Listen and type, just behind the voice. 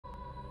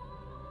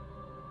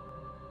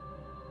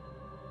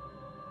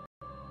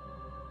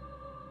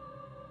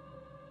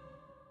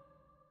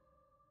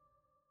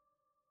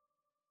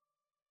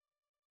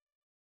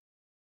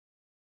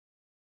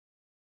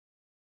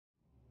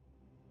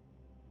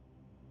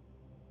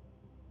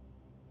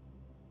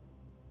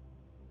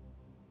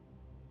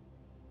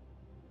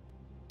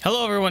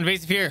Hello everyone,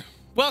 Vaesive here.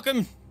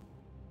 Welcome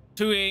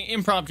to an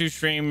impromptu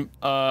stream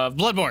of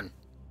Bloodborne.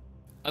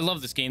 I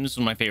love this game. This is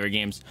one of my favorite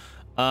games.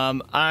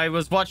 I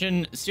was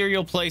watching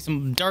Serial play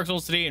some Dark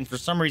Souls today, and for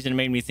some reason it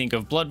made me think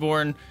of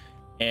Bloodborne,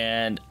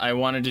 and I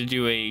wanted to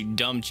do a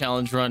dumb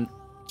challenge run.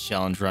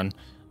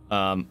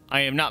 I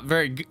am not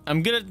very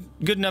I'm good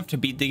enough to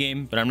beat the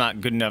game, but I'm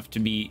not good enough to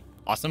be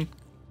awesome.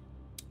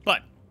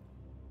 But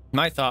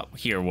my thought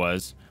here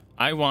was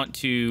I want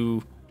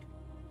to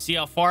see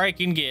how far I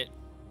can get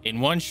in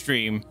one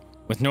stream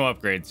with no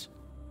upgrades.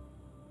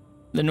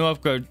 The no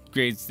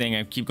upgrades thing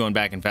I keep going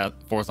back and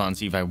forth on,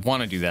 see if I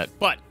want to do that.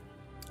 But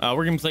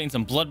we're gonna be playing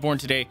some Bloodborne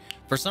today.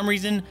 For some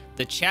reason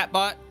the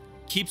chatbot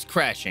keeps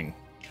crashing.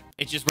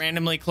 It just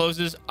randomly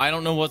closes. I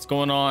don't know what's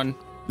going on.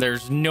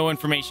 There's no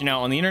information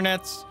out on the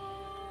internets,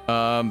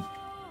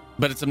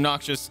 but it's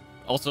obnoxious.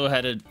 Also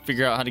had to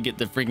figure out how to get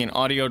the freaking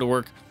audio to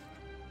work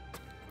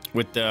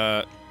with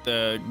the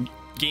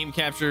game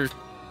capture,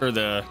 or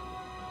the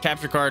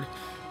capture card,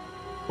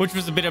 which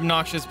was a bit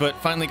obnoxious, but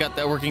finally got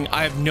that working.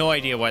 I have no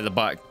idea why the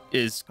bot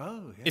is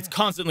it's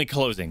constantly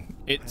closing.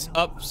 It's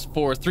up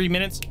for 3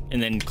 minutes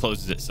and then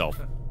closes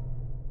itself.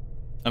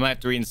 I might have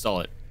to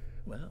reinstall it,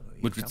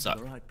 which would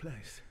suck. Right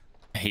place.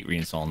 I hate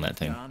reinstalling that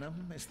thing.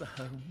 Is the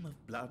home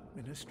of blood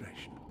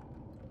administration.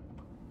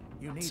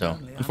 So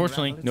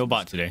unfortunately no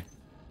bot today.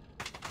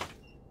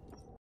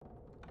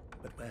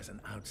 But where's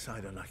an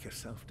outsider like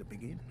yourself to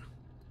begin?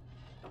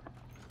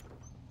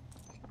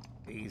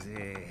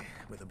 Easy,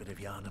 with a bit of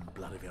yarn and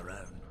blood of your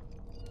own.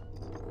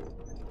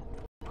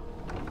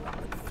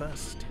 But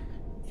first,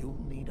 you'll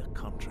need a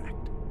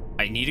contract.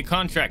 I need a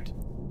contract.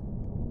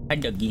 Hi,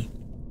 Dougie.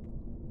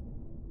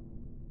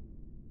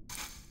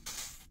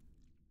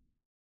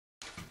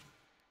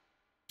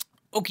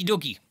 Okie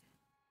dokie.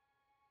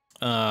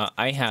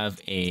 I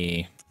have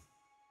a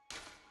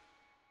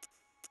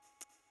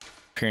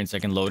appearance I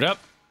can load up.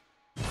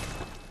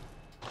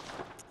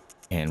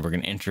 And we're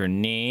going to enter a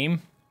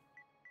name.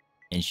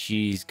 And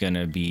she's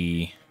gonna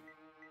be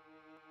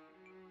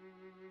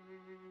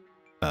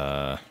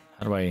how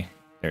do I,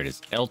 there it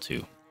is,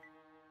 L2.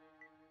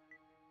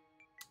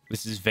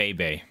 This is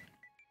Vaesive.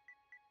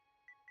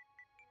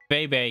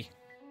 Vaesive.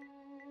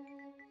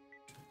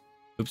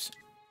 Oops.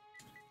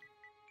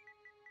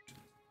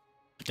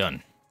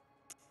 Done.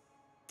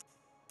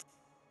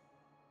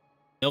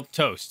 Milk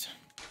toast.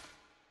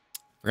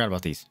 Forgot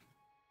about these.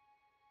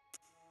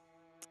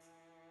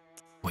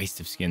 Waste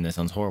of skin, that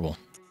sounds horrible.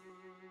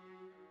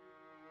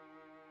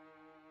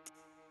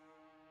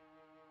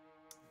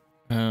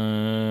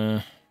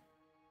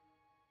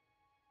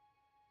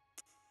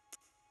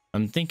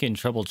 I'm thinking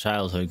troubled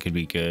childhood could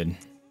be good.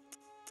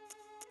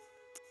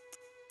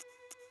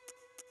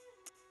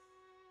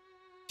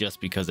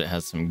 Just because it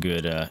has some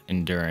good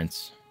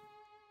endurance.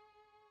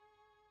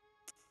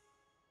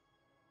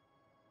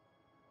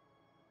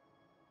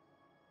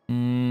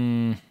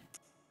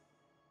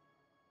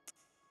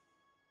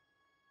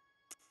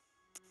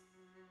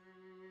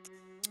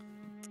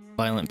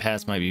 Violent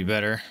past might be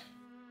better.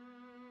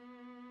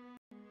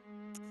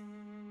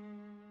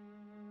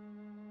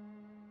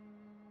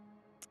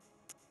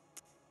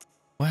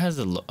 What has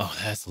the oh,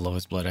 that's the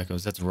lowest blood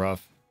echoes. That's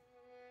rough.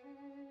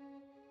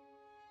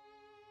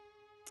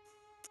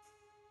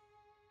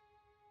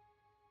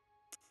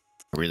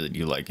 I really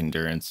do like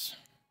endurance.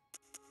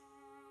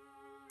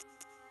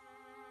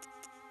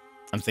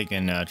 I'm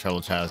thinking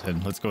troubled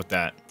childhood. Let's go with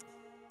that.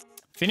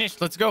 Finished.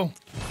 Let's go.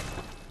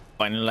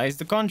 Finalize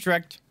the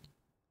contract.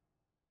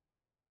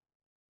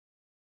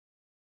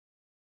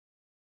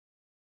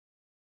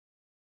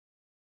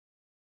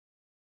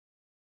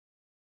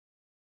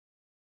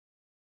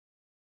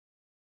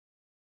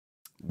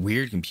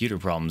 Weird computer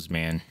problems,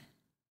 man.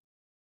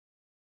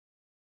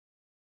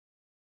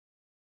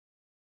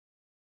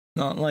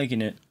 Not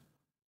liking it.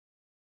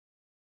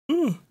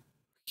 Oh,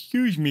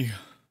 excuse me.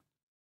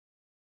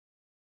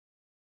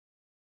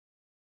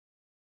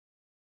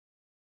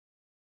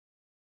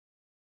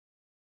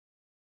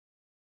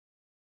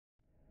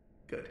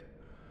 Good.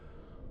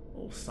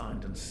 All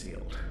signed and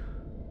sealed.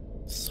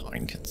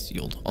 Signed and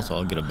sealed. Also,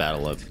 I'll get a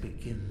battle up. Let's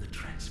begin the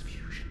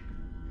transfusion.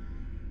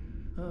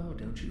 Oh,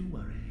 don't you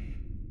worry.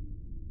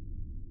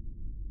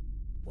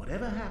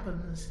 Whatever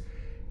happens,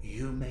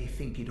 you may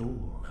think it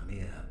all a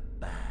mere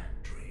bad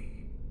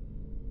dream.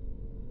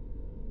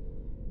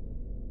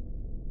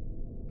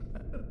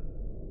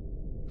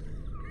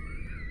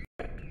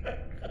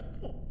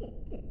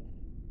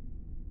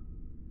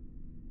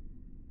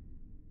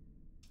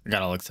 I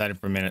got all excited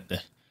for a minute.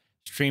 The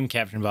stream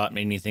caption bot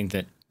made me think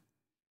that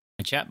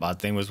the chat bot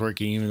thing was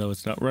working, even though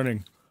it's not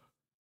running.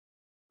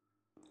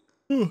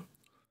 Ooh.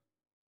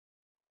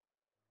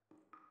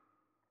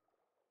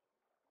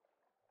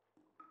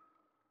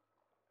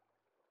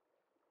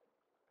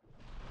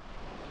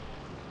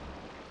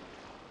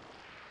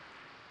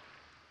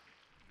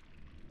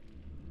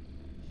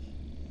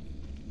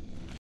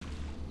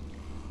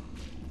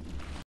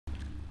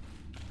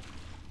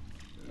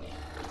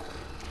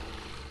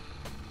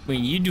 What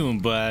you doing,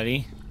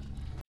 buddy?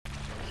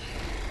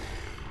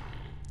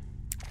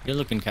 You're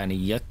looking kind of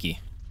yucky.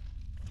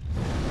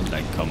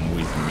 Like, come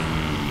with me.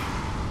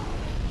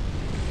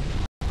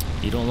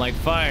 You don't like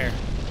fire.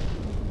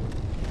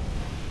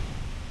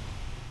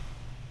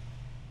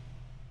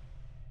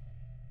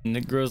 And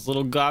the gross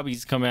little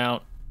gobbies come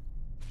out.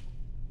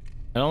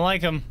 I don't like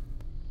them.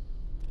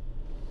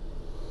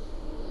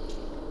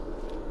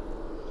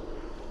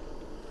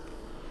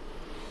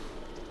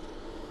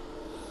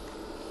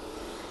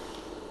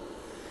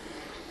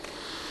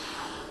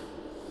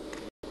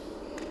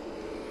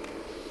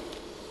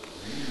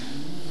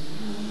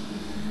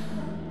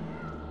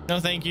 No,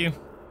 thank you.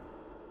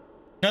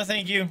 No,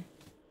 thank you.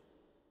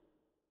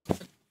 Don't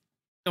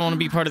want to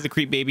be part of the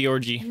creep baby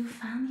orgy. You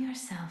found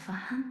yourself a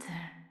hunter.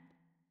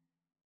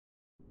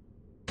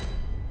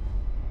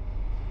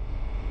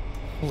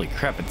 Holy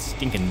crap, it's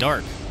stinking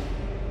dark.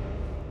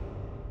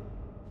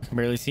 I can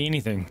barely see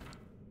anything.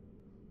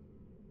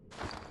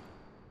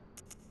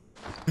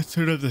 Let's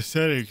turn up the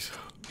settings.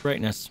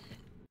 Brightness.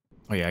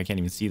 Oh yeah, I can't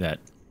even see that.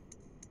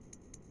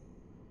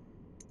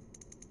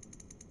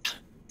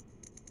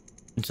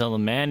 Until the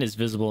man is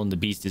visible and the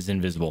beast is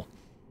invisible.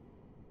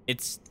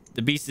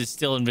 The beast is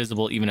still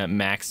invisible even at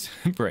max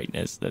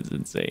brightness. That's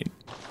insane.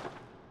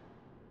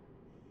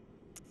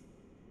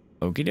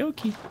 Okie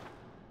dokie.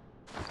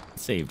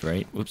 Saved,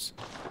 right? Whoops.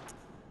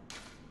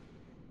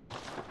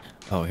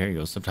 Oh, here you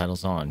go.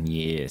 Subtitles on.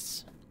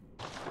 Yes.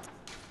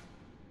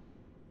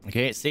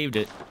 Okay, it saved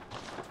it.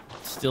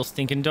 Still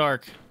stinking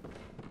dark.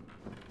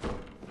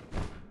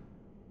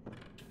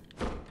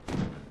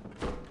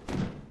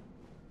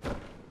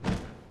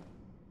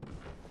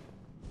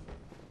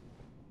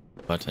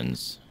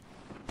 Buttons.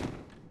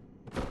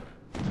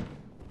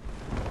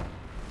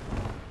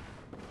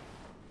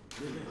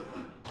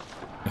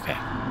 Okay,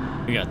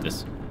 we got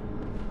this.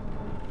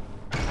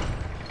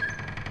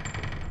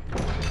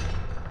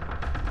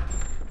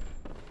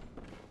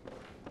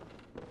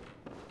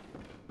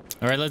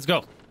 All right, let's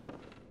go.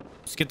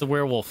 Let's get the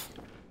werewolf.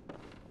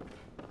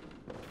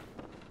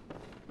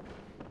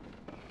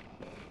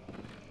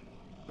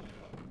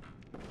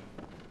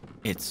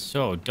 It's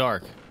so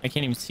dark. I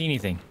can't even see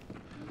anything.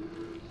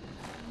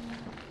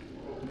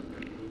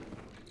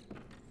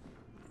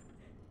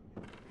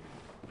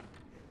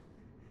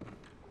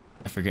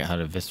 I forget how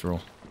to visceral.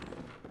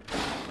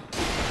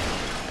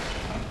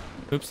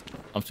 Oops.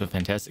 Up to a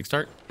fantastic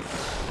start.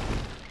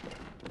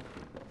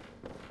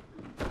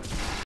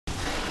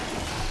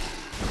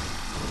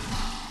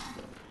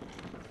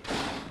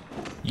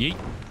 Yeet.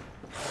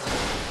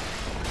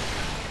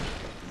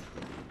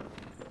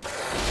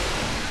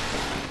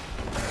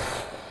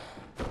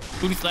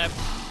 Booty slap.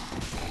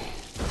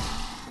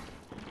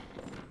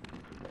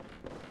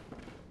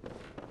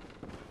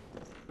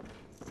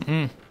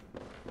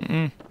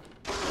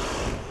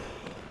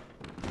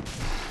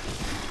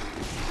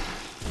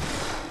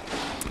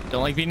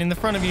 Don't like being in the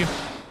front of you.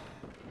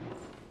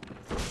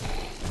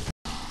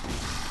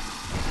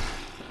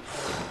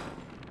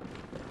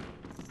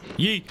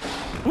 Yeet.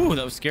 Ooh,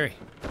 that was scary.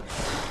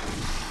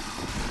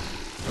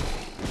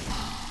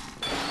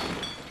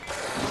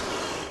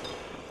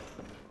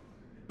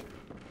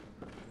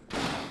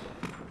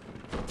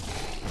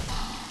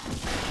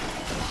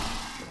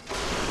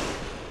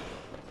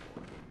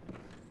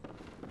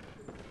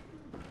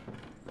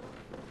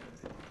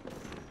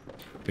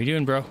 What are you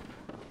doing, bro?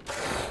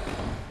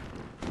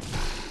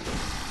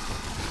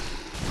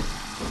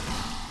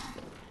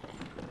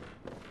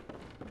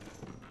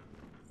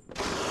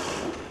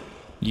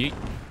 Yeet.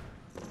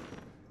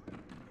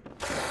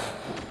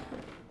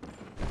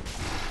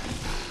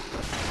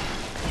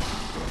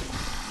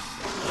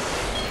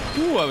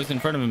 Ooh, I was in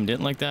front of him.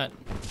 Didn't like that.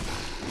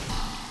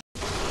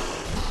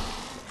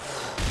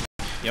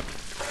 Yep.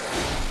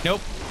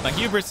 Nope. My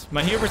hubris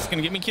is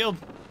gonna get me killed.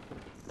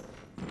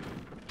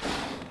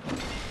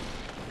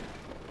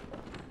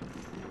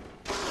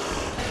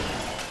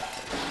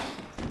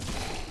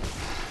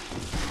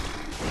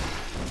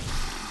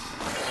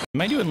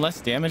 Am I doing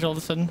less damage all of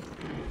a sudden?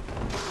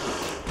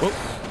 Whoa,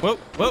 whoa,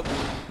 whoa,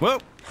 whoa,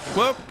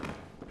 whoa.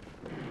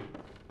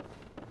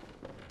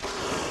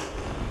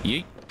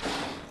 Yeet.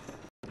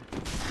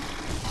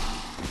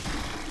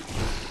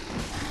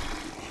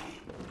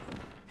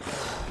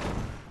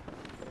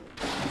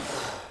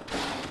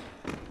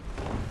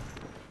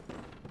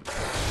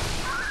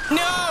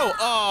 No!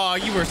 Oh,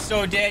 you were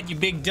so dead, you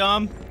big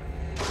dumb.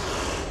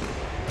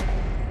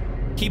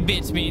 He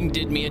bit me and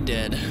did me a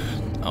dead.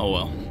 Oh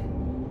well.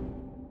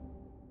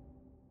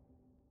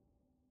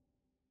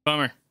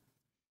 Bummer.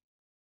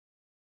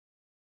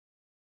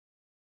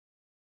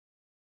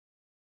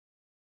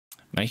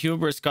 My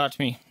hubris got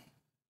me.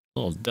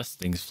 Little dust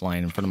things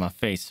flying in front of my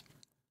face.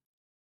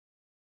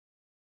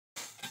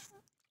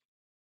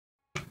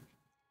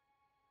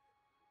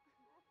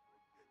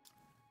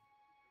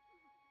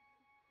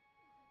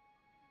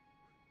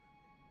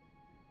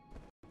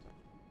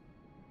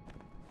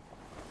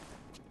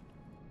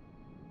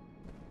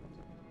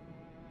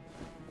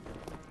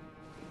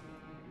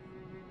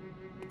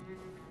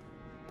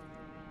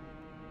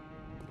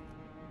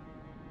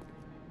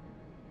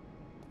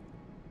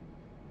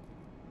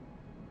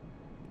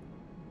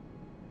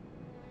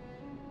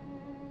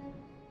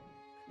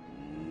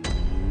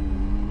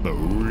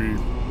 Halloween.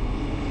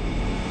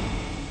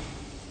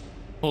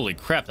 Holy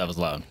crap, that was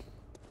loud.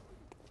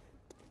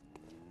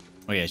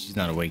 Oh yeah, she's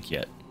not awake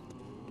yet.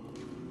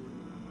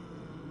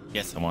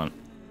 Yes, I want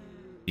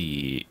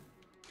the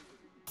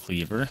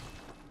cleaver.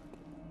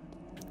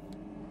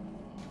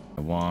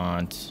 I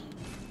want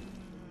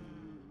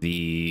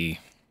the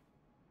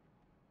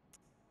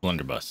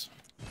blunderbuss.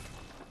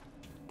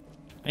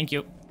 Thank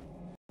you.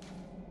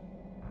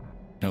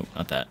 Nope,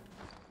 not that.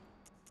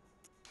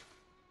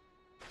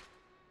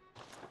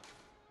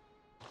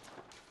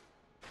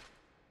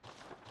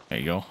 There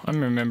you go.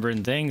 I'm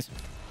remembering things.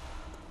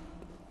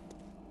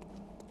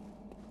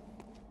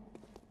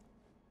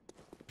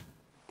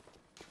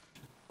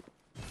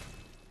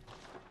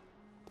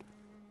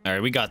 All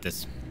right, we got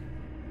this.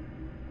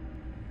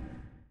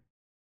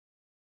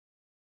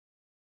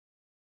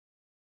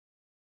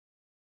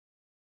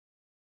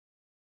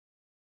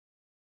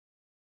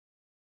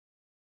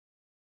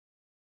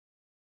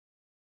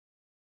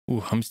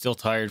 Ooh, I'm still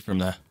tired from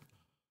that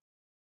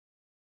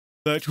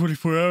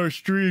 24-hour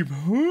stream.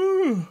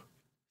 Ooh.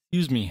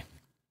 Excuse me.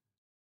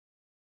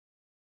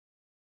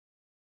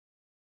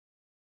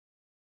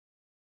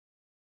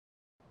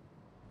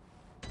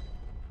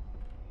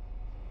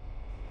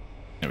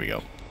 There we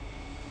go.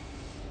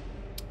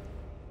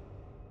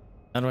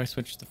 How do I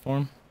switch the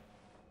form?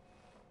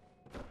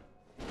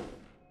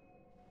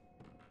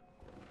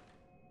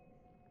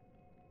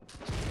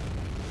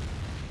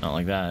 Not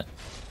like that.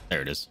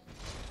 There it is.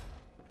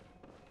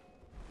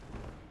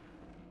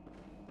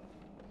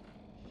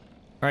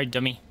 All right,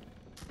 dummy.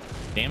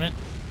 Damn it.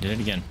 Did it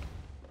again.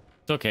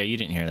 It's okay. You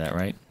didn't hear that,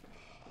 right?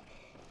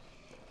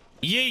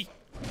 Yay!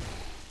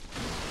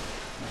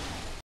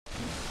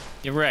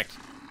 Get wrecked.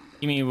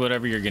 Give me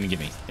whatever you're going to give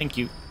me. Thank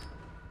you.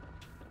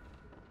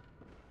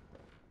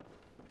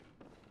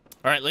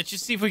 All right, let's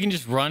just see if we can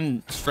just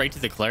run straight to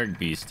the Cleric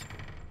Beast.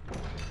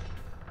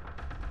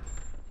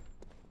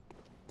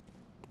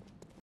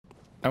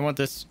 I want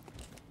this.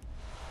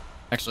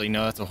 Actually,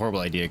 no, that's a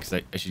horrible idea because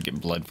I should get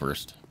blood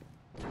first.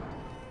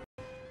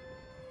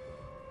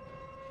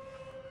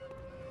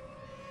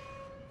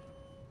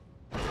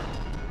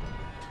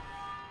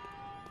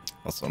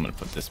 Also, I'm going to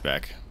put this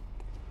back.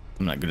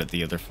 I'm not good at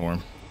the other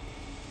form.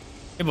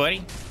 Hey,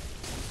 buddy.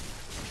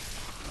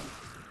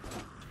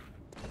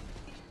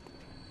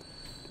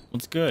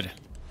 What's good?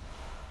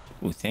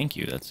 Oh, thank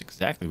you. That's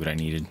exactly what I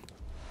needed.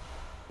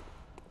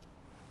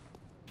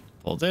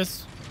 Pull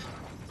this.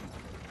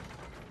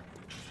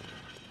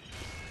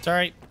 It's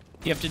alright.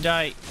 You have to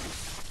die.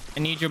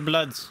 I need your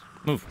bloods.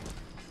 Move.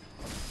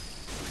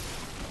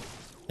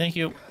 Thank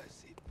you.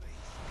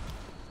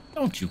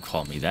 Don't you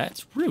call me that.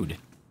 It's rude.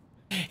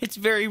 It's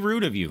very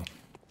rude of you.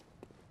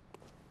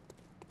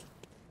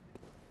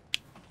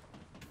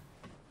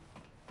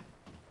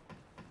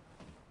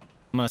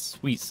 My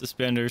sweet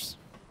suspenders.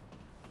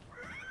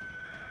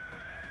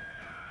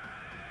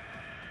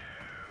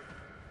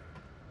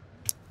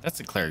 That's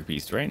a Cleric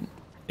Beast, right?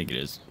 I think it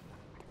is.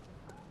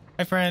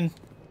 Hi, friend.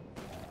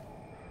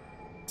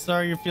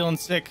 Sorry you're feeling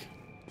sick.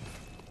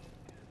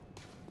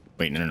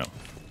 Wait, no.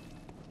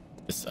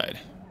 This side.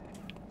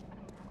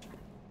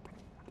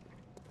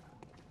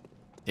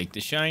 Take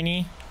the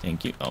shiny.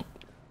 Thank you. Oh.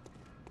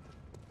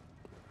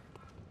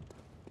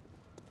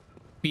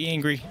 Be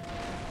angry.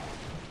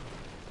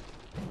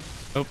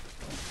 Oh,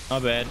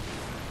 not bad.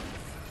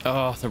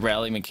 Oh, the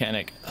rally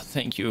mechanic. Oh,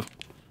 thank you.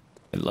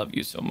 I love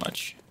you so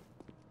much.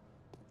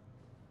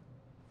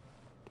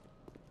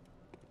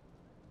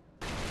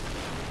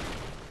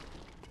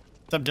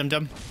 What's up,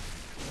 dum-dum?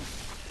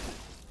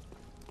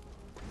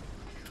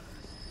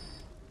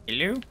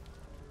 Hello?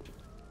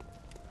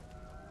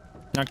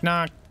 Knock,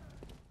 knock.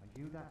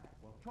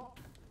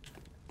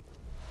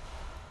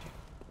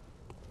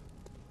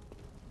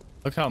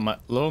 Look how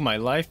low my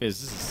life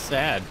is. This is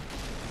sad.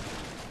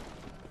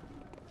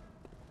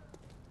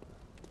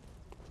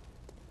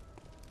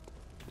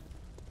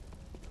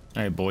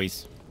 All right,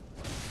 boys.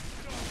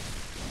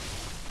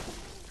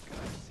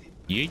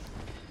 Yeet.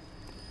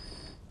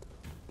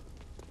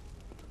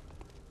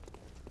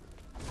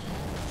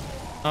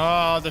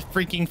 Oh, the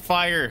freaking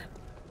fire.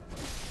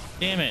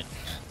 Damn it.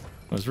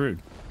 That was rude.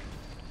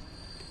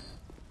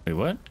 Wait,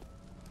 what?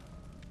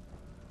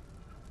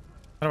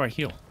 How do I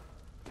heal?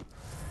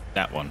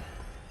 That one.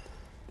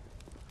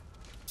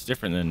 It's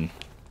different than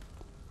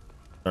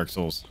Dark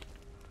Souls.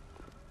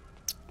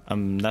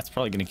 That's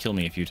probably gonna kill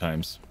me a few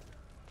times.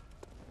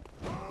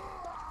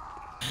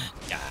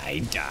 Die,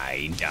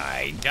 die,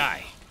 die,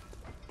 die.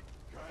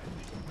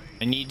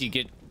 I need to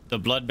get the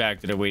blood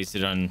back that I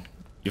wasted on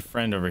your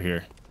friend over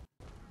here.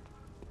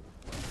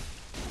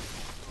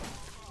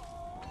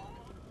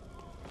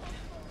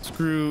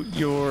 Screw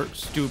your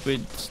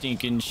stupid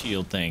stinking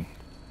shield thing.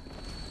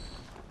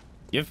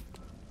 Give?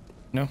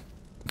 No?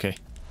 Okay.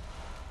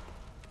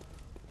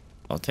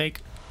 I'll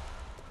take.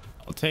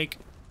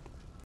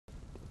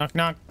 Knock,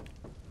 knock.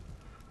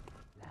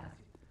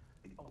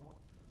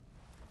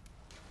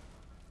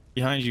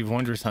 Behind you,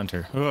 Wondrous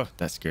Hunter. Oh,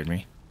 that scared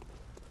me.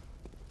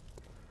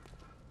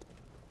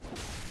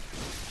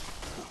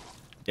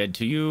 Dead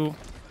to you.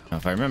 Now,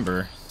 if I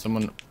remember,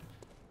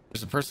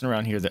 there's a person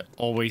around here that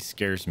always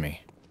scares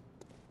me.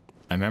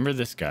 I remember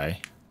this guy.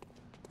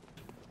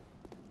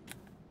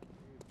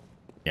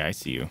 Yeah, I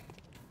see you.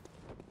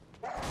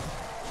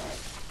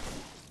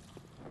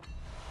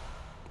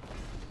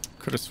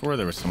 Could have swore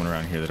there was someone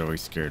around here that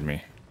always scared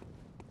me.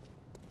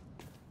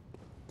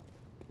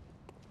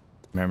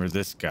 Remember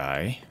this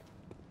guy.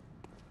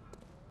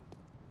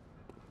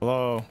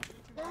 Hello.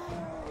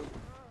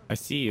 I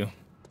see you.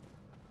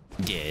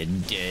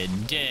 Dead, dead,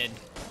 dead.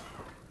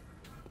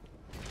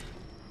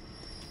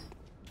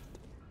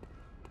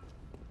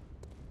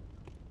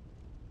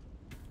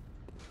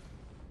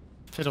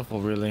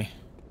 Pitiful, really.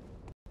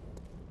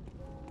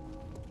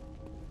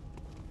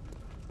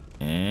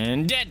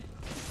 And dead.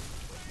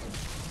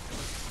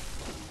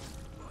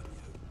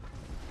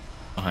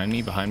 Behind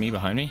me, behind me,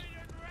 behind me.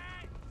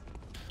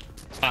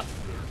 Bop.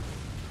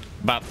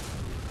 Bop.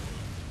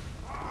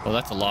 Oh,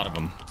 that's a lot of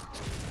them.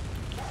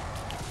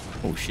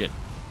 Oh, shit.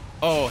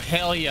 Oh,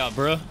 hell yeah,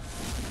 bruh.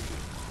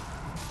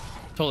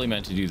 Totally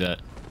meant to do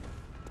that.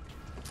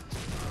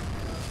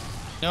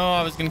 No,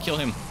 I was gonna kill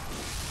him.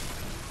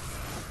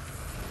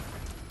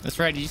 That's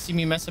right. Did you see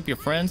me mess up your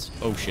friends?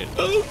 Oh, shit.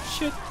 Oh,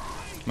 shit.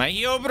 My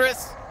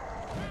hubris.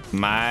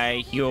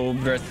 My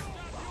hubris.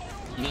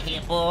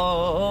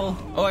 Oh,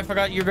 I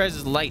forgot your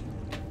guys' light.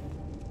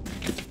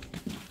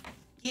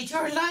 Get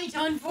your light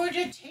on for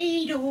the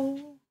potato.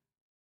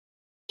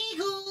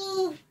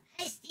 Eagle.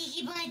 I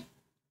stinky butt.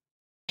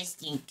 I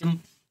stink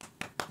them.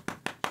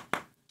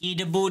 Get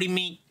the booty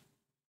meat.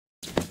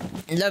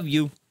 Love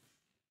you.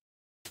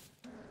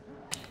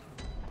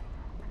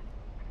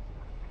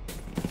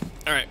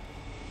 All right.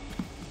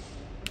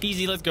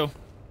 Easy, let's go.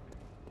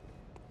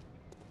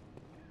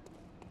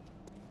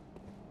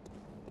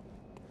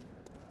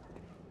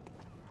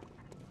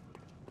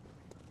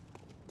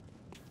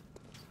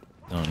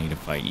 Don't need to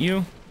fight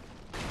you.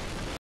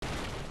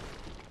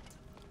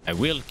 I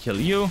will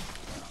kill you.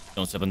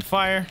 Don't step on the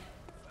fire.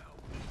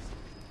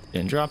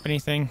 Didn't drop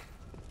anything.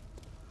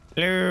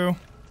 Hello.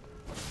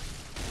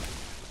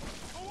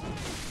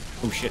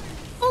 Oh shit.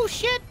 Oh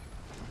shit.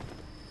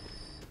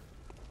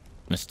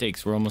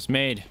 Mistakes were almost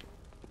made.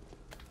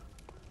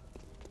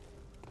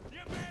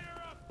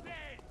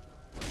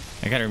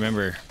 I gotta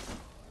remember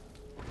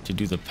to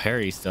do the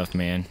parry stuff,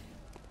 man.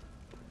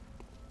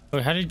 Oh,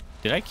 how did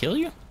I kill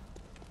you?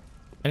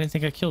 I didn't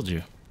think I killed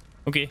you.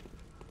 Okay.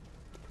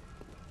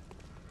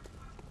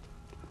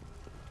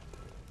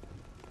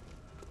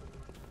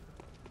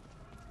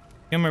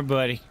 Come here,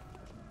 buddy.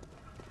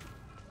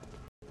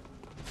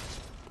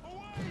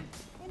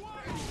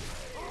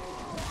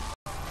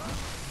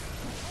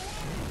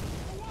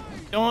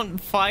 Don't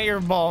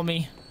fireball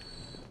me.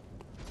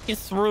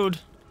 It's rude.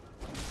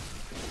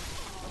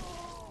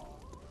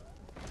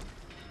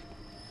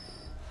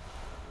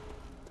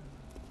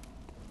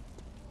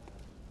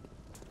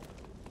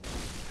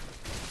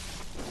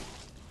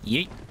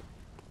 Yeet.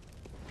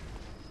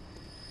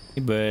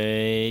 Hey,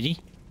 buddy.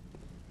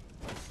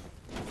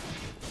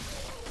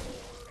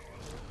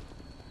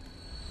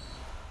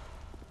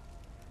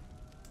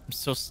 I'm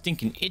so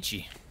stinking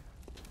itchy.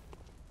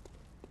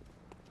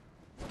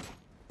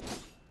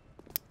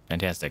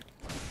 Fantastic.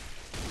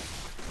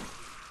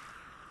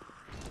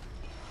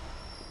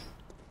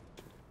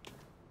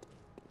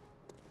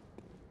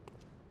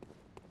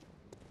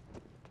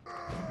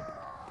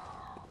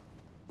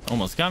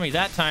 Almost got me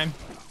that time.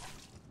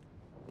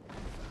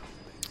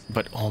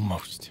 But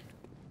almost.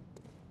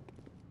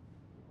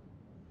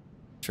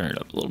 Turn it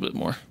up a little bit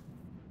more.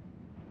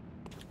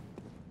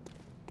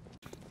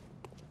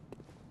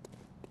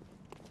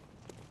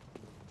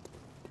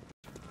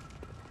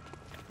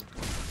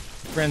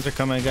 Friends are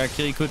coming. I gotta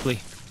kill you quickly.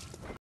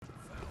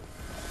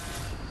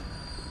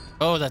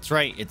 Oh, that's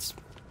right. It's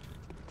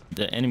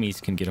the enemies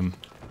can get them.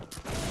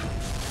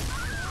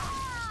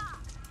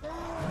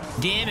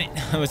 Damn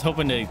it. I was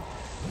hoping to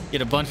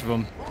get a bunch of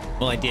them.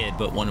 Well, I did,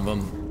 but one of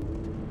them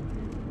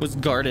was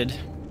guarded.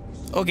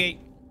 Okay.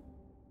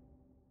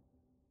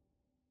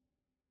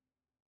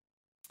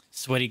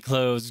 Sweaty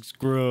clothes.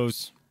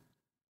 Gross.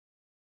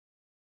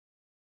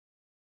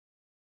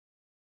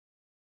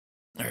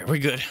 All right, we're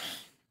good.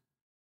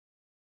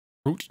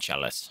 Root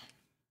chalice.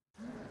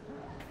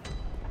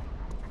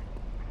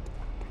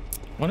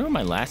 Wonder what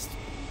my last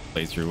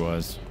playthrough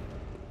was.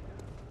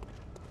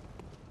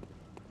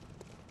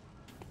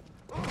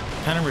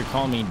 Kind of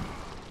recall me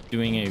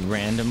doing a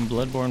random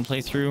Bloodborne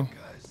playthrough.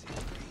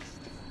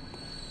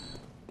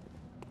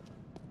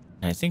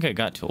 And I think I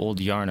got to Old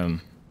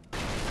Yarnum. I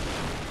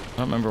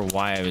don't remember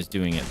why I was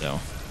doing it though.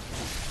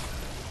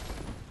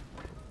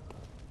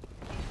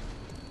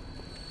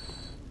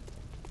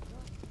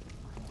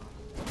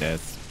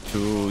 Death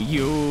to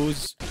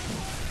use.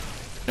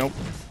 Nope.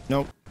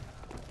 Nope.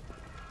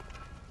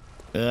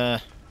 I'm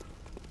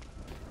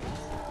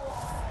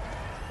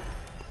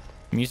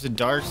used to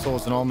Dark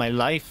Souls in all my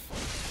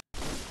life.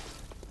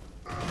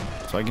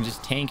 So I can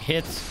just tank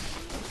hits.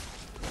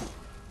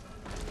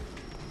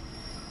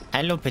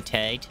 Hello,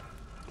 potato.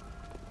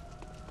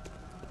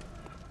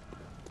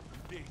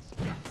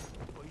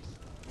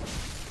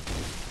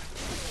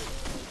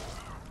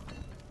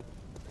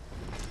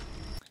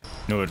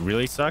 know what would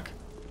really suck?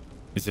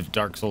 Is if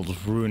Dark Souls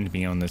ruined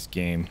me on this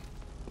game.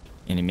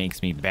 And it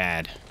makes me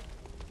bad.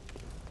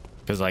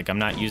 Because, like, I'm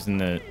not using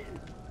the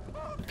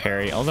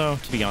parry. Although,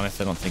 to be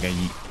honest, I don't think I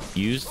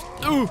used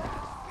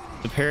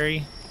the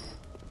parry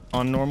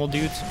on normal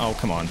dudes. Oh,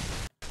 come on.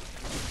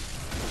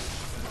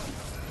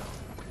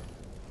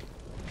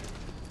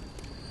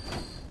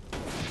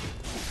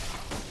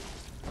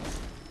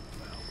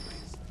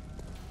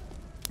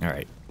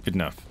 Alright, good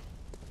enough.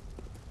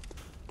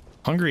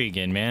 Hungry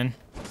again, man.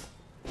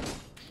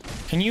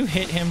 Can you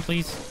hit him,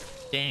 please?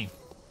 Dang.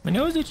 My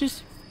nose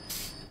itches.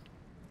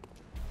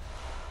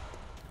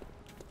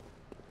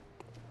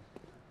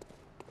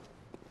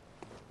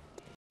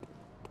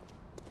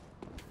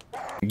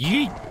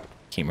 Yeet!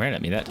 Came right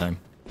at me that time.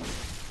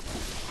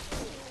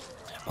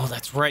 Oh,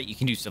 that's right. You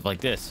can do stuff like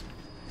this.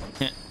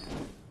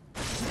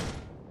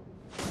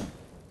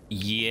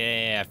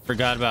 Yeah, I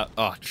forgot about...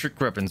 Oh, trick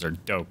weapons are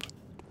dope.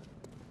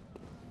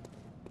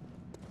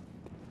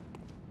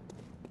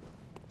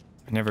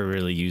 I never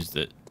really used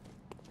the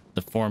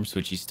form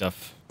switchy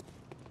stuff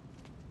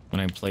when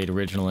I played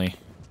originally.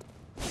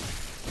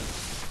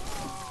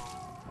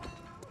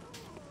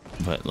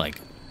 But,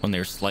 like, when they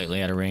were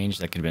slightly out of range,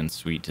 that could have been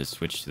sweet to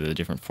switch to the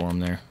different form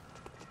there.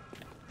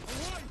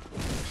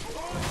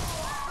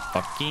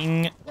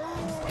 Fucking...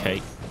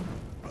 Okay.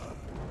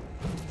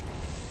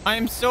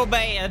 I'm so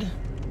bad.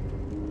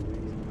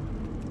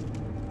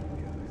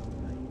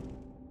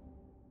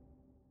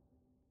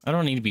 I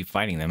don't need to be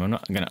fighting them. I'm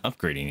not going to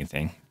upgrade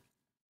anything.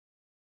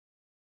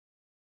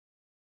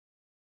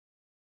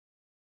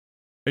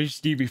 I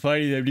just need to be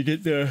fighting them to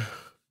get the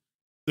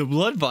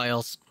blood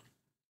vials.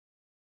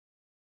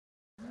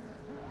 I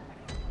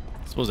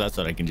suppose that's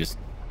what I can just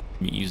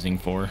be using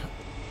for.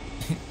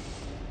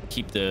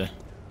 Keep the...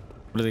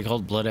 What are they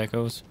called? Blood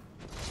echoes?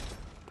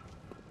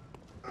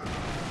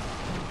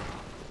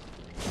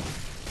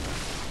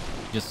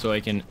 Just so I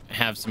can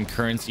have some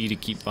currency to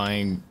keep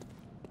buying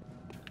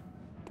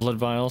blood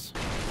vials.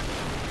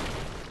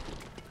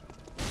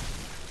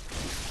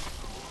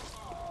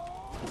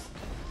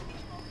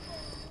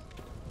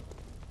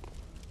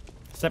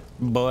 What's up,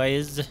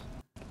 boys?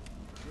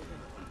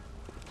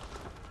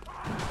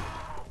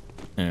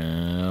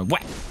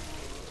 What?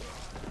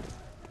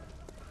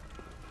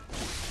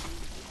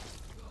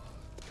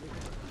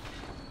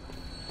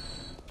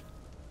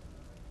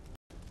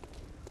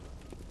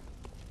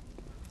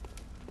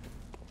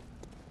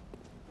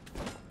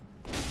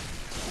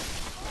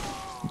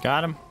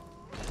 Got him.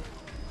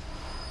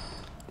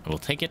 I will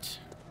take it.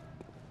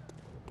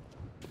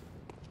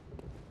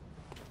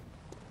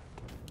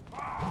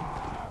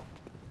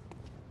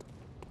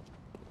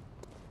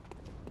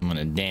 I'm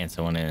gonna dance.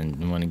 I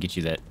wanna get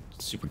you that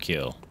super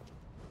kill.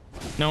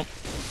 Nope.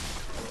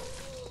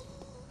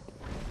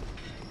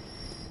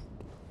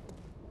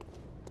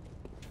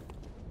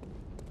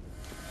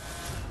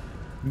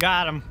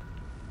 Got him.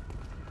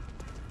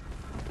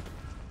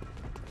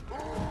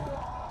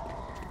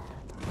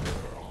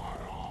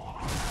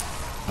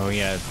 Oh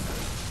yeah,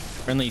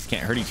 friendlies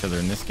can't hurt each other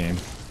in this game.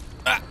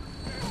 Ah!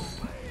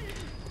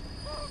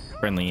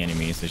 Friendly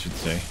enemies, I should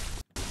say.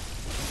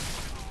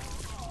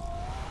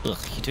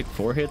 Ugh, he took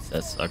 4 hits?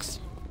 That sucks.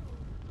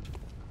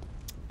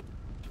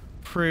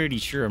 Pretty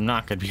sure I'm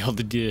not gonna be able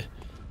to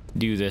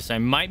do this. I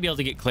might be able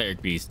to get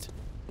Cleric Beast.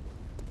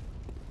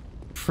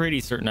 Pretty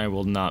certain I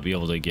will not be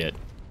able to get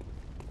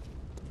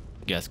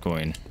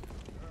Gascoigne.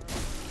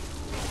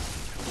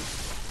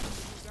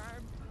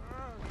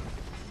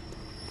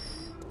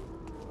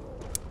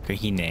 Okay,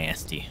 he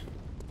nasty.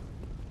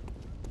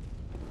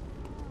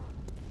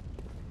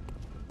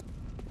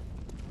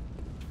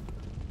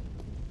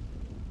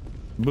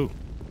 Boo.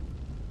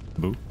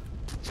 Boo.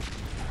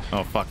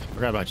 Oh, fuck.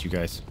 Forgot about you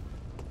guys.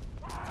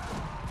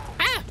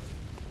 Ah!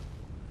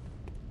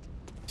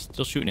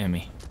 Still shooting at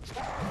me.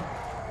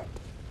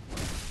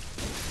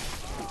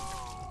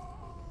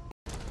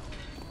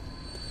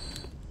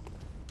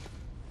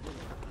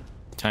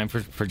 Time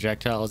for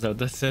projectiles, is that what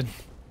that said?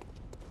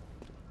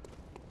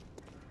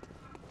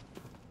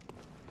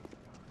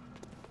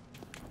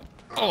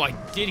 Oh, I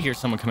did hear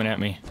someone coming at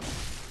me.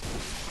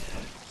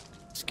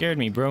 Scared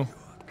me, bro.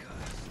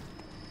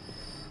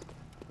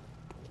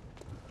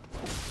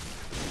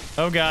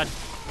 Oh god.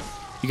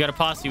 You got a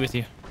posse with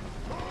you.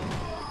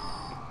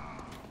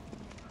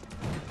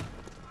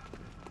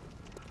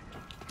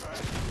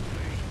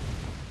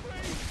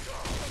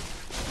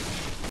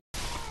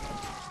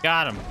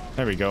 Got him.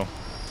 There we go.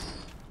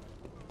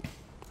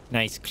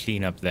 Nice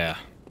cleanup there.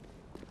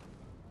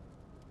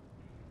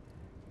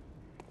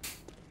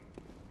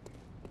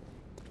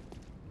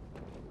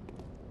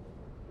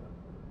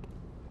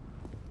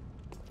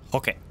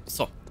 Okay,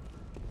 so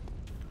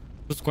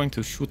who's going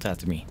to shoot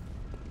at me?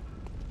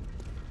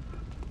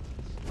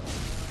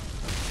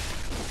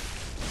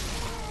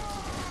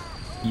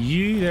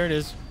 Yee, there it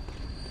is.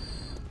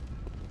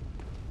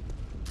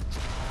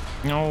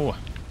 No.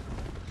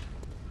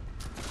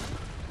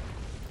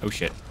 Oh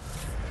shit.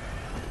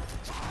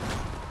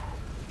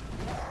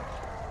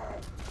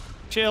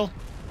 Chill.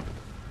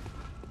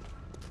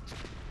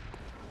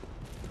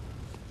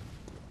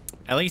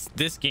 At least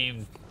this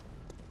game,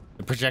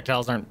 the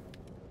projectiles aren't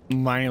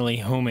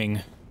minorly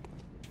homing.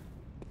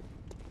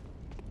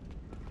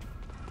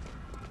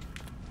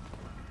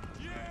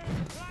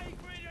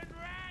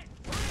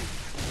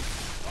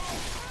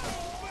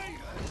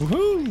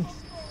 Woohoo!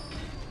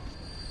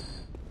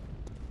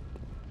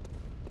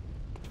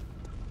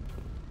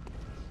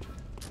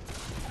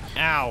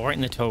 Ow, right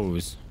in the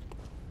toes.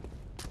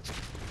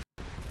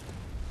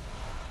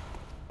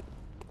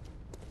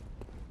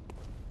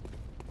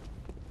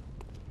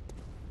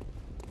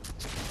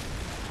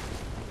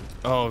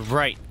 Oh,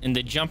 right. And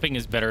the jumping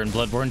is better in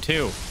Bloodborne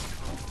too.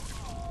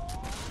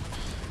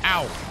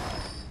 Ow.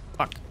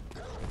 Fuck.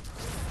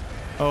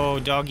 Oh,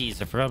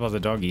 doggies. I forgot about the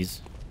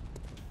doggies.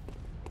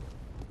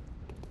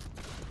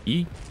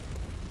 Yee.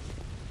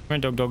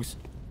 Come on, dogs.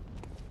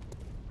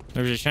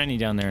 There's a shiny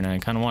down there and I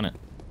kind of want it.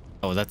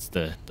 Oh, that's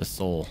the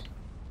soul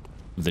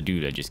of the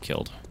dude I just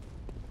killed.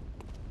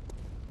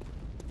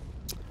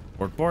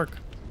 Bork, bork.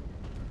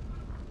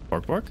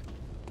 Bork, bork.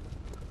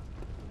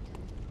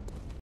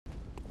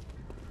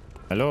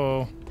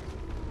 Hello.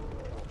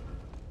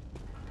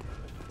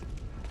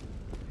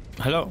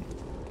 Hello.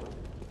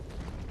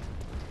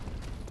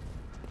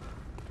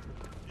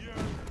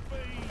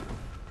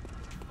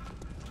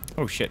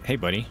 Oh shit. Hey,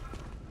 buddy.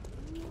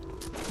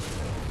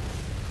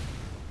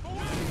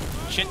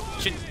 Shit,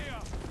 shit.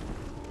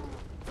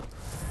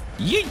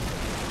 Yeet.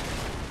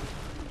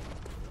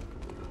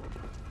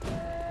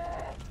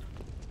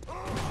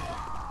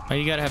 Why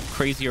you gotta have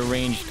crazier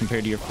range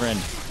compared to your friend?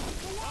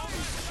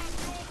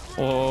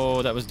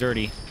 Oh, that was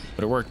dirty,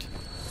 but it worked.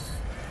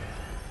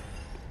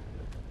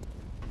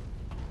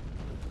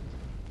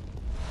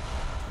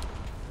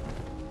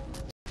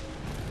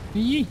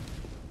 Yee.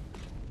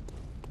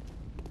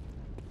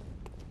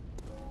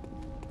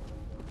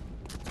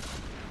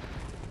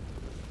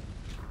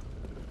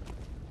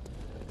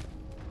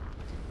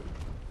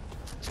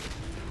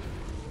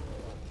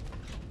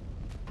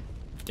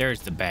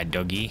 There's the bad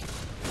doggy.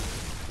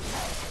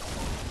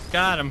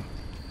 Got him.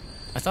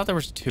 I thought there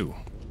was two.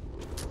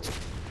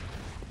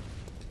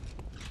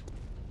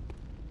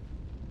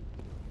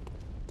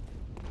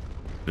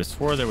 I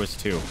swore there was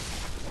two.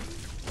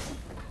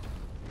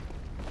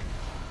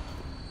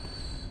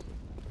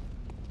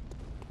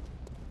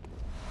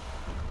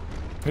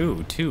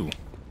 Ooh, two.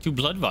 Two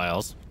blood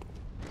vials.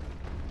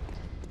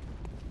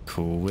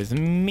 Cool with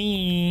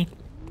me.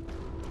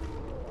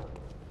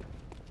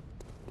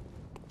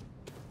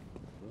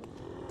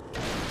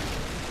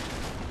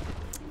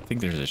 I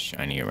think there's a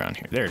shiny around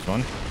here. There's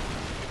one.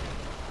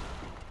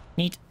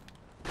 Neat.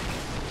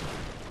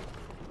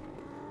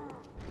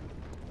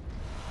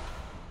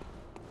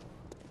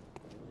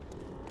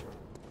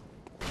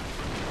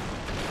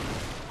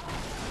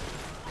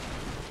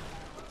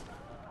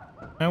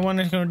 I want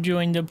to go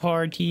join the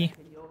party.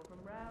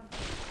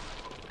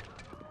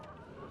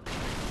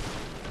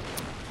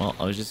 Well,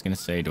 I was just gonna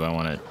say, do I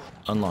want to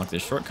unlock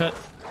this shortcut?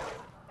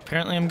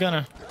 Apparently I'm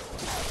gonna.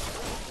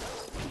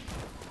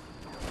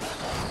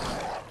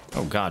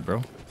 Oh god,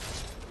 bro.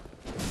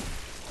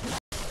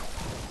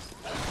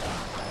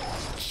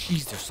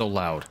 Jeez, they're so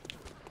loud.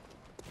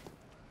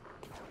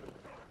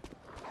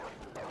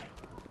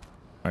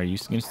 Are you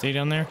gonna stay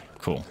down there?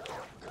 Cool.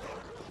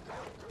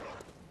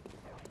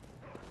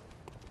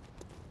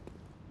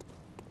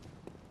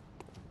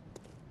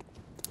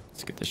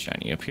 Let's get the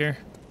shiny up here.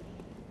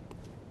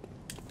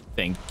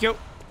 Thank you.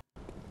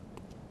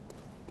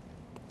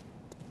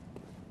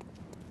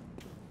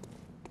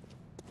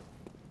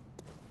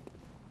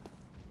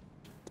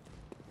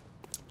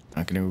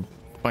 Not gonna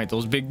fight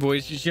those big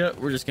boys just yet.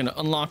 We're just gonna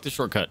unlock the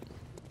shortcut.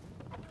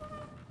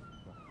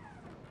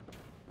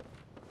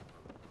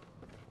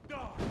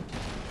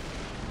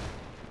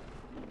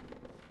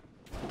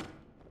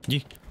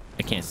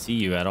 I can't see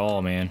you at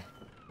all, man.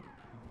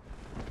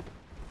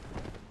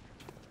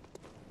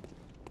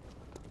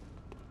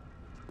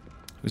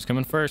 Who's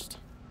coming first?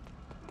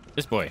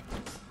 This boy.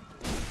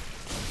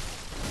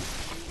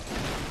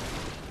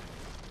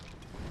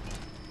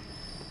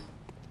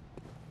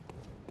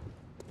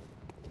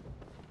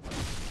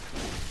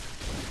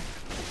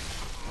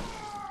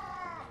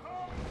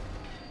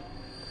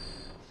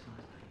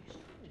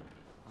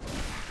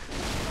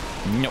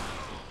 Nope.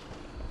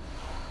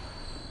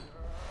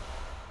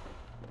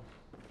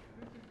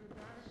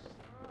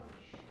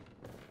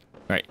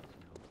 Right.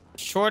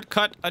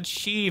 Shortcut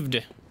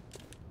achieved.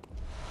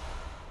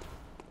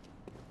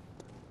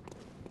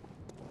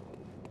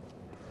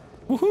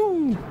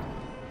 Woohoo!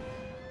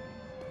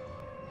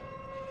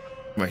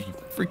 My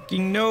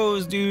freaking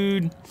nose,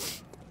 dude.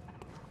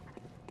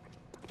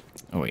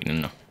 Oh wait,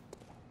 no.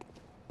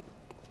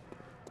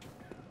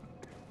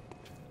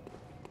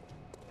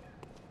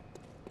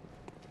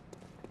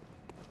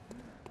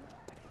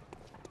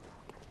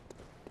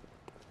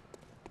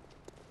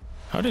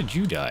 How did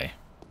you die?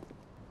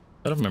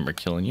 I don't remember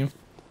killing you.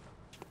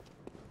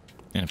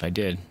 And if I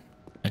did,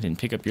 I didn't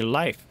pick up your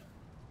life.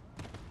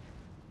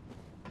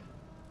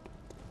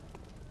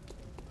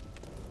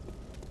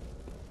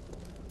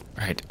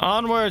 All right,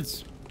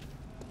 onwards.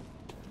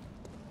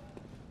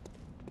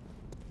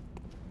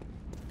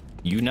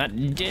 You not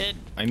dead?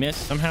 I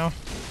missed somehow.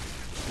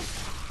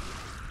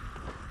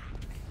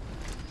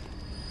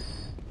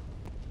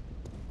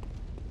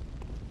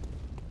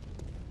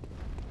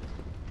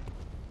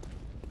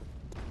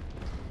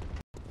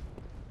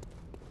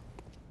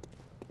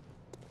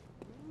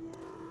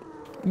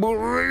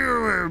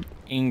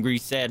 Angry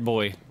sad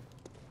boy.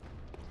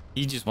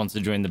 He just wants to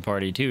join the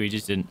party too. He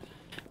just didn't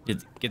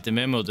get the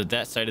memo that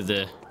that side of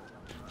the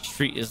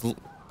street is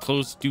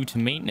closed due to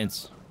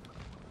maintenance.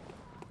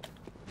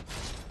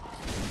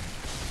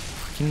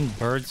 Fucking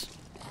birds.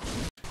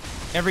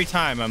 Every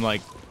time I'm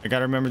like, I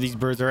gotta remember these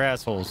birds are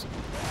assholes.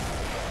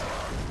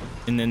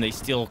 And then they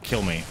still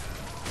kill me.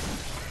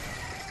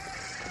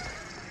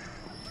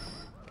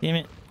 Damn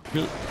it.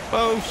 Really?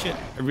 Oh shit.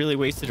 I really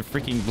wasted a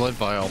freaking blood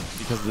vial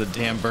because of the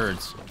damn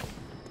birds.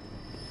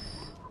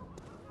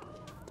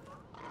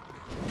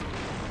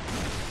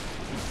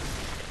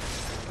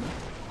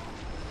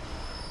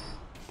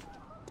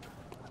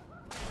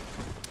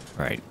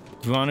 Right.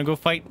 Do you want to go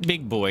fight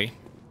Big Boy?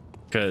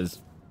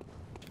 Because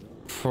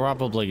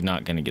probably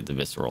not going to get the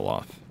visceral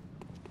off.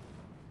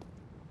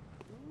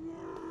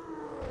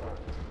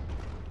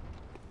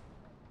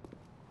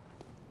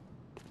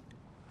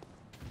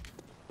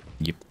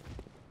 Yep.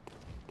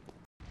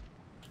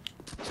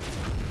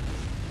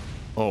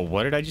 Oh,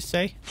 what did I just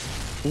say?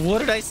 What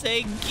did I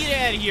say? Get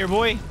out of here,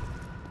 boy.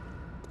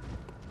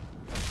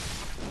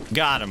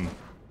 Got him.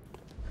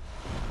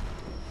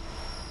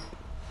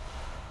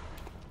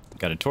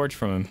 Got a torch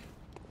from him.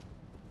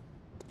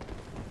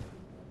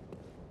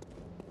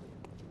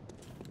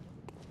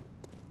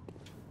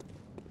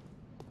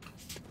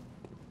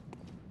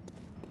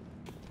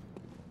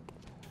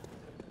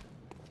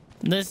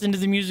 Listen to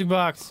the music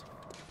box.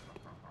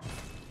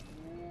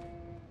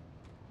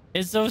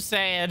 It's so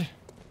sad.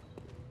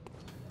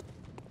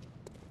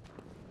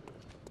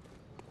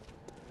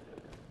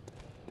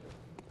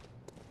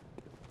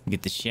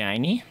 Get the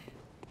shiny.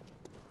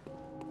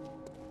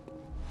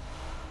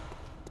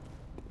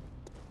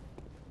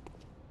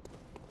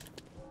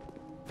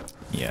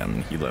 Yeah, I'm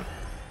gonna heal up.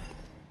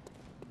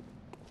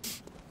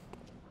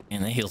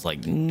 And that heals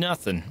like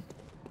nothing.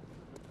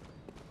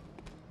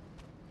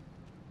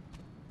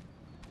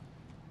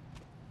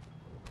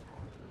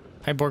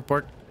 Hi, Bork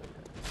Bork.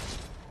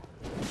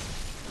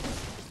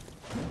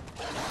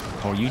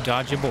 Oh, you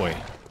dodge a boy.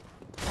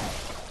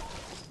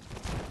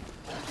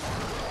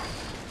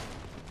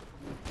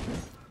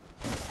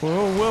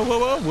 Whoa, whoa, whoa,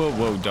 whoa, whoa,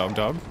 whoa, dog,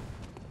 dog.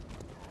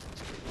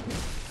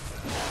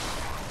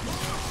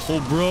 Oh,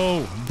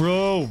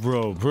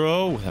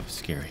 bro. That was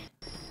scary.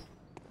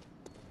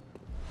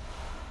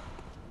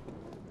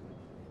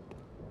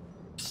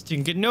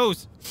 Stinking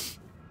nose.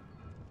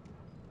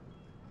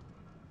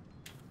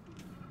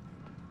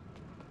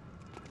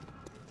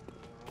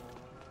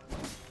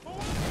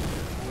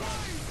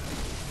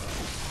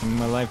 Give me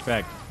my life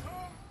back.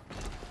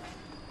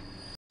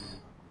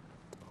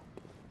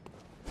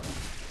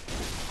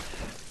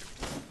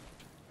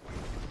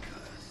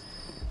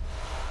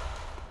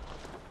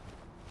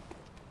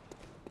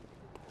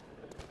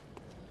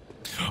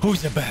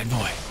 Who's the bad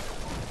boy?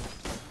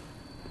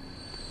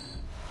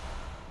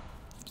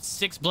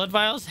 6 blood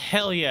vials?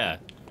 Hell yeah.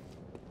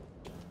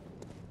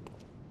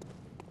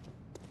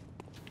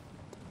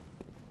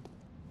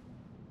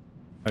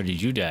 Or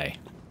did you die?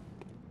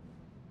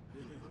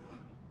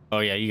 Oh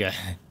yeah, you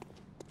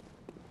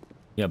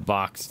got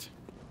boxed.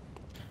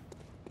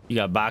 You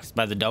got boxed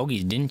by the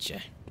doggies, didn't you?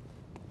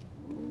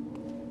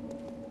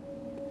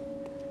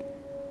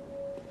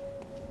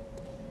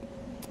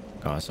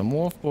 Got some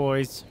wolf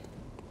boys.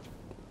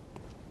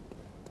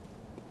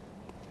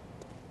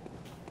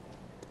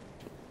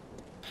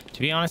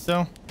 To be honest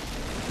though,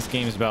 this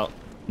game is about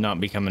not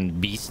becoming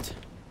beast.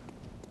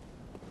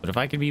 But if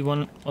I could be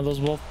one of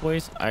those wolf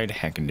boys, I'd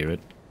heckin' do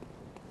it.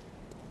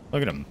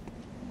 Look at them.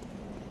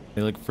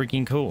 They look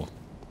freaking cool.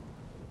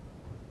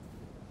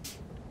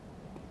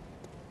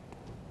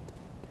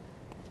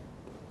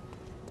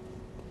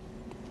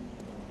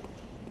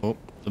 Oh,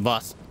 the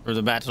boss or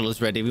the battle is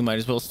ready. We might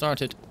as well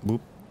start it. Boop.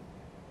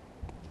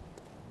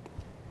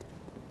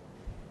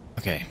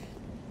 Okay.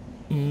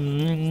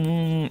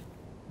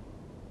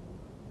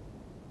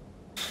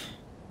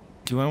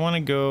 Do I want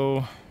to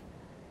go?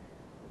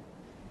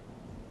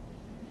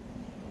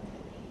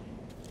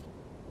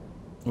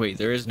 Wait,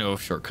 there is no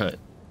shortcut.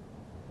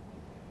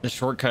 The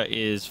shortcut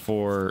is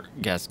for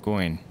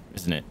Gascoigne,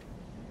 isn't it?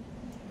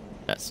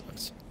 That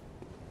sucks.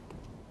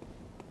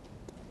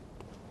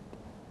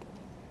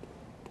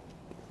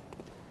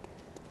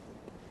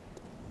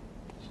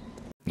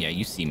 Yeah,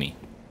 you see me.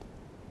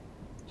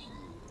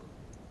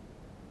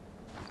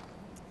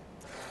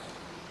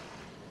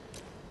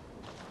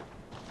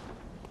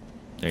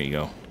 There you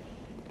go.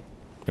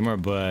 Come here,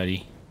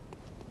 buddy.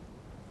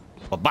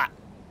 Bye-bye.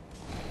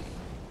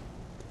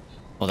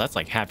 Well, that's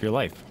like half your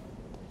life.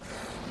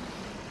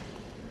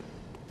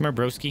 Come here,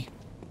 broski.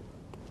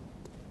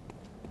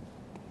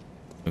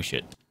 Oh,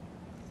 shit.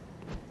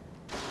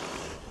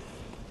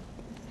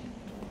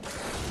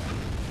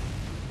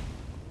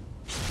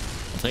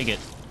 I'll take it.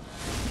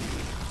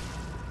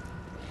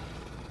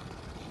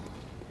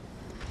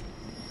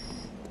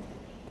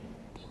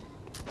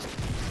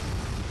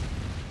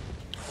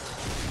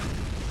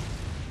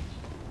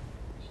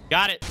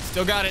 Got it.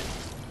 Still got it.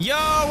 Yo,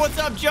 what's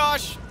up,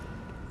 Josh?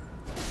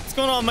 What's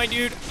going on, my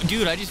dude?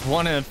 Dude, I just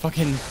won a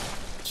fucking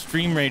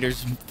Stream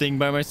Raiders thing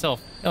by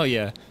myself. Hell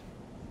yeah.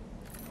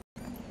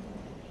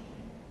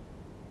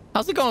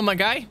 How's it going, my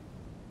guy?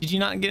 Did you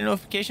not get a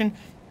notification?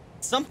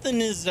 Something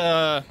is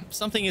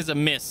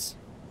amiss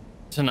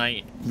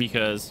tonight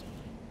because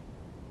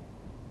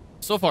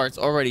so far it's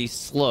already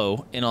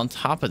slow, and on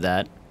top of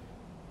that,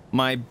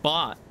 my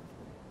bot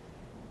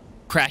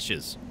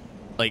crashes.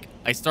 Like,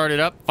 I start it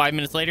up, 5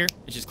 minutes later,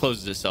 it just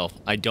closes itself.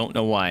 I don't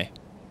know why.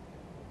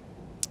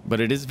 But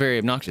it is very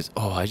obnoxious.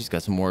 Oh, I just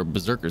got some more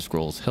Berserker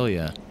scrolls. Hell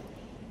yeah.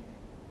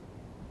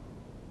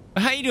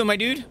 How you doing, my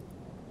dude?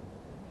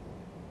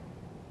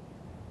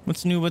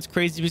 What's new? What's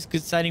crazy? What's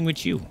exciting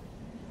with you?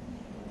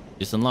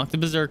 Just unlocked the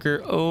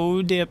Berserker.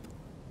 Oh, dip.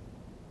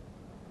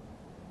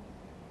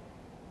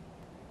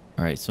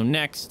 All right, so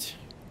next.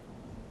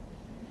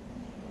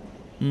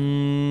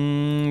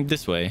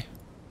 This way.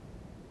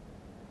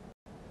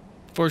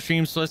 4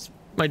 streams plus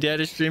my dad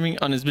is streaming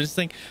on his business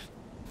thing.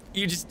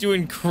 You're just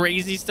doing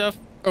crazy stuff?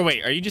 Oh,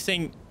 wait. Are you just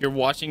saying you're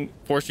watching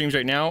 4 streams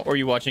right now? Or are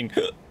you watching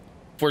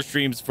 4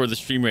 streams for the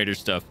Stream Raider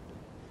stuff?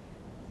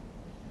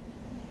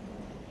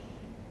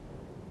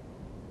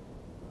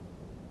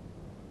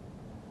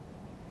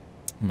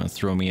 I'm gonna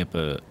throw me up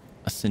a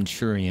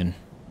centurion.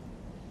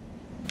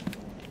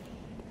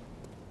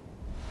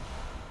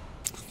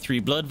 3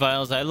 blood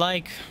vials I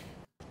like.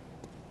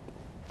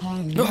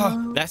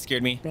 Hello, that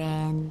scared me.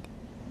 friend.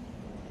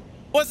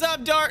 What's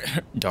up, Dark?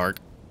 Dark.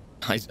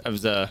 I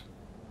was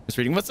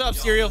reading. What's up,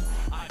 Cereal?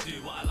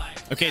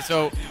 Okay,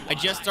 so I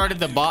just started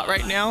the bot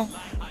right now,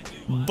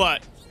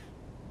 but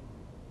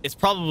it's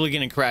probably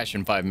gonna crash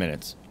in 5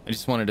 minutes. I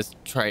just wanted to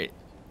try it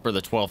for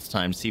the 12th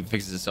time, see if it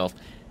fixes itself.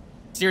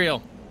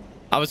 Cereal,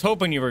 I was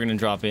hoping you were gonna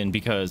drop in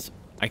because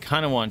I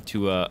kind of want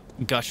to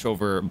gush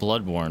over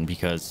Bloodborne,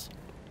 because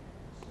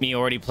me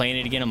already playing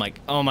it again, I'm like,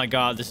 oh my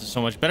god, this is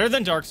so much better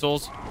than Dark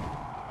Souls.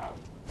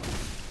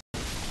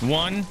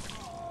 One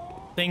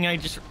thing I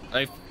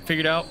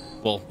figured out,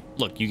 well,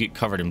 look, you get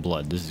covered in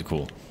blood. This is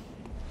cool.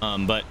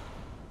 But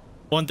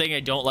one thing I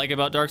don't like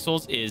about Dark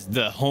Souls is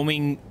the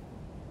homing,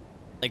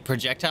 like,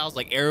 projectiles,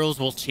 like arrows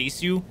will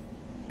chase you.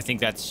 I think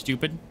that's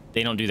stupid.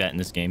 They don't do that in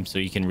this game, so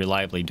you can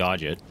reliably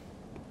dodge it.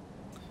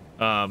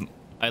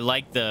 I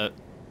like the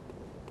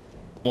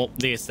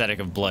aesthetic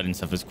of blood and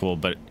stuff is cool,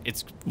 but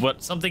it's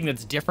something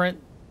that's different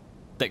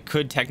that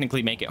could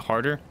technically make it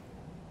harder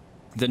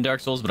than Dark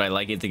Souls, but I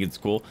like it, think it's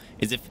cool,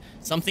 is if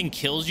something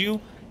kills you,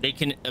 they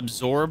can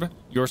absorb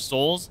your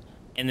souls,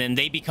 and then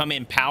they become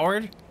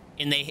empowered,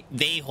 and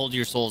they hold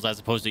your souls, as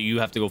opposed to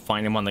you have to go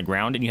find them on the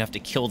ground, and you have to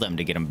kill them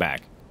to get them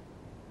back.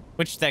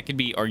 Which that could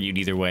be argued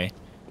either way,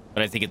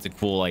 but I think it's a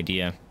cool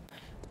idea.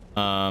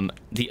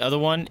 The other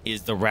one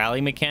is the rally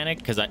mechanic,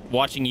 because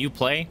watching you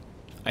play,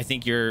 I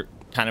think you're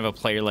kind of a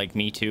player like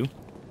me too.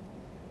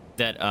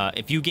 That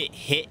if you get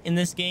hit in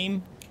this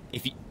game,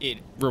 it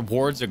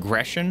rewards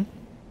aggression,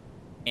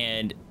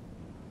 and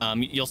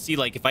you'll see,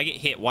 like, if I get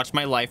hit, watch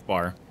my life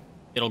bar,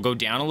 it'll go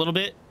down a little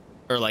bit,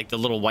 or like the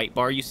little white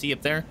bar you see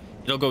up there,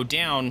 it'll go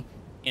down,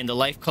 and the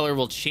life color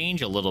will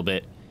change a little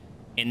bit,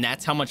 and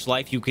that's how much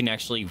life you can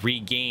actually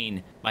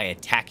regain by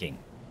attacking.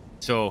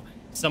 So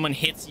if someone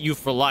hits you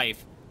for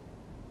life,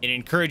 it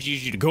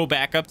encourages you to go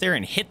back up there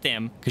and hit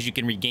them, because you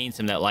can regain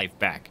some of that life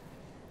back.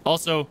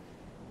 Also,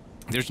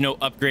 there's no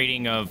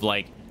upgrading of,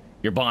 like,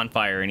 your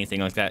bonfire or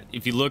anything like that.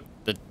 If you look,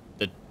 the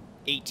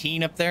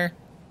 18 up there,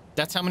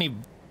 that's how many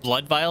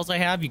blood vials I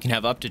have. You can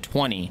have up to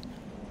 20.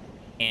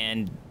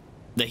 And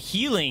the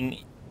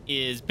healing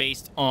is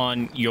based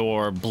on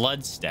your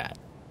blood stat,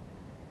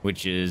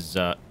 which is,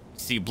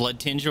 see blood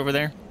tinge over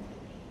there?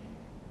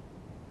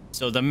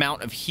 So the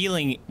amount of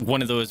healing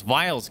one of those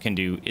vials can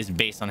do is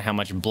based on how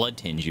much blood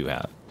tinge you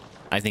have.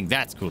 I think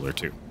that's cooler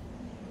too.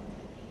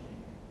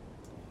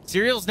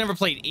 Serial's never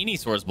played any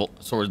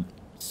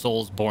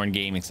Soulsborne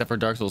game except for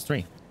Dark Souls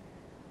 3.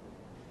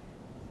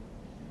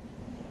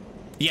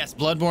 Yes,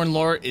 Bloodborne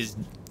lore is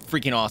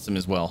freaking awesome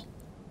as well.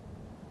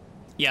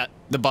 Yeah,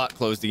 the bot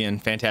closed again.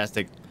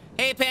 Fantastic.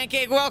 Hey,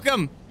 Pancake,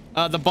 welcome.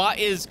 The bot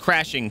is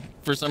crashing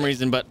for some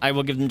reason, but I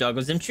will give them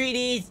doggos some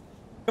treaties.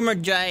 Come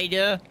on,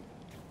 Jida.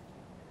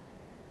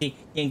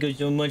 Thank you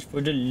so much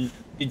for the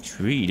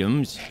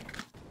treatums.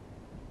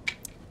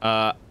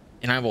 And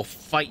I will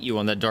fight you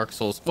on the Dark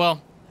Souls.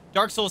 Well,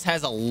 Dark Souls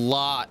has a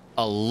lot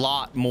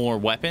more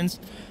weapons.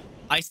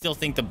 I still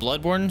think the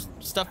Bloodborne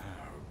stuff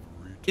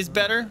is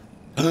better.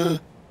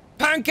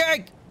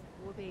 Pancake!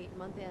 Will be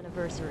month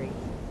anniversary.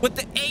 With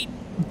the 8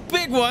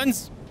 big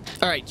ones.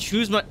 All right,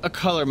 choose a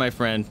color, my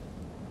friend.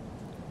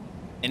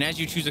 And as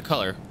you choose a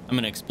color, I'm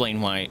going to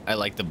explain why I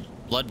like the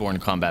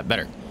Bloodborne combat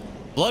better.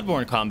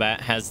 Bloodborne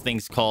combat has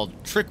things called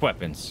trick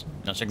weapons.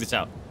 Now check this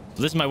out.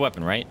 So this is my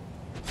weapon, right?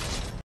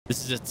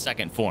 This is its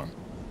second form.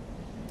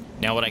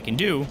 Now what I can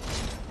do,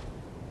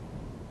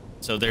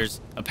 so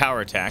there's a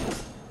power attack,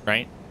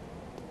 right?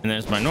 And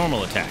there's my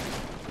normal attack.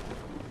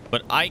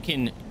 But I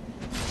can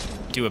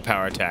do a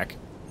power attack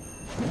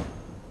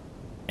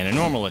and a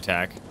normal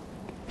attack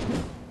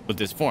with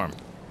this form.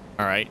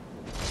 All right.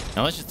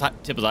 Now let's just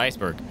tip of the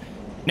iceberg.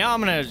 Now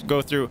I'm going to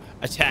go through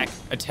attack,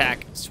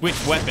 attack, switch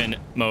weapon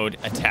mode,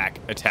 attack,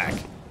 attack.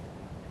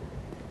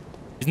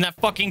 Isn't that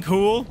fucking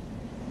cool?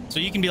 So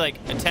you can be like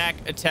attack,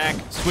 attack,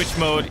 switch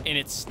mode, and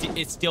it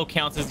still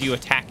counts as you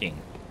attacking.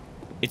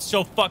 It's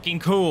so fucking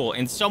cool.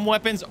 And some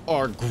weapons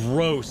are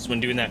gross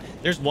when doing that.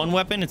 There's one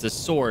weapon, it's a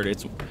sword.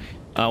 It's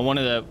one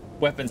of the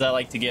weapons I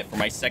like to get for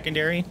my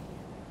secondary.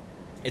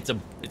 It's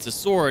a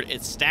sword.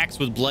 It stacks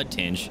with blood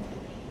tinge,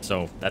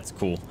 so that's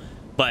cool.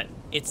 But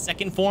its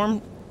second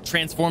form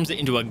transforms it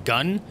into a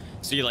gun.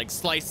 So you like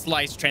slice,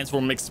 slice,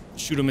 transform, mix,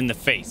 shoot them in the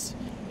face.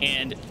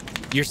 And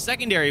your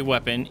secondary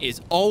weapon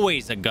is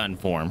always a gun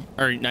form,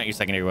 or not your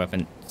secondary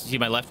weapon. See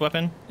my left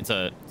weapon? It's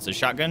a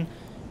shotgun.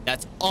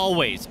 That's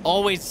always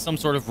some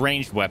sort of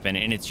ranged weapon,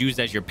 and it's used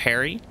as your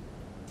parry.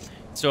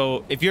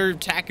 So if you're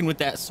attacking with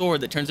that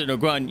sword that turns into a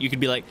gun, you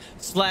could be like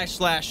slash,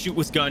 slash, shoot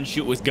with gun,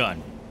 shoot with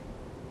gun.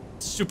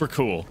 Super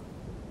cool.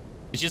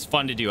 It's just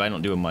fun to do. I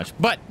don't do it much,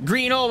 but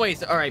green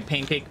always. All right,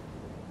 pancake.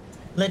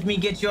 Let me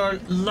get your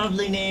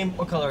lovely name.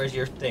 What color is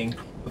your thing?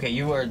 Okay,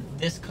 you are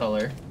this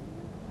color.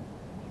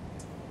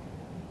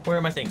 Where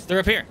are my things? They're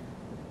up here.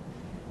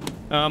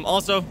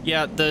 Also,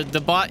 yeah,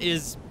 the bot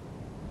is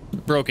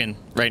broken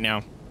right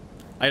now.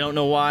 I don't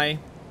know why.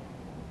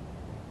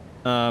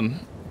 But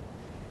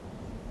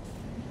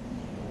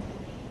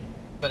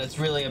it's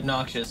really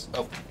obnoxious.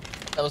 Oh,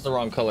 that was the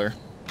wrong color.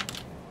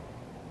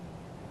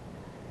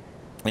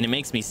 And it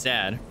makes me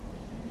sad.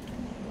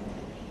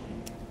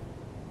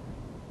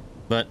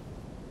 But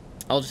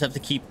I'll just have to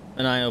keep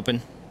an eye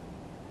open.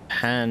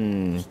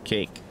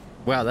 Pancake.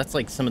 Wow, that's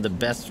like some of the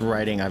best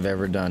writing I've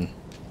ever done.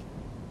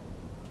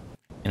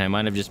 And I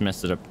might have just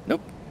messed it up.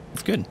 Nope,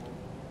 it's good.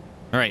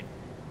 All right.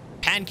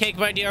 Pancake,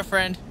 my dear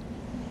friend.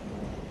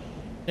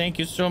 Thank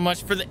you so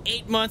much for the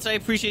 8 months. I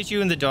appreciate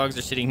you. And the dogs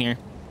are sitting here.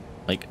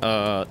 Like,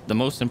 the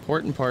most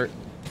important part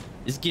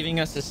is giving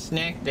us a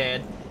snack,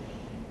 Dad.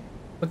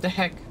 What the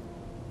heck?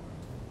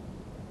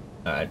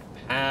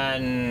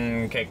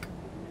 Pancake.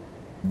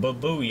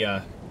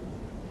 Babooya.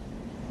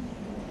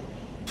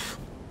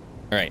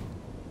 All right.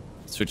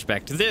 Switch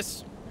back to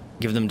this.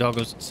 Give them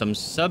doggos some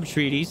sub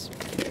treaties.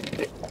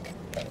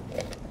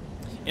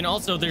 And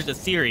also, there's a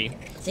theory.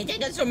 Say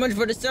thank you so much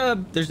for the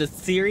sub. There's a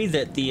theory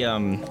that the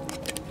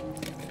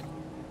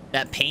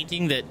that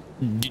painting that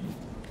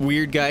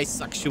weird guy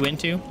sucks you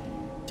into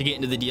to get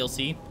into the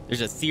DLC. There's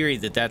a theory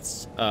that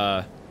that's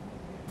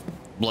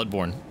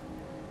Bloodborne,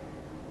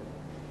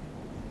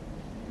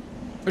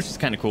 which is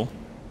kind of cool.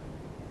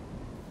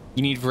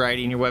 You need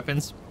variety in your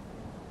weapons.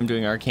 I'm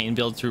doing arcane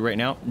build through right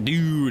now,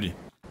 dude.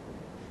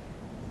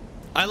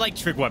 I like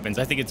trick weapons.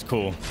 I think it's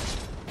cool.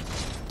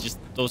 Just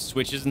those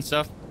switches and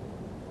stuff.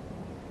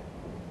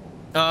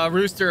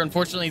 Rooster,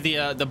 unfortunately,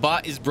 the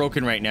bot is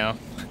broken right now.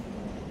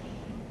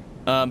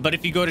 But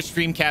if you go to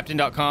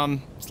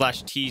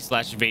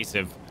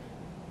streamcaptain.com/t/Vaesive,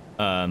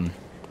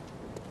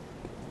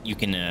 you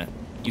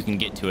can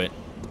get to it.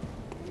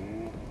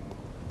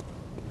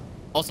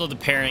 Also, the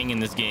pairing in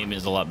this game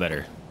is a lot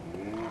better.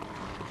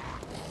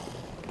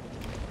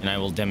 And I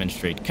will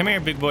demonstrate. Come here,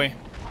 big boy.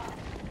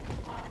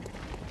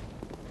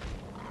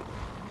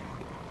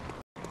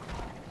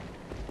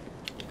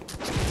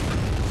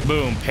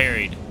 Boom,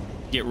 parried.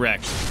 Get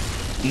wrecked.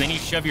 And then you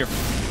shove your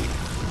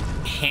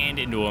hand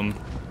into them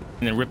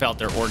and then rip out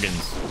their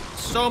organs.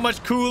 So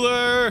much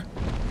cooler.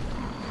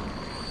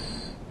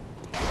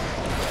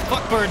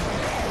 Fuck bird.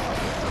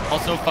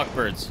 Also fuck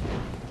birds.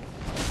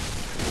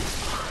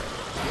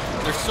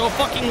 They're so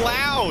fucking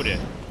loud.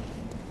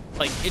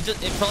 Like it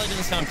probably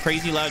doesn't sound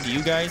crazy loud to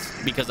you guys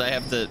because I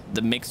have the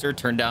mixer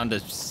turned down to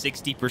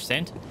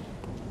 60%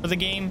 for the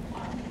game,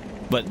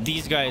 but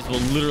these guys will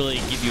literally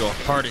give you a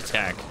heart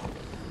attack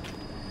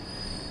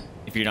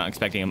if you're not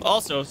expecting them.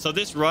 Also, so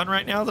this run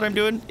right now that I'm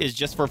doing is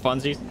just for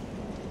funsies.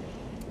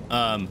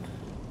 I'm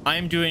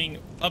doing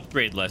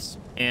upgradeless,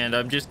 and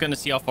I'm just gonna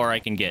see how far I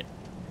can get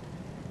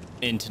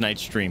in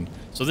tonight's stream.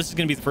 So this is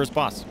gonna be the first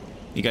boss.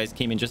 You guys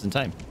came in just in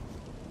time.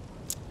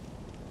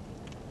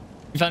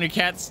 You found your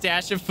cat's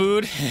stash of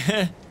food?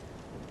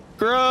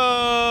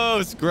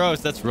 Gross!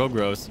 Gross. That's real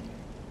gross.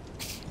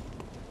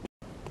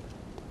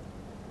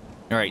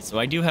 All right, so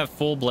I do have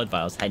full blood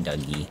vials. Hi,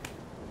 Dougie.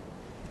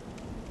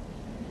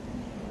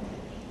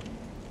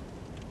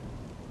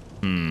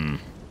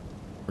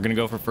 We're gonna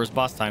go for first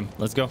boss time.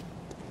 Let's go.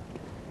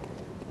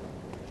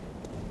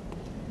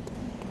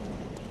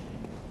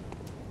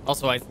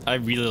 Also, I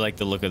really like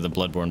the look of the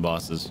Bloodborne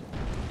bosses.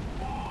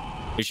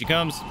 Here she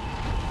comes.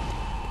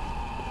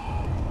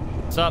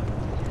 What's up?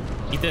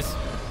 Eat this.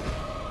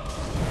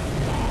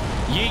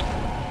 Yeet.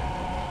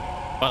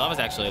 Wow, that was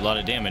actually a lot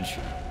of damage.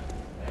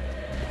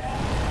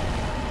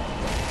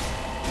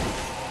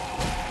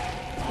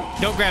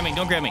 Don't grab me.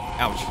 Don't grab me.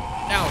 Ouch.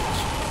 Ouch.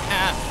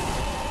 Ah.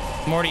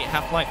 I'm already at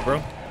half life,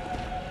 bro.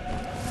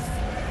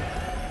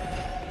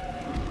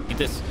 Eat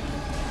this.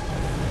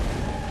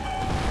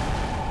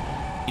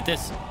 Eat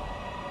this.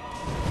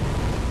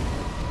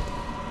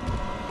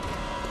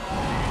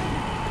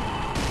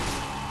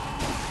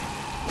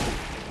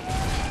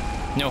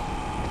 No.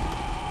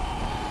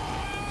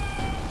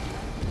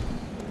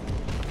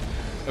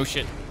 Oh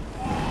shit.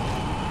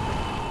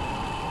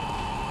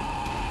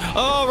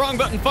 Oh, wrong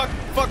button. Fuck.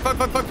 Fuck, fuck,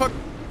 fuck, fuck, fuck.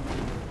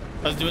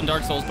 I was doing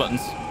Dark Souls buttons.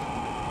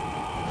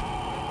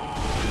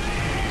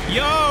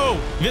 Yo!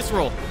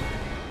 Visceral.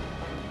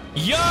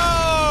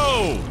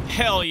 Yo!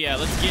 Hell yeah,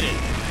 let's get it.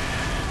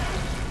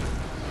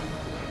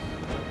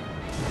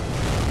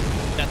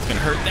 That's gonna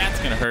hurt.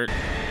 That's gonna hurt.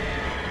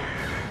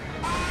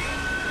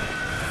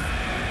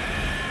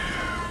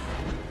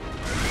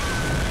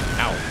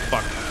 Ow,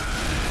 fuck.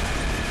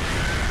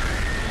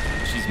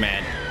 She's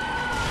mad.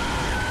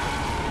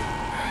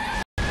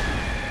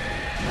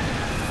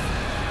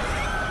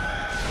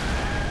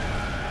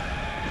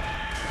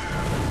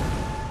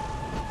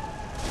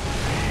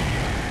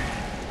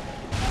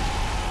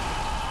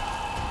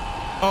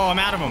 Oh, I'm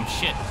out of them.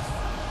 Shit.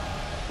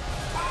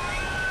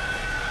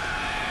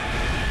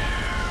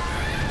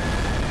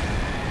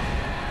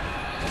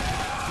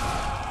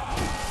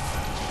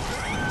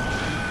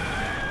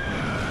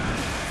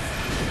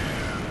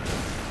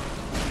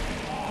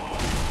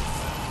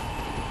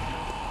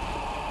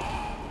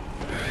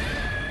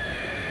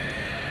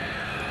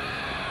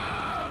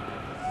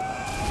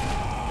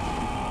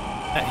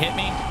 That hit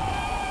me.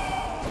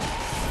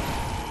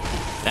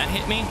 That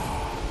hit me.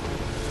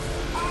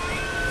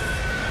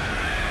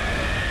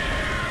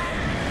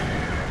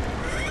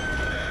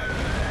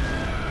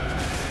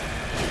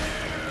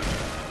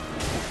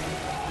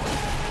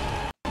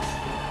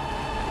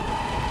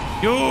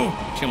 Yo!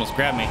 She almost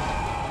grabbed me.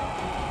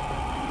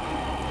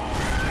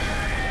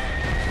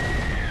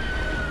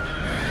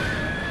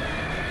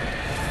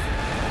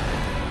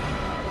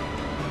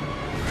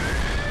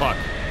 Fuck.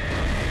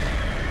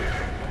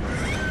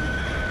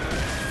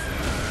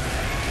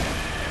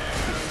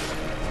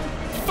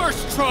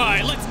 First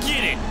try, let's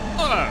get it.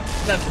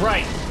 That's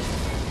right.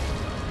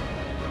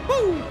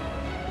 Woo!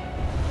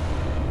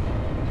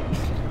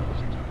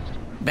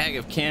 Bag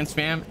of can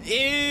spam.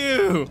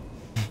 Ew!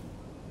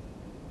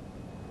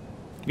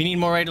 We need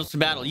more idols to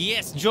battle.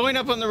 Yes, join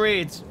up on the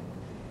raids.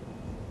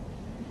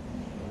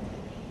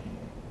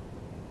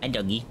 Hi,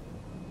 doggy.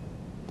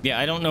 Yeah,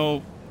 I don't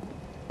know.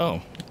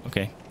 Oh,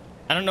 okay.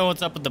 I don't know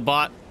what's up with the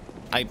bot.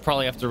 I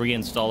probably have to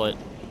reinstall it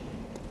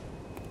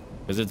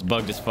because it's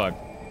bugged as fuck.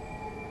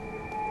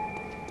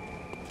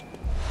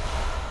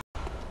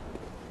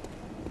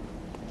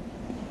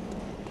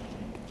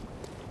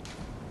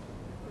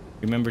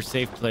 Remember,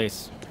 safe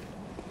place.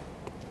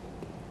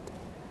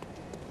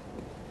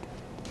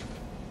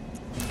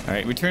 All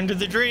right, return to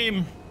the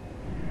dream.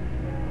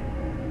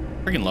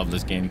 Freaking love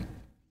this game.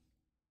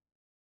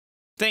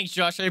 Thanks,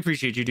 Josh. I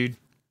appreciate you, dude.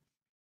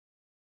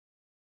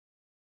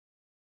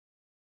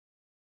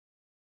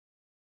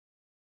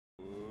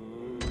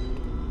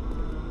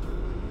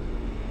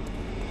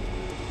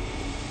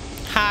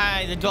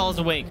 Hi, the doll's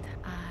awake.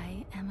 But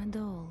I am a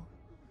doll,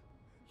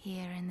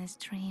 here in this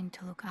dream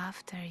to look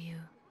after you.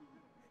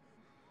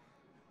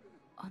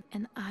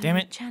 And I Damn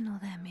will it. channel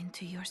them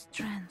into your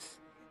strength.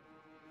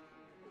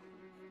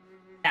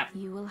 Yeah.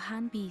 You will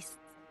hunt beasts,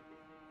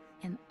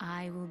 and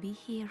I will be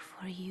here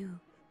for you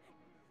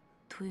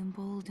to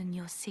embolden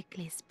your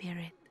sickly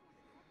spirit.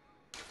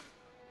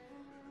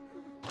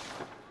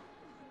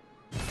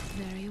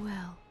 Very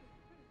well.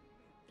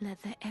 Let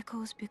the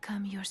echoes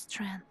become your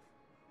strength.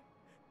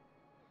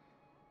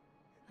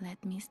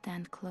 Let me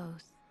stand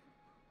close.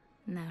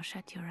 Now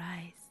shut your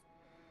eyes.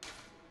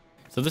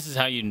 So this is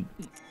how you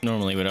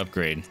normally would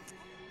upgrade.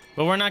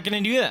 But we're not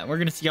going to do that. We're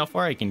going to see how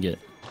far I can get.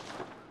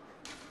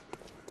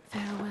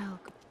 Farewell.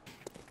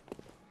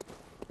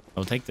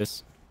 I'll take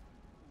this.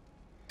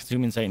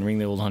 Consume insight and ring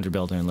the old hunter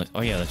bell down. Oh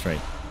yeah, that's right.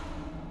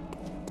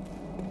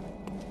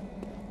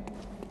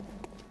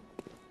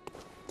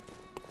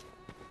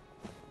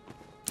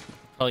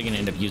 Probably going to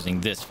end up using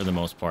this for the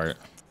most part.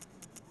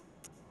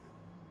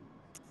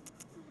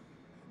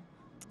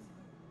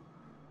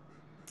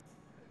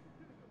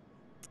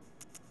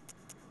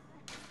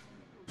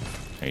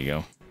 There you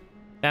go.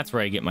 That's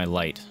where I get my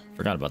light.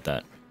 Forgot about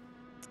that.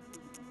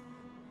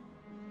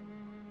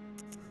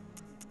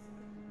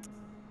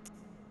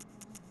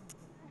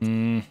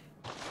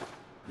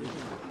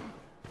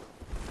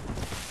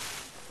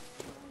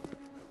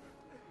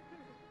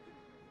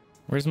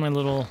 Where's my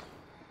little...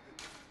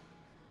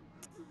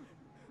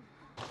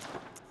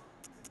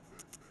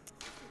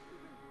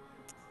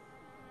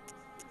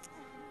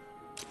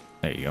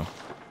 There you go.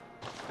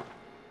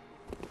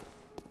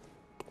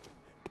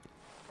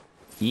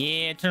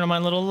 Yeah, turn on my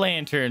little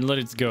lantern. Let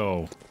it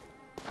go.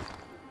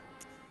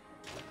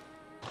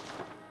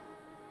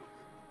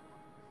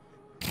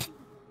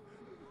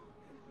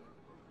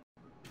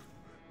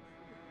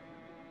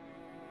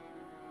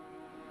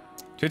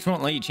 Twitch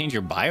won't let you change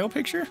your bio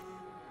picture?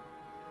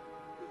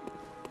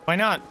 Why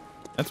not?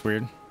 That's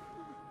weird.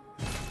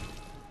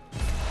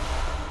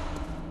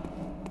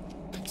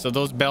 So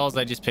those bells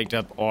I just picked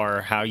up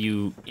are how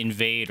you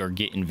invade or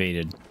get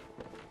invaded.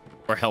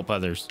 Or help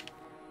others.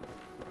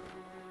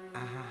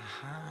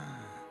 Aha.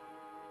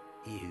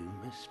 You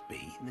must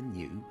be the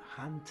new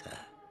hunter.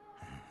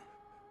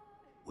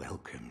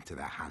 Welcome to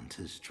the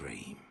hunter's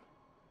dream.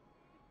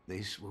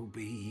 This will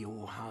be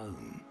your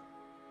home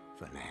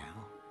for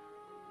now.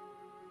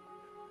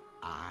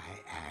 I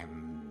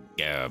am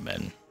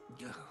Gammon.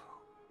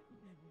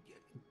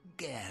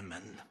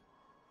 Gammon.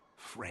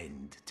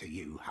 Friend to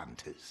you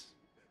hunters.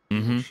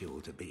 Mm-hmm. You're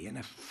sure to be in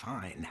a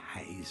fine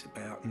haze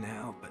about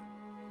now, but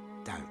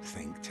don't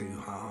think too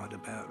hard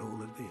about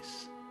all of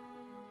this.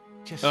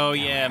 Just Oh go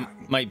yeah, out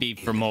and might be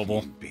for kill a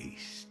mobile. few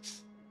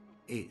beasts.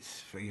 It's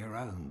for your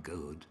own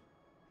good.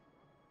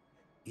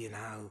 You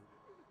know,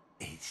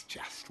 it's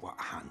just what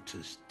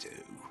hunters do.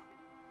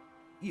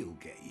 You'll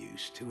get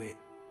used to it.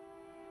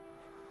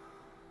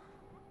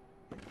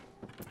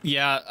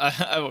 Yeah,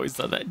 I've always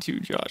thought that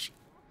too, Josh.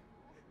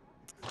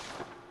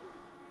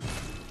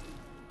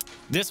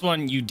 This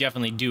one, you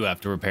definitely do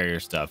have to repair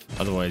your stuff.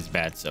 Otherwise,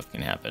 bad stuff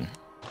can happen.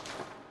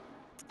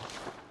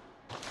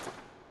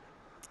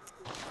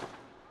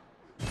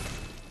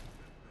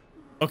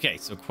 Okay,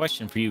 so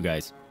question for you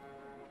guys.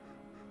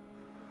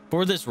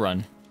 For this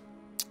run,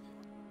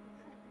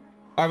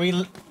 are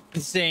we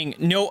saying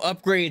no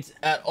upgrades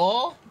at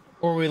all?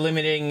 Or are we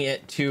limiting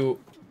it to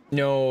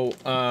no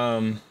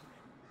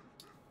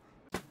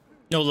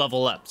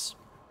level ups?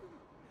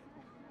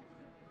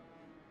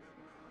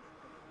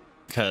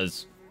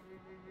 Because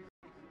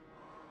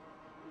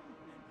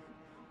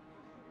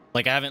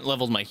like I haven't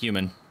leveled my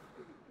human.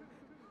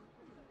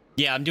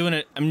 Yeah, I'm doing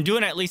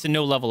at least a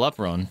no level up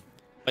run.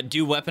 But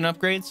do weapon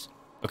upgrades?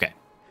 Okay.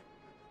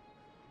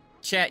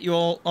 Chat, you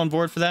all on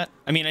board for that?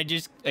 I mean, I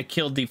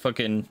killed the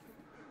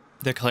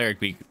Cleric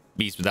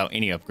Beast without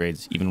any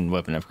upgrades, even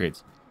weapon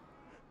upgrades.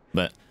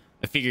 But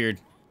I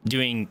figured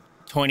doing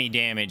 20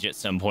 damage at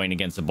some point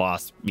against a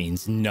boss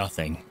means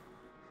nothing.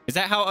 Is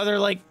that how other,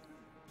 like...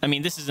 I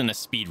mean, this isn't a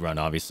speed run,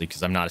 obviously,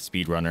 because I'm not a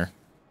speed runner.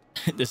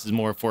 This is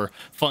more for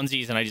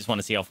funsies, and I just want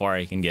to see how far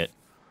I can get.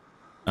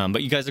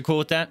 But you guys are cool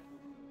with that?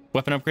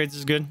 Weapon upgrades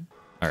is good?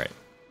 All right.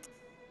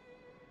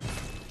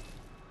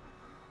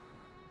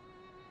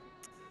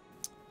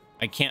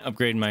 I can't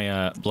upgrade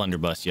my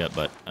blunderbuss yet,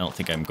 but I don't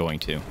think I'm going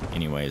to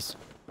anyways.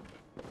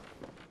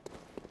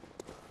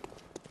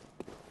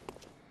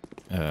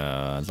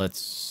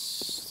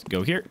 Let's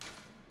go here.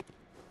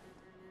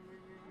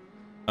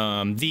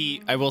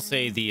 I will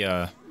say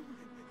the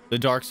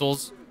Dark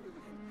Souls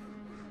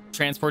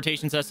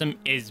transportation system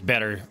is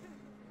better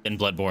than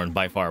Bloodborne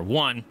by far.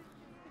 One,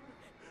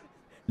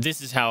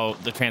 this is how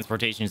the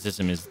transportation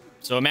system is.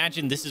 So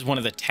imagine this is one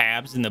of the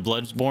tabs in the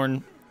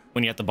Bloodborne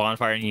when you're at the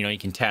bonfire and, you know, you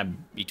can tab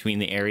between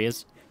the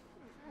areas.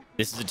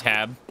 This is a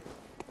tab.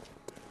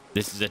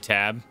 This is a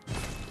tab.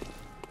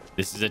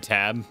 This is a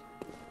tab.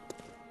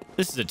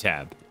 This is a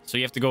tab. So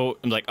you have to go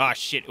and be like, ah,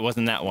 shit, it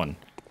wasn't that one.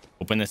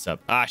 Open this up.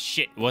 Ah,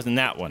 shit, it wasn't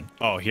that one.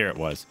 Oh, here it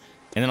was.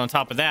 And then on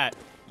top of that,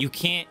 you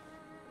can't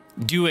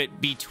do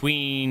it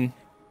between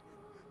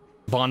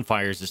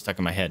bonfires. Is stuck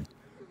in my head.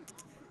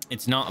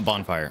 It's not a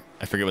bonfire.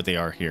 I forget what they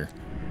are here.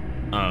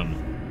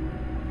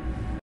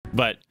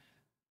 But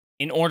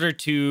in order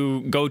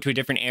to go to a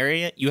different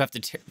area, you have to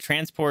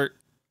transport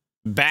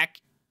back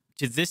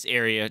to this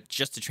area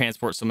just to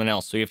transport someone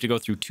else. So you have to go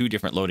through 2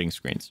 different loading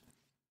screens.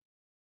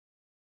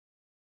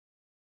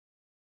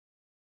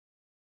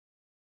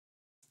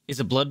 Is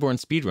a Bloodborne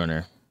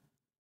speedrunner.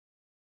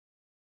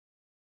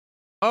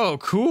 Oh,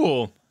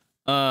 cool.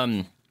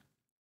 The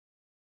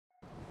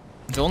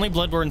only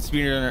Bloodborne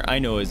speedrunner I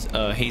know is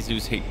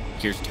Jesus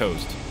Here's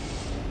Toast.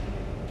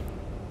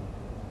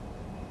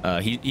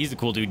 He's a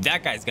cool dude.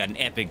 That guy's got an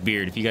epic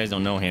beard. If you guys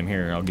don't know him,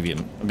 here, I'll give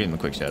him a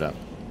quick shout out.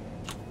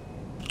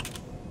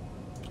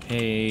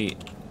 Hey,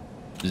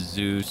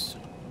 Zeus.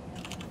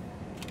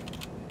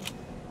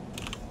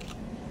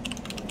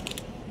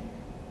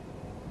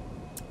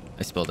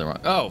 I spelled it wrong.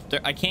 Oh,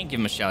 I can't give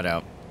him a shout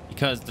out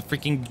because the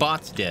freaking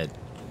bot's dead.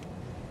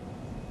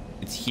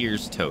 It's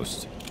Here's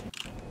Toast.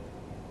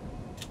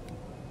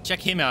 Check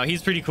him out.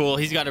 He's pretty cool.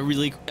 He's got a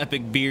really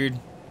epic beard.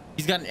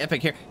 He's got an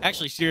epic hair.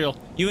 Actually, Serial,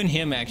 you and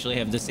him actually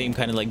have the same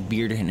kind of like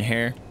beard and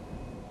hair.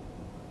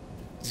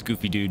 He's a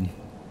goofy dude.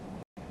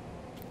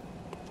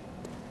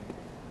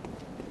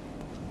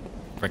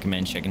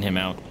 Recommend checking him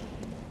out.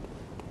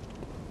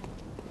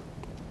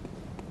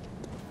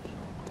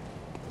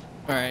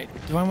 All right.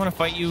 Do I want to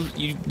fight you?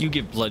 You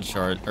get blood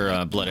shard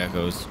or blood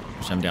echoes,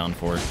 which I'm down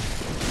for.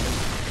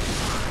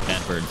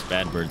 Bad birds.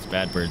 Bad birds.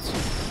 Bad birds.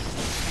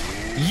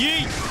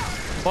 Yeet!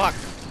 Fuck.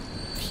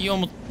 He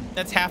almost.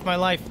 That's half my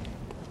life.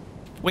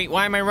 Wait,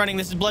 why am I running?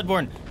 This is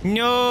Bloodborne.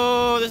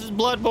 No, this is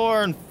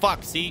Bloodborne.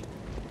 Fuck, see?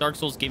 Dark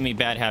Souls gave me a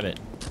bad habit.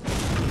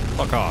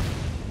 Fuck off.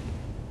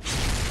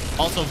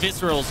 Also,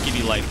 viscerals give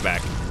you life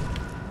back.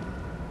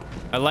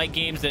 I like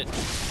games that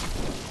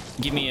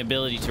give me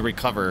ability to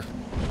recover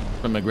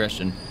from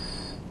aggression.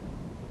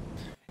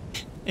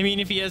 I mean,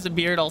 if he has a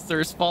beard, I'll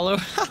thirst follow.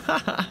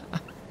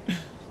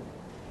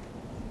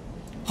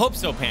 Hope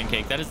so,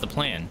 Pancake. That is the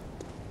plan.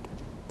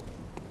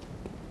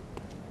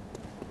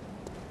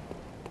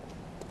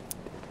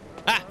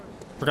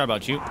 Forgot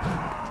about you. All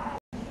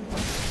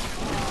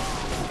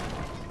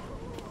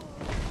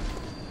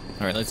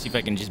right, let's see if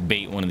I can just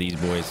bait one of these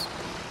boys.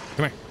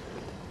 Come here.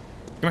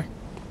 Come here.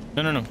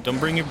 No, no, no. Don't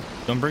bring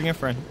your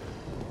friend.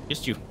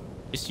 Just you.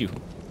 Just you.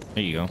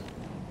 There you go.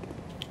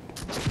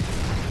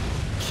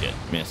 Shit,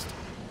 missed.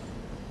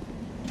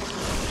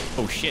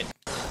 Oh shit.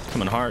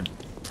 Coming hard.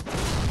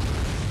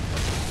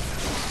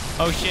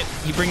 Oh shit,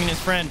 he bringing his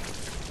friend.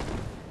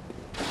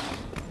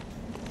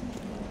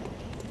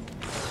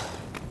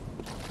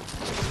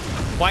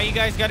 Why you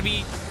guys gotta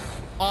be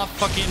off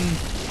fucking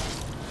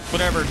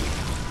whatever?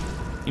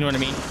 You know what I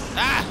mean?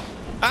 Ah!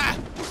 Ah!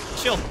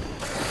 Chill.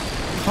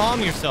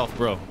 Calm yourself,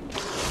 bro.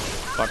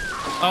 Fuck.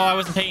 Oh, I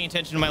wasn't paying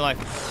attention to my life.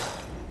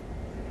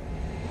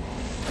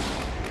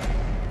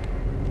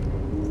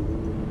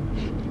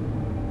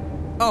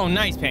 Oh,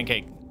 nice,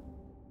 Pancake.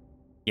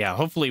 Yeah,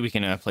 hopefully we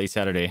can play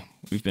Saturday.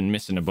 We've been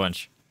missing a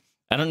bunch.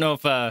 I don't know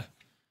if we're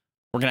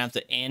gonna have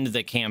to end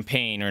the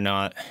campaign or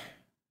not.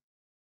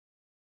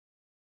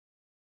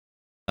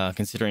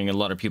 Considering a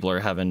lot of people are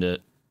having to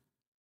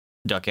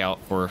duck out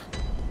for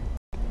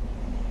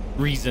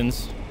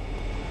reasons.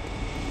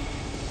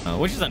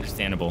 Which is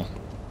understandable.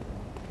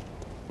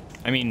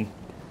 I mean,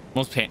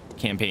 most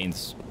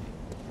campaigns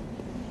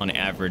on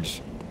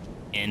average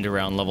end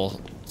around level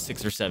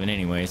 6 or 7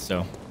 anyway,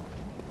 so.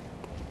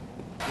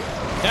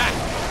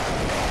 Ah!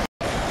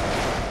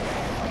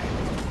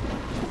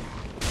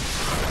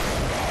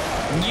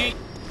 Yeet!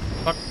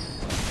 Fuck.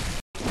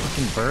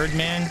 Fucking bird,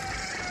 man.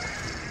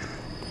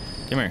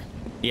 Come here.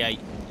 Yeah,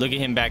 look at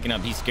him backing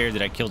up. He's scared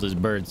that I killed his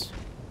birds.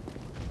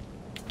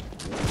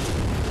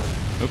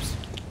 Oops.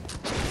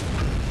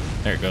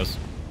 There it goes.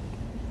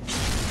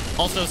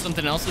 Also,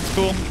 something else that's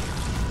cool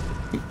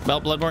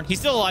about Bloodborne. He's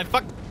still alive.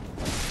 Fuck.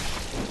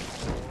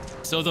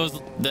 So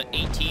the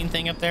 18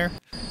 thing up there,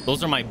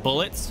 those are my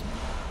bullets.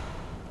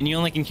 And you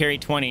only can carry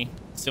 20,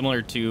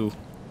 similar to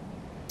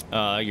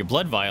your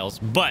blood vials.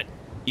 But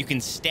you can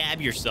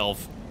stab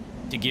yourself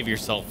to give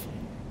yourself,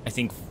 I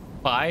think,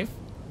 5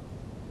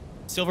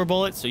 silver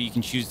bullets. So you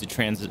can choose to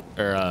transit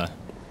or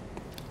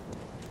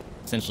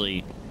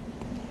essentially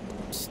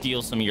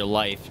steal some of your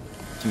life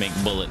to make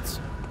bullets,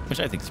 which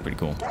I think is pretty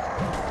cool.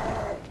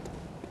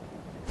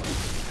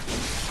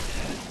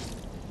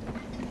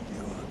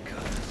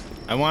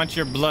 I want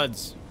your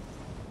bloods.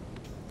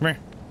 Come here.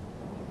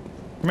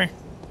 Come here.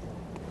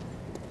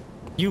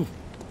 You.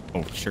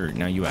 Oh, sure.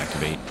 Now you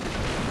activate.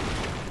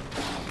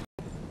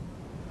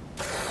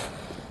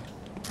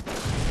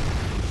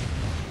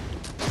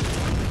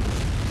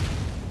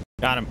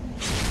 Got him.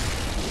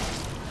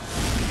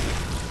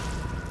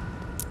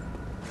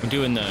 I'm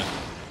doing the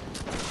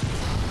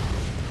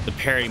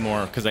parry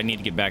more because I need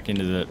to get back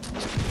into the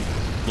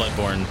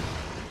Bloodborne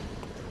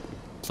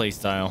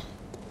playstyle.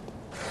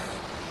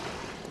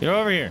 Get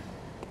over here.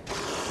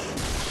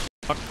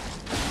 Fuck.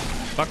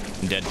 Fuck.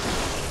 I'm dead.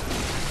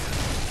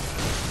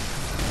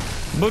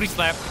 Booty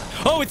slap.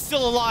 Oh, it's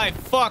still alive.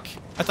 Fuck.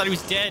 I thought he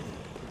was dead.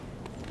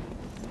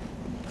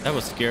 That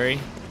was scary.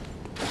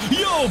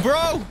 Yo,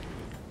 bro!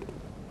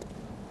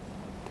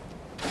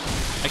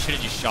 I should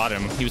have just shot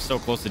him. He was so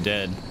close to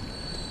dead.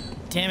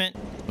 Damn it.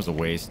 It was a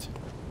waste.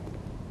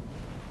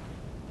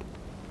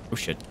 Oh,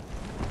 shit.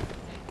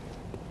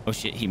 Oh,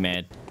 shit. He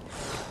mad.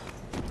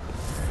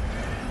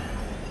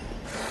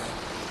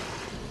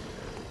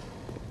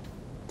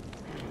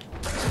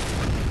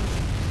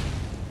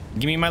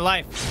 Give me my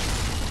life.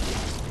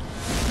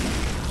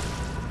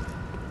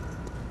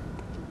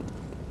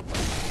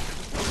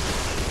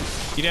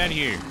 Get out of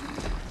here.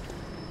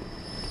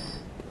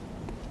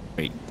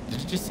 Wait,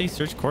 did it just say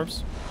search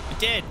corpse? It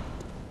did.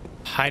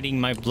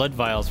 Hiding my blood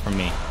vials from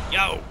me.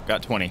 Yo,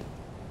 got 20.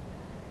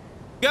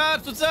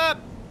 Guys, what's up?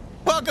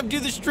 Welcome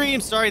to the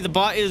stream. Sorry, the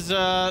bot is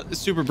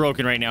super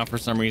broken right now for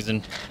some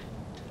reason.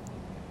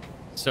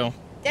 So,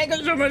 thank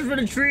you so much for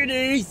the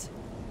treaties.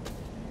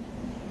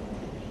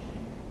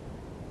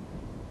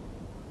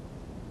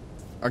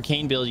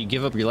 Arcane build, you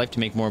give up your life to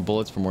make more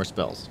bullets for more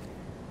spells.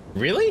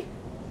 Really?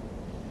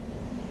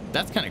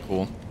 That's kind of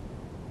cool.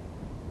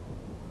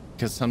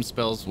 Because some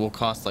spells will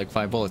cost like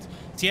 5 bullets.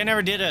 See, I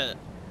never did a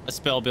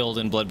spell build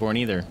in Bloodborne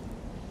either.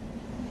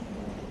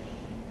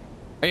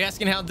 Are you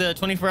asking how the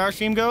 24-hour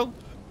stream go?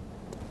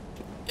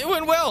 It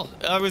went well.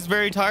 I was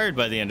very tired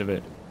by the end of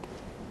it.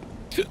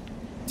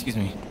 Excuse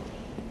me.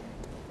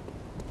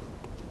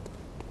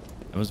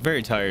 I was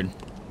very tired.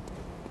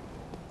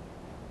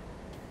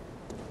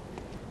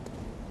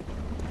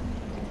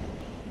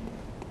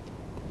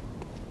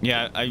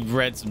 Yeah, I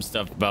read some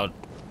stuff about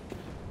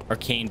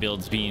arcane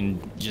builds being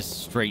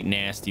just straight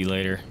nasty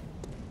later.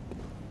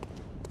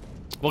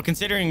 Well,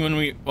 considering when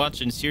we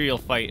watched Serial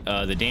fight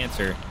the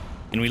dancer,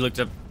 and we looked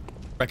up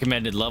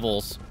recommended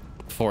levels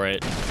for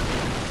it,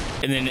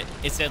 and then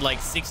it said like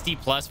 60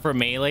 plus for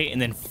melee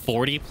and then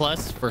 40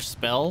 plus for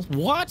spell.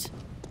 What?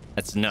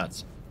 That's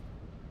nuts.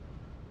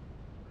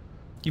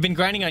 You've been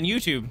grinding on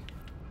YouTube.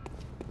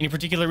 Any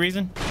particular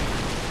reason?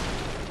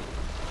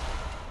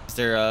 Is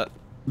there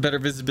better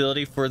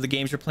visibility for the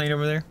games you're playing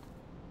over there?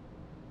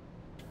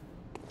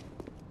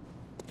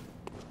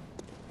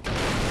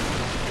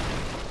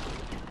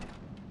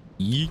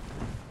 Yeet.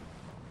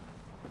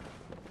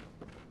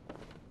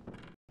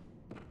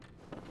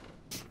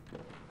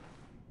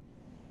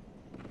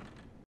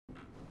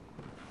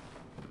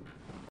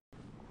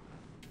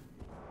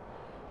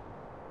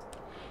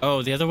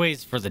 Oh, the other way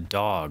is for the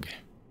dog.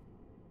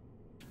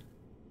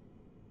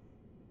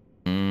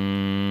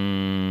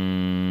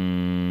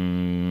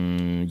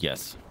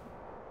 Yes.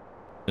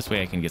 This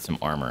way I can get some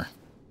armor.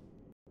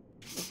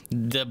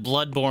 The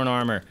Bloodborne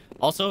armor.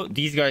 Also,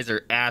 these guys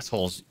are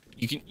assholes.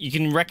 You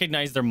can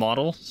recognize their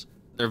models.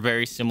 They're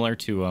very similar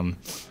to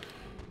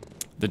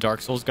the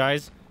Dark Souls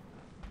guys.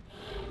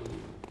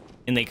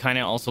 And they kind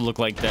of also look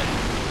like that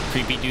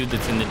creepy dude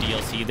that's in the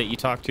DLC that you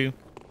talked to.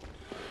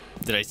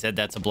 That I said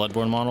that's a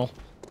Bloodborne model.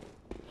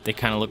 They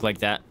kind of look like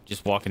that,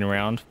 just walking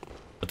around.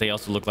 But they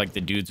also look like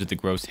the dudes with the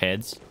gross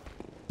heads.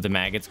 With the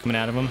maggots coming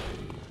out of them.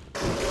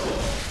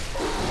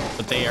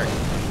 But they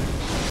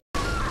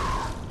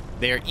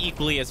are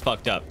equally as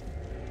fucked up.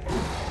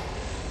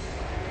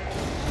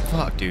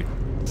 Fuck, dude.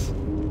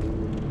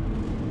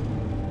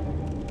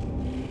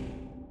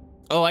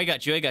 Oh, I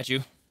got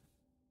you.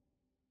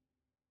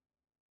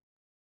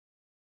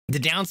 The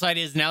downside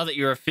is now that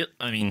you're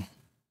the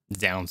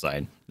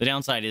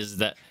downside is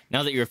that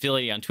now that you're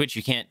affiliated on Twitch,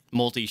 you can't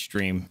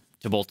multi-stream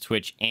to both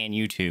Twitch and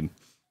YouTube.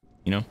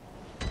 You know?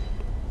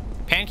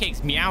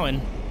 Pancake's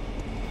meowing.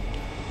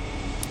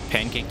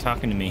 Pancake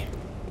talking to me.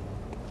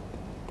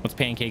 What's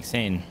Pancake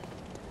saying?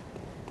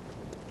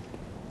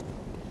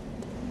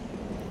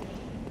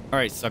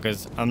 Alright,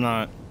 suckers. I'm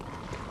not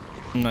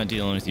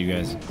dealing with you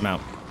guys. I'm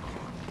out.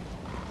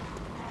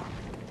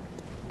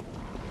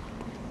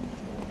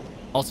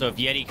 Also, if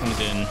Yeti comes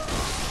in,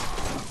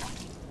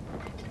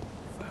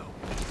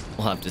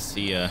 we'll have to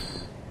see.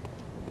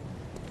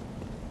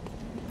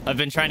 I've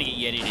been trying to get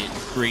Yeti to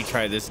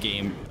retry this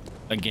game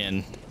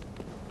again.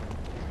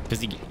 Because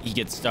he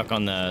gets stuck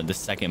on the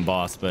second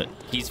boss, but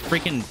he's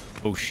freaking...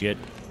 Oh, shit.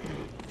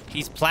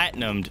 He's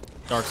platinumed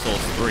Dark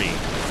Souls 3.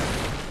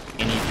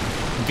 And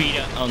he's beat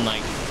up on,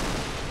 like...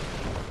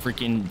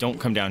 Freaking... Don't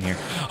come down here.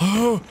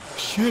 Oh,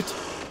 shit.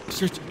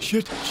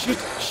 Shit.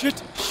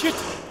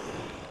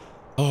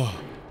 Oh.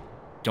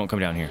 Don't come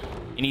down here.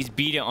 And he's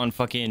beat it on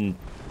fucking...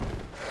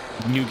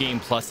 New Game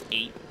Plus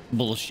 8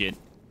 bullshit.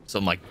 So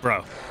I'm like,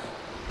 bro,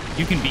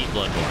 you can beat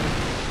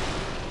Bloodborne.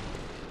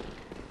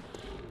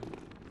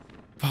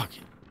 Fuck,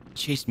 it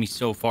chased me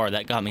so far.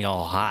 That got me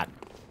all hot.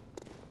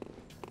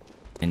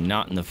 And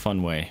not in the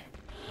fun way.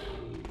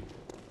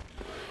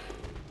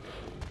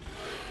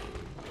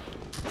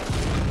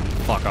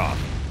 Fuck off.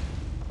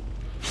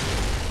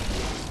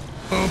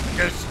 Up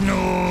the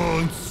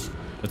snooze.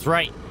 That's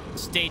right.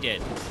 Stay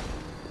dead.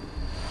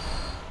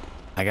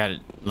 I got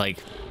it. Like,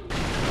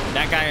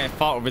 that guy I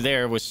fought over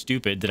there was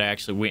stupid that I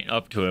actually went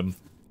up to him.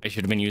 I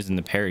should have been using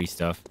the parry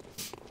stuff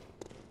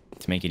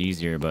to make it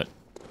easier, but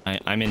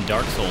I'm in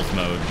Dark Souls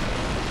mode.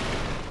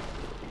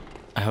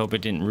 I hope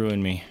it didn't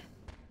ruin me.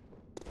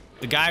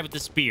 The guy with the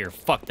spear.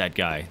 Fuck that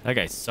guy. That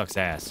guy sucks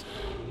ass.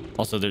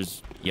 Also,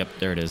 there's... Yep,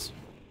 there it is.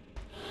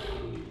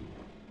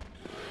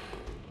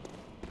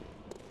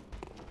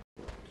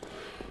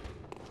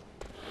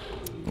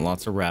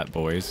 Lots of rat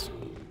boys.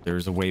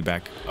 There's a way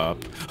back up.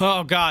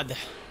 Oh, God.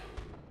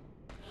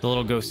 The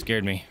little ghost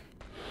scared me.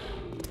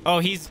 Oh,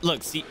 he's...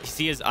 Look, see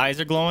his eyes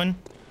are glowing?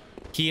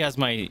 He has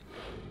my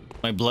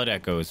blood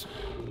echoes.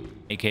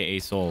 AKA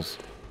souls.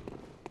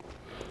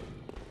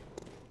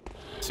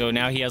 So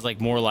now he has,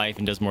 like, more life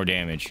and does more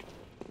damage.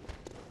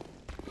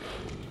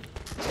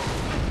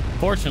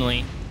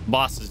 Fortunately,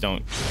 bosses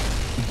don't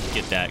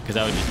get that, because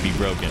that would just be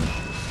broken.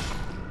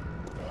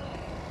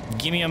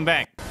 Give me him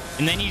back.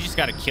 And then you just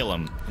gotta kill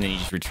him. And then you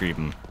just retrieve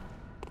him.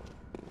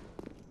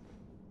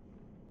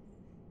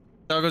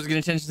 Doggo's getting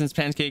attention since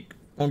Pancake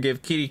won't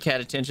give kitty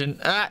cat attention.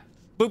 Ah!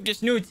 Boop the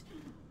snoot!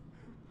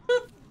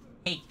 Boop.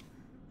 Hey,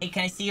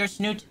 can I see your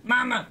snoot?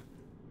 Mama!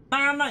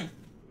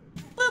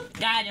 Boop,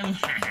 got him.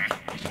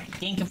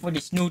 Thank you for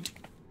the snoot.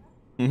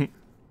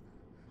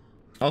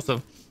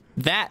 Also,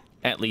 that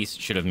at least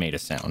should have made a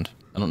sound.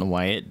 I don't know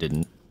why it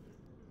didn't.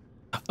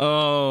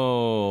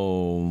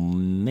 Oh,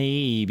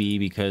 maybe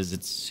because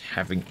it's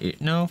having...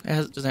 No,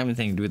 it doesn't have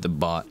anything to do with the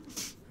bot.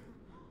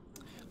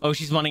 Oh,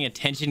 she's wanting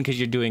attention because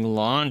you're doing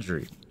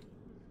laundry.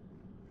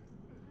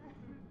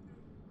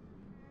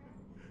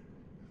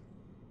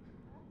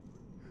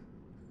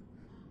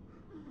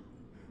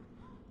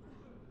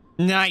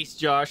 Nice,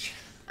 Josh.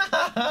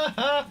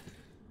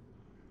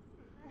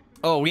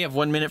 Oh, we have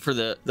 1 minute for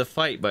the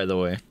fight, by the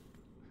way.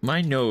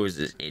 My nose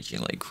is itching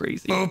like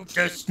crazy. Boop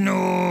the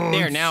snooze.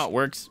 There, now it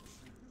works.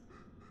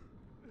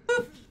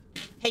 Boop.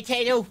 Hey,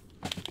 Tato.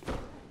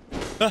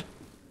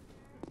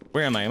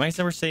 Where am I? Am I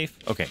somewhere safe?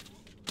 Okay.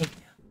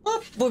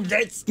 Boop, boop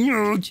that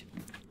snooze.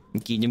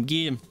 Get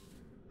him.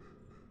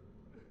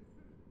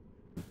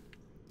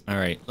 All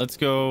right, let's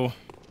go.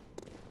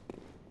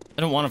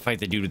 I don't want to fight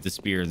the dude with the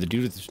spear. The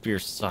dude with the spear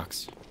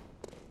sucks.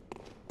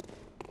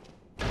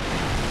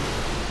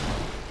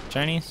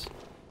 Chinese?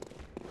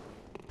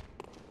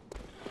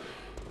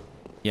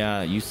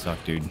 Yeah, you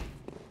suck, dude.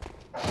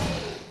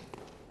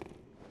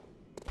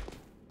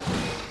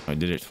 I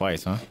did it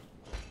twice, huh?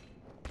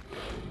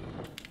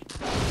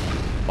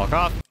 Fuck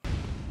off.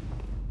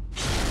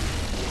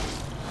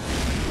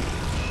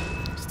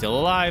 Still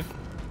alive.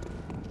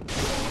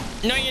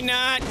 No, you're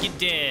not. You're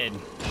dead.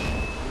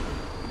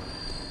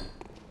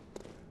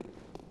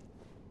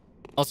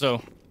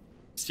 Also,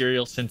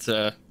 Serial, since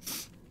I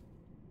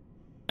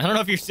don't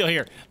know if you're still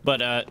here,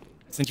 but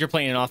since you're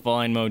playing in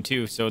offline mode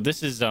too, so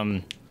this is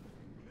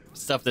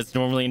stuff that's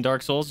normally in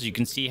Dark Souls. You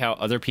can see how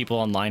other people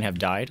online have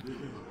died.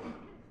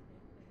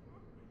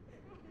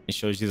 It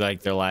shows you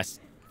like their last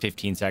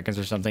 15 seconds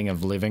or something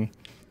of living.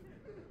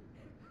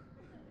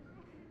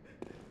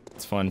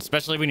 It's fun,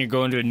 especially when you're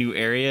going to a new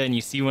area and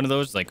you see one of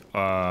those, like,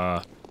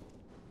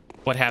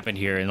 what happened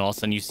here? And all of a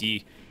sudden you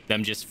see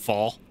them just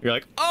fall. You're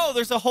like, oh,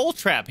 there's a hole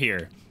trap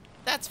here.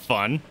 That's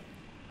fun.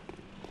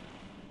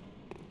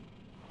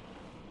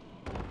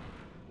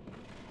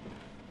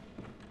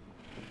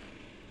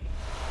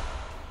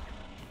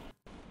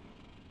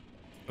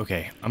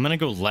 Okay, I'm gonna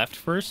go left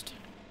first.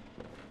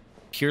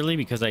 Purely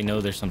because I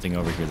know there's something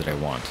over here that I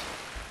want.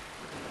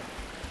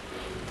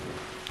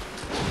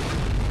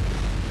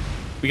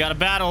 We got a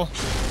battle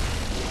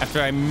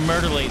after I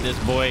murderlate this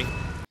boy.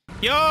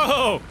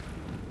 Yo!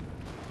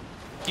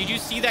 Did you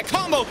see that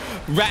combo?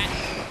 Rat!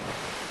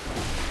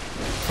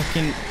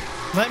 Fucking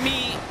let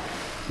me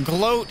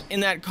gloat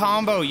in that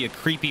combo, you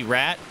creepy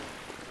rat.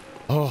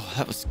 Oh,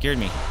 that was scared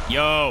me.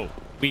 Yo,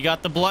 we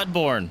got the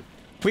Bloodborne.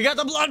 We got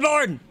the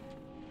Bloodborne!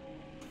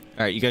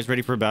 All right, you guys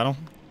ready for a battle?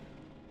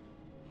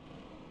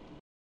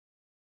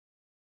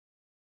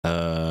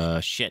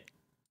 Shit.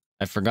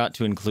 I forgot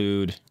to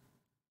include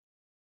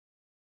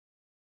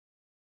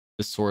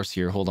the source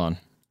here. Hold on.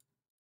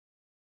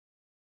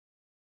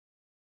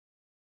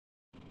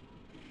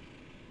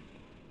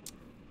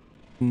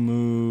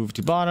 Move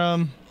to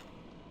bottom.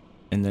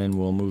 And then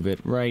we'll move it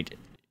right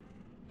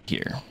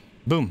here.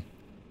 Boom.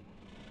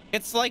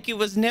 It's like it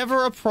was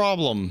never a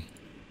problem.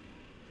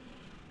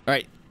 All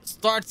right,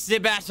 start the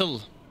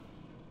battle.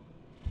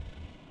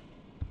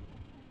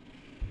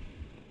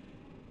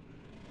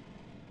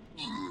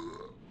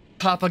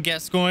 Papa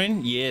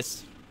Gascoigne,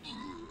 yes.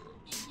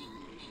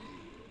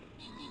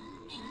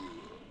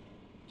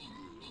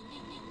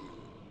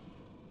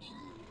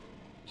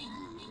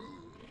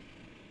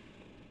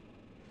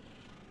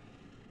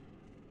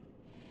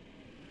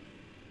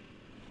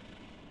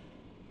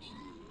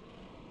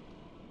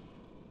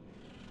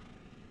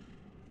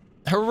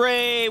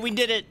 Hooray, we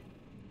did it.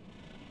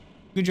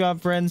 Good job,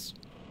 friends.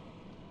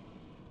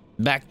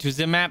 Back to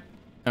the map.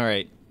 All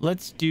right,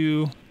 let's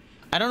do...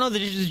 I don't know the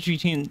difference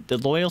between the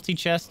loyalty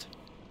chest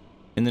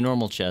and the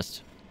normal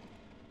chest.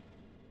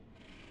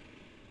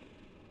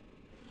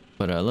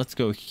 But let's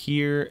go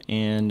here,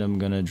 and I'm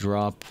gonna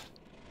drop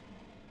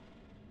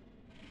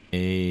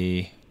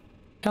a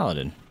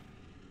paladin.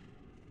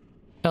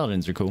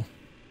 Paladins are cool.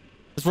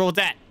 Let's roll with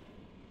that.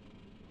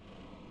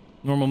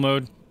 Normal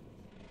mode.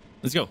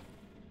 Let's go.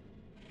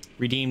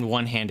 Redeemed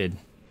one-handed.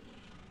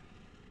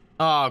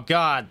 Oh,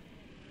 God.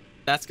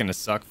 That's gonna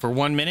suck for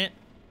 1 minute.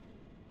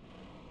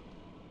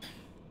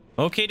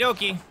 Okie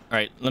dokie. All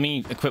right, let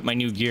me equip my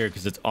new gear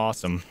because it's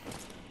awesome.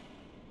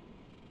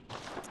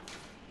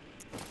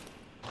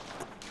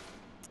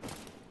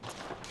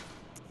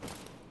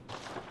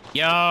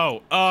 Yo!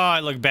 Oh,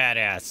 I look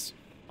badass.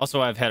 Also,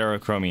 I have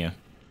heterochromia.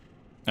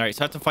 All right,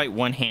 so I have to fight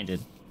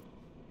one-handed.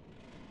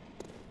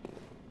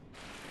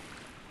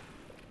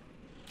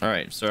 All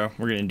right, so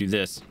we're gonna do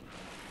this.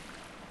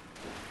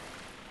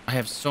 I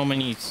have so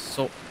many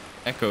soul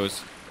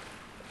echoes.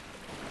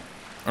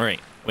 All right.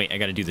 Wait, I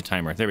gotta do the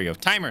timer. There we go.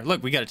 Timer!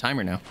 Look, we got a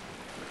timer now.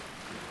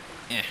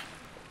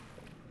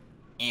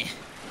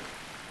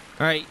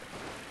 Alright.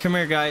 Come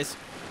here, guys.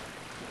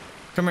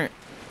 Come here.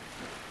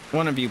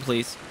 One of you,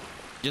 please.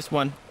 Just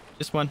one.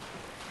 Just one.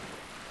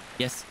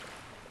 Yes.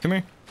 Come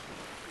here.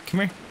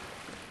 Come here.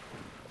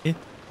 Yeah.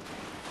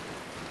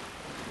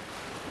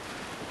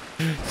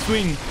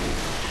 Swing.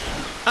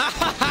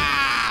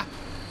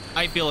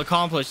 I feel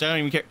accomplished. I don't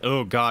even care.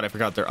 Oh, God, I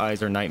forgot their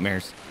eyes are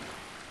nightmares.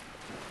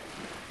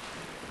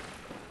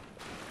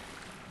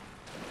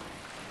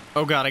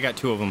 Oh God, I got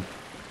two of them.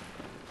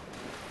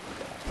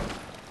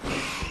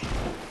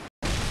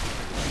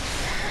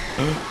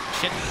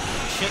 Shit,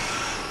 shit,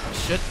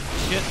 shit,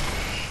 shit.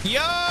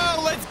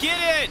 Yo, let's get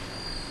it!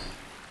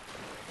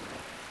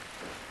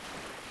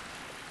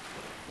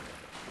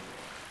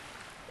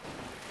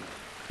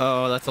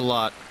 Oh, that's a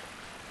lot.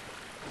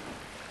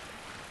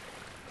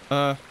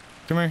 Come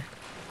here.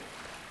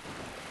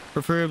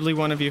 Preferably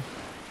one of you.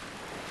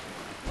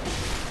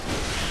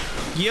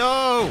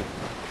 Yo!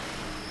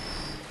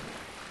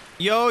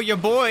 Yo, your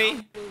boy.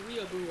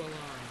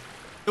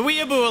 The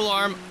weeaboo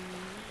alarm.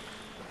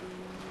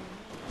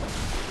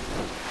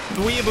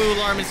 The weeaboo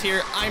alarm is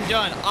here. I'm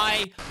done.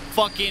 I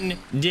fucking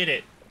did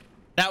it.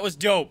 That was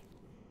dope.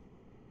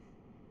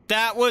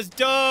 That was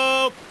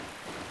dope.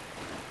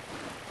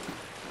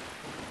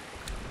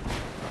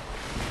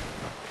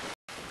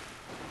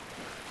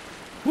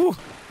 Whew.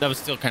 That was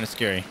still kind of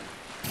scary.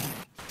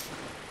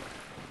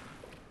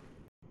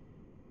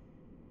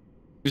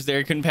 Who's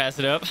there? Couldn't pass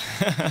it up.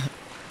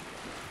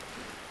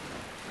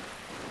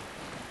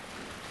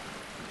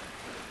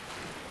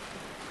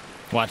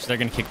 Watch, they're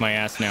gonna kick my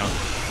ass now.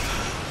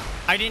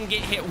 I didn't get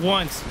hit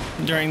once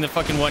during the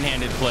fucking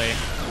one-handed play.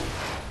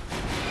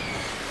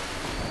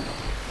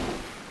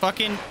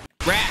 Fucking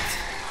rats.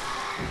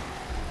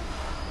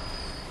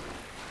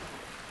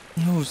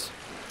 nose.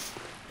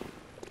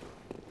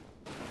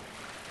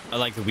 I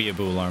like the weeaboo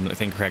alarm. That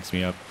thing cracks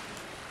me up.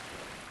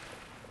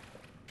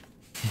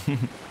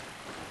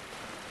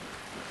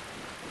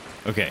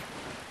 Okay.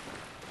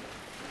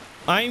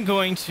 I'm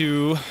going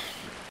to...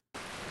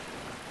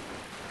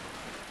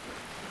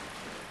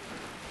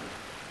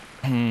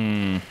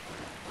 I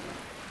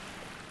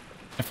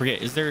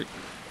forget. Is there...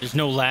 There's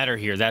no ladder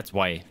here. That's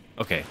why.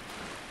 Okay.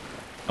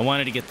 I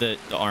wanted to get the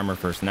armor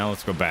first. Now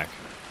let's go back.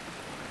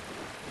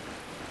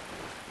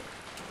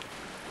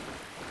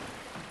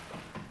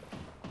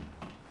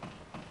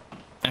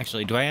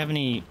 Actually, do I have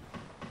any...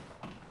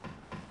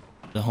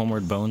 the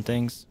homeward bone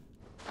things?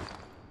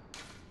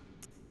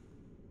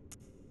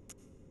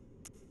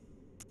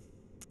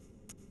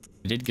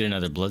 I did get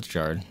another blood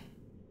shard.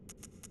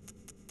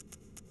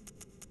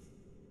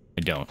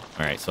 I don't.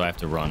 Alright, so I have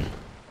to run.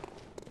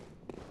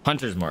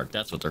 Hunter's mark,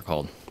 that's what they're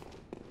called.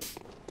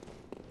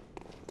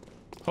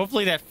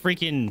 Hopefully that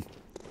freaking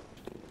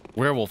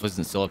werewolf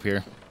isn't still up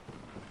here.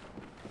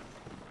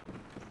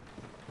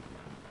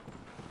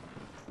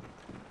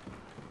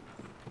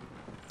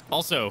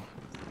 Also,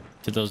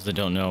 to those that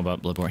don't know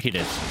about Bloodborne, he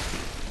did.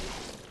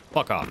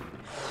 Fuck off.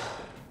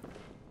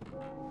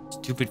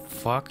 Stupid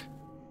fuck.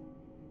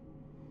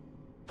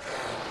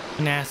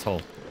 An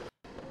asshole.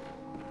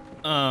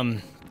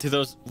 To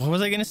those, what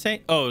was I gonna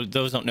say? Oh,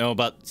 those don't know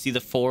about, see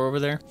the 4 over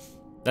there?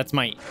 That's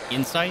my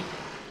insight.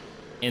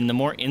 And the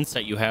more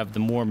insight you have, the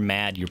more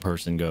mad your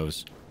person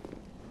goes.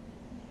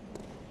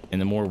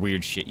 And the more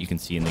weird shit you can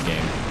see in the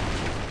game.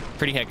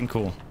 Pretty heckin'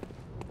 cool.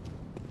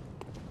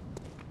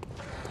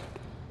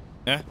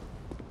 Eh?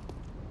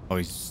 Oh,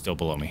 he's still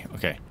below me.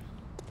 Okay.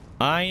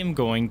 I am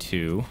going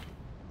to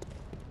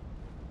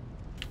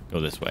go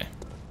this way.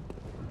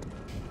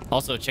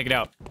 Also, check it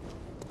out.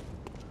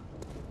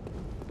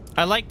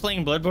 I like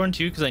playing Bloodborne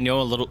too because I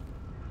know a little...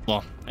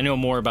 Well, I know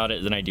more about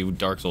it than I do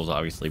Dark Souls,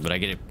 obviously, but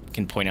I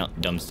can point out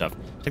dumb stuff.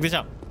 Check this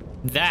out.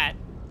 That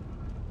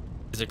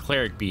is a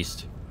Cleric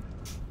Beast.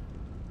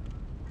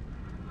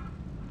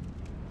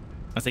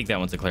 I think that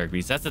one's a Cleric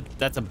Beast.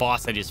 That's a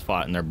boss I just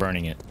fought and they're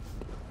burning it.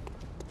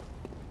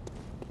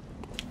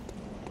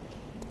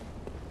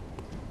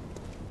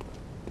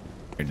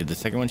 Or did the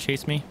second one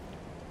chase me?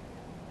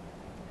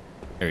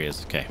 There he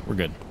is. Okay, we're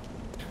good.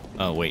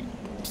 Oh, wait.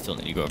 Still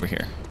need to go over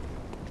here.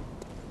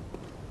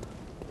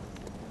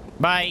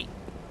 Bye.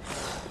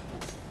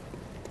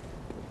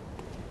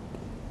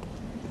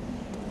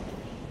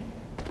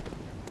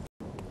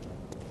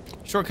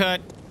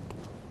 Shortcut.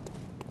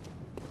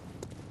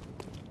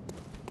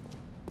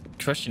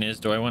 Question is,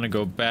 do I want to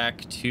go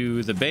back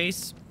to the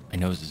base? My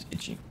nose is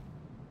itchy.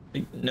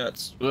 Big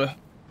nuts. Ugh.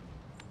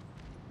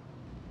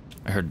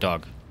 I heard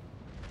dog.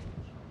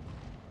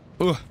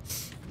 Ugh.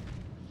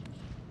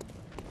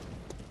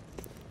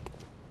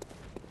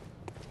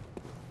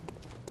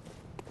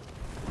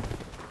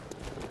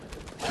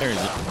 There's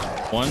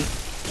one.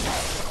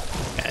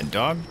 Bad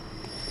dog.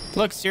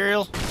 Look,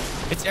 cereal.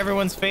 It's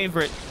everyone's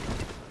favorite.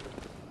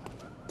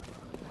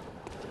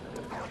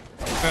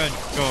 Good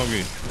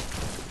doggy.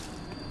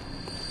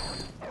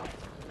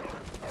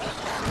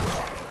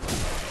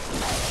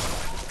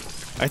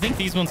 I think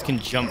these ones can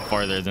jump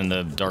farther than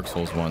the Dark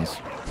Souls ones.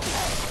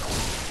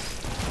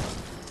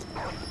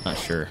 Not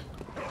sure.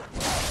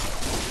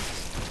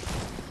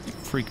 They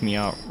freak me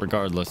out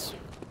regardless.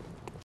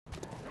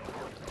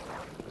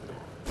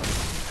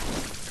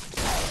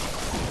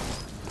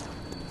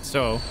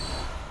 So,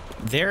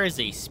 there is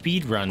a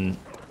speedrun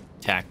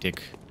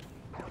tactic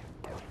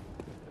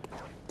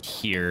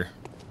here.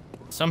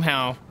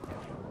 Somehow,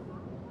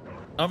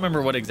 I don't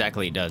remember what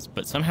exactly it does,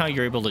 but somehow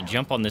you're able to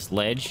jump on this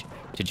ledge,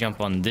 to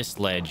jump on this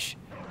ledge,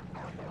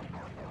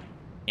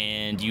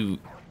 and you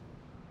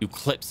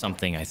clip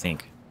something, I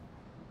think.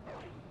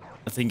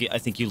 I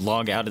think you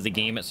log out of the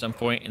game at some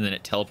point, and then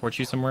it teleports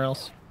you somewhere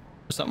else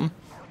or something.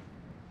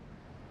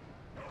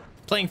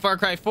 Playing Far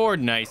Cry 4,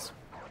 nice.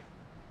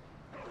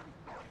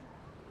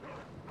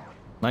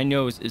 My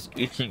nose is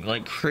itching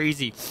like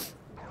crazy.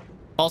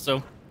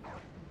 Also,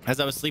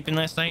 as I was sleeping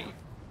last night,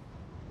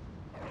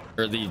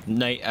 or the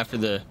night after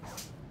the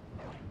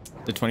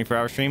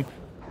 24-hour stream,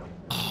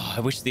 oh, I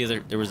wish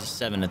there was a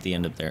 7 at the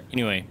end up there.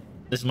 Anyway,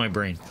 this is my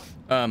brain.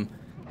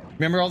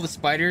 Remember all the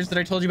spiders that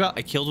I told you about?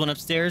 I killed one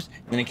upstairs,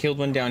 and then I killed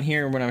one down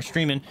here when I was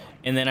streaming,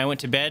 and then I went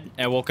to bed,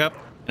 and I woke up,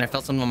 and I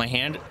felt something on my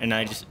hand, and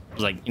I just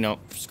was like, you know,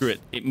 screw it.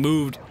 It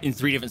moved in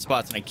 3 different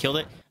spots, and I killed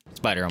it.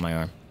 Spider on my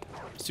arm.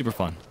 Super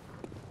fun.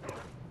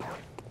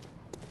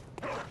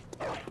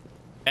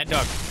 Bad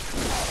dog.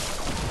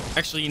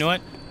 Actually, you know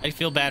what? I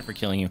feel bad for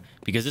killing you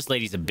because this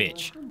lady's a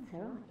bitch.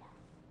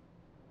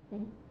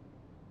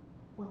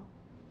 Well,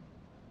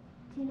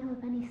 do you know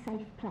of any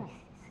safe places?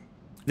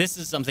 This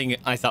is something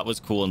I thought was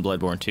cool in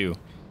Bloodborne 2.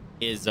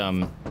 Is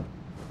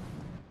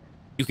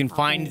you can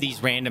find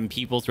these random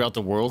people throughout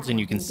the worlds and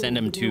you can send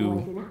them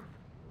to,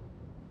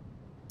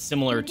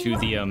 similar to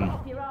the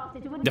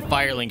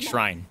Firelink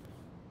Shrine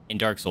in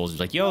Dark Souls. It's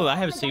like, yo, I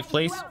have a safe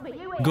place.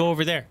 Go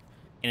over there.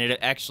 And it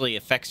actually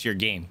affects your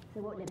game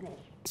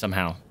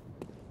somehow.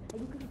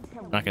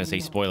 I'm not gonna say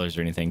spoilers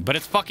or anything, but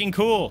it's fucking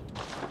cool.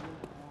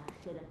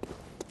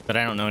 But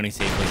I don't know any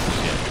safe places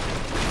yet.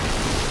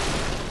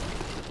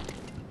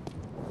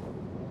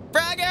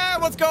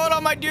 Fragger, what's going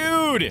on, my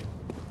dude?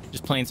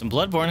 Just playing some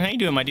Bloodborne. How you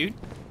doing, my dude?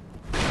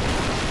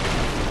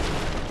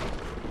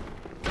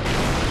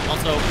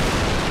 Also,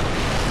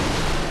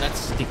 that's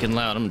stinking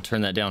loud. I'm gonna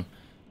turn that down.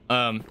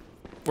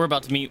 We're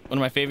about to meet one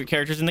of my favorite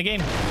characters in the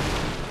game.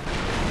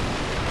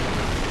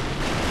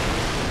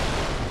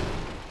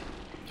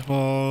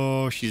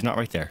 Oh, she's not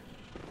right there.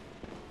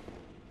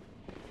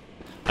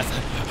 I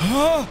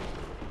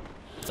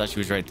thought she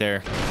was right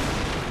there,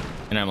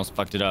 and I almost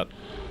fucked it up.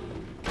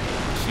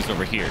 She's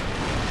over here.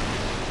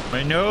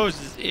 My nose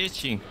is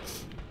itching.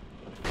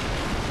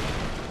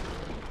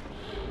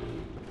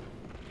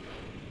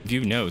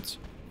 View notes.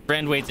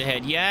 Friend waits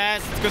ahead.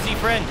 Yes, let's go see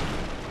friend.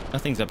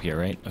 Nothing's up here,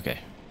 right? Okay.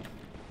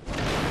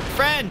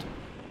 Friend.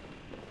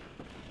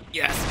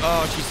 Yes.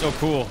 Oh, she's so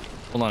cool.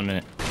 Hold on a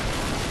minute.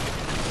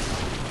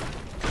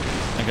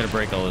 I gotta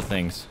break all the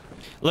things.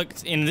 Look,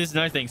 and this is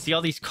another thing. See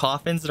all these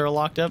coffins that are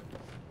locked up?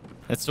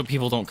 That's so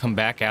people don't come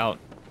back out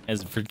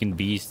as freaking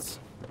beasts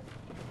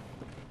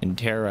and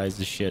terrorize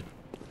the shit.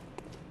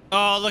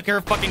 Oh, look at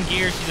her fucking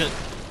gear. She's a...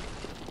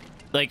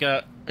 Like,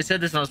 I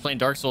said this when I was playing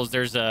Dark Souls.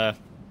 There's a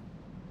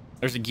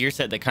gear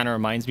set that kind of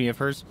reminds me of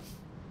hers.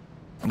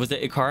 Was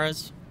it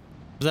Ikara's?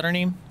 Was that her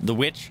name? The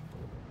witch?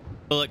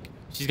 But look,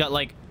 she's got,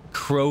 like,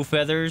 crow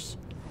feathers.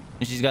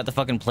 And she's got the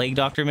fucking Plague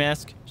Doctor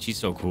mask. She's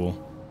so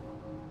cool.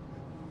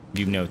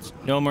 View notes.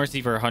 No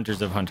mercy for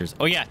hunters of hunters.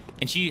 Oh, yeah.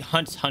 And she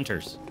hunts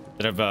hunters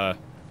that have,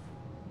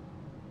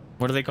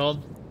 what are they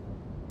called?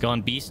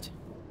 Gone beast?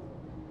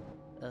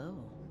 Oh.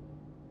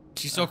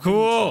 She's so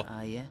cool.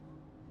 Are you?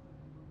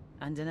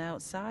 And an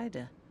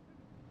outsider?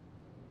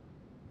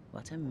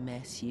 What a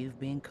mess you've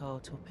been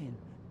caught up in.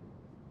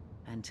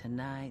 And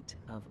tonight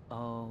of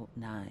all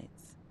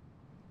nights.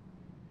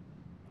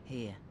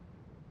 Here,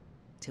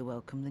 to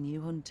welcome the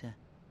new hunter.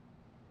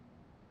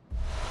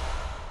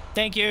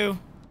 Thank you.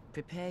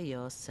 Prepare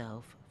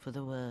yourself for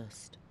the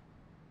worst.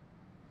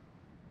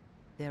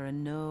 There are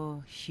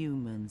no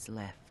humans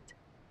left.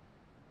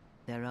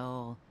 They're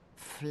all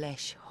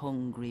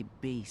flesh-hungry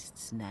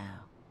beasts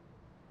now.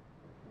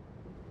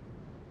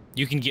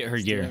 You can get her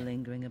gear. Still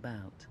lingering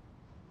about.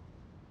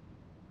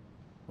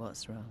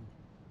 What's wrong?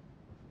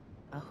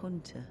 A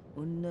hunter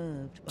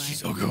unnerved by She's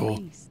so cool.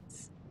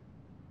 beasts.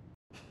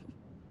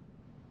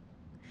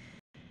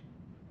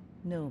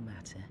 No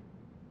matter.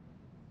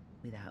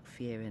 Without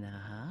fear in our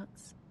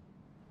hearts,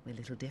 we're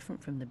little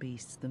different from the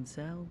beasts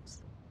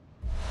themselves.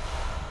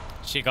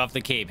 Shake off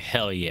the cape.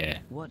 Hell yeah.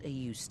 What are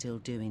you still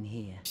doing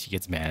here? She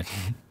gets mad.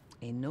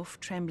 Enough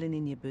trembling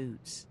in your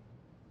boots.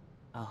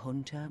 A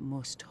hunter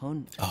must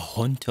hunt. A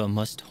hunter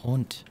must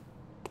hunt.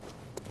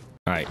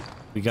 Alright,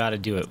 we gotta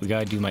do it. We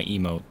gotta do my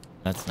emote.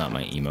 That's not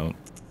my emote.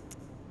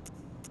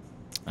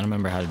 I don't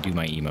remember how to do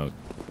my emote.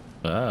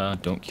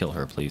 Don't kill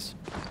her, please.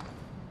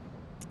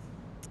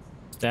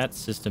 Stats,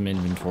 system,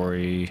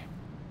 inventory.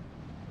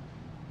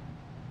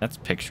 That's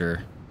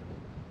picture.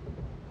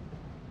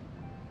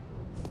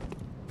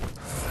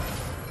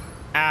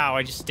 Ow,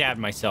 I just stabbed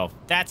myself.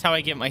 That's how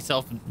I get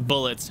myself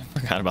bullets. I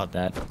forgot about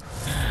that.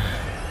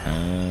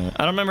 I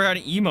don't remember how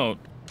to emote.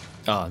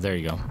 Oh, there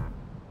you go.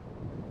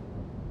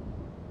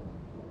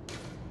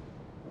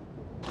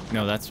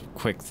 No, that's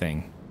quick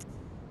thing.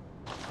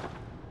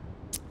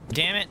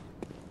 Damn it.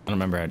 I don't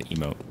remember how to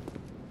emote.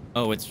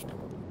 Oh, it's...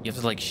 You have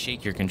to, like,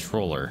 shake your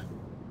controller.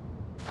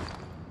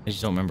 I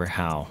just don't remember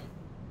how.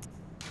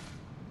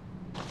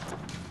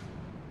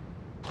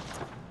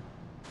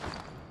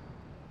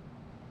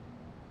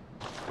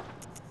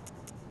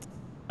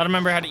 I don't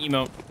remember how to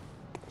emote.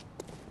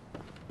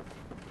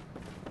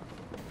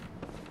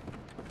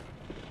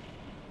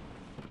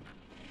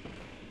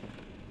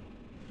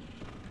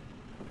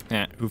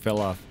 Who fell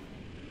off?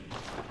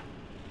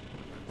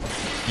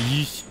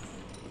 Yeesh.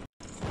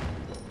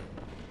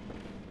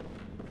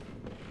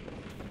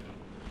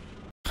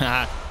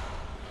 Haha.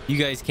 You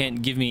guys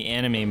can't give me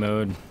anime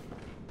mode.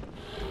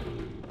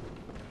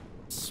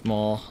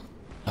 Small.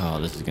 Oh,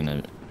 this is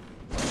gonna...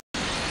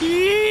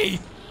 Yee!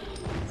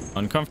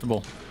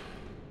 Uncomfortable.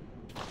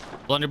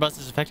 Blunderbuss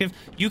is effective?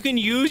 You can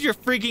use your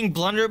freaking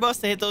blunderbuss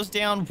to hit those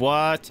down?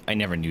 What? I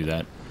never knew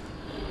that.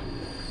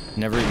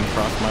 Never even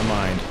crossed my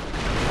mind.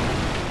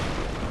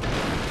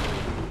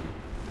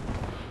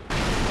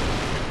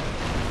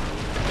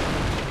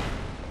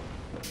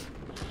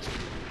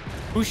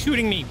 Who's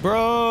shooting me?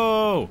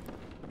 Bro!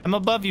 I'm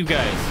above you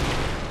guys.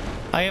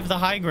 I have the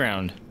high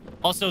ground.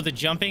 Also, the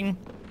jumping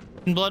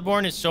in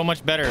Bloodborne is so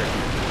much better.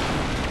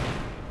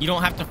 You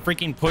don't have to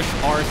freaking push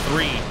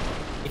R3.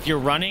 If you're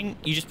running,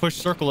 you just push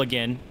circle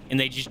again, and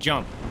they just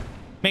jump.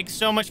 Makes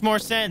so much more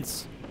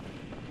sense.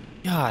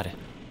 God.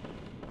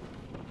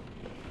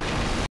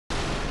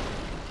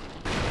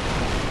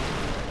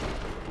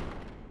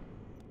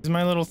 Is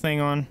my little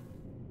thing on?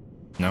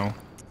 No.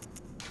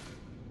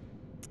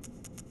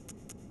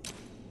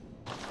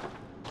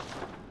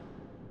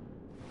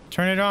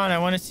 Turn it on. I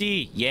want to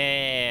see.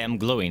 Yeah, I'm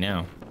glowy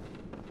now.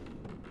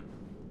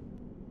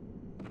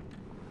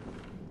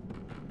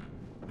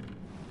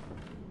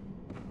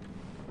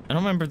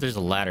 don't remember if there's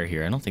a ladder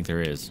here. I don't think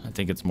there is. I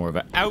think it's more of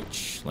a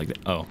ouch like that.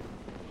 Oh.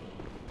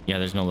 Yeah,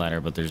 there's no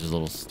ladder, but there's a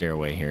little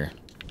stairway here.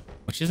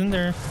 Which isn't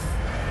there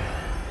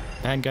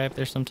bad guy up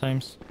there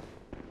sometimes?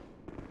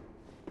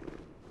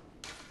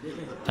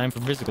 Time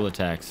for physical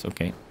attacks.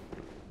 Okay.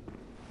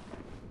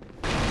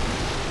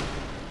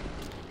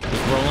 Does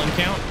rolling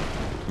count?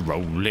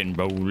 Rolling,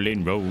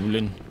 rolling,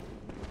 rolling.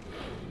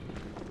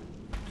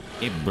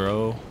 Hey,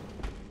 bro.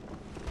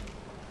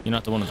 You're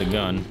not the one with the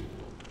gun.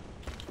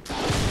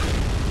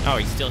 Oh,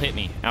 he still hit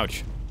me.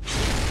 Ouch.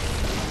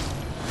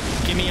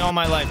 Give me all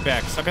my life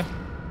back, sucker.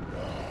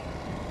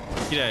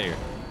 Get out of here.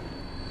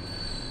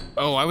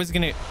 Oh, I was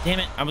gonna... Damn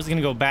it. I was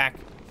gonna go back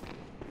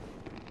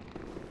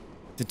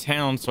to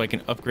town so I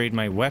can upgrade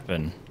my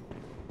weapon.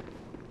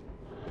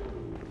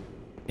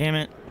 Damn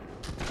it.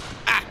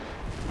 Ah!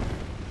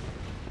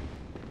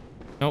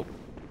 Nope.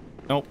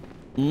 Nope.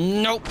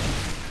 Nope.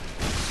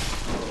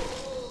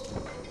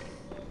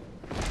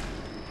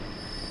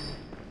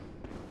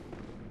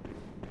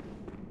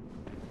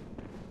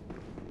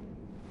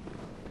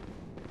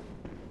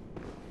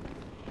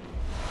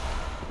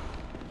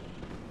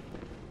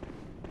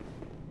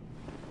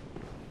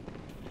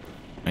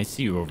 I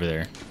see you over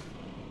there.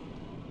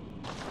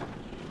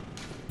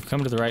 You've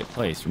come to the right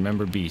place.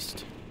 Remember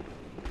Beast.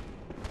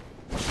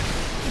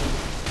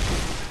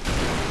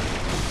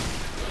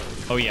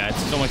 Oh yeah,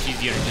 it's so much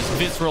easier to just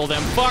visceral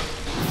them. Fuck!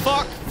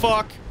 Fuck!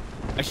 Fuck!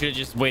 I should have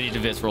just waited to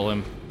visceral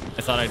him.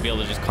 I thought I'd be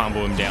able to just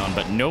combo him down,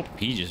 but nope.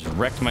 He just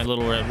wrecked my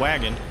little red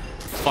wagon.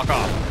 Fuck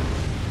off.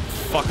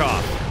 Fuck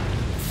off.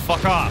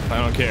 Fuck off. I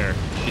don't care.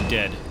 You're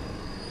dead.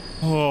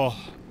 Oh.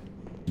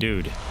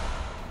 Dude.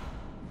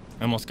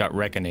 I almost got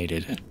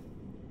reconated.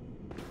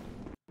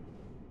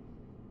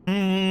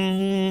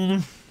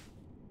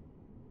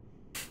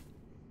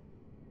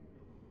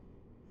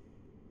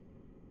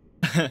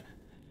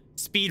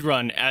 Speed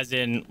run, as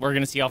in we're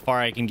gonna see how far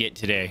I can get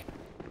today.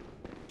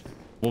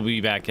 We'll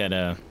be back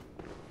at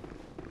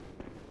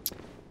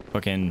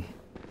fucking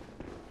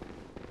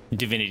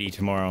Divinity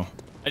tomorrow.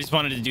 I just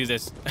wanted to do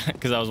this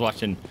because I was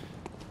watching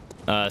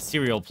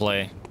Serial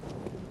play.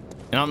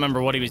 And I don't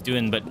remember what he was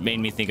doing, but made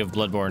me think of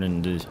Bloodborne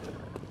and do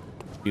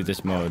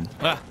this mode.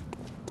 Ah!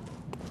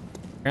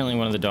 Apparently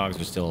one of the dogs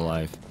was still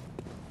alive.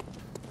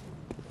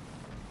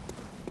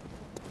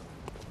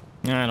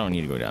 I don't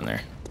need to go down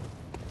there.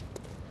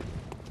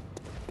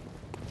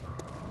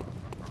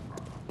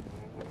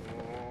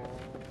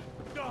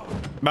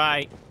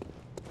 Bye.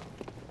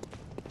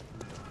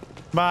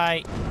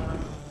 Bye.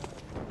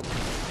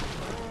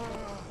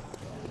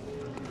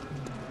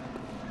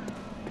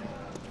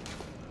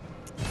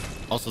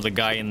 Also, the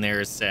guy in there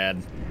is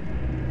sad.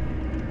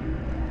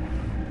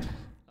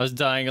 I was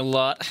dying a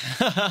lot.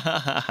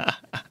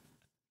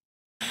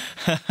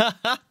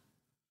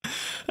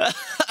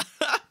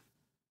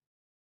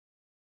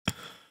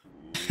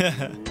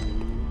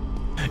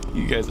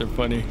 You guys are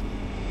funny.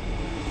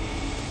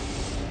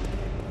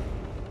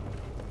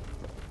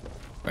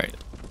 Right.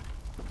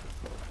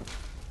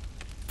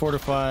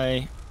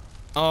 Fortify.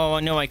 Oh,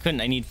 no, I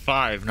couldn't. I need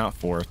 5, not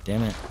 4.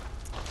 Damn it.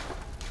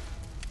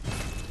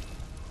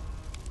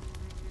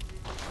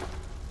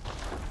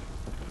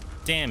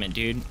 Damn it,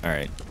 dude. All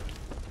right.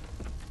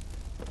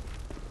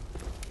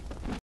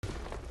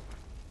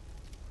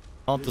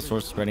 Halt the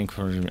source spreading.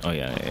 Oh,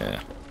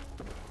 yeah.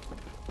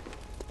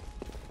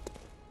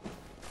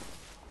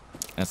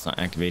 That's not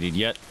activated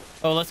yet.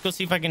 Oh, let's go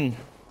see if I can...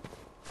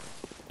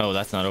 Oh,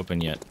 that's not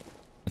open yet.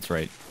 That's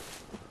right.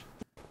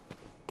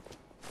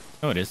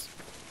 Oh, it is.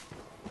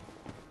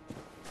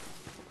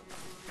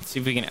 Let's see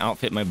if we can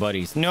outfit my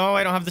buddies. No,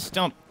 I don't have the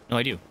stump. No,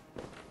 I do.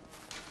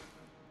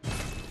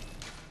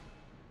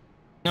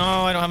 No,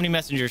 I don't have any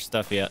messenger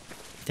stuff yet.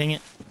 Dang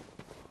it.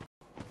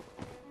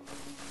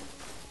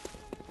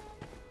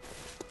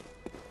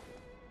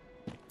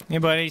 Hey,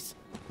 buddies.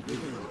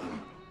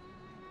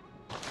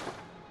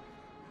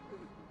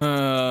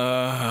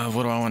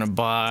 What do I want to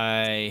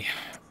buy?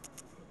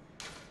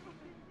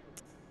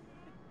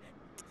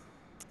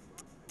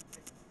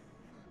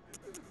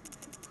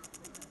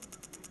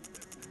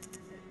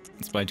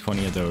 Let's buy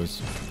 20 of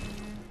those.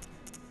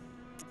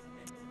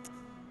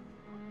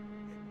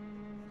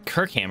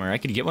 Kirkhammer, I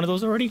could get one of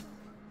those already.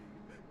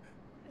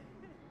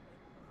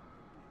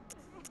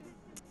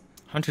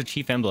 Hunter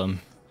Chief Emblem.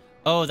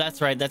 Oh,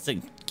 that's right. That's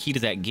the key to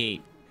that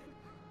gate.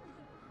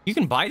 You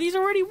can buy these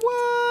already?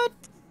 What?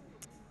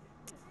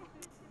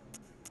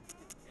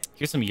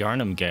 Here's some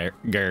Yarnum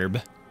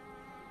Garb.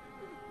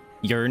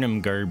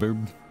 Yarnum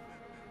Garb.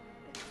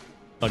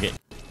 Fuck it.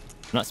 I'm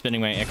not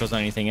spending my echoes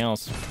on anything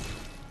else.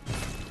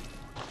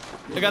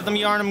 I got them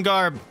Yarnum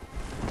Garb.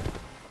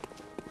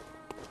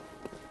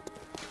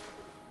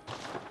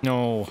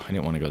 No, I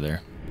didn't want to go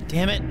there.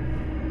 Damn it.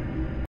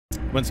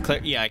 Once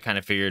Cleric... Yeah, I kind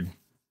of figured.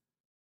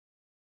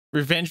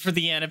 Revenge for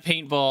the Anna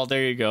paintball.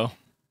 There you go.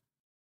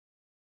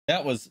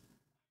 That was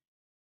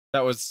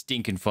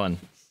stinking fun.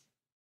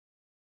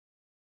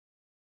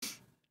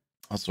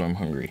 Also, I'm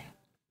hungry.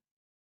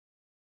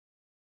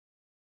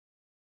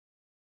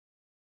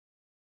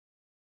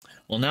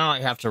 Well, now I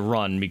have to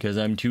run because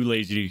I'm too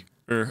lazy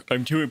Or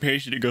I'm too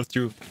impatient to go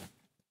through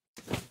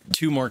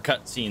 2 more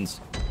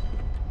cutscenes.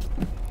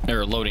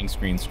 Or loading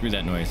screens. Screw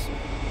that noise.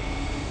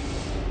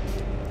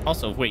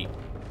 Also, wait.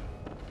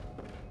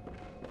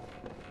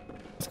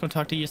 Let's go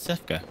talk to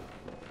Vaesive.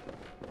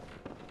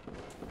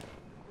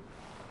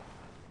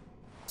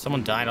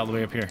 Someone died all the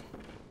way up here.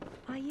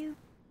 Are you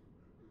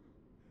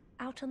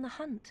out on the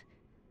hunt?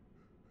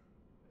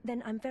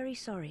 Then I'm very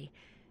sorry,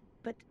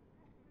 but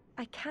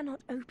I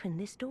cannot open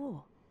this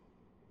door.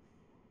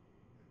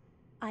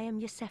 I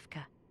am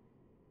Vaesive.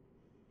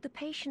 The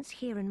patients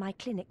here in my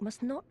clinic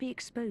must not be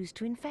exposed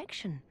to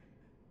infection.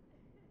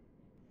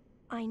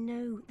 I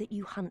know that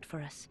you hunt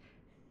for us,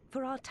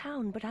 for our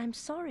town, but I'm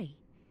sorry.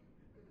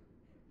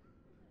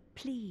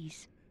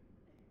 Please.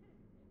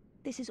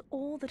 This is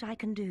all that I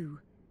can do.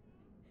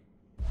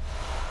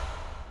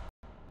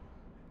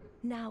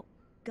 Now,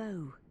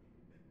 go.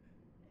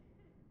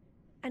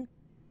 And...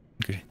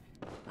 Okay.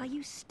 Are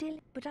you still...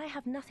 But I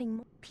have nothing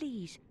more.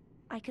 Please,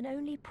 I can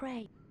only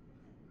pray.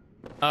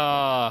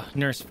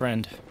 Nurse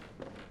friend.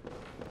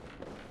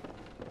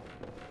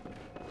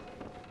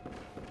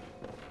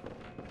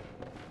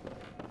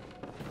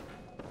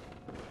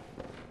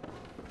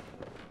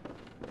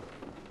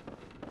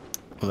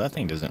 Well, that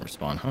thing doesn't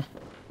respond, huh?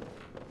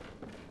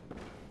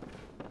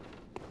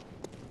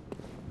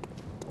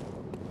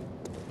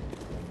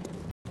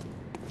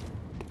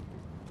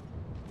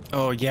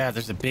 Oh, yeah,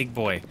 there's a big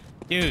boy.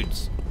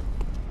 Dudes.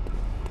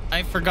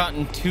 I've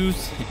forgotten 2...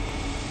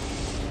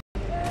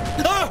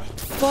 Ah!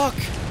 Fuck!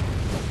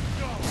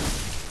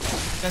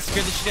 That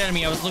scared the shit out of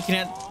me. I was looking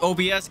at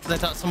OBS because I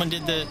thought someone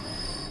did the...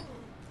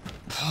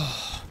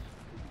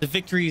 the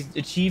victory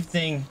achieved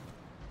thing.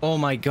 Oh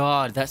my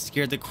god, that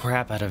scared the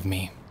crap out of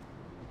me.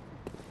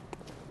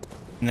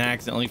 And I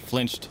accidentally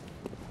flinched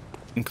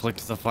and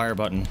clicked the fire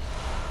button.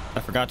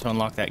 I forgot to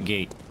unlock that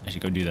gate. I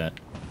should go do that.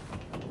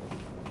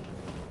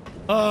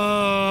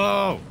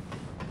 Oh!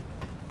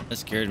 That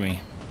scared me.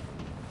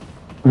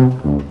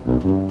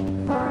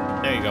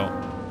 There you go.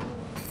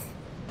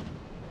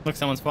 Look,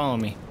 someone's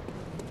following me.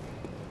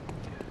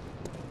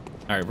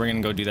 Alright, we're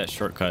gonna go do that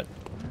shortcut.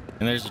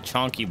 And there's a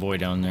chonky boy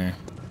down there.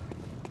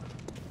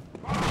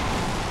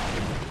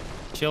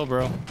 Chill,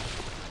 bro.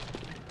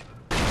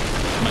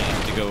 Might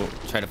have to go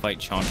try to fight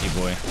chonky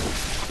boy.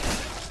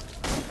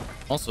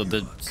 Also,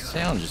 the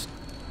sound just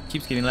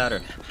keeps getting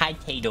louder. Hi,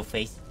 Tato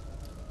Face.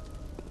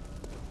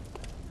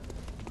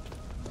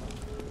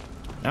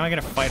 Now I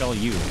gotta fight all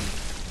you.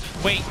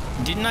 Wait,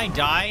 didn't I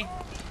die?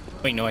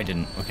 Wait, no, I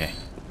didn't. Okay.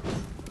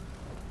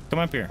 Come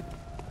up here.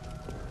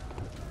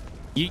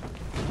 Yeet.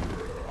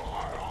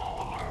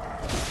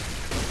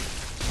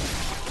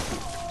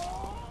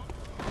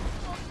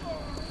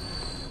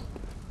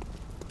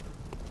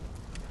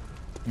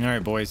 All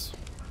right, boys.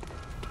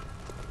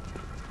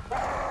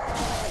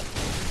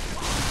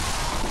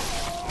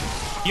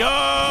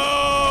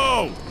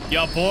 Yo!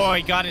 Yo,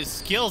 boy got his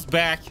skills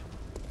back.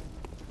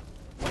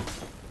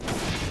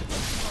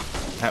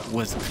 That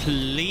was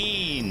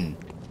clean.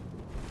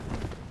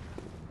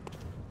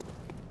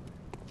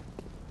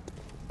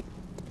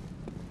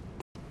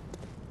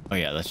 Oh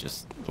yeah, that's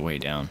just the way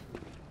down.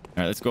 All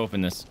right, let's go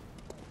open this.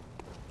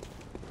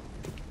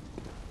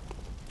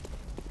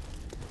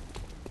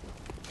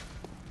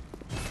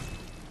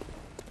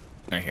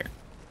 Right here.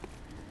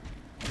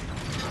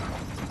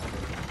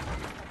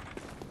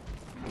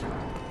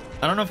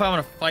 I don't know if I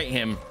want to fight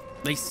him.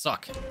 They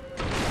suck.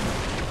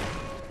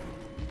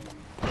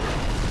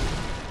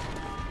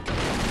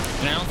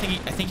 And I don't think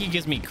I think he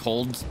gives me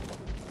cold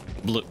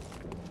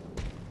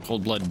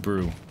blood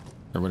brew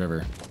or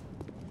whatever.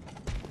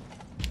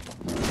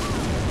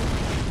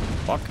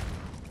 Fuck.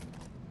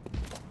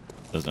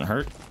 Doesn't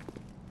hurt.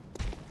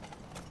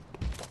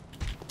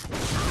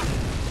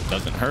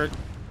 Doesn't hurt.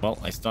 Well,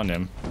 I stunned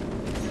him.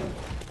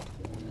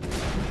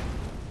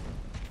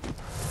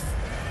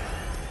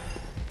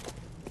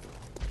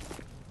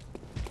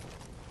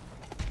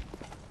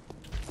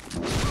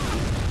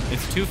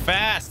 It's too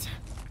fast.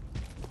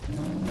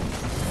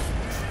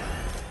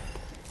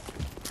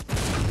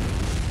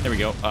 There we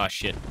go. Oh,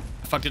 shit.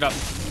 I fucked it up.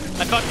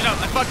 I fucked it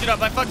up. I fucked it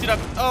up. I fucked it up.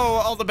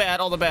 Oh, all the bad.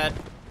 All the bad.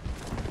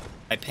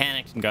 I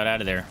panicked and got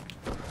out of there.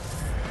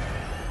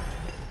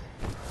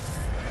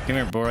 Come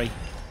here, boy.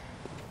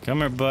 Come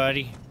here,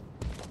 buddy.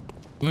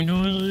 I know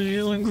I'm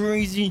feeling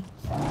crazy.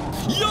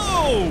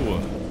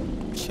 Yo!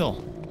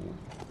 Chill.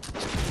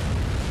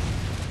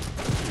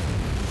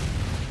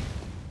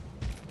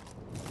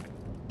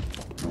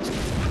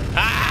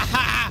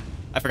 Ah!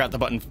 I forgot the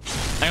button.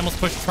 I almost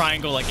pushed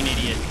triangle like an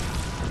idiot.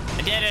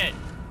 I did it.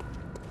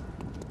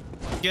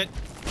 Good.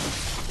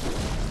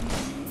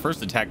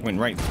 First attack went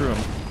right through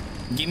him.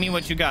 Give me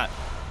what you got.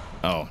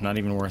 Oh, not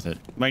even worth it.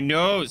 My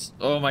nose.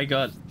 Oh my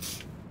god.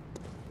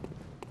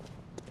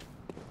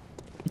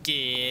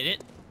 Did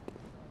it.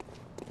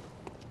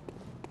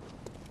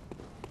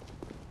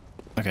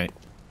 Okay.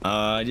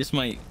 I just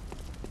might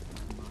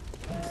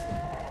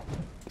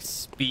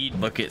speed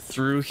bucket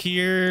through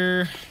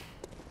here.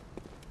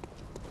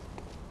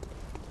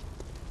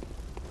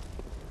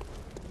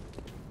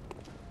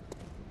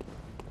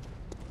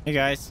 Hey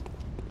guys.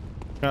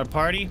 Got a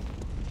party?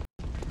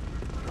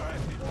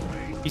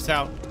 Peace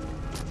out.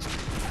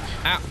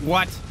 Ah,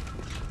 what?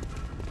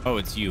 Oh,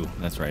 it's you.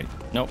 That's right.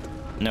 Nope.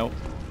 Nope.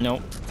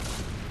 Nope.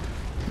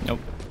 Nope.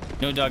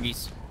 No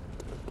doggies.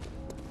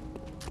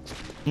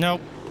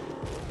 Nope.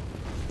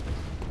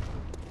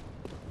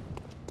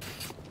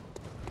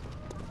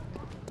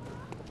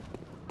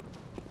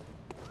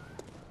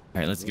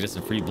 Alright, let's get us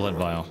a free blood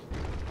vial.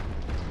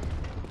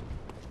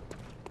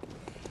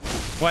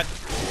 What?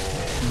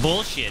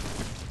 Bullshit.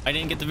 I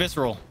didn't get the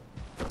visceral.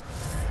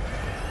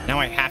 Now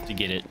I have to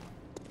get it.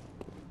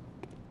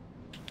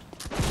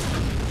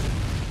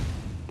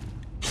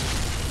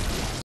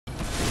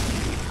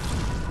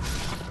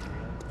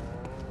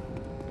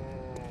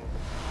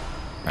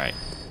 Alright.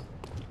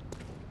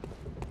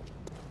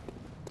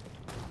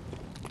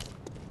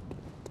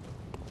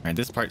 Alright,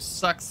 this part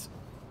sucks.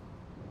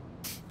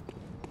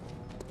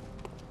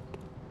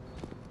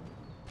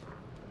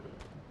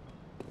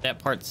 That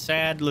part's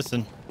sad.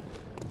 Listen.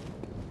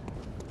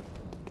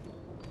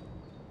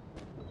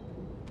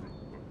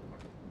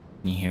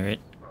 Can you hear it?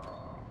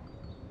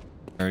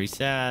 Very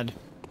sad.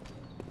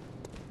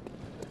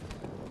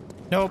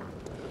 Nope.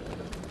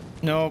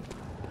 Nope.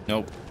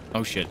 Nope.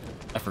 Oh shit.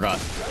 I forgot.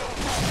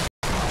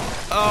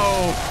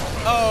 Oh.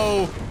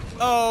 Oh.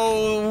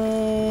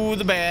 Oh.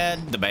 The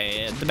bad. The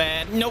bad. The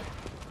bad. Nope.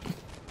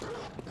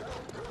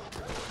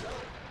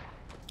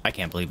 I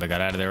can't believe I got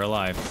out of there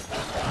alive.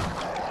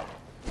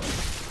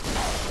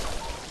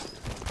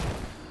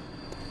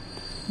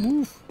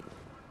 Woof.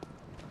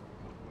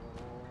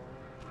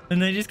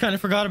 And they just kind of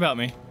forgot about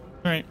me.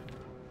 All right.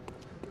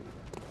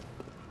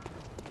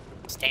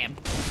 Stab.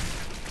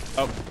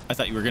 Oh, I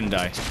thought you were gonna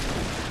die.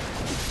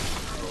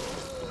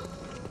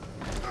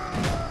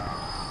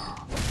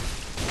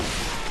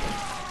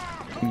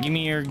 Give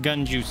me your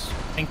gun juice.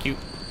 Thank you.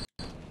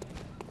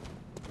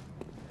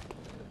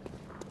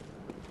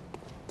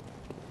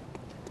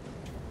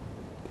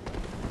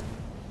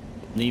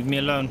 Leave me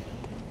alone.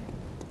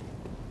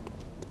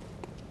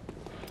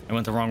 I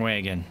went the wrong way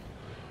again.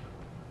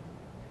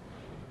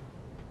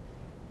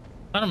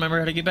 I don't remember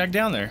how to get back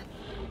down there.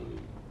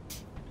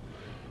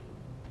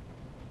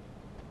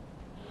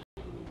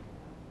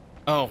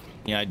 Oh,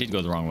 yeah, I did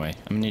go the wrong way.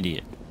 I'm an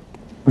idiot.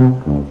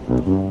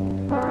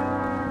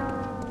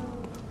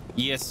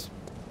 Yes.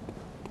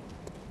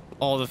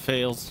 All the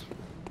fails.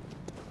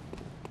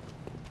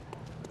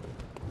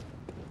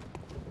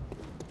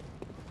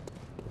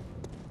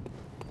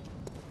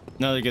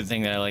 Another good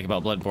thing that I like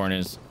about Bloodborne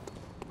is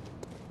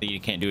that you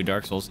can't do a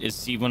Dark Souls is,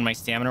 see, when my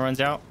stamina runs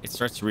out, it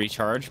starts to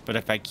recharge, but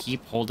if I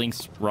keep holding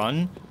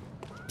run,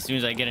 as soon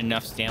as I get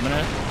enough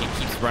stamina, it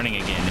keeps running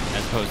again,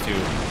 as opposed to,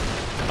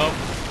 oh,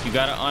 you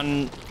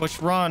gotta push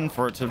run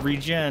for it to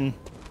regen.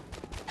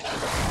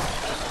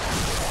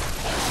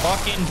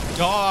 Fucking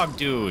dog,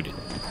 dude.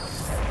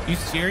 You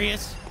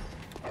serious?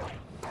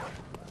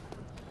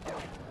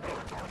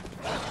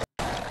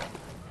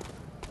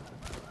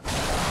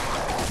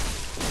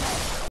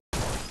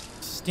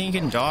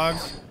 Stinking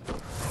dogs.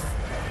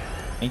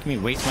 Making me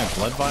waste my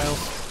blood vials.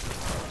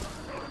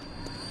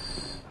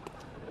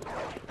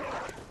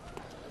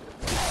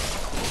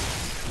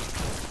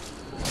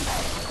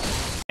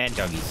 And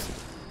doggies.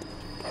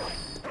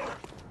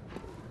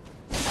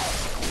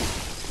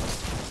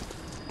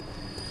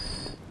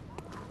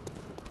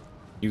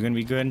 You gonna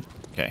be good?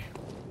 Okay.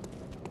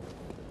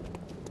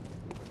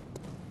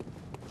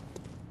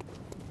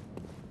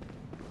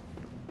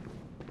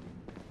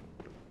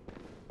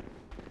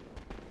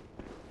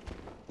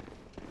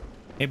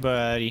 Hey,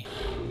 buddy.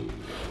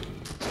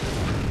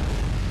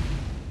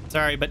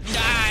 Sorry, but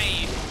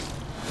die!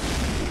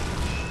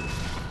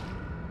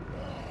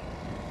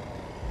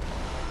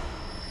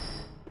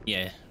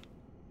 Yeah.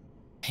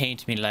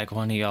 Paint me like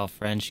one of y'all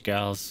French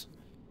gals.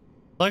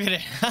 Look at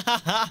it.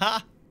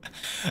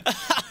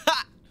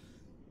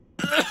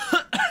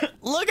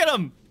 Look at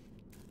him.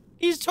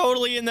 He's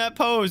totally in that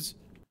pose.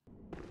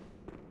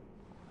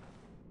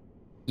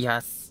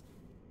 Yes.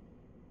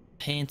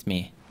 Paint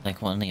me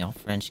like one of y'all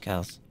French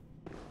gals.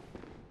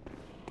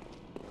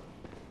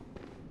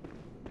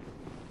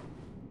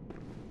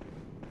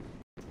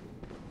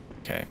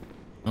 Okay.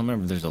 I don't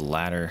remember if there's a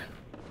ladder.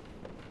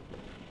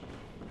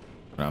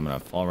 But I'm gonna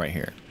fall right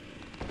here.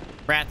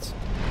 Rats.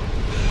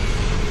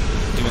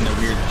 Doing the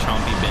weird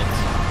chompy bits.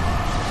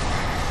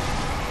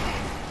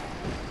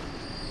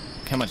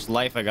 Look how much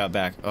life I got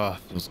back. Oh,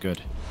 feels good.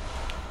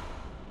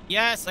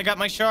 Yes, I got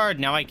my shard.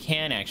 Now I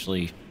can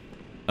actually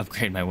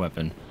upgrade my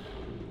weapon.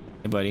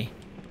 Hey, buddy.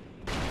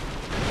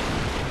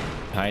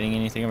 Hiding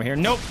anything over here?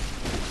 Nope.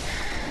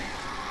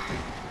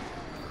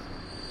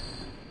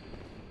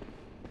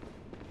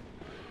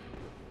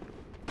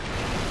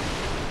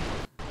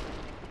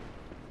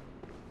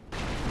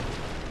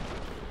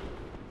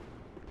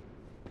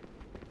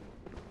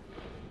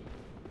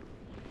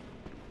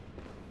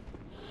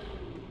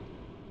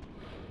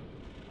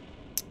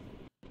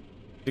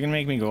 They're gonna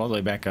make me go all the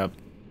way back up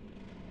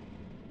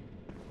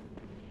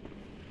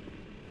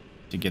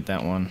to get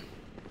that one.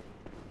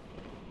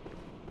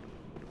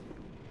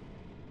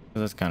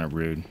 That's kind of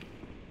rude.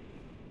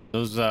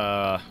 Those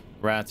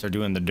rats are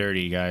doing the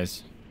dirty,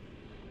 guys.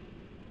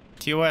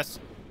 TOS.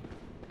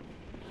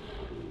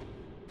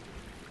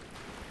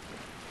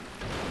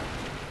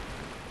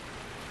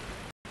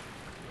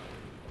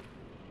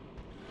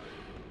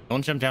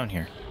 Don't jump down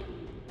here.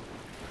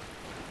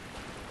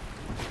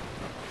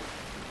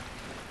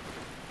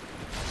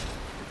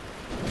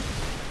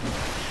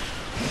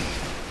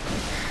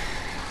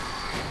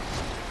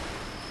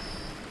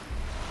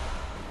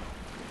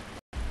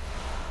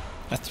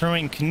 A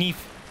throwing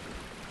knife.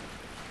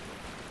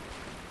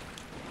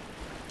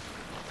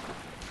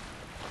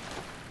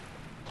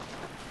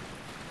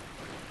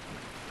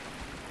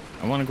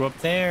 I want to go up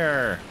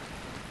there.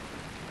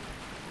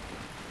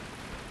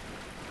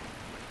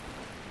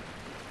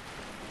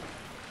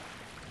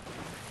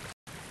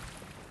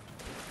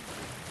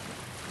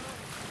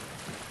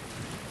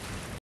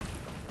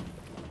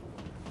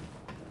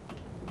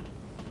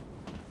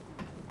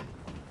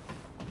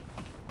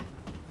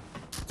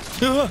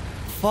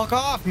 Fuck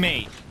off,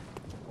 mate.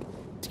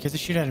 Scared the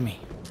shit out of me.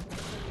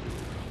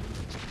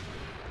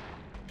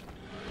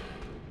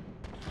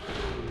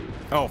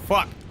 Oh,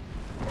 fuck.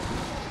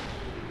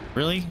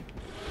 Really?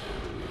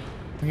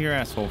 Where'd your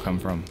asshole come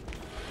from?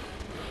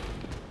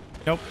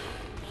 Nope.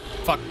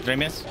 Fuck, did I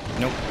miss?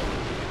 Nope.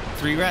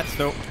 3 rats,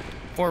 though.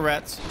 4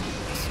 rats.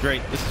 This is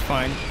great. This is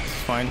fine. This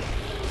is fine.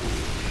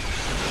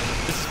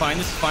 This is fine.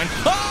 This is fine.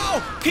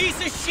 Oh! Piece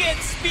of shit,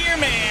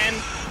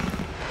 Spearman!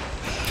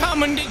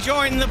 Coming to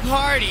join the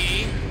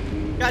party.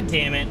 God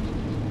damn it.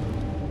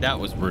 That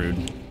was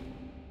rude.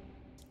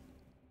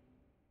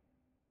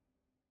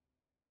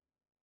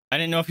 I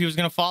didn't know if he was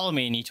going to follow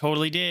me, and he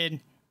totally did.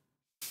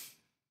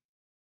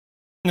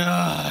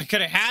 I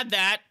could have had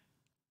that.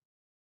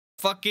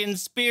 Fucking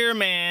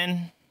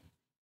Spearman.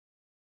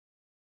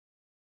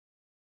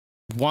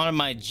 Wanted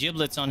my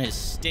giblets on his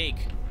steak.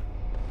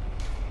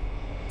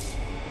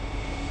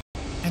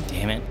 God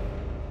damn it.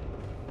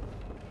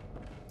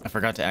 I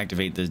forgot to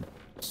activate the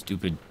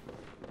stupid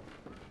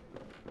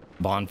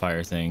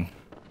bonfire thing.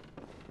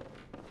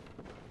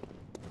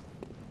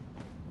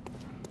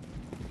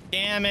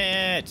 Damn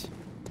it.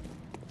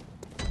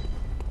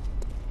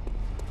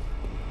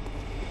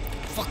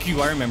 Fuck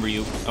you, I remember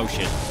you. Oh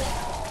shit.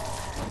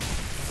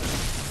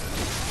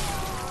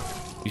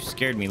 You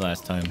scared me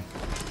last time.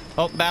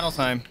 Oh, battle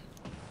time.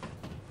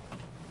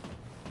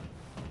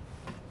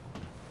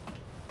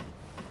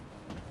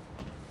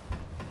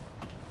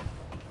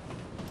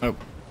 Oh. You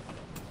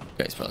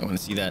guys probably want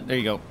to see that. There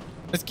you go.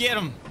 Let's get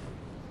him.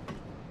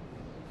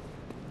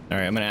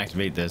 Alright, I'm gonna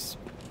activate this.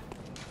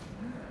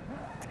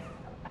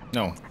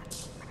 No.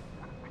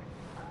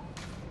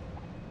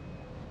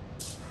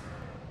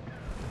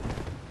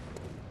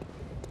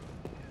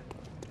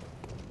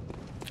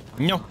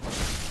 No.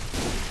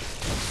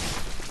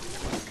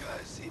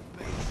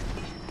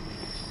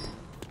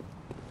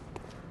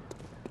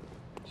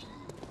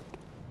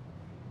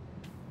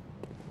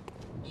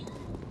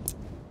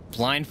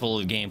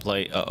 Blindfolded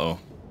gameplay. Uh-oh.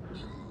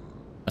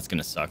 That's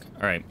gonna suck.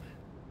 All right.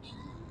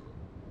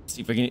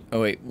 See if I can...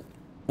 Oh, wait.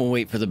 We'll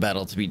wait for the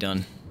battle to be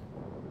done.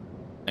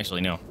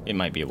 Actually, no. It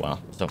might be a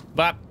while. So,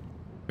 bop.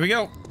 Here we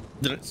go.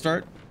 Did it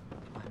start?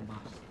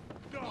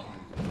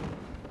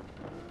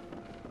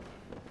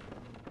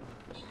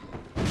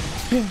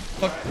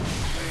 Fuck.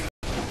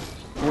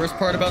 The worst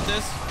part about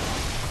this?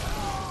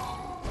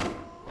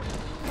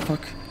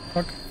 Fuck.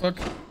 Fuck. Fuck.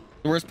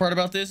 The worst part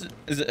about this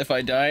is that if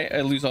I die,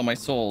 I lose all my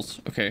souls.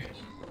 Okay.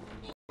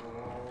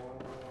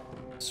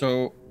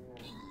 So...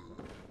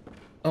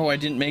 Oh, I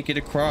didn't make it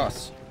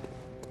across.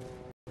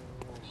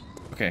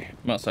 Okay,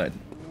 I'm outside.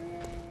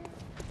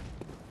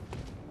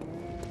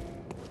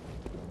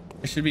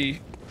 I should be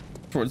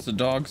towards the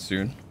dogs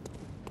soon.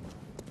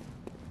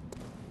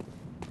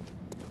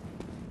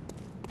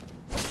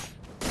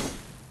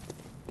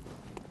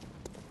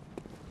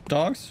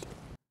 Dogs?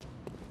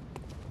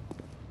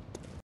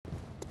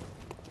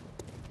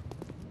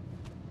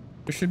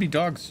 There should be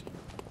dogs.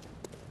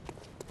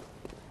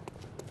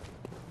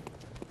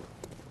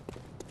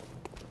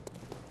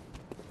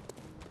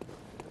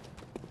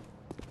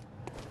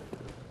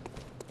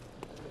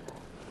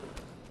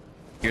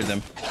 Hear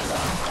them.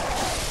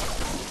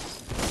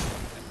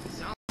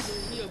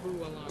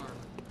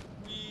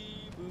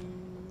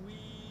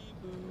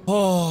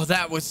 Oh,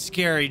 that was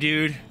scary,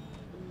 dude.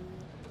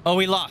 Oh,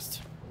 we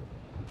lost.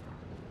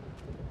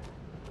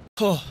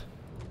 Oh,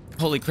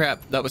 holy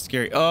crap. That was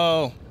scary.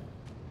 Oh,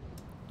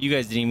 you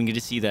guys didn't even get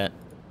to see that.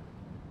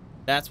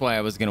 That's why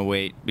I was going to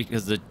wait,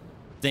 because the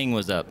thing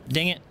was up.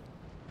 Dang it.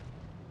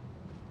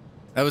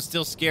 That was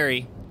still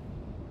scary.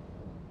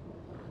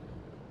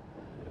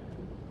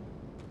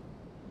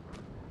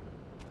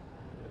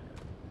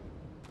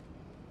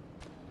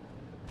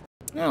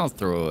 I'll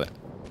throw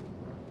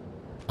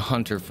a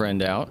hunter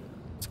friend out.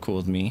 It's cool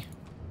with me.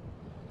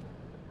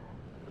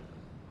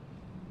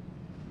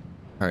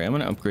 All right, I'm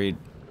gonna upgrade,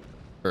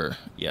 or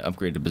yeah,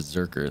 upgrade to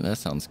Berserker. That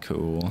sounds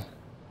cool.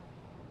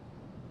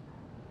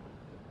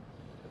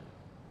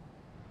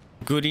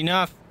 Good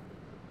enough.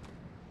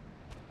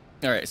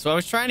 All right, so I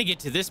was trying to get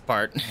to this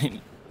part,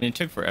 and it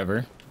took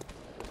forever.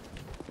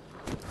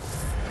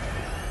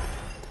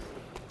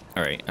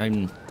 All right,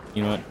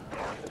 you know what?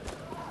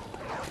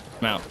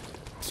 I'm out.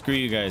 Screw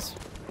you guys.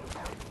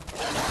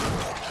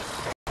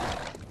 Are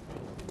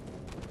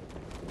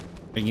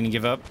you gonna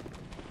give up?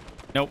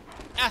 Nope.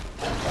 Ah!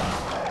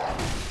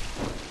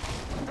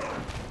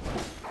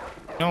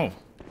 No.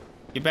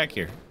 Get back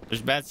here.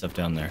 There's bad stuff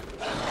down there.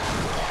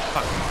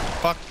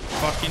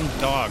 Fucking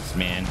dogs,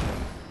 man.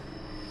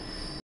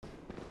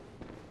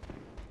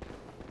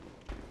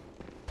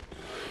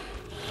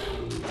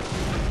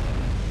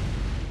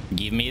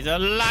 Give me the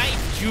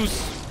life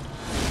juice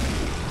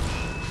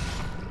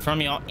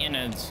from your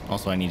innards.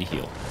 Also, I need to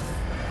heal.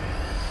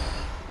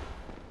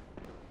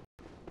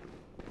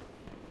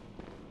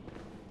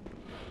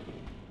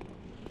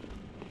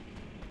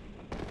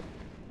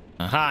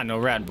 Aha, no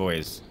rat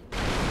boys.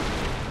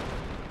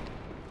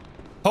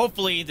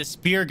 Hopefully the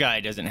spear guy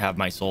doesn't have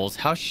my souls.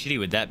 How shitty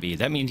would that be?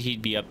 That means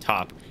he'd be up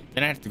top.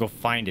 Then I have to go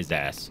find his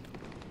ass.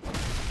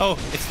 Oh,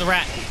 it's the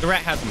rat. The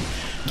rat has him.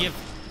 Give.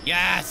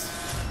 Yes.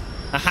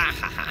 Ha ha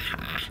ha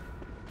ha.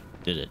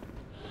 Did it.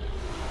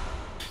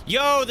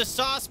 Yo, the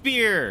saw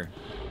spear.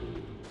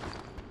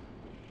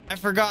 I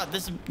forgot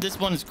this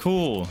one's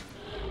cool.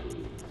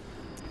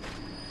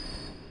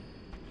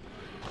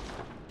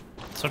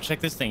 So check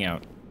this thing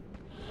out.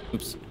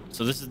 Oops.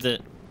 So this is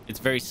it's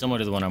very similar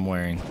to the one I'm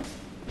wearing,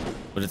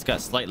 but it's got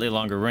slightly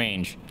longer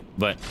range,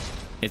 but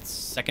its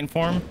second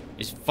form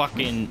is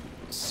fucking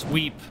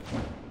sweeps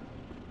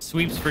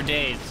for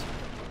days.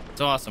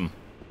 It's awesome.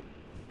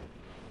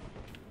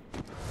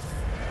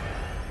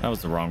 That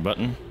was the wrong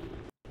button.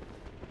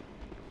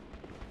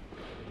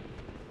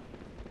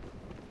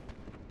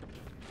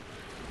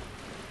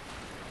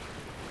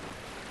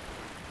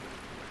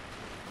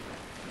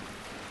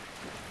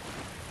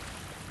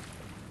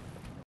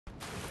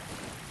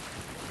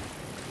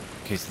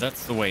 Okay, so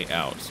that's the way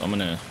out. So I'm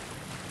gonna...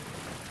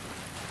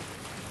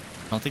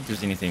 I don't think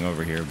there's anything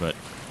over here, but...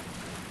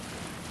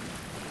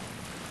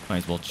 might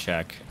as well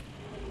check.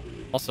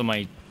 Also,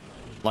 my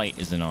light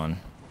isn't on.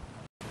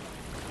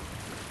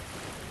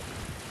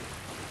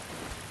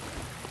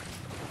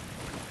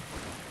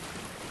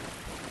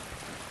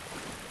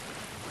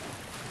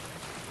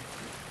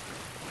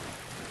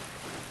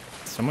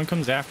 Someone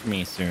comes after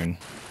me soon.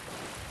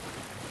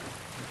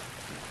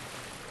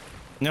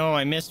 No,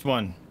 I missed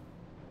one.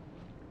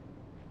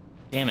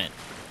 Damn it.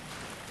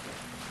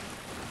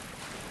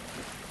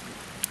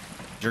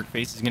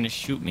 Jerkface is gonna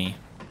shoot me.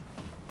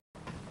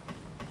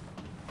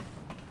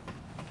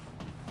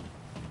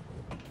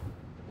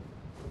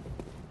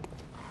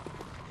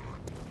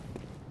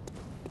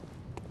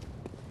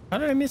 How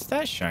did I miss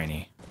that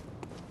shiny?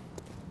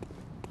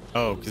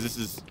 Oh, because this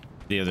is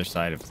the other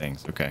side of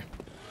things. Okay.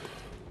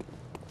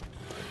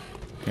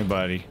 Hey,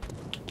 buddy.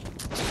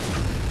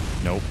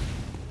 Nope.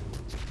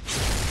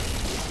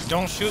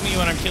 Don't shoot me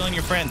when I'm killing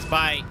your friends.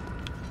 Bye.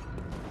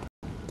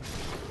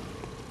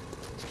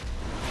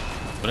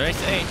 What did I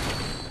say?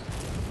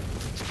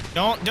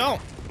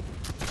 Don't.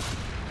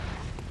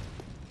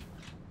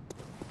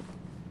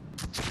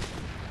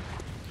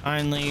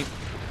 Kindly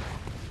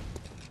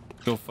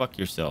go fuck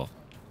yourself.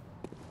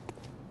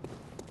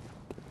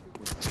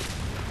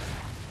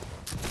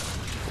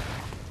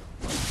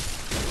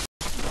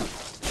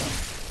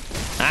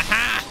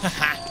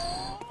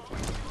 Aha!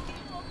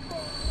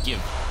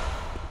 Give.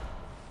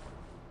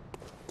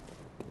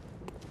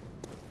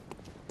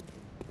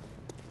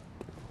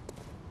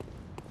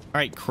 All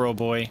right, crow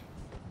boy.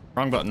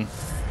 Wrong button.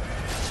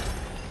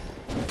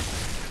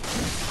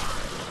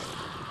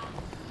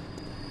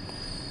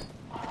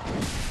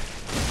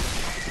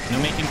 No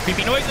making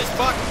creepy noises.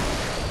 Fuck.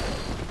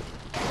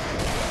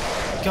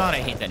 God, I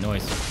hate that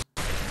noise.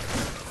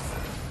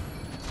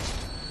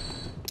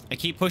 I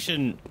keep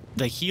pushing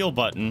the heal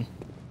button,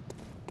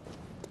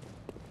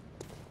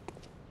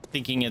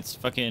 thinking it's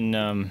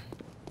fucking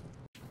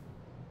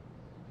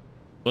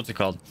what's it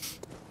called?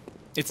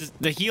 It's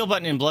the heal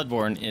button in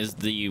Bloodborne is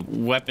the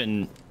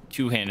weapon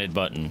two-handed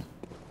button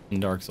in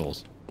Dark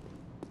Souls.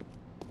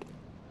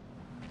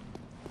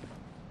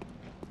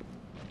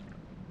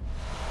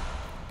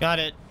 Got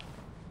it.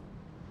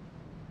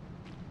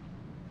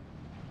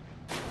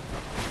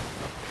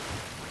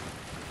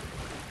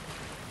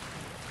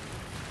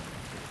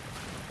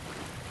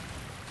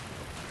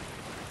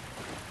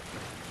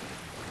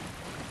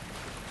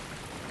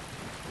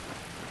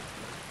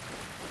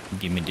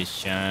 Give me this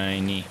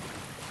shiny.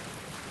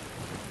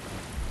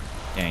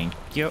 Thank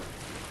you.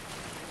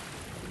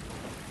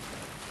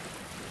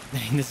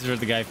 This is where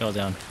the guy fell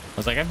down. I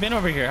was like, I've been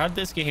over here. How'd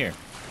this get here?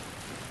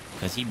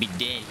 Because he'd be dead.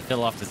 He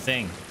fell off the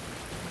thing.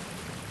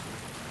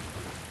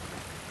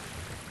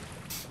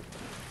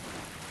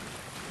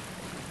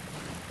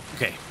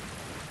 Okay.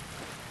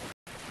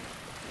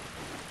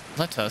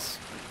 Let us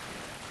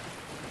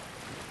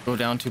go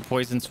down to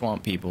Poison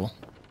Swamp people.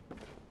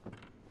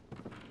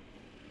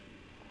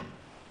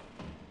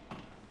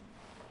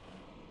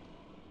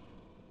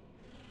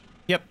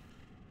 Yep.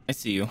 I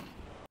see you.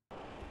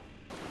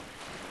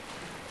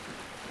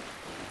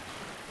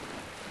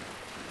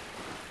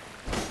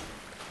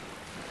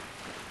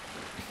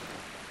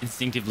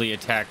 instinctively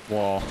attack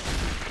wall. I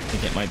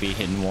think it might be a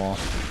hidden wall.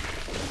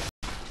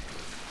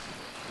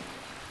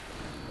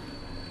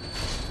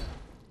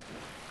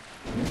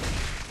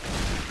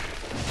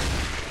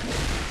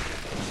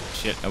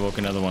 Shit, I woke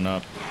another one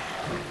up.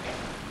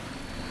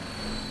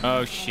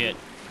 Oh shit.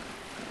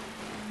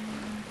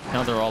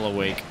 Now they're all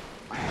awake.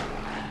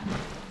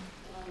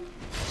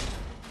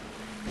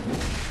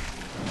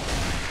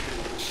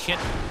 Shit.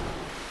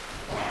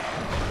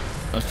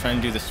 I was trying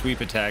to do the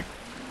sweep attack.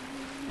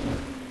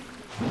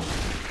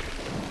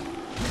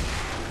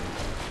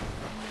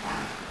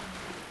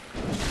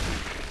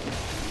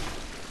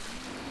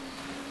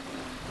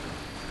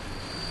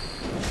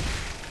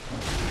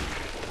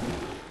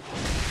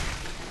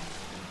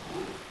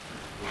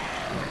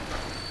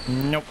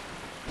 Nope.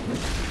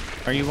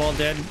 Are you all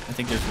dead? I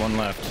think there's one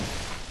left.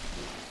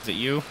 Is it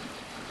you?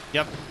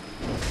 Yep.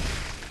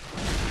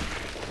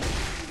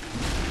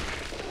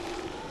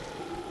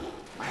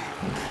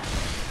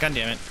 God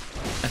damn it.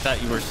 I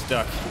thought you were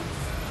stuck.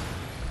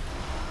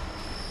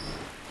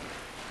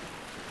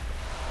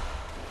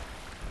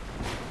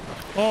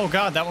 Oh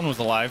god, that one was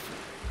alive.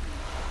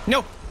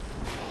 Nope.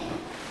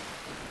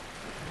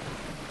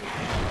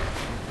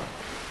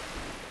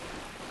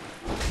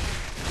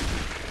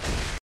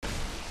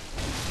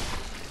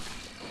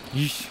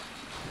 Yeesh.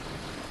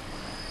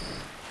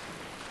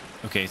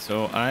 Okay,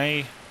 so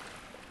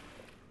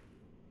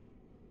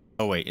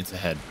oh wait, it's a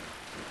head.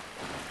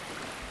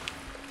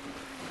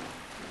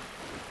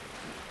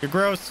 You're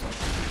gross.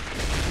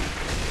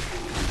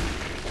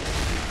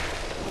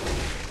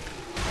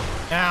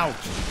 Ouch.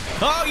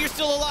 Oh, you're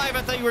still alive.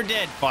 I thought you were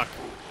dead. Fuck.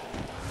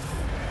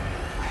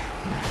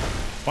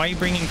 Why are you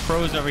bringing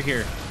crows over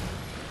here?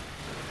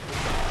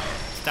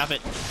 Stop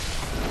it.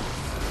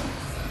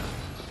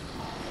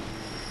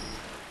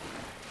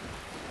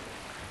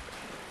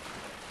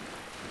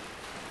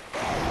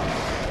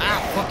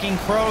 Ah, fucking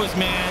crows,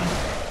 man.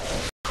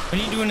 What are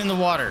you doing in the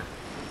water?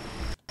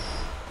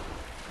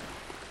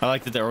 I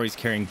like that they're always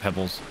carrying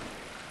pebbles.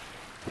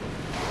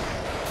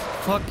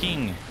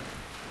 Fucking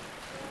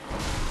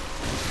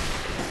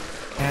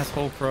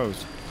asshole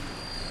crows.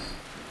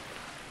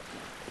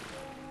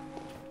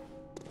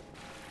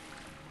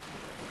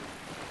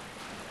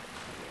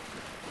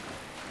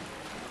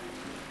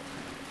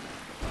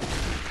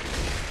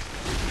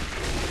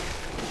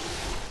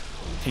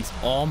 Takes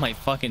all my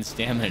fucking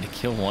stamina to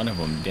kill one of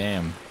them.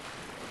 Damn.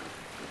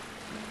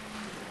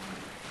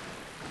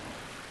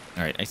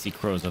 All right, I see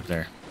crows up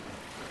there.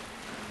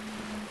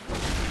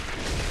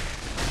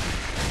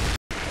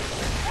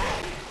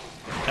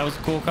 That was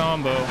a cool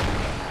combo.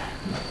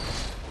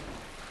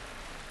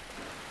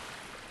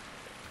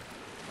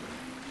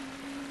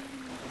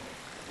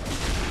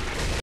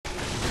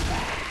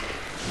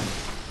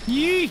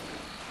 Yee!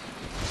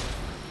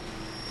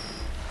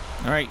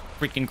 All right,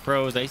 freaking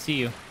crows, I see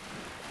you.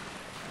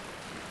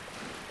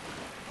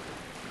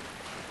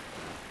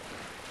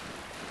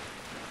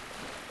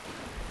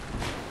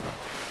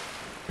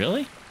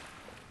 Really? You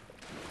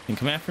can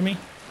come after me?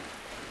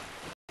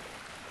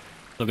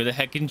 Look at the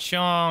heckin'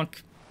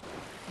 chonk.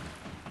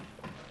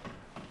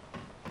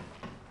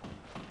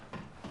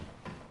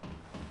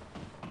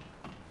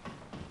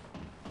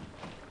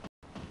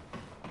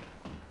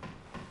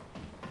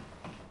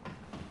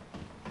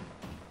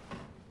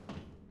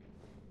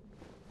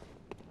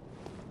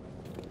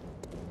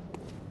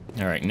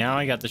 All right, now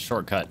I got the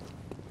shortcut.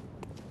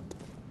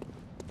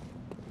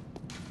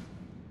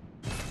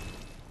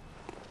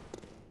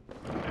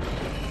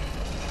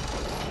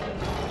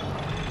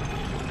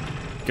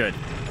 Good.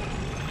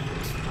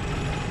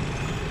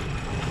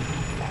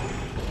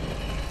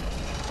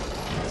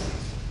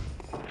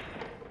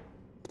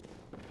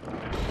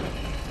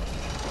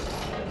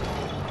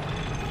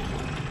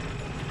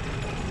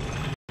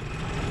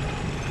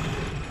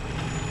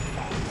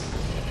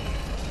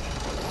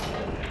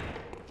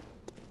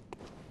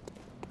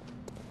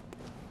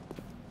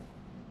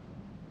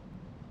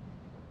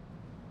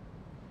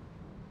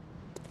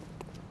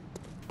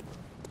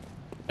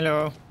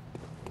 Hello.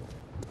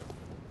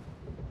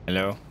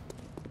 Hello.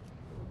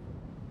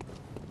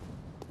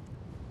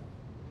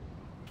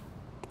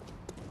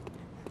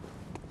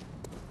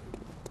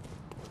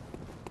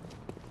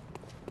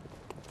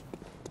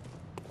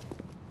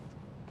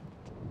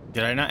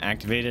 Did I not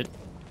activate it?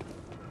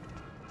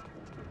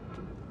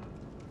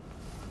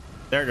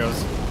 There it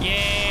goes.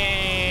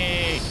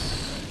 Yay!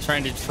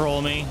 Trying to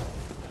troll me.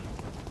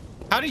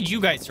 How did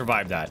you guys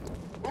survive that?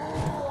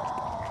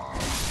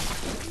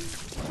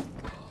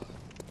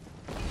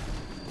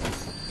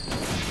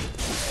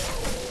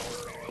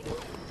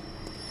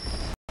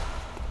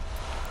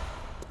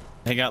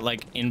 They got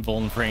like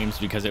invuln frames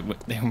because they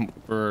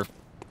were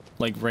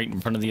like right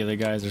in front of the other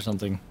guys or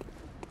something.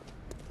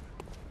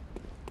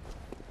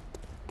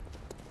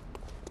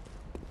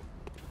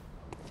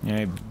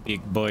 Yeah,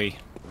 big boy.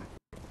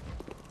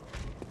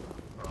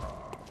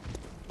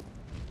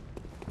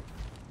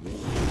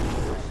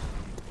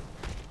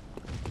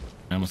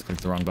 I almost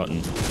clicked the wrong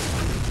button.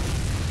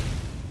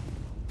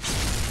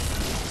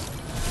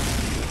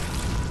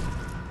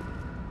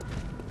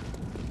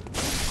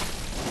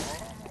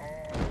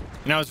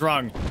 And I was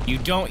wrong. You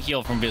don't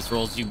heal from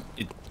viscerals.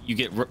 You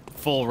get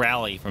full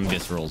rally from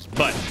viscerals.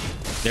 But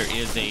there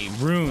is a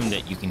rune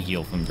that you can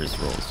heal from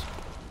viscerals.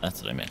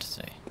 That's what I meant to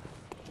say.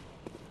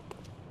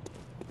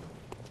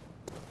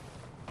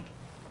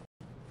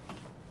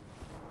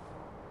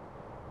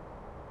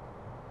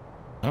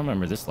 I don't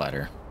remember this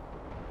ladder.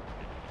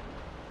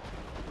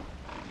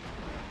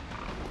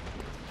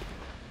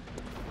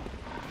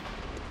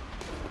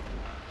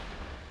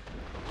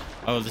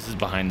 Oh, this is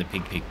behind the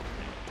pig.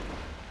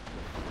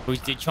 Who's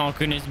the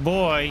chonkiness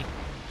boy?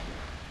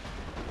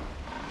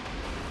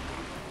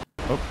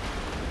 Oh.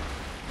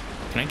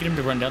 Can I get him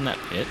to run down that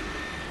pit?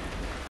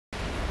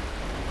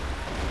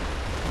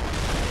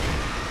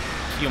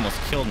 He almost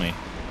killed me.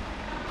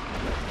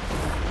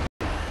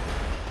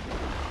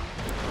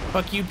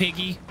 Fuck you,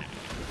 piggy.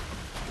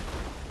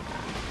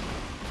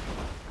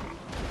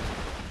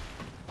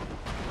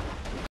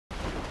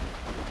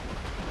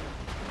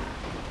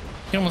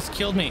 He almost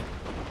killed me.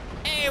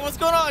 Hey, what's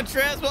going on,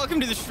 Trez? Welcome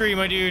to the stream,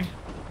 my dude.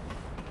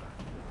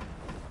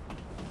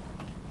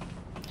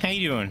 How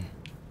you doing?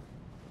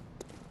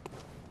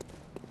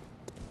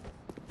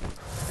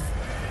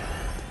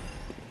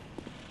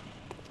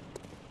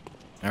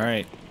 All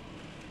right.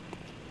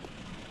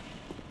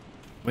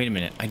 Wait a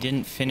minute. I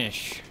didn't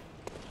finish.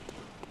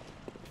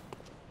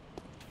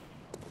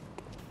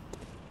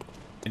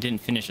 I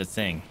didn't finish a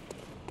thing.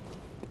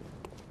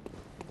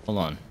 Hold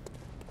on.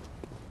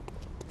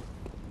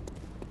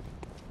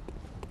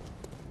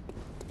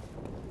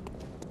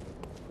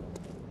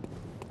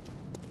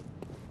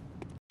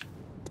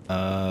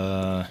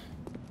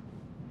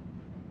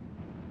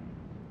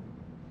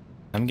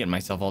 I'm getting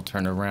myself all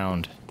turned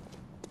around.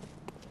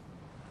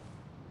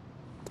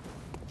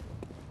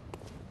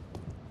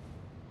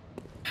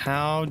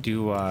 How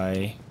do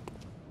I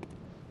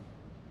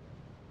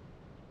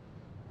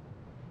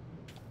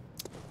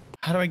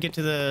get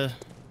to the...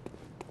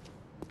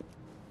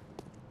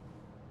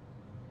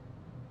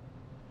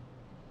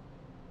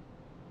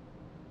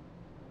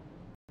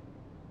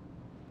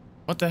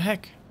 What the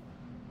heck?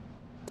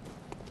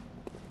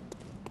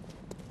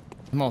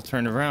 I'm all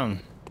turned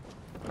around.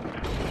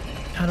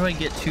 How do I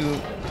get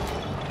to...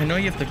 I know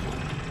you have to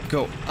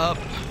go up.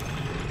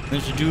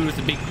 There's a dude with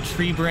a big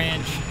tree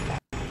branch.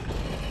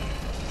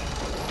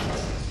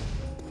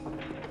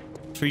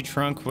 Tree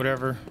trunk,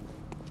 whatever.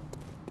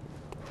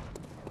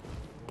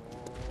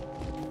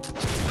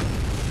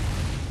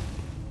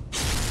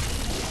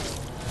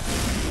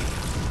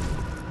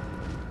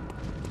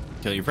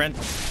 Kill your friend.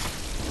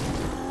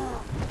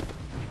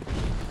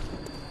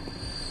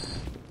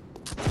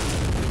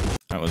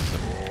 That was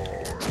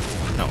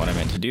not what I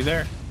meant to do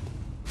there.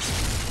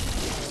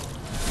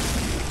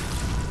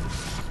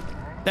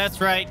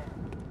 That's right.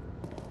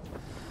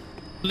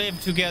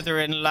 Live together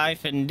in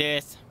life and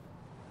death.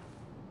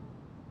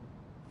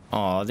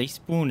 Aw, they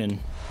spooning.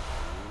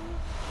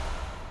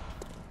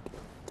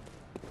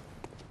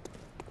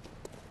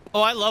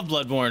 Oh, I love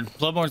Bloodborne.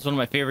 Bloodborne's one of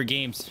my favorite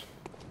games.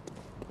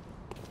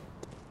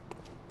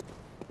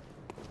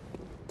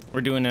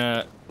 We're doing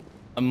a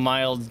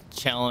mild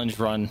challenge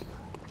run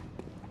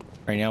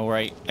right now where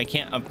I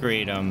can't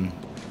upgrade, I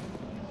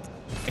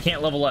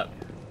can't level up.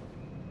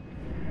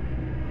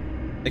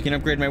 I can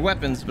upgrade my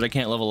weapons, but I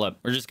can't level up.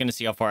 We're just gonna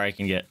see how far I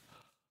can get.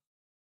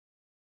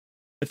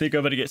 I think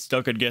I'm gonna get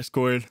stuck on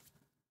Gascoigne.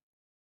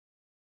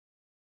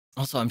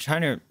 Also, I'm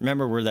trying to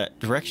remember where that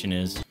direction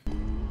is.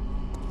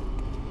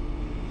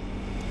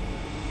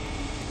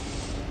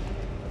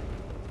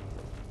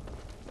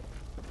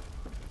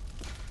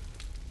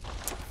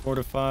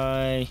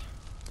 Fortify.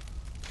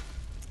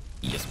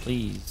 Yes,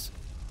 please.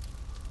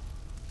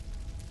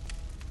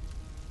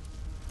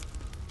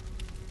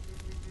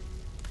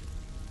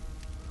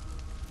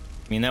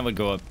 I mean, that would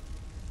go up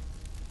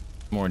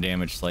more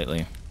damage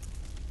slightly.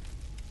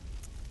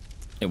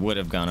 It would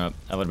have gone up.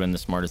 That would have been the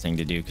smarter thing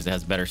to do because it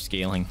has better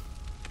scaling.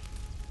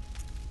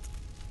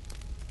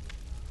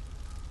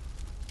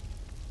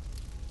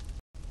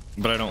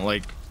 But I don't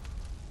like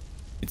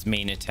its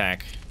main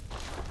attack.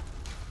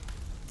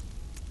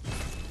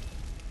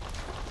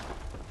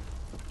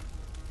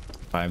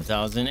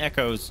 $5,000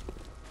 echoes.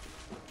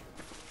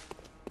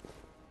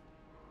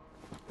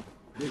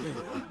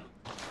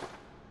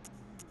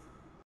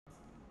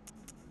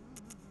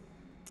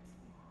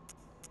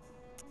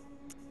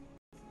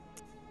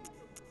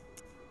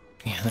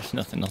 Yeah, there's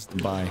nothing else to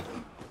buy.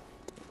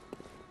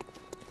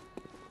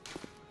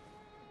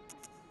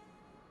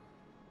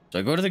 So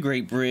I go to the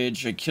Great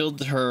Bridge. I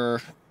killed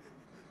her.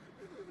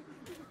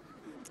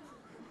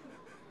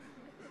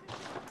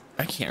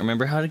 I can't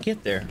remember how to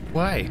get there.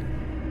 Why?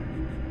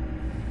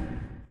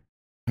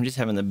 I'm just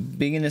having the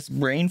biggest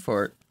brain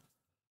fart.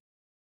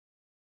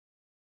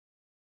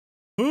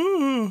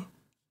 Ooh.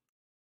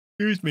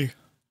 Excuse me.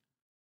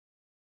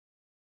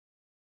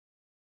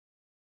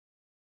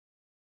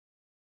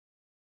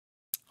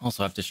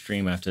 Also, I have to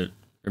stream. I have to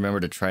remember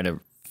to try to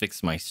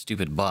fix my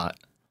stupid bot.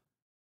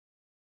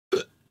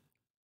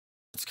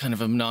 It's kind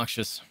of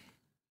obnoxious.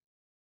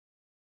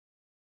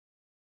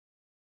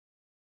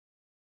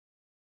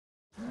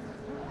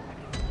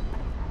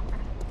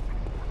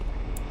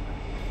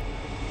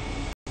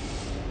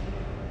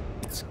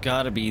 It's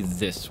gotta be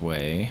this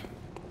way.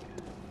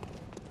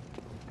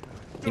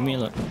 Leave me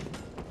alone.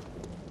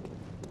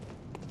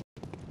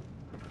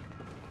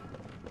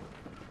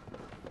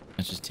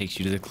 That just takes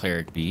you to the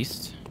Cleric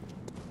Beast.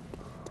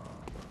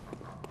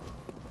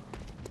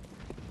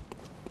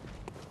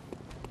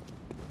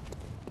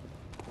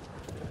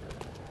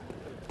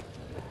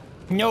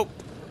 Nope.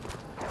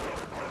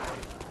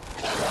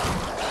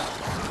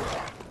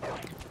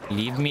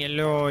 Leave me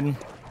alone.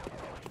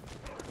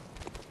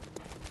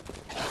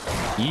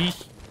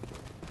 Yeesh.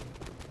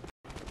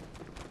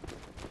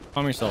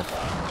 Calm yourself.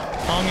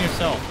 Calm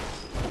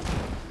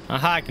yourself.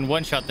 Aha, I can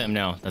one-shot them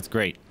now. That's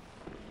great.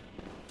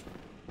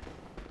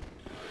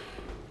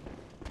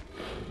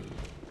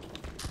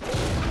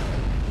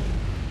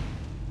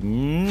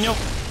 Nope.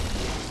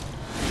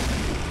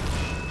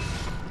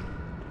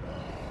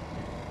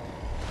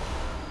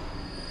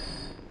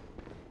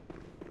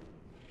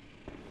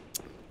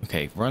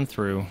 Okay, run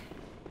through.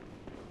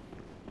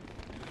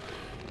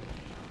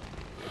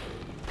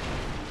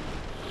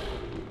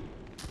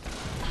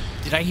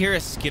 Did I hear a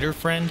skitter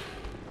friend?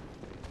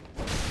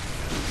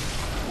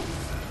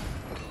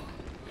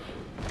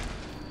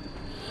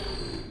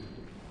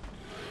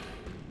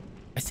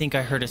 I think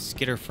I heard a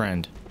skitter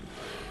friend.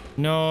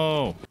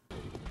 No.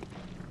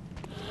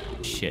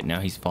 Shit, now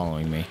he's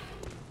following me.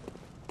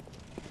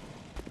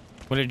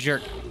 What a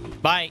jerk.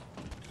 Bye.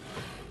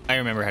 I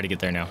remember how to get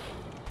there now.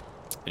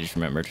 I just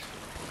remembered.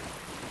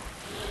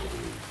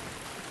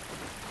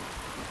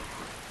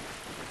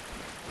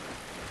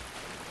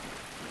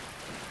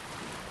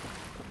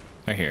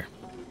 Right here.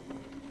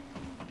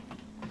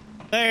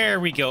 There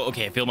we go.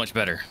 Okay, I feel much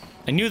better.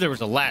 I knew there was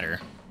a ladder.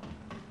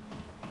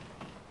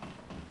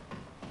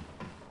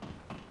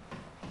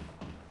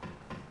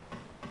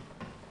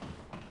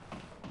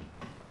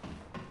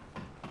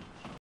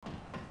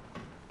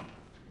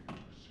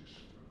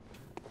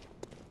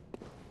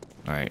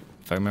 Alright,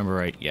 if I remember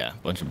right, yeah,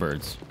 bunch of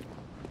birds.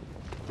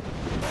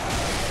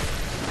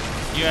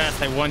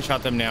 Yes, I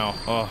one-shot them now.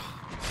 Oh,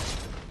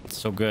 it's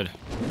so good.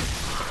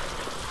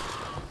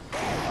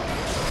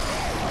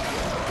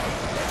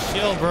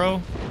 Chill,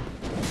 bro.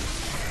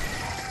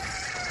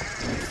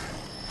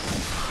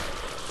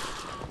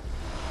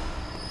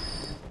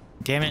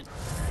 Damn it.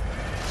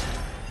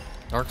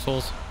 Dark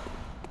Souls.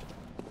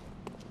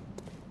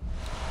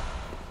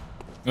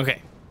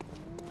 Okay.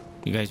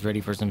 You guys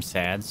ready for some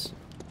sads?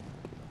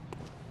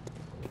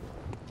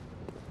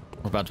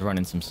 We're about to run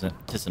in some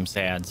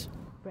sads.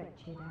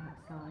 Wretched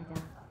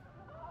outsider.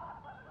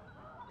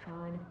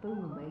 Trying to fool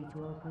me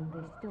to open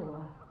this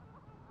door.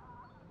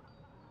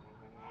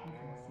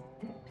 Heavens,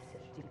 the depths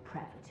of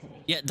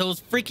depravity. Yeah,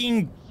 those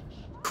freaking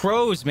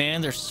crows,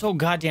 man. They're so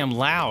goddamn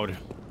loud.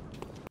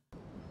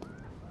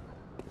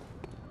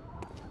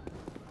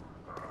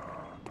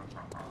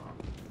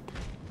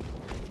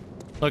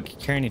 Look,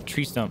 carrying a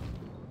tree stump.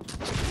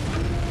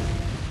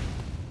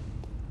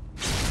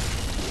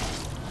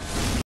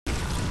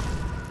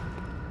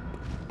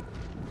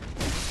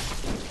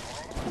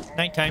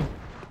 Nighttime.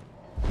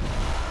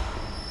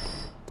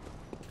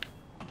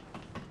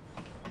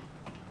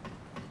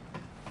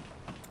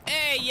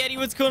 Hey, Yeti,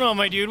 what's going on,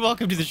 my dude?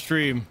 Welcome to the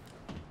stream.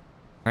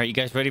 All right, you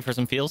guys ready for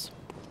some feels?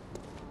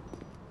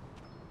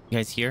 You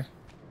guys here?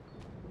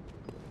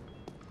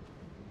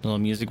 A little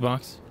music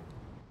box.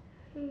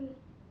 Who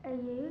are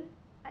you?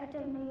 I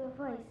don't know your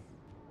voice,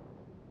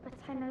 but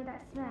I know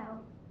that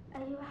smell.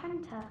 Are you a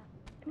hunter?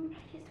 Maybe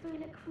it's we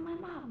look for my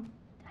mum.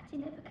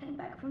 Daddy never came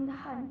back from the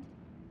hunt,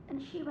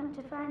 and she went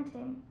to find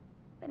him,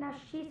 but now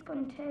she's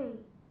gone too.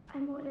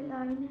 I'm all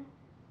alone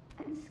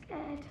and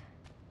scared.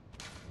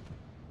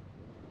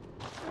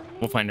 Really?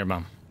 We'll find her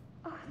mom.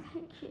 Oh,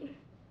 thank you.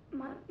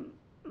 My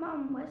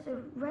mum wears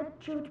a red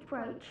jeweled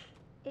brooch.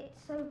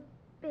 It's so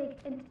big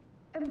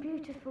and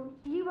beautiful.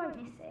 You won't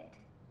miss it.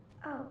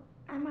 Oh,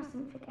 I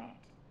mustn't forget.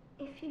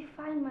 If you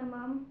find my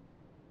mum,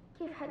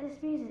 give her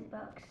this music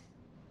box.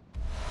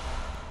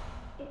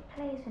 It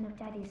plays one of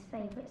Daddy's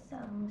favourite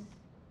songs.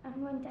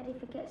 And when Daddy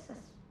forgets us,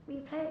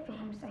 we play it for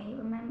him so he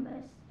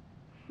remembers.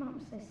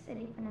 Mum's so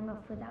silly running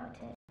off without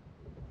it.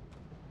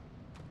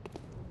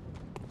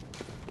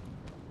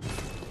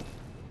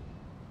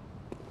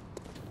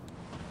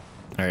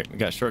 All right, we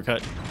got a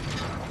shortcut.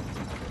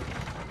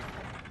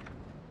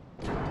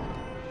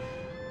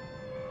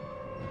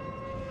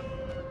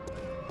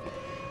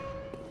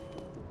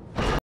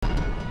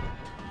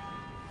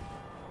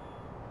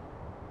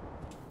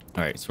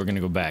 All right, so we're gonna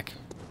go back.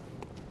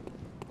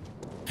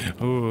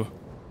 Ooh.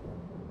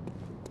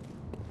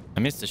 I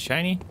missed a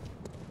shiny.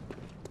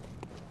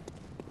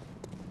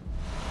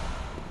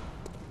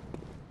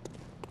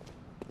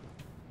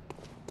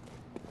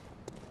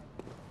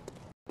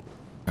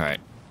 All right.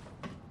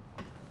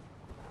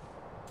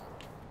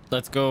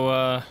 Let's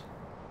go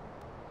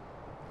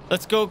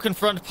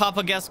confront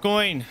Papa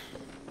Gascoigne.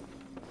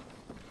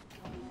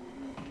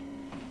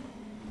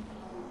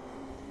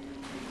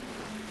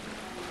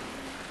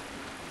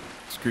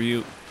 Screw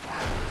you.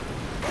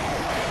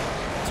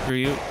 Screw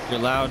you. You're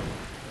loud.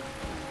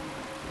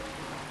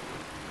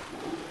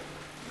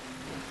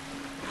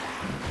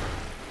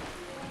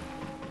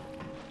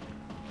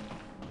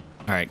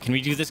 All right, can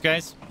we do this,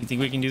 guys? You think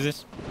we can do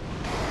this?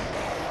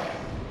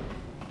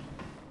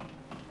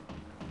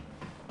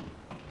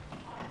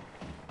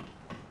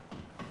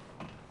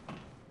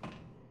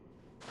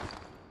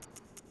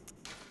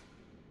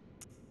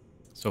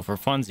 So for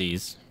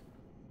funsies,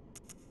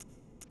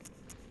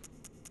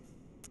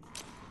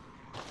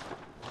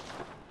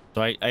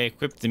 so I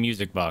equipped the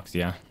music box,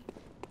 yeah.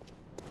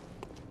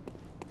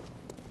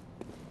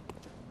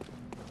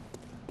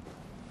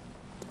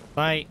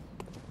 Bye.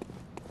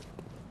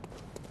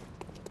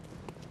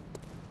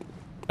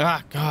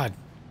 Ah, God.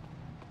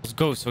 Those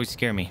ghosts always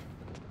scare me.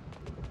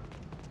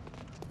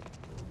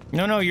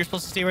 No, you're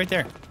supposed to stay right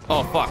there.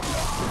 Oh, fuck.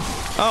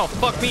 Oh,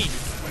 fuck me.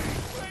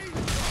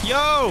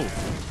 Yo!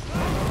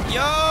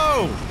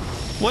 Yo!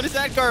 What is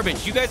that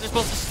garbage? You guys are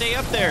supposed to stay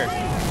up there.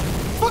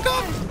 Fuck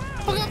off!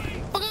 Fuck off!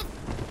 Fuck off!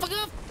 Fuck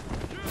off!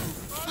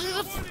 Fuck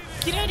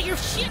off! Get out of here,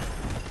 shit!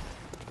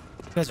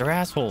 You guys are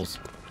assholes.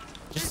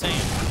 Just saying.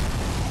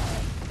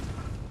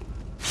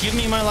 Give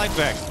me my life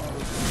back.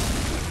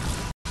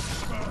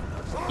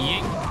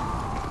 Yeet.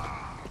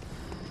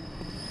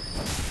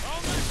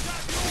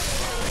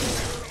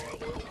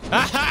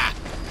 Aha!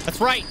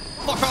 That's right.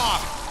 Fuck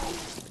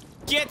off.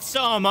 Get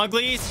some,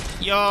 uglies.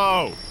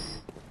 Yo.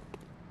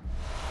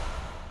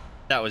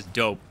 That was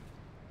dope.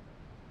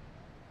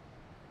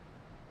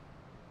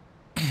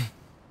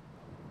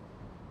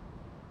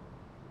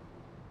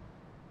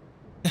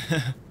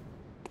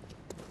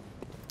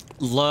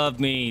 Love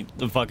me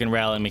the fucking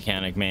rally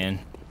mechanic, man.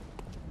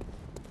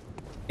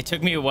 It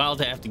took me a while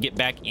to have to get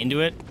back into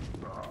it.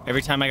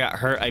 Every time I got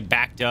hurt, I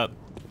backed up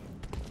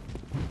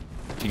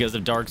because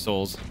of Dark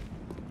Souls.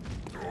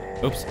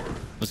 Oops, I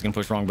was gonna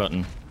push wrong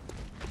button.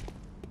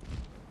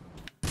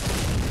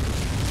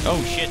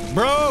 Oh shit,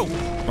 bro!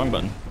 Wrong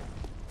button.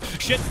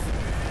 Shit!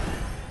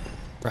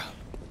 Bro,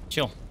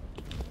 chill.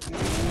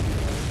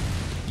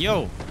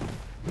 Yo,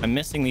 I'm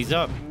messing these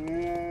up.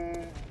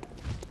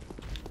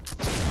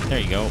 There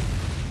you go.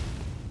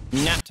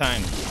 Nap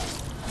time.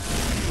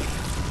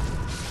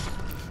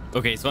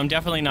 Okay, so I'm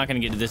definitely not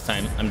going to get to this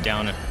time. I'm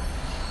down a...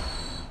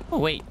 Oh,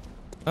 wait.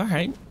 All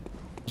right.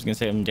 I was going to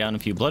say I'm down a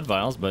few blood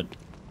vials, but...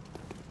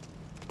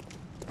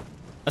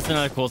 That's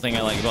another cool thing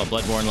I like about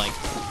Bloodborne. Like,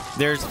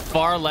 there's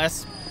far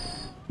less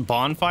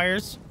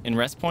bonfires and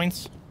rest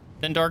points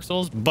than Dark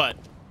Souls, but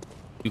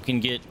you can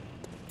get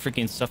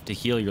freaking stuff to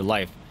heal your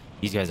life.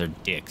 These guys are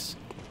dicks.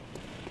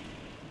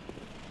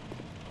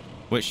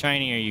 What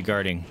shiny are you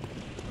guarding?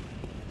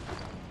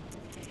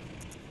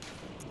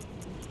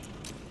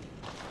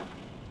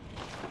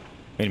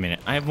 Wait a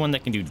minute. I have one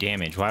that can do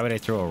damage. Why would I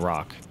throw a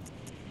rock?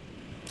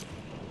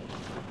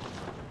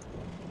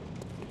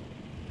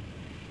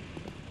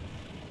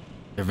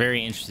 They're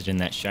very interested in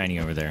that shiny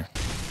over there.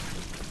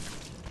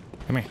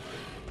 Come here.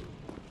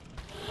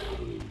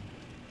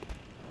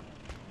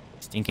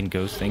 Stinking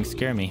ghost things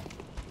scare me.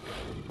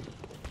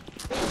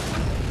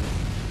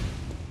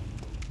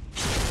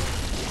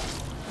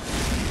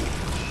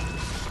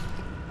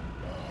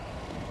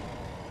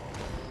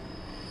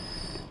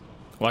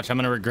 Watch, I'm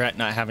gonna regret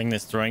not having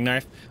this throwing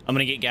knife. I'm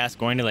gonna get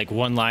Gascoigne to like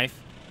 1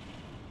 life.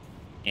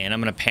 And I'm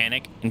gonna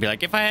panic and be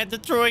like, if I had the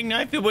throwing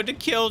knife, it would have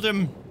killed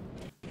him.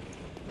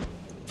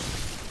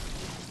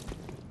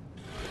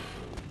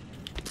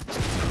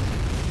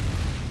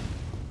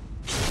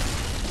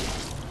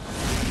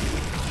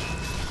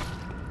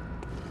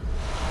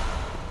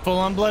 Full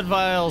on blood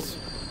vials.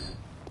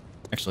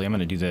 Actually, I'm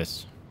gonna do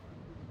this.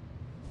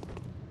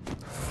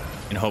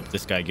 And hope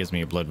this guy gives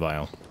me a blood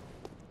vial.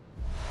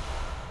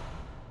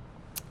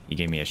 He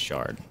gave me a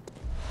shard.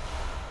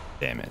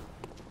 Damn it.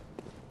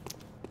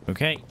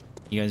 Okay,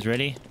 you guys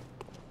ready?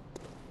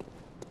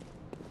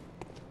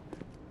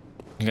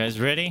 You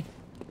guys ready?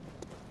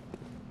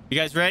 You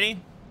guys ready?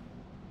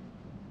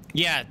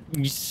 Yeah,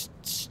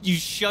 you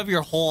shove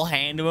your whole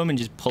hand to them and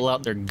just pull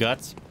out their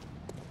guts.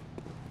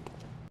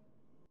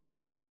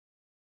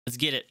 Let's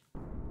get it.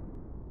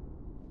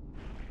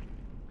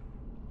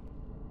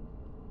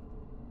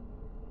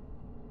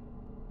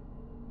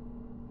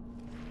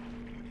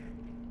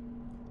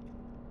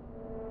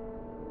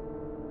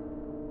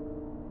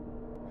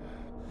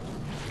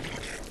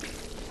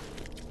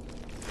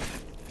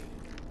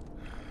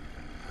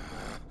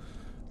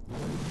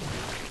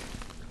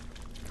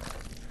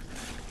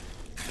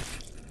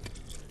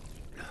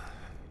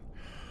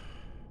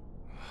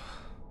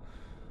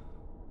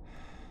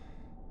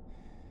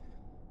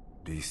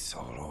 Beasts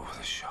all over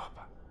the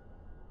shop.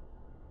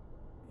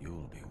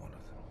 You'll be one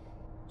of them,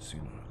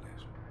 sooner or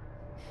later.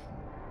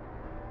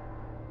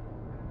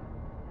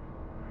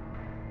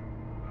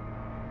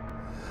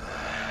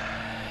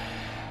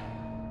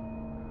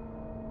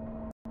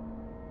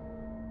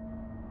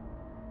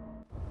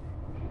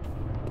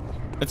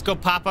 Let's go,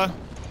 Papa.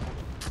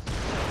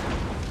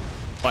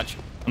 Watch.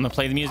 I'm gonna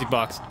play the music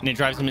box, and it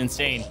drives him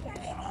insane.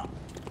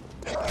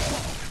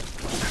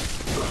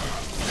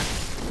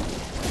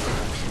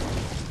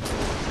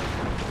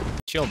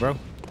 Chill, bro.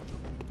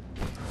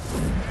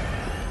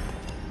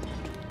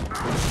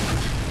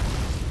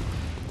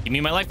 Give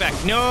me my life back.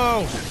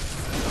 No!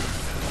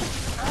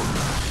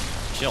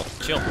 Chill,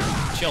 chill,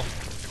 chill.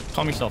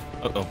 Calm yourself.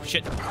 Uh-oh,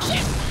 shit,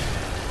 shit.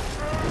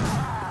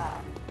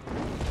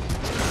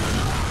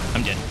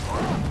 I'm dead.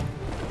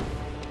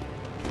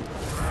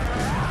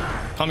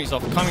 Calm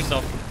yourself, calm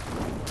yourself.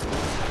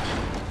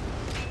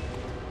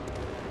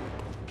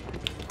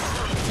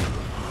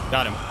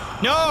 Got him.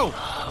 No!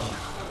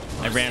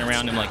 I ran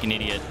around him like an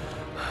idiot.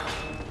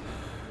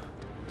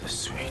 The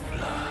sweet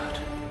blood.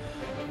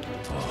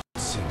 Oh, it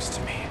sings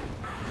to me.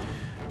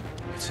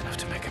 It's enough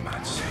to make a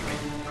man sick.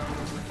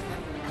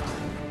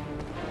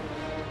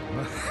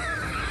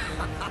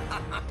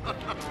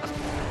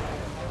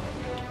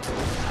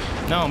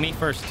 No, me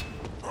first.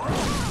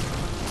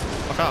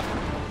 Fuck off.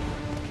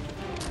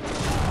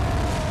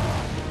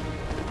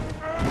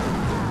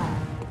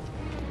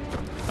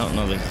 I don't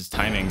know his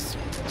timings.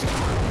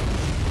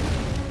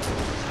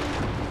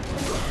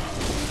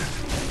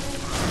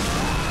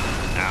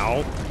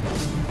 Ow.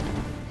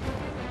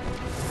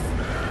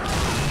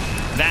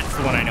 That's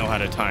the one I know how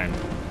to time.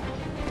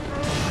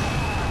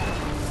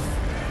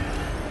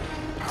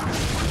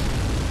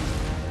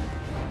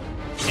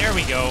 There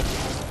we go.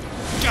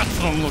 That's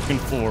what I'm looking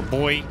for,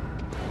 boy.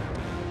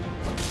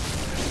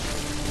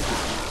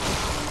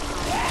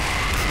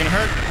 It's gonna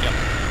hurt? Yep.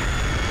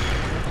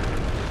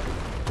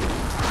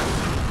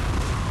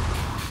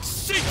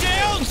 Sit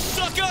down,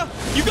 sucker!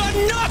 You got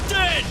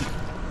nothing!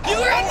 You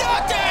got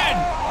nothing!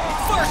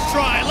 First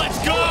try, let's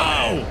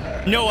go!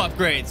 No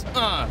upgrades.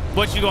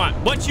 What you want?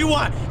 What you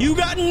want? You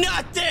got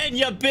nothing,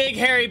 you big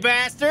hairy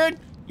bastard!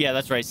 Yeah,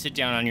 that's right. Sit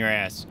down on your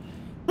ass.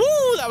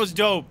 Woo, that was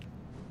dope.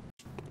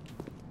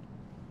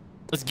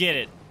 Let's get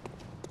it.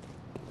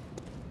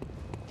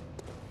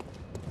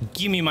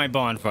 Give me my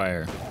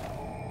bonfire.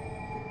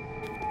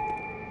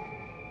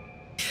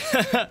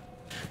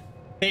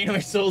 Ain't my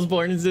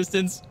Soulsborne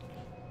existence.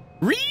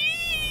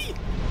 Ree!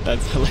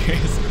 That's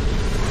hilarious.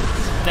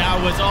 That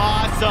was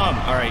awesome.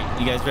 All right,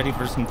 you guys ready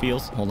for some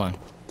feels? Hold on.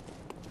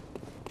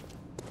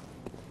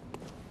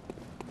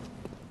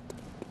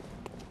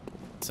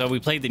 So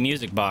we played the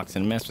music box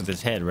and messed with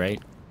his head,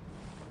 right?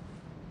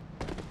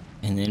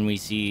 And then we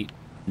see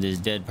this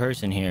dead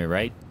person here,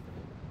 right?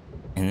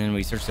 And then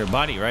we search their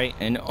body, right?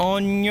 And oh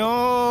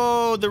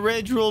no, the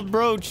red jeweled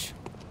brooch.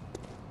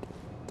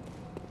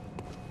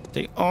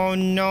 Say, oh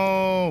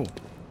no.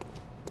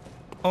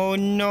 Oh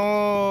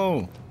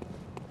no.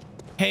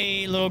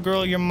 Hey, little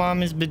girl, your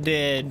mom is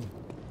dead.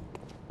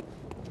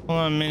 Hold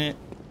on a minute.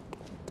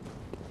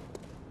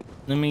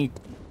 Let me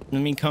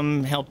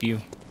come help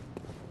you.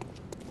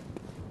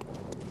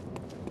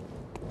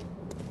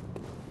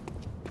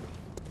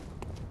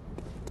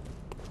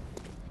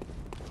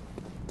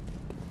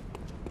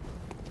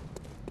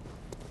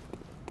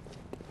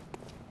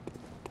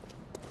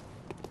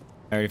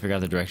 I already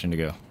forgot the direction to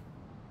go.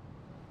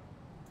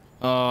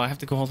 Oh, I have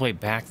to go all the way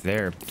back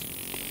there.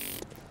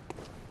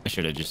 I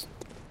should have just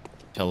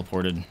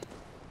teleported.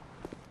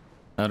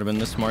 That would have been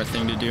the smart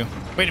thing to do.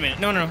 Wait a minute.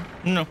 No, no,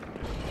 no, no.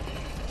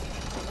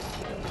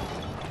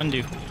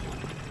 Undo.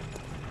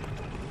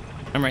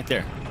 I'm right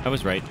there. I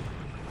was right.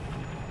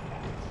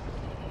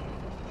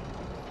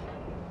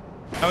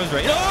 I was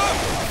right.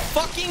 Oh!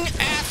 Fucking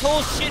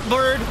asshole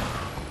shitbird.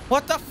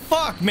 What the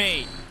fuck,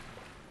 mate?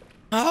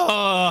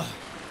 Oh.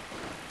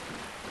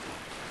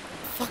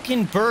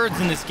 Fucking birds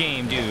in this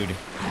game, dude.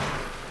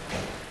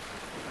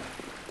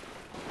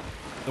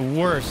 The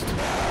worst.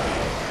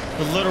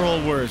 The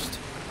literal worst.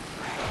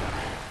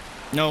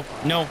 No,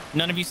 no,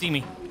 none of you see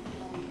me.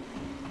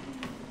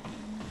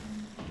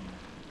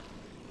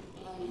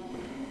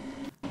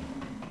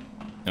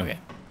 Okay,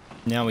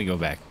 now we go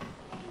back.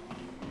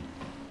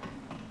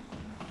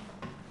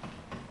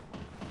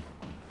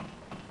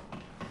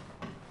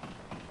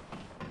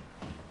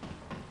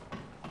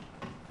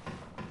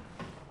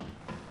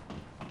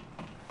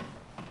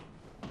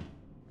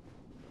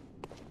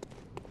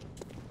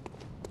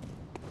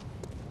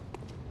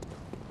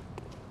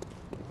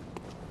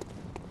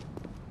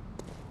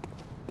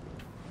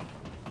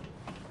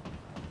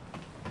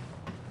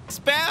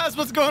 Spaz,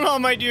 what's going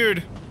on, my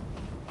dude?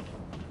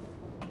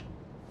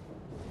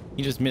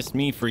 You just missed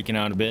me freaking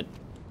out a bit.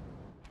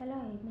 Hello,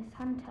 Miss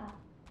Hunter.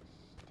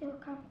 Still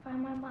can't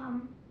find my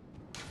mum.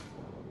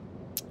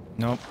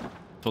 Nope,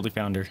 totally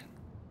found her.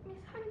 Miss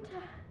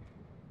Hunter,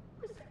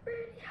 was it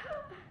really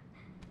her?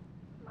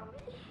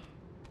 Mummy,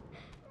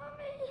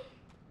 Mummy,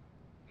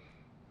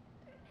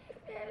 don't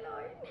leave me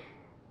alone.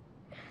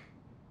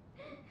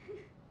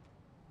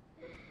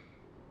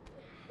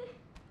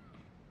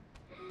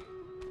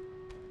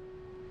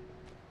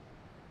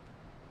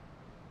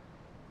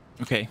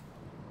 Okay.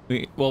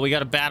 We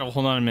got a battle.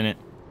 Hold on a minute.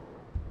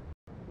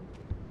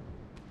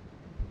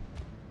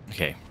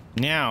 Okay.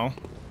 Now,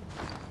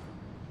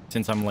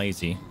 since I'm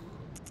lazy,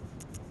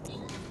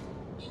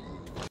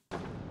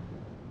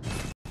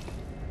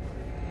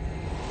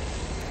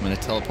 I'm gonna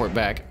teleport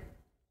back.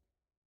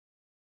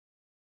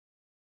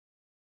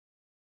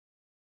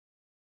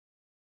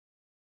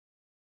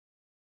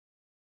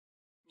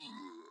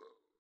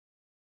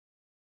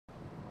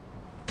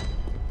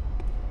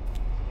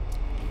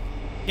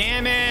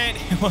 Damn it!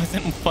 It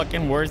wasn't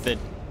fucking worth it.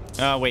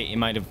 Wait, it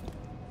might have...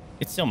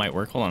 It still might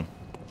work. Hold on.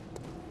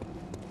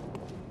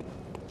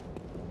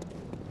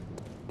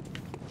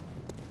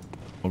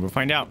 We'll go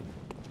find out.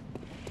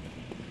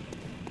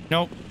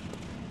 Nope.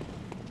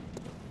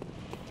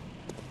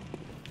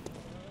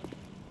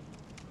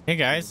 Hey,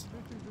 guys.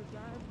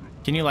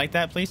 Can you light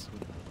that, please?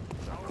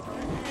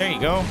 There you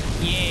go.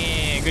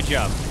 Yeah, good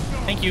job.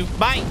 Thank you.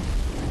 Bye.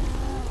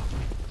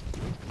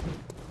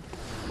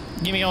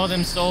 Give me all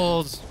them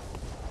souls.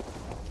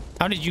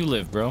 How did you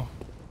live, bro?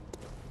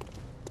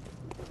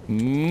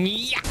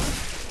 Yeah.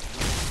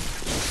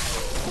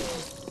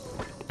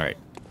 All right.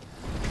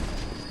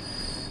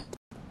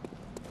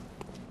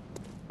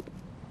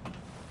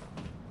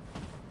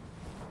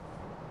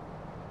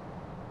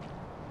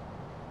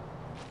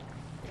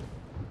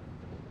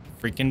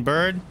 Freaking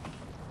bird.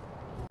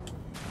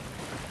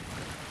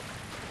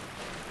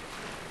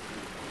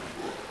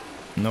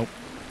 Nope.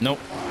 Nope.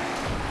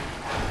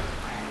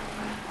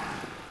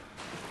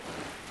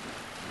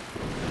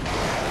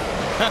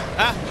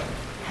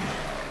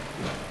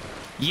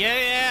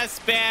 Yeah,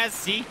 Spaz.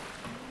 See?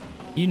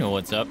 You know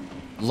what's up.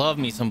 Love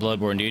me some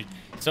Bloodborne, dude.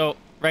 So,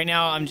 right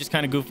now, I'm just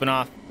kind of goofing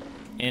off.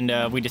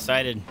 And we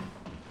decided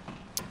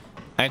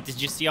I have to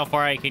just see how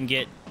far I can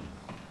get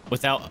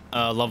without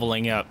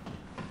leveling up.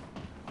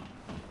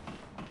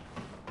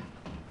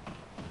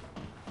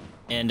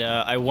 And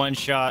I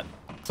one-shot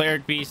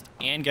Cleric Beast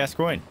and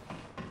Gascoigne.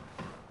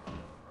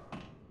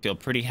 Feel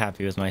pretty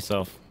happy with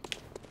myself.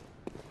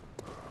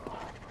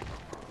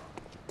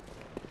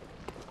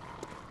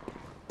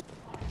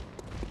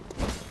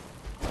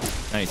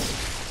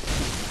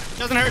 Nice.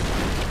 Doesn't hurt.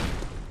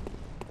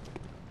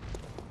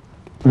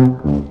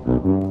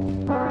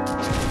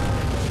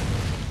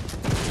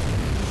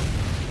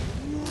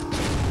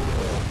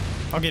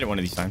 I'll get it one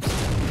of these times.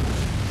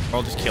 Or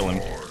I'll just kill him.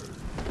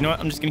 You know what?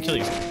 I'm just gonna kill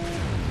you.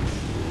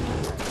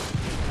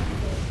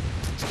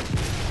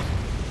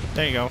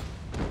 There you go.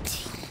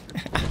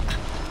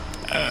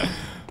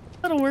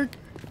 That'll work.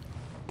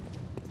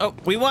 Oh,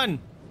 we won.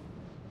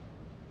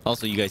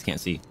 Also, you guys can't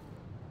see.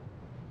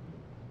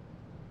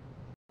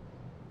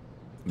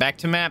 Back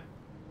to map.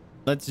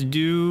 Let's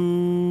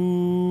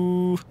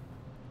do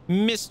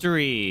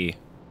mystery.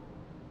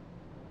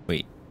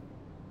 Wait.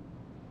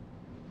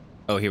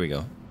 Oh, here we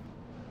go.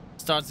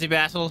 Starts the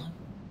battle.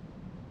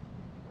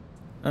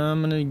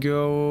 I'm gonna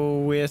go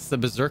with the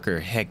Berserker.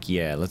 Heck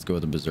yeah, let's go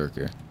with the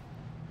Berserker.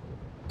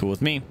 Cool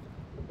with me.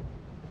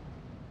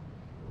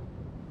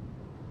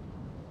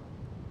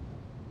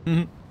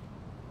 You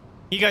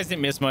guys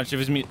didn't miss much. It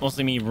was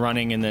mostly me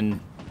running and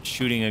then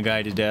shooting a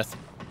guy to death.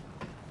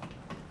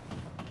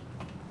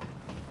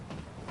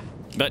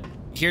 But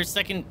here's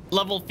second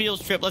level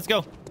field trip. Let's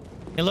go.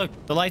 Hey, look,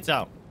 the light's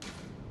out.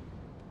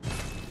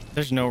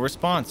 There's no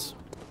response.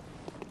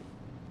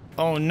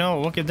 Oh no,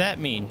 what could that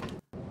mean?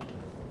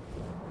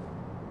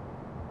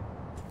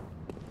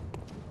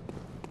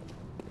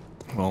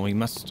 Well, we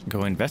must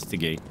go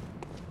investigate.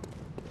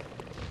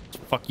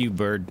 Fuck you,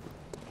 bird.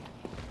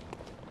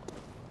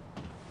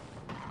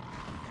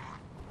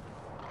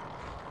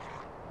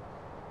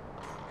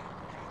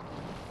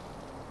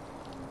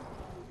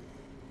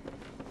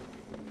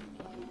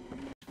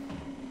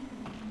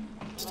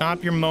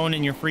 Stop your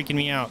moaning, you're freaking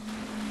me out.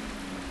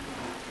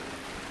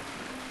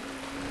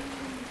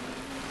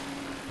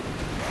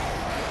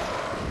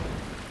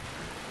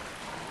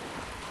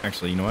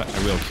 Actually, you know what?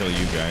 I will kill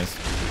you guys.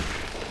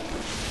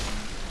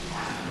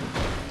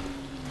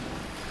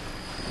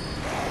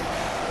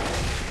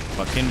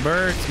 Fucking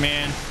birds,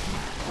 man.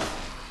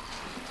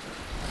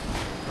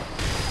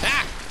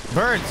 Ah!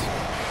 Birds!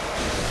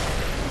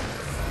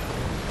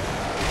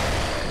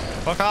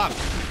 Fuck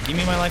off. Give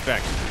me my life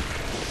back.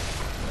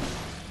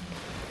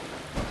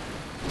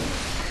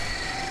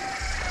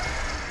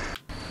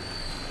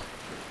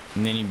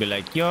 And then you'd be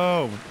like,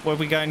 yo, what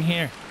we got in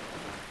here?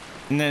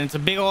 And then it's a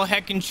big old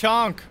heckin'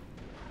 chunk.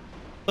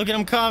 Look at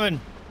him coming.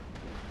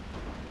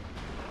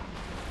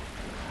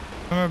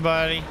 Come here,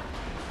 buddy.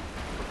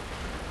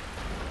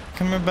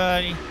 Come here,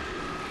 buddy.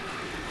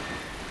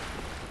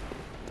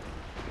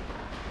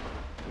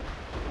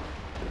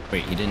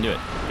 Wait, he didn't do it.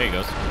 There he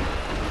goes.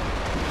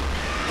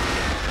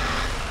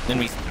 Then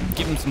we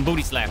give him some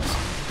booty slaps.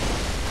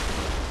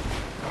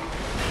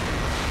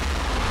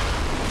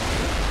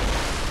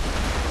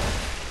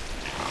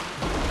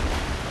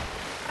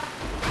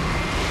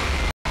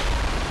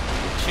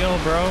 Chill,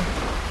 bro.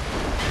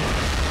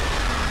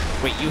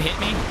 Wait, you hit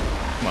me?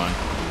 Come on.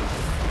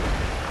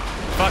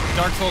 Fuck,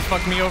 Dark Souls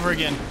fucked me over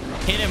again.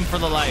 Hit him for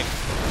the life.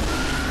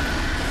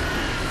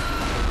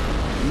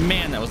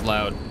 Man, that was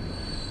loud.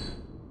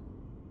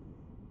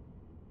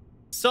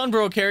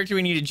 Sunbro character,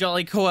 we need a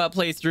jolly co-op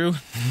playthrough.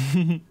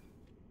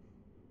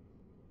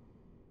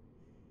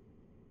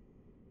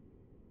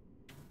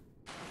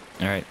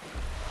 All right.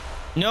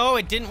 No,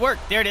 it didn't work.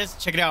 There it is.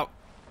 Check it out.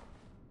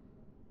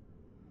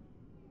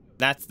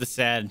 That's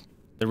the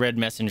red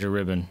messenger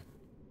ribbon.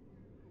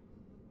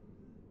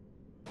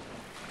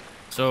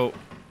 So,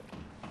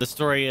 the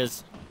story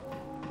is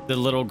the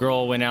little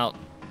girl went out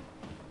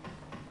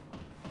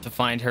to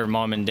find her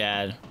mom and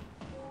dad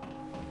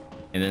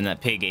And then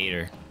that pig ate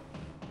her.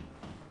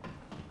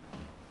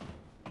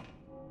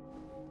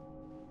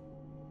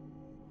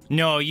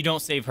 No, you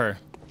don't save her.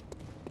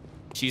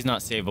 She's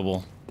not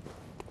savable.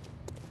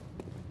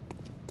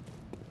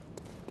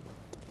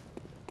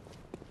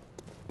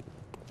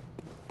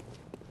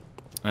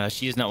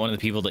 She is not one of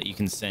the people that you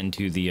can send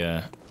to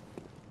the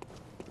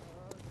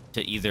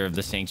to either of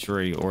the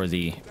sanctuary or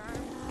the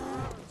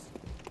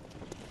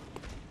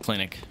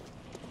clinic.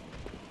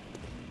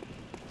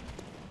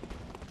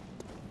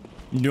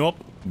 Nope.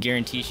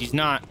 Guarantee she's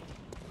not.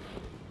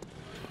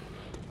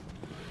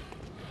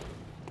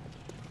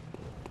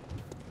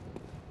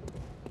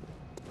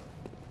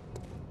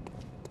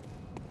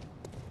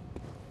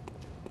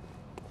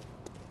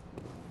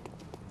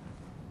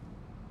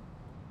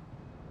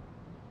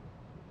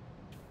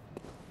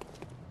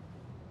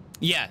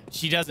 Yeah,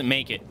 she doesn't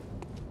make it.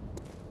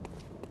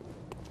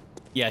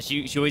 Yeah,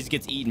 she always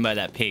gets eaten by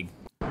that pig.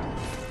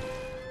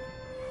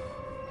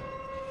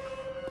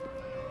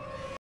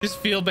 Just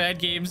feel bad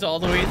games all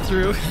the way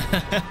through.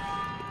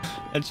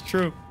 That's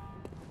true.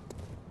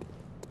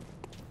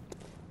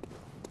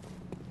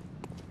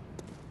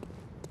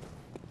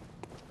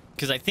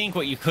 Because I think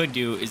what you could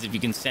do is, if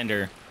you can send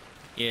her,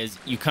 is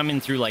you come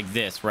in through like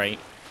this, right?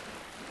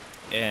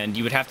 And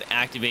you would have to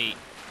activate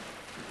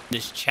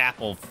this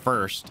chapel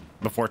first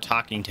before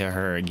talking to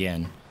her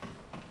again.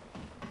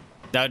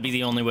 That would be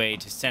the only way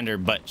to send her,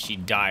 but she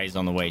dies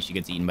on the way. She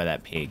gets eaten by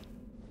that pig.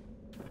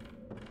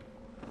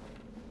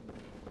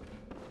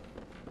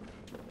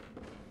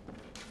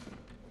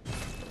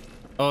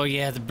 Oh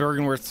yeah, the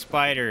Bergenworth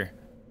spider.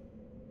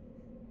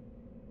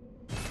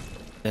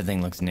 That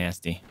thing looks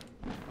nasty.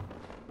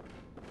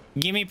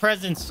 Give me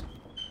presents.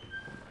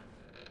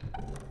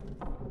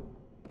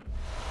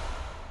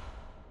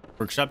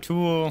 Workshop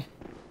tool.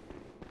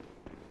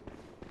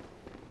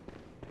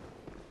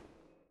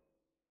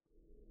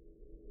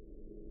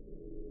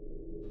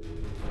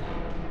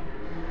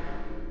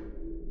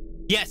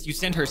 Yes, you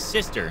send her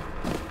sister.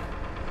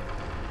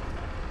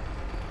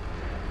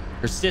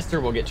 Her sister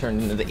will get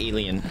turned into the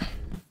alien.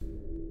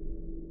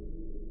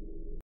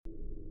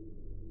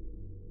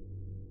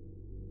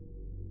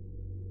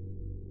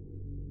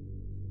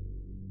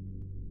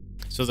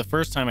 So the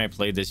first time I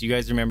played this, you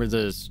guys remember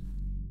those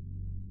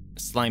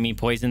slimy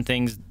poison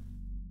things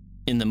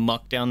in the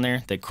muck down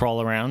there that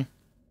crawl around?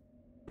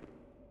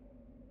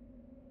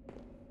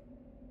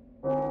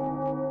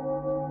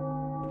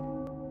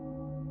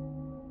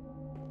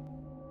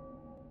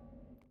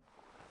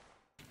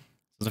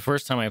 So the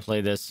first time I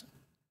played this,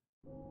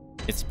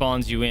 it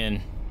spawns you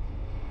in,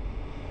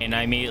 and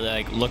I immediately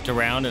like looked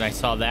around and I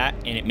saw that,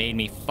 and it made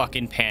me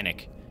fucking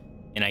panic,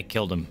 and I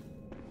killed him.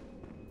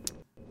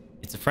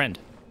 It's a friend.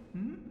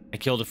 I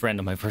killed a friend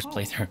on my first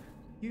playthrough.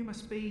 You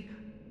must be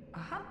a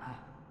hunter.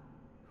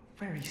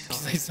 Very sorry.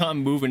 Because I saw him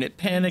moving, it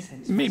panicked.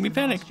 It made me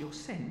panic. Your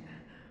scent.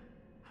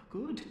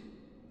 Good.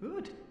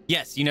 Good.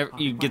 Yes,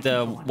 you get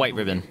the white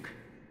ribbon.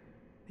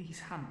 These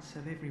hunts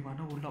have everyone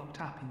all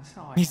locked up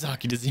inside.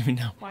 Misaki doesn't even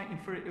know. Waiting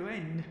for it to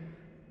end.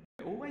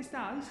 It always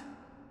does.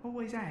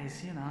 Always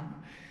has, you know.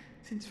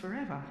 Since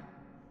forever.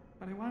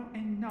 But it won't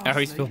end nicely. I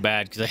always feel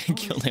bad because I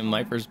killed him in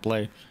my first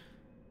play.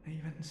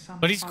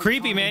 But he's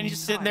creepy, man. He's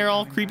just sitting there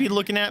all creepy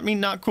looking at me.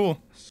 Not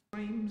cool.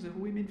 Screams of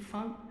women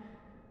folk.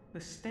 The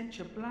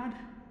stench of blood.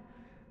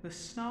 The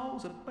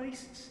snarls of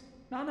beasts.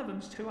 None of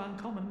them's too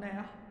uncommon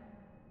now.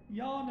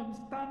 Yarnum's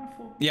done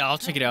for. Yeah, I'll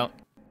check it out.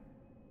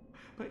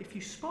 But if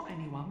you spot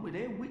anyone with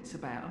their wits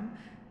about them,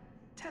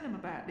 tell them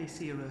about this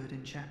here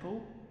Erden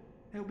Chapel.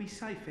 They'll be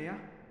safe here.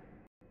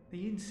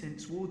 The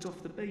incense wards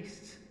off the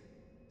beasts.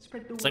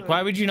 Spread the word. It's like,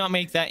 why would you not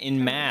make that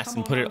in mass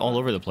and put it all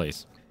over the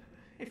place?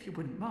 If you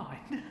wouldn't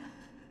mind.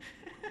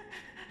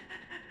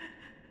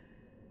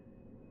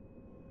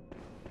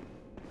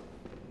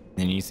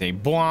 Then you say,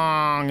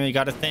 boing, you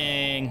got a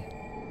thing.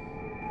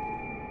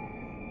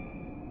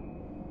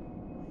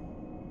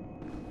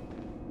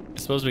 I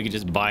suppose we could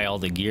just buy all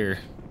the gear.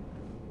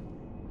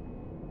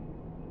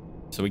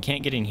 So we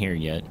can't get in here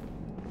yet.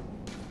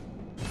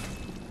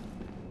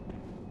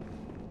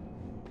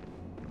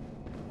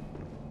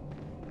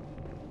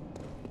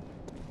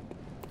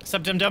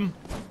 Sup, dum-dum?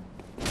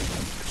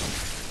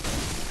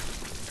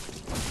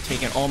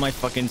 Taking all my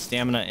fucking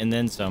stamina and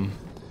then some.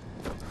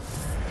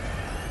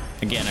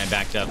 Again, I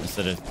backed up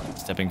instead of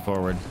stepping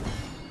forward.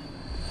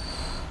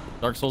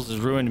 Dark Souls has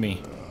ruined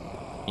me.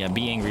 Yeah,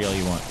 be angry all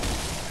you want.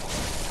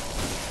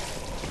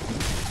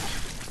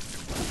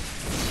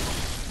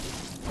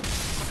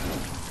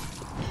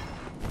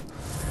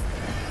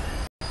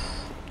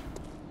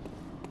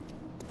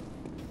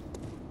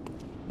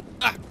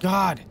 Ah,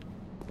 God!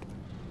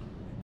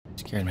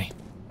 Scared me.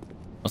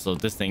 Also,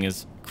 this thing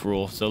is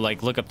cruel. So,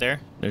 like, look up there.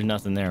 There's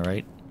nothing there,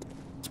 right?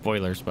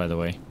 Spoilers, by the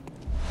way.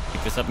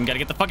 Pick this up and gotta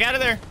get the fuck out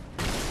of there!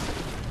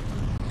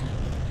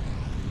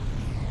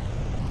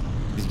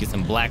 Just get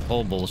some black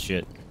hole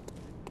bullshit.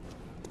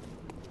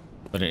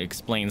 But it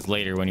explains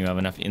later when you have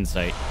enough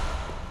insight.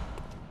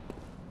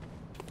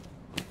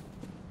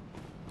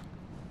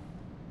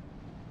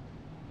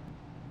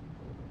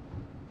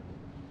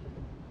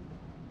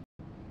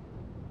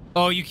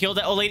 Oh, you killed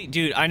that old lady?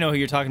 Dude, I know who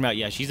you're talking about.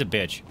 Yeah, she's a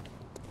bitch.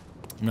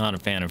 I'm not a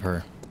fan of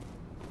her.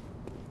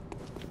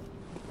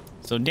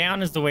 So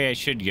down is the way I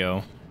should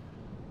go.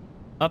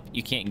 Up,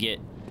 you can't get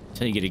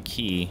until you get a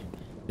key.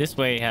 This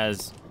way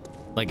has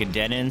like a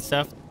dead end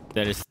stuff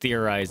that is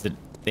theorized that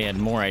they had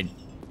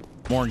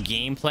more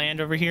game planned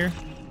over here,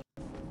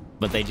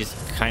 but they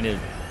just kind of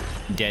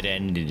dead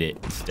ended it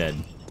instead.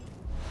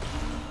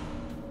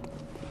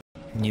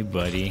 Hey,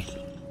 buddy.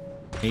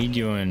 How you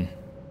doing?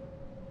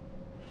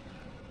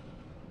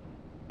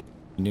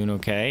 You doing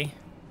okay?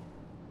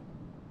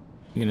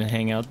 You gonna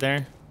hang out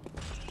there?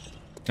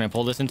 Can I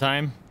pull this in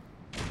time?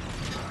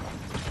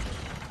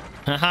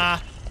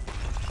 Haha.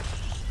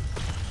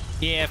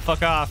 Yeah,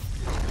 fuck off.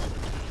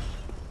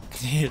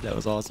 Yeah, that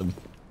was awesome.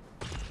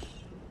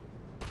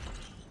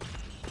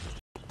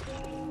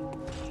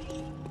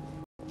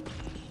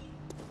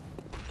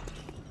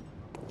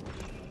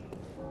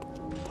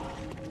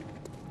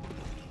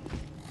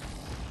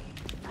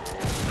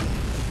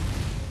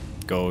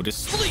 Go to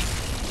sleep.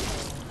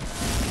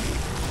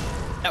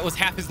 That was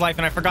half his life,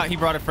 and I forgot he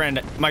brought a friend.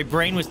 My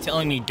brain was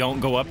telling me don't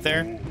go up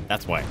there.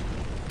 That's why.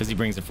 Because he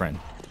brings a friend.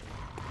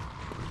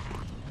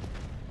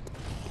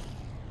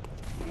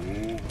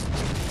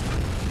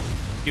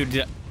 Dude,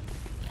 yo!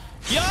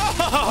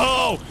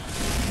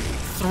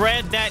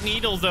 Thread that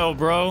needle, though,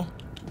 bro.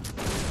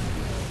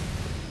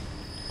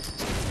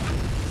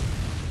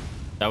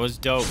 That was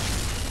dope.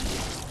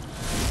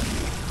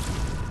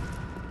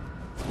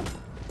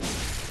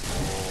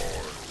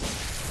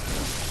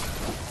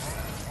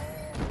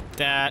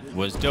 That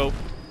was dope.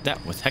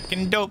 That was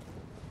heckin' dope.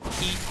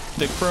 Eat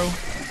the crow.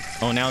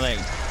 Oh, now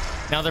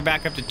they're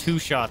back up to 2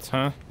 shots,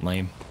 huh?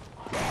 Lame.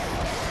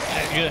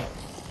 That's good.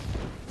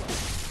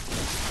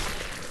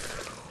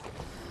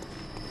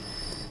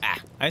 Ah,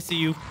 I see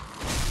you.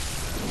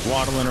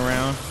 Waddling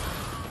around.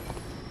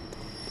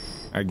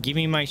 Alright, give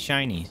me my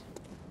shinies.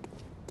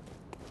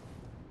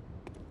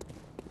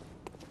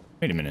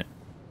 Wait a minute.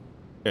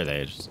 There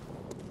they is.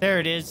 There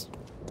it is.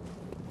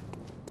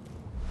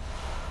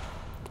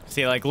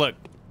 See, like, look.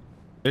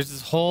 There's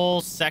this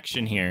whole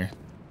section here.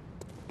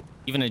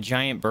 Even a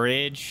giant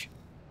bridge.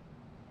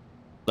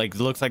 Like,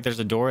 looks like there's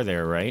a door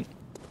there, right?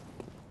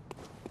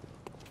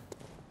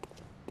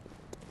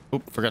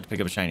 Oop, forgot to pick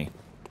up a shiny.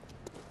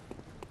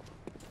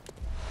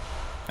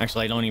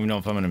 Actually, I don't even know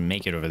if I'm going to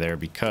make it over there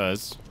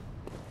because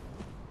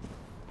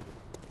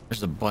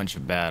there's a bunch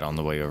of bad on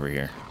the way over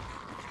here.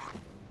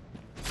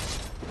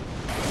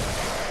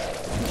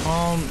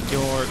 Calm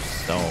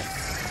yourself.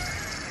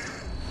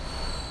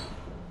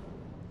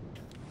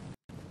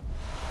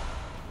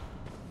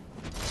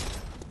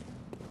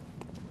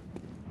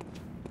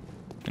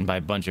 And by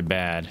a bunch of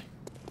bad,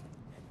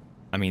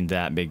 I mean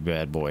that big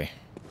bad boy.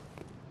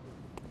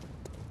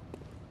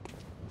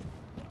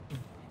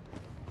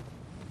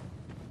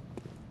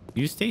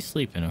 You stay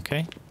sleeping,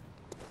 okay?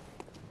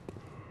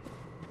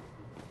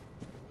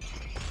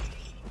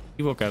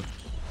 He woke up.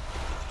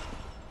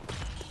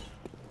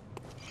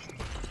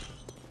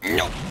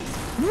 No!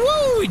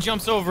 Woo! He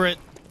jumps over it.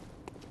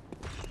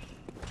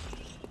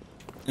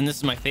 And this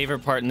is my favorite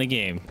part in the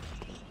game.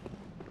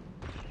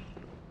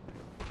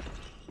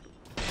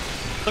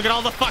 Look at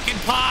all the fucking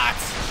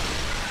pots!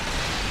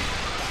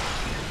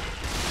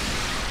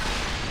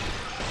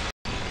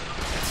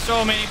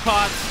 So many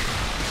pots.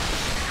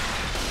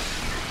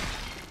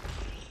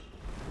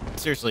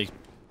 Seriously.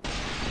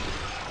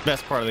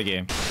 Best part of the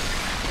game.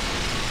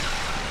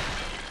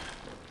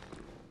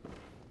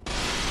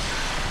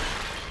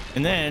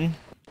 And then,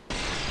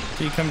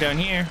 so you come down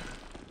here.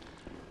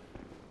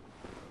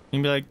 You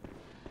can be like,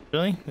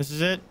 really? This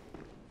is it?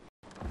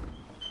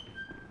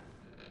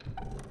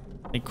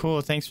 Hey,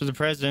 cool, thanks for the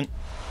present.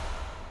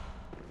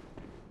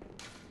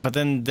 But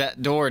then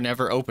that door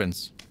never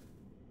opens.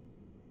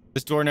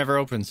 This door never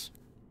opens.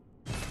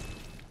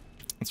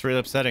 It's really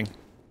upsetting.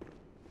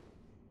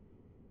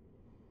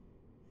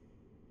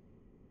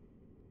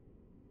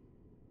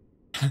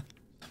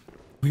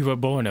 We were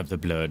born of the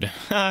blood.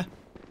 I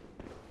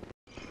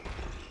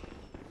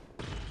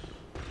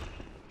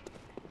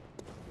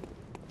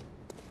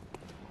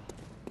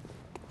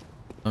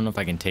don't know if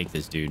I can take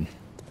this dude.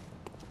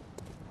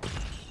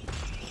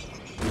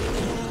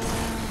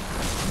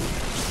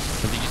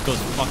 Because he just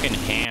goes fucking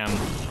ham.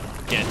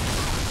 Dead.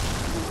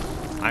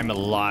 I'm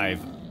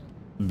alive.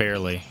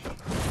 Barely.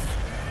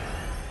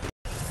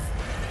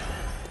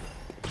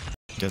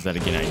 Does that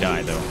again, I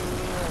die though.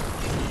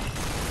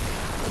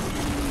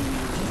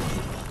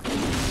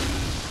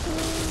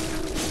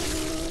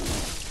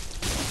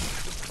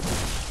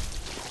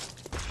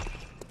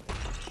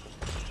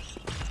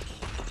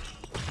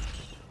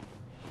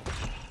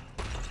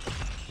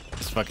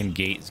 This fucking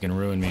gate is gonna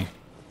ruin me.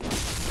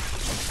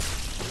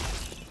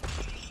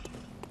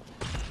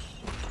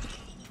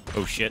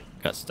 Oh shit,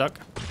 got stuck.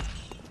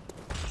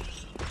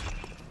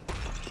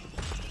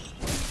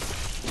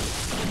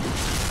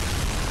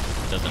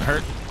 Doesn't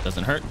hurt,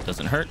 doesn't hurt,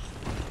 doesn't hurt.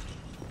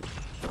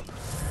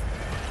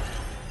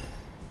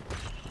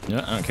 No,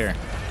 I don't care.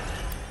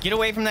 Get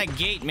away from that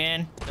gate,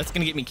 man. That's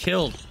gonna get me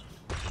killed.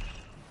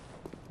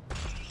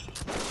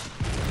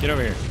 Get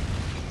over here.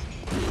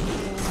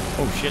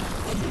 Oh shit.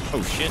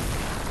 Oh shit.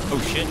 Oh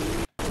shit.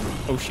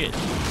 Oh shit.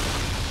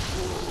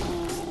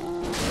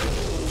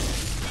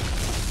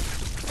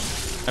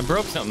 I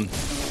broke something.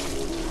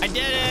 I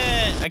did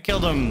it! I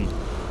killed him.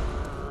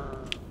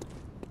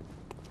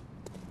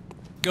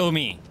 Go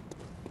me.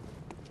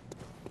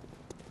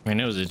 My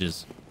nose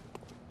itches.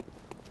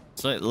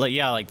 So like,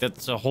 yeah, like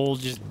that's a whole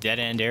just dead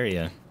end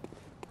area.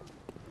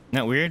 Isn't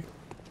that weird?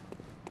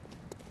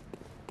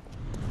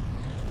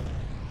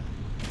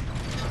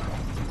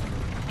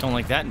 Don't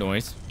like that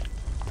noise.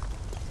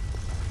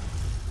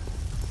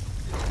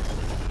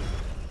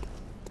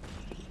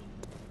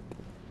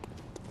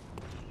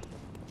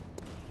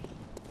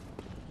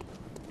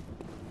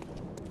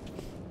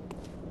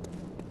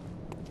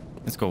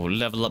 Let's go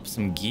level up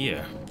some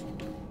gear.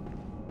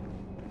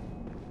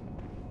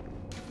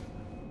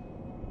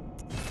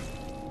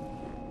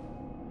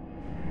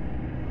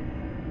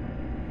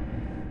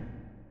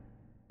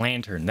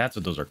 Lantern, that's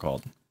what those are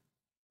called.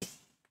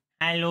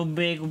 Hello,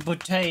 big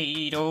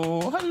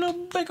potato. Hello,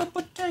 big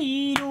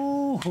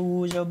potato.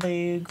 Who's a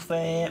big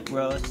fat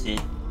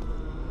russet?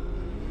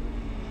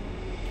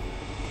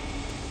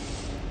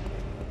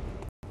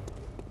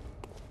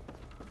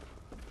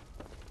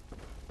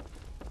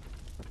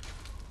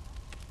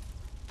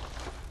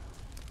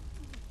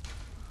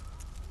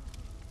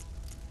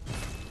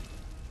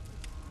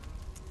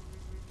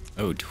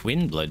 Oh,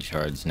 twin blood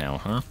shards now,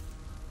 huh?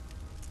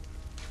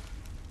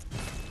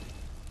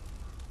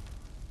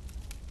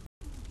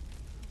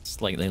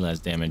 Slightly less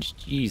damage.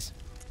 Jeez.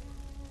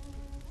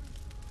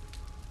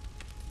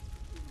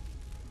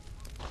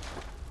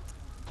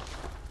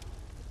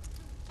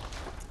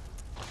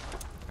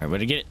 Alright, where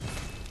to get it?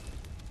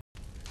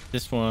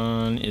 This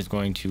one is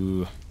going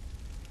to...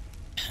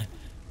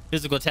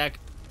 Physical attack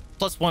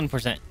plus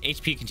 1%.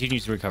 HP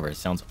continues to recover.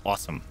 Sounds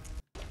awesome.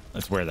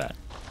 Let's wear that.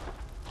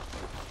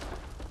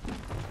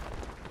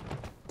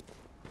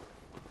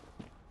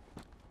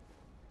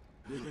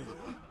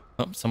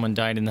 Oh, someone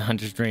died in the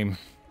hunter's dream.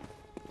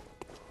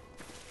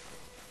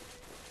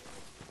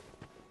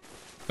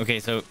 Okay,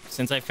 so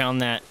since I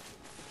found that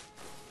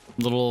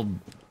little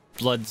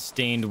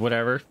blood-stained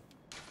whatever,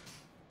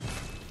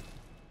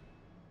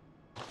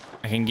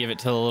 I can give it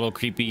to the little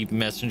creepy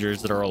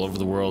messengers that are all over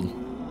the world.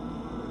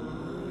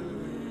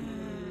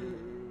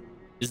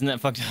 Isn't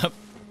that fucked up?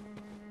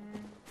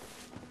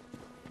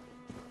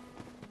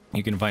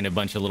 You can find a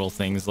bunch of little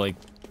things like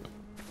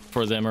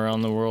for them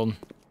around the world.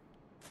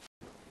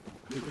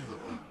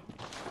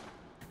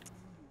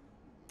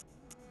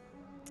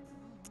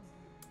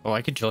 Oh,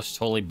 I could just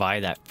totally buy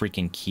that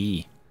freaking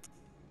key.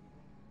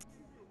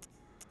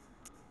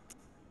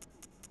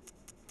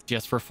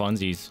 Just for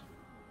funsies.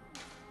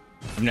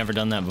 I've never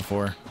done that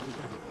before.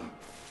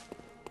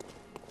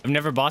 I've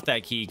never bought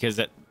that key because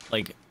that,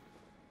 like,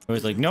 I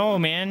was like, no,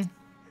 man,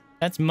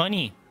 that's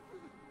money.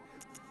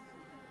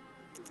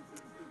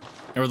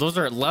 Or those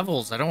are at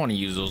levels. I don't want to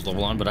use those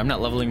level on, but I'm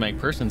not leveling my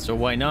person, so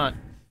why not?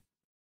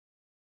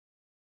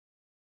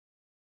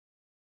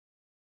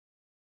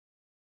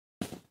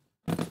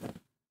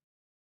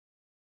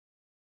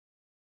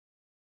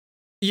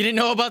 You didn't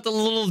know about the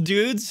little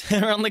dudes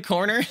around the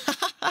corner?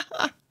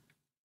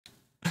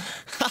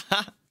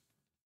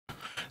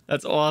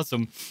 That's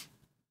awesome.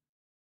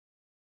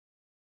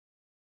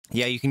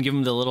 Yeah, you can give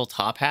them the little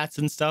top hats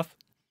and stuff.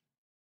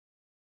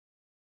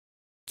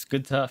 It's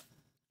good stuff.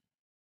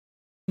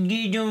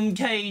 Get him,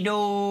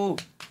 Tato.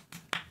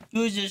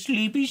 You're a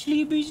sleepy,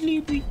 sleepy,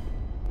 sleepy.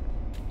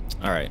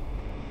 All right.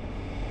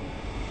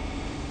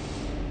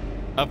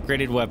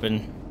 Upgraded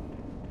weapon.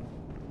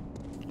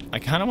 I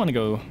kind of want to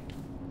go...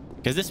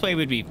 Because this way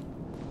would be...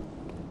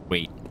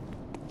 Wait.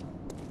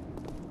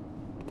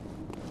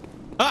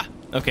 Ah!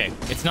 Okay.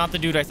 It's not the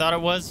dude I thought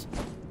it was,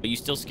 but you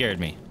still scared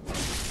me.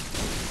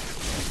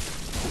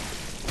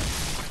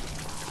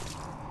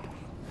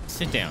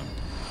 Sit down.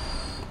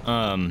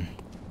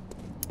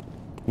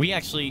 We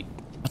actually...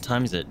 What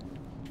time is it?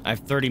 I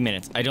have 30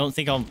 minutes. I don't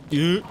think I'll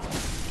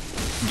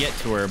get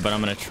to her, but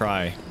I'm going to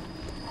try.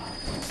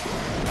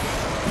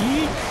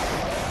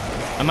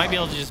 I might be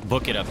able to just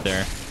book it up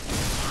there.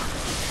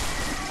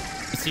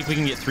 Let's see if we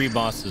can get 3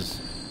 bosses.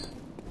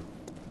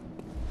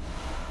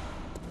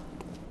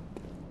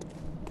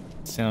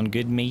 Sound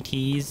good,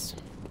 mateys?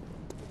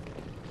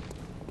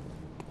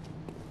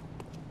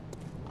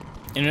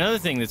 And another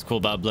thing that's cool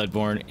about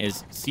Bloodborne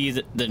is, see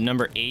the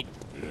number 8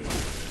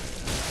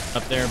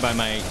 up there by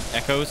my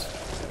echoes?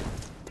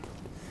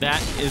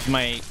 That is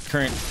my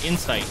current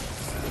insight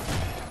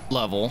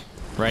level,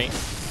 right?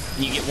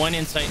 And you get 1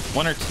 insight,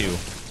 1 or 2,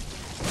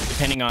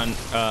 depending on,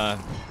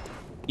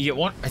 you get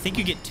 1, I think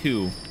you get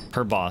 2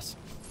 per boss,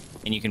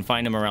 and you can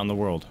find them around the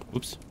world.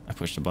 Oops, I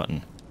pushed a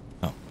button.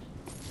 Oh,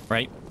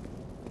 right?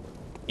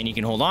 And you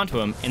can hold on to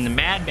them. In the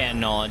Madman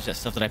knowledge, that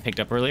stuff that I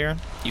picked up earlier,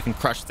 you can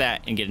crush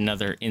that and get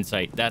another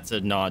insight. That's a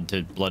nod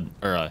to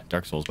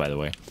Dark Souls, by the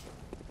way,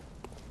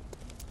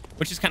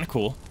 which is kind of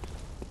cool.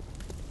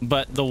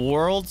 But the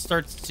world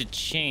starts to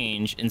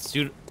change, and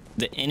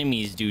the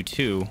enemies do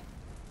too,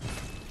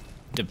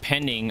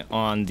 depending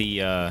on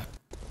the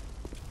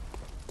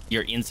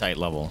your insight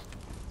level,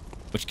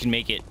 which can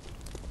make it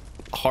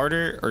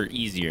harder or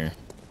easier,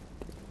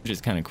 which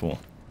is kind of cool.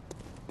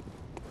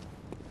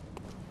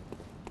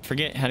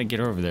 Forget how to get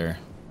over there.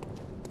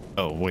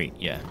 Oh, wait.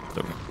 Yeah.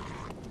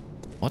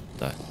 What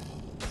the?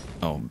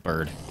 Oh,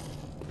 bird.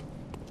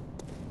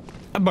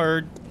 A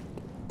bird.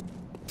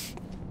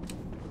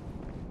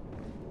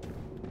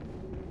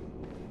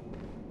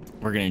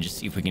 We're gonna just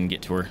see if we can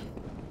get to her.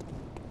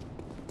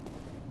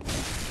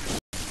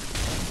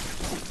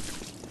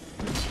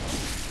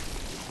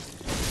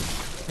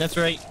 That's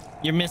right.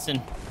 You're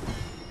missing.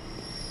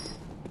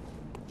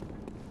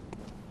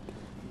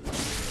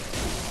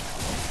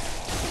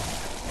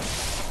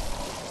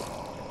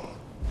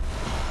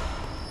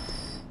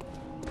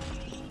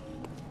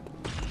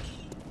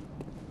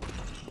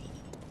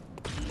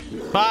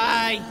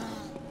 Bye.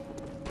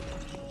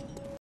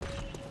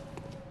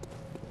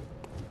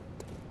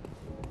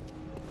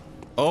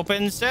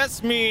 Open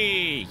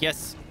sesame.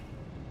 Yes.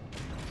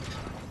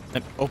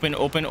 Open,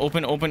 open,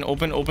 open, open,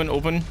 open, open,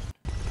 open.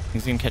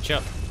 He's gonna catch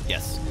up.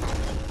 Yes.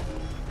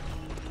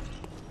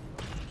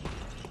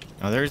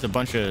 Now there's a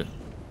bunch of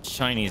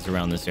shinies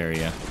around this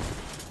area.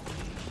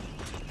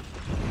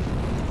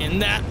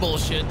 And that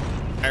bullshit,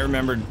 I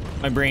remembered.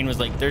 My brain was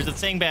like, there's a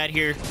thing bad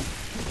here.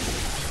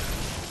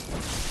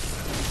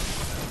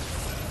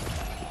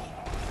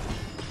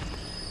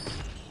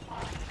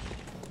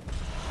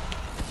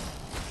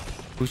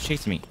 Who's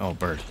chasing me? Oh,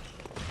 bird.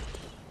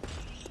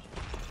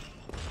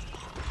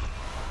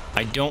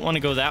 I don't want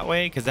to go that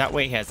way because that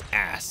way has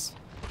ass.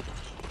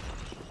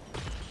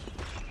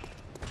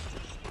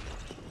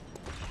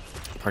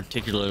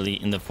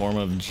 Particularly in the form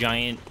of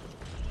giant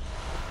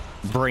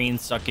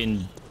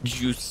brain-sucking,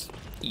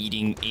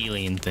 juice-eating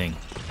alien thing.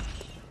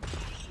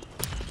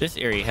 This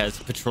area has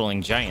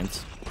patrolling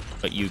giants,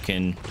 but you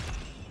can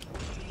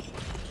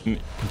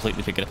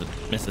completely pick it up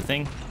and miss the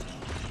thing.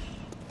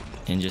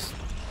 And just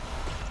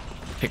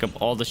pick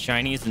up all the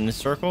shinies in this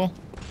circle.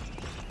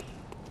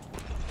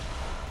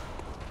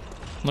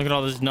 Look at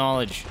all this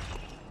knowledge.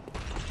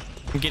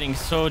 I'm getting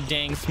so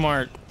dang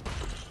smart.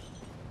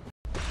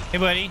 Hey,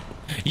 buddy.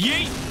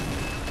 Yeet!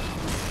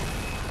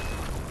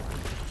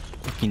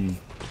 Fucking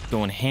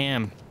going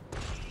ham.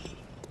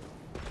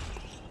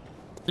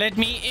 Let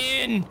me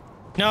in!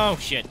 No,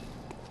 shit.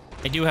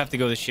 I do have to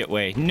go the shit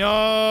way.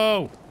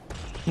 No!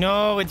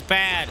 No, it's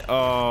bad.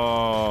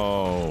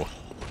 Oh.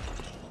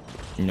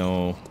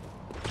 No.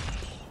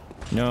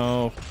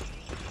 No.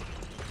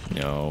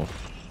 No.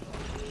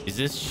 Is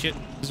this shit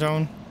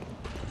zone?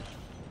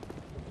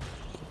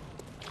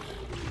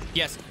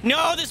 Yes.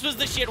 No, this was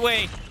the shit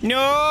way.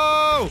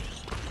 No!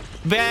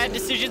 Bad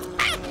decisions.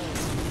 Ah!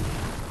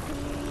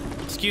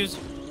 Excuse.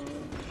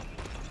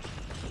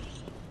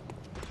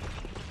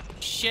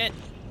 Shit.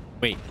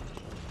 Wait.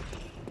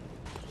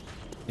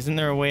 Isn't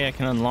there a way I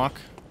can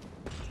unlock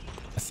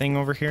a thing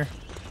over here?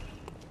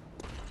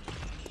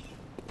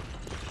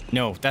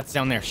 No, that's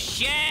down there.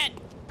 Shit!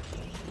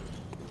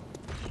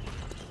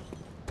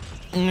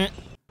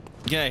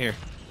 Get out of here.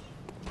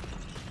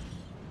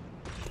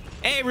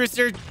 Hey,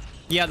 Rooster.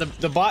 Yeah,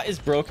 the bot is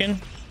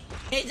broken.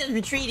 Hey, the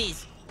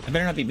retreaties. I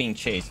better not be being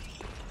chased.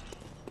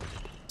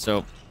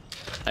 So,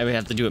 I would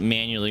have to do it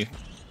manually.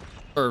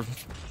 Or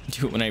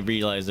do it when I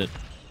realize it.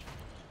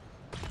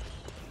 I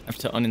have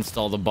to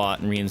uninstall the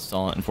bot and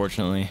reinstall it,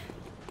 unfortunately.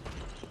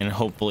 And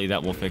hopefully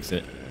that will fix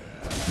it.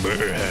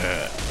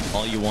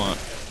 All you want.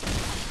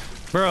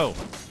 Bro,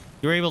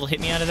 you were able to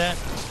hit me out of that?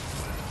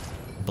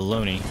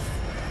 Baloney.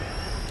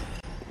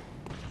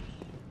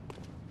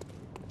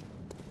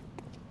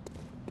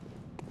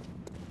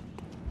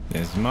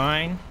 This is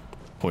mine.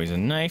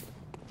 Poison knife.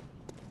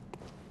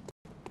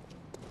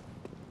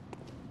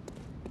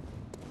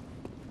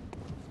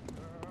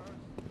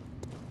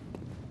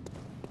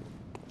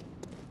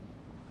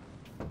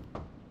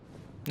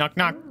 Knock,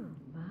 knock. Oh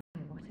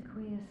my, what a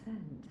queer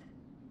scent.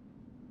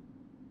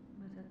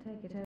 But I'd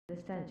take it over the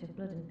stench of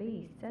blood and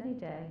beasts any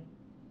day.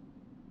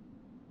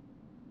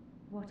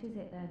 What is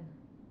it then?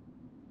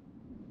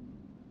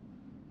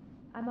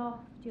 I'm off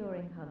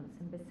during hunts,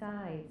 and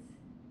besides,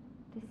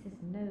 this is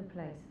no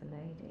place for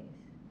ladies.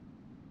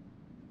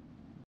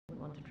 I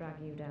wouldn't want to drag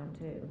you down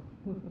too.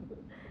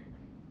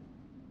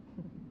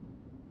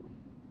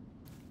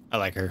 I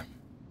like her.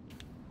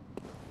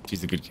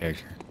 She's a good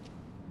character.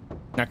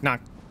 Knock,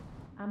 knock.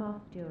 I'm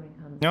off during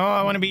hunts. No,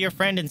 I want to be your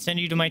friend and send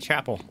you to my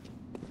chapel.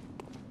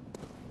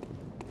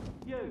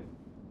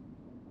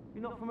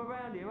 You're not from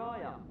around here, are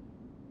you?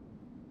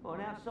 Or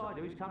an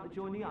outsider who's come to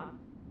join the hunt?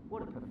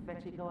 What a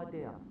pathetic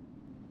idea.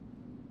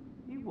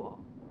 You what?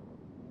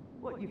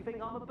 What, you think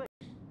I'm a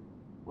beast?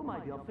 Well,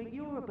 maybe I think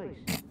you're a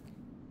beast.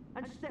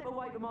 And step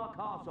away from our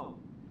castle.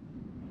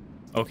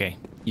 Okay,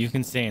 you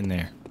can stay in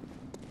there.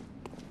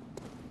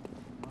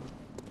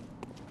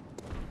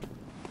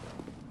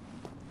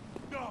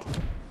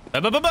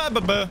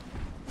 Ba-ba-ba-ba-ba-ba.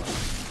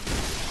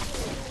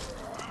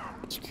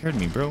 Scared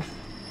me, bro.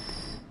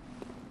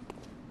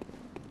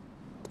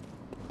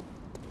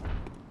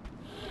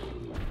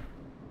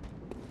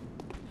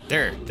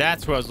 There,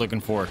 that's what I was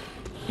looking for.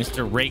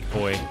 Mr. Rake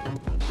Boy.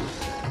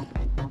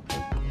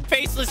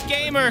 Restless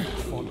Gamer.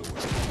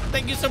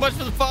 Thank you so much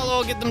for the follow.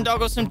 I'll get them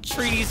doggos some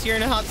treaties here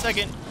in a hot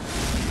second.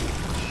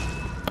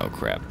 Oh,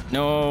 crap.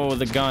 No,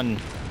 the gun.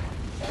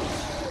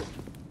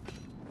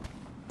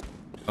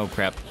 Oh,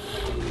 crap.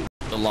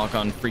 The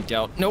lock-on freaked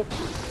out. Nope.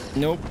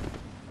 Nope.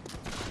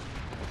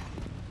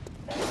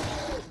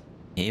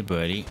 Hey,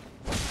 buddy.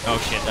 Oh,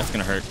 shit. That's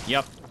gonna hurt.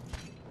 Yep.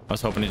 I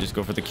was hoping to just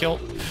go for the kill.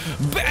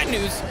 Bad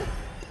news!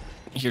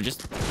 Here,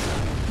 just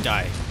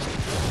die.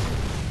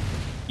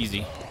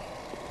 Easy.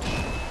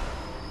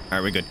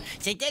 Alright, we're good.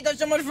 Say thank you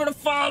so much for the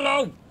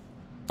follow.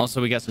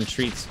 Also, we got some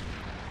treats.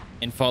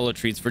 And follow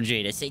treats for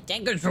Jada. Say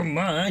thank you so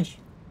much. Here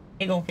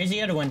you go. Here's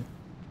the other one.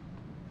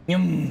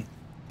 Yum.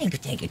 Thank you,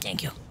 thank you,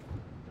 thank you.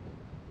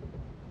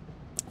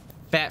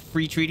 Fat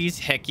free treaties?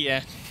 Heck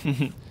yeah.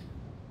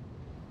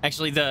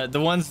 Actually,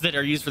 the ones that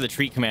are used for the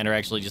treat command are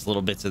actually just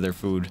little bits of their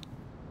food.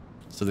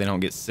 So they don't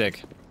get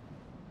sick.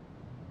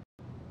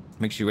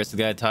 Make sure you rest the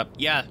guy at the top.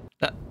 Yeah,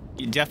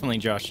 definitely,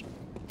 Josh.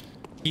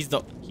 He's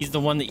the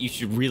one that you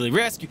should really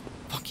rescue.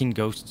 Fucking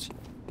ghosts.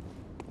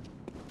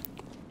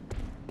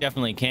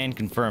 Definitely can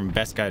confirm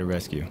best guy to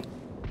rescue.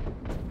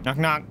 Knock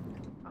knock.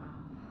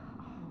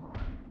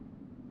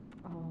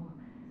 Oh,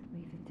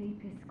 we've the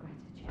deepest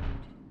gratitude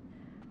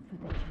for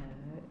the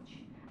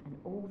church and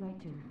all they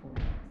do for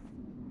us.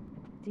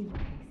 The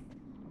deepest,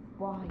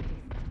 widest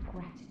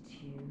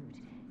gratitude.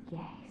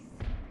 Yes.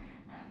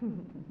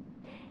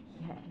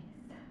 Yes.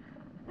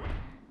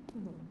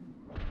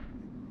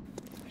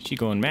 She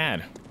going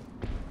mad.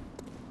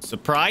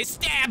 Surprise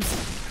stabs.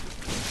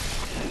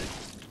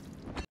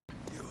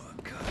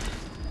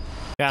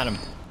 Got him.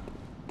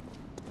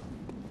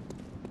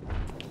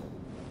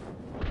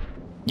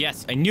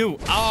 Yes, I knew.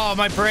 Oh,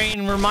 my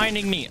brain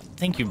reminding me.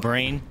 Thank you,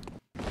 brain.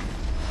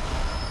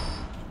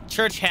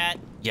 Church hat.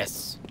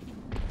 Yes.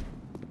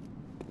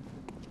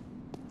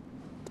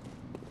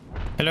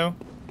 Hello?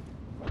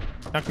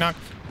 Knock, knock.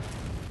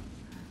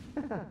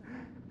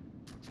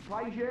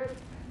 Praise you.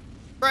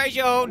 Praise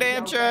you, old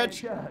damn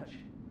church.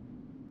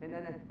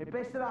 And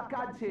best of luck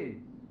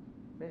hunting.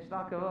 Best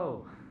luck of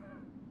all.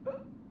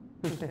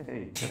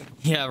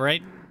 Yeah,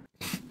 right?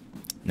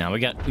 Now we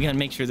gotta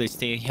make sure they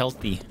stay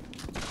healthy.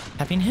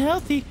 Happy and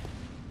healthy.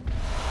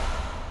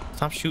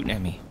 Stop shooting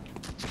at me.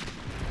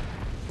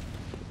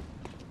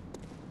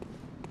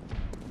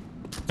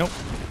 Nope.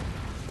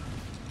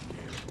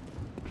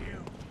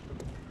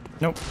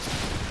 Nope.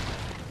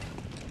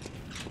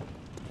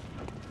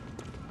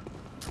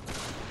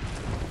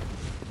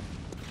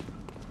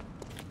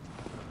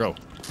 Bro.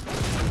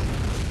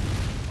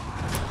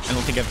 I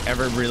don't think I've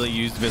ever really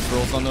used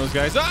viscerals on those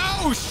guys.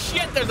 Oh,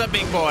 shit, there's a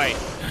big boy.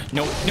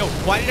 No, no,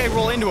 why did I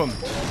roll into him?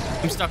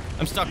 I'm stuck,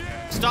 I'm stuck.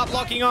 Stop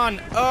locking on.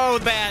 Oh,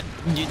 bad.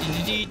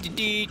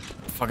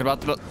 Forgot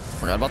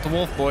about the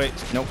wolf boy.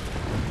 Nope.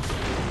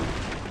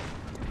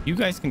 You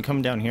guys can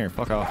come down here.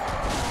 Fuck off.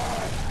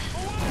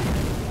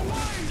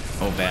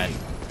 Oh, bad.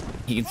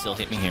 He can still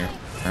hit me here.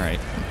 All right,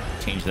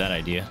 change that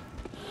idea.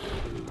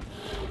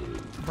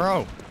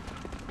 Bro,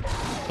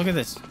 look at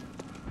this.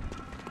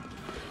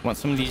 Want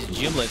some of these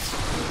giblets.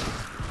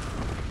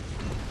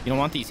 You don't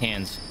want these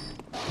hands.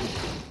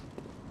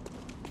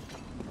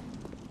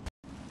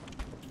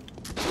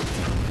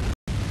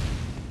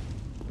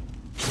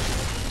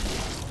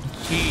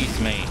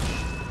 Jeez, mate.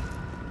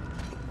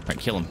 Alright,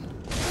 kill him.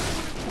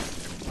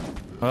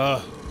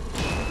 Ugh.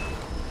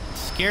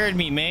 Scared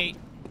me, mate.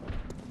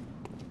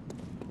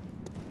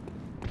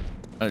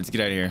 Let's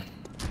get out of here.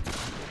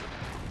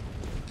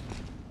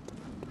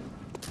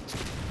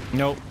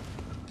 Nope.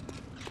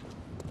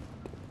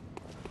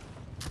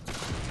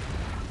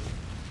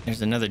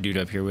 There's another dude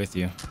up here with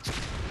you.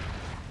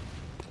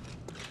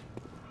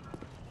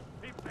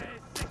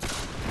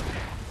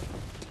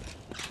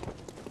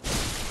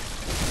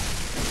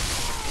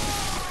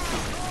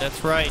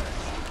 That's right.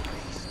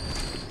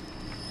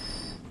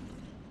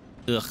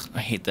 Ugh, I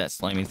hate that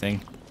slimy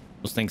thing.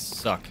 Those things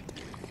suck.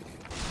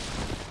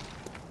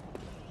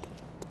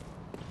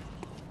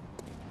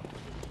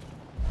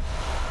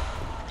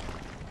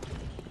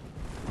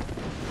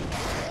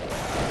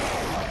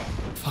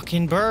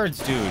 Fucking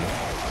birds, dude.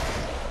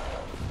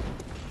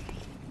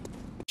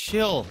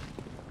 Chill.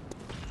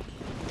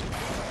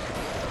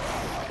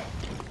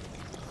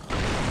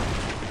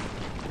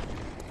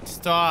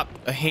 Stop.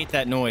 I hate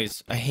that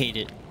noise. I hate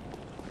it.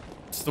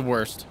 It's the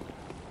worst.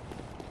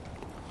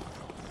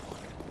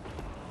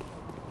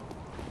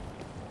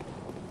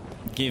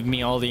 Give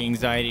me all the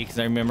anxiety because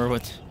I remember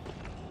what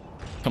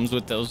comes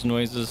with those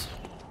noises.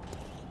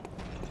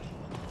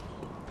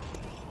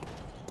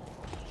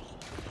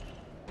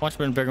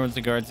 Watchman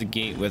Beggarman guards the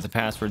gate with the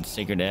password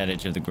sacred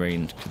adage of the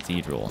Great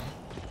Cathedral.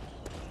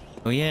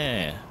 Oh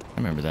yeah, I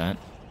remember that.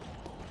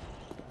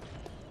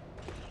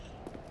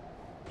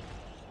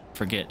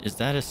 Forget, is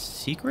that a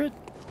secret?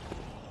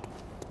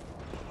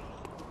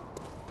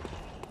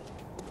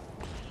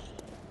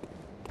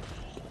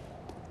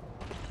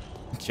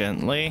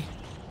 Gently.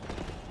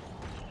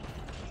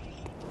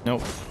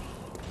 Nope.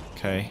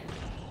 Okay.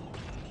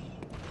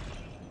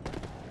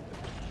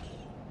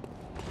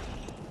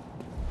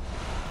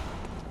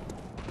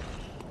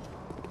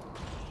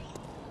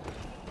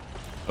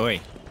 Oi.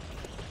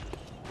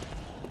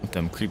 With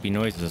them creepy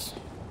noises.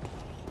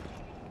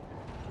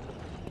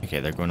 Okay,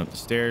 they're going up the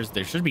stairs.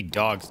 There should be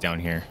dogs down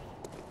here.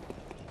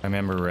 If I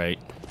remember right.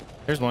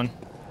 There's one.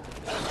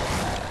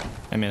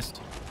 I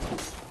missed.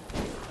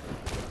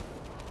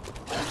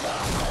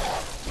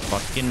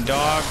 Fucking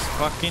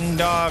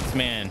dogs,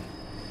 man.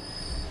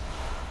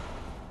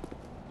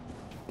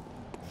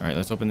 All right,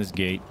 let's open this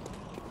gate.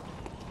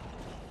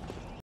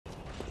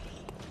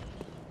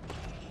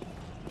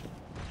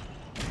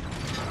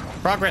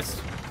 Progress.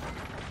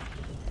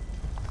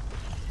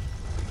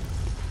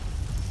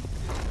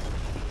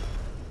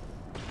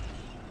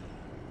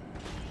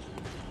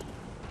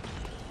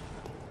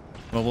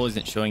 Mobile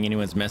isn't showing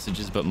anyone's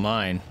messages but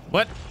mine.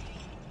 What?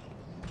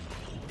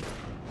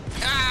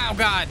 Oh,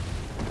 God.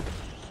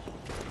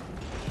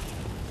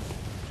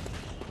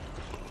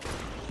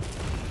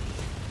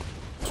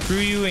 Screw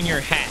you and your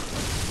hat.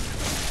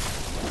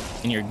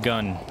 And your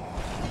gun.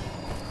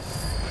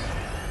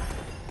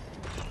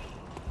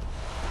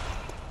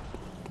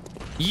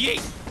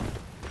 Yeet!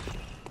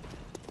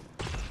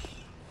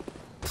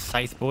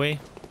 Scythe boy.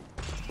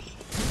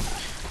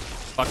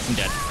 Fuck, I'm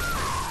dead.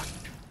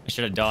 I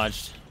should have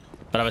dodged.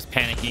 But I was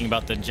panicking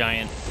about the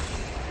giant.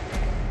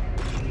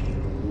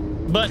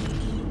 But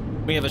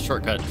we have a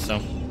shortcut,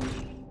 so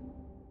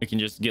we can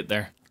just get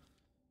there.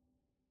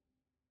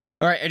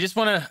 All right,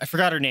 I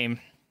forgot her name.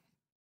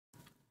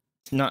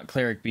 It's not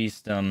Cleric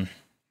Beast.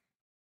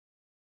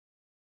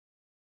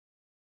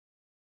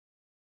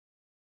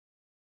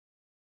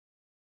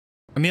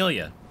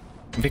 Amelia.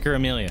 Vicar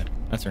Amelia.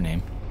 That's her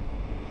name.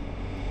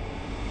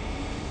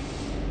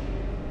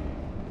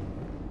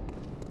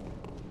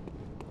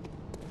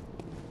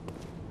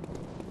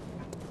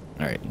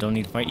 All right, don't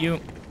need to fight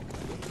you.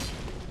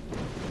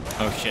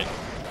 Oh, shit.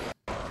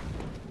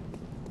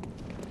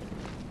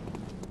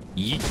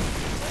 Yeet.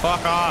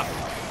 Fuck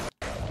off.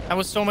 That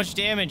was so much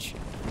damage.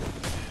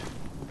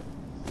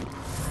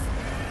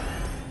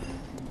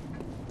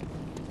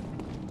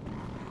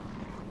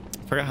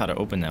 I forgot how to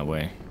open that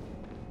way.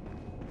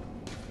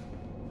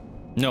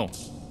 No.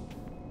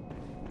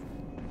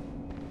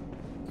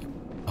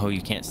 Oh,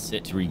 you can't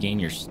sit to regain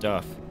your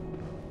stuff.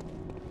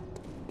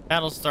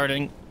 Battle's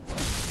starting.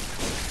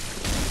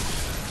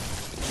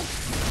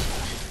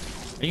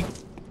 Are you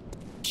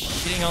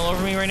shitting all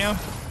over me right now?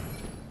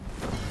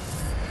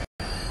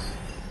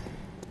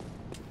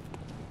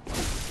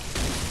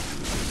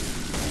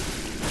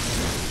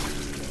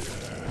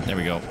 There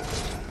we go. All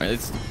right,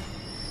 let's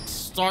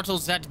startle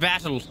that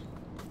battle.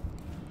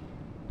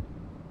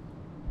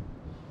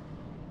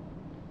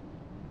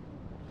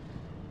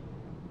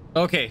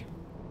 Okay.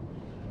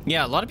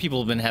 Yeah, a lot of people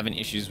have been having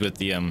issues with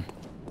the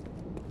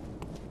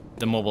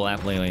mobile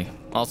app lately.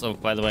 Also,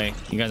 by the way,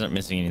 you guys aren't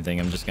missing anything.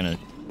 I'm just gonna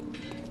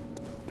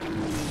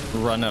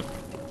run up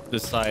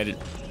this side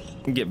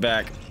and get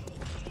back.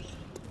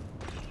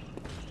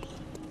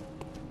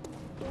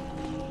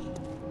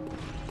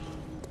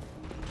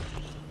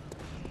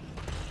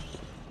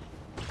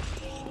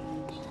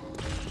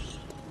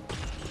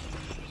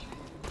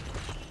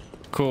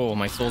 Cool,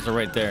 my souls are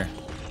right there.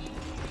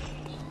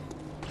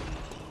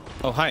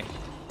 Oh, hi.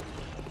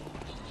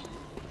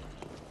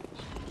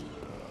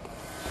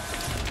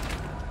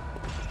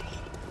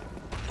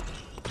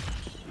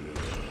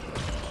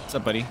 What's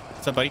up, buddy?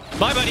 What's up, buddy?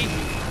 Bye, buddy!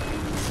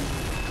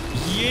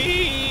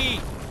 Yee!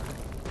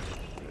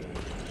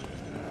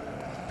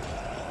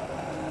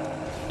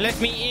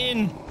 Let me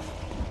in!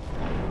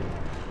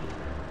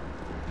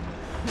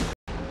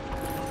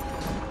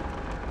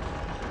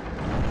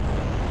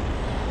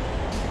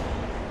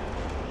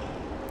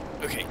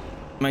 Okay.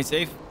 Am I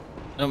safe?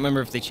 I don't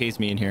remember if they chased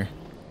me in here.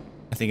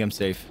 I think I'm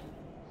safe.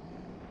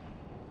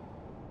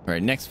 All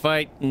right, next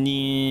fight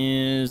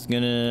is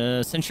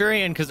gonna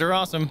Centurion because they're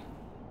awesome.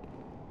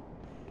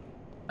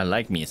 I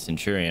like me a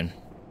Centurion.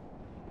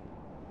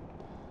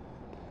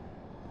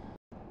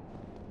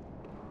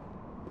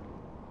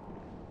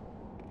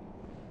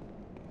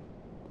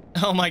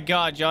 Oh my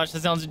God, Josh,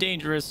 that sounds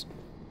dangerous.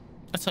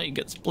 That's how you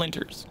get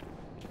splinters.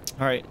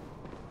 All right.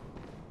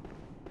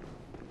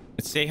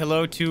 Let's say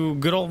hello to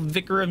good old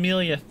Vicar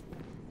Amelia.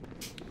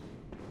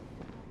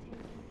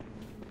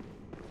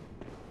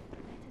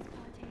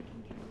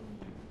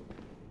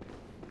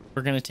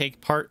 We're gonna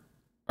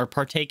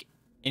partake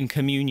in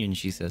communion,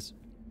 she says.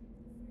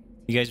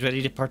 You guys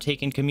ready to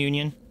partake in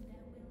communion?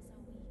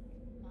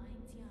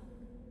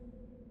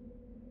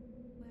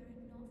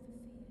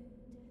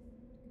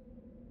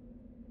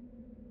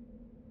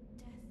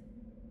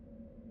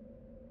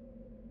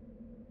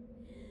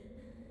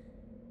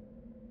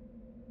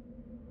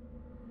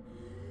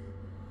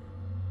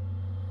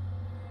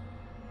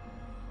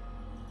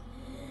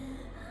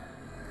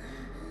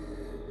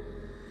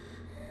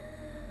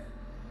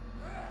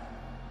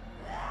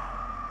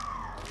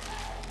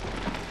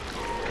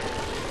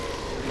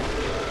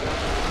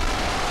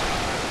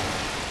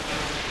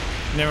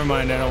 Never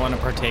mind, I don't want to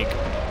partake.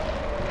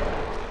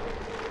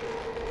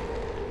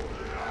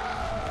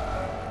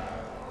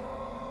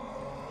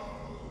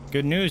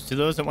 Good news to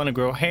those that want to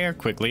grow hair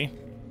quickly.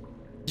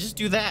 Just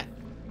do that.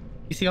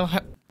 You see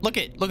how Look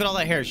at all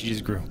that hair she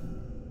just grew.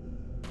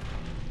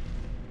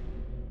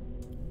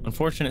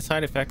 Unfortunate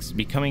side effects: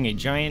 becoming a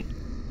giant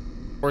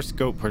horse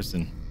goat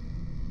person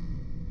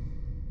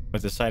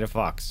with the side of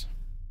fox.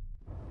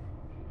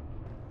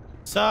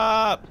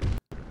 Sup?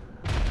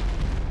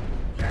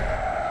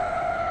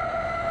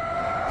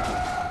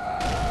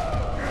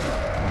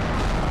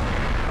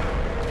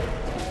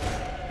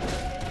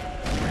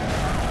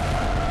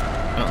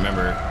 I don't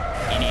remember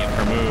any of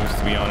her moves,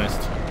 to be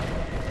honest.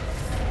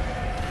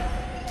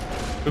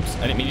 Oops,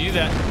 I didn't mean to do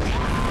that.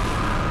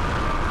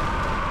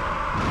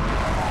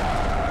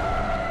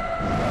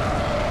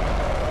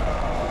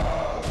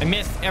 I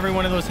missed every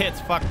one of those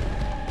hits. Fuck.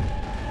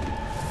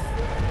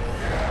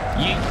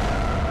 Yeet.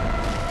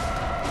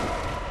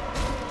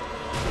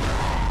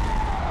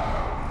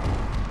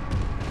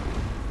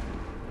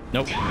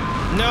 Nope.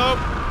 Nope.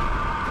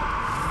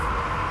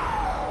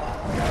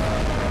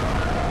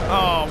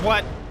 Oh,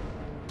 what?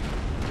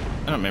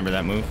 I don't remember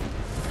that move.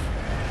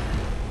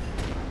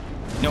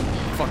 Nope.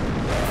 Fuck.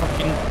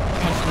 Fucking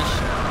punching the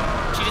shit.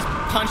 She just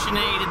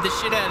punchinated the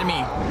shit out of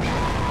me.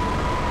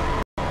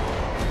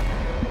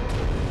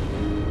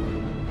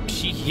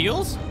 She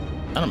heals?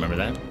 I don't remember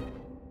that.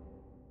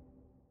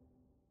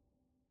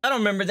 I don't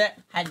remember that.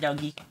 Hi,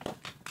 doggy.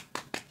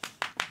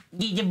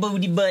 Get your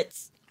booty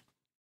butts.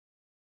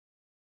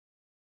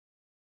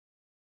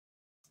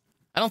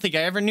 I don't think I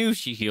ever knew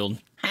she healed.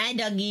 Hi,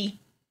 doggy.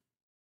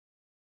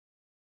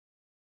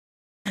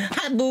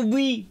 Hi,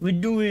 booby. What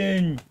you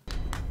doing?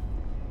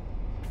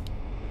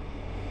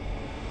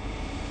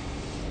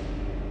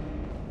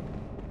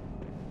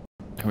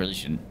 I really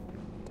should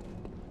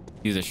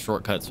use a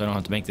shortcut so I don't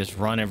have to make this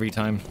run every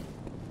time.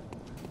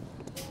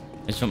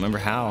 I just don't remember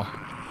how.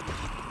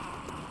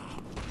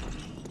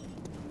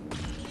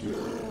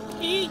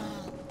 Eek.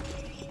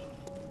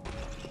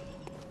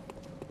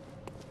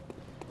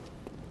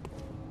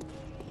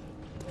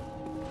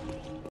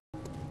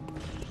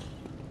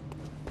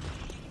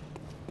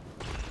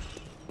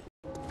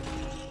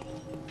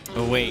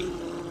 Oh wait,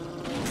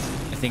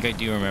 I think I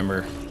do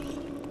remember.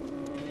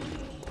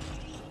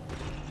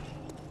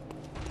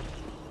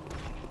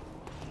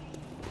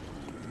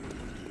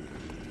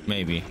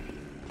 Maybe.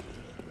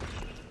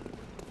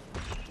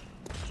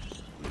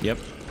 Yep.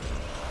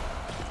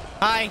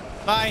 Hi.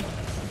 Bye.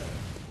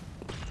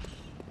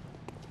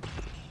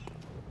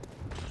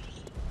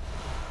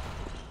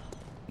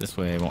 This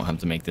way I won't have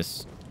to make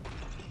this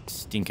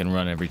stinking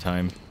run every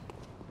time.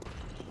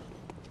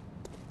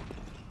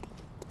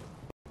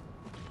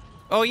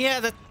 Oh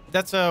yeah,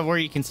 that's where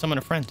you can summon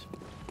a friend.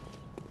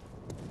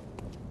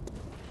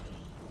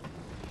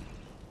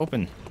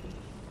 Open.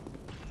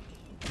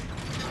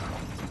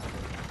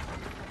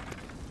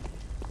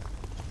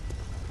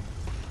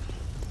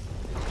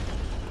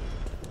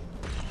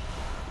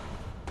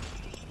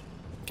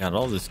 Got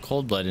all this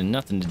cold blood and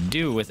nothing to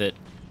do with it.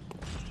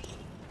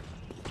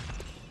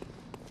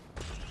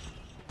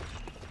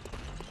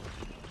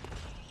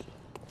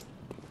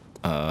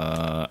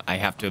 I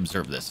have to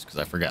observe this because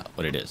I forgot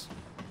what it is.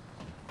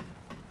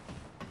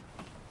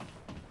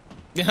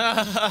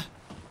 I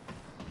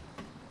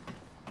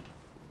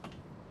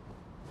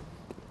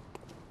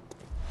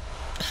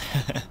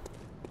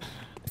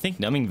think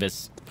numbing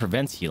vis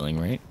prevents healing,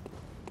 right?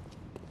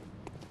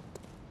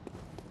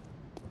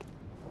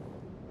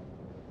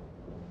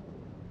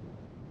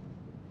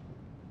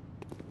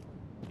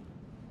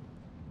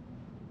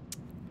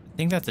 I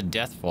think that's a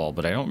death fall,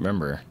 but I don't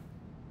remember.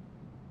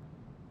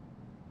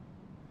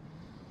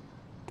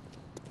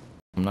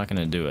 I'm not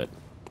gonna do it.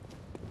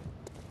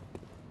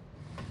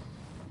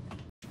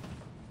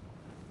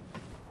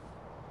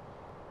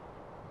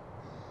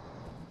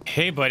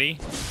 Hey, buddy.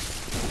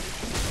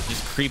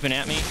 Just creeping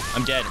at me.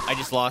 I'm dead. I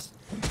just lost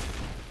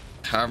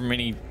however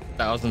many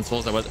thousand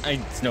souls I was.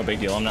 It's no big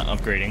deal. I'm not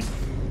upgrading.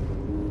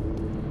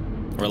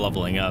 We're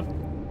leveling up.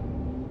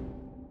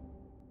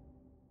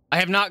 I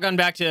have not gone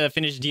back to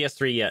finish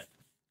DS3 yet.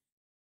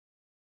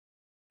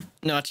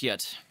 Not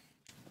yet.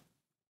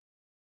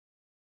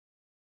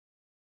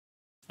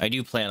 I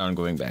do plan on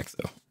going back,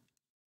 though.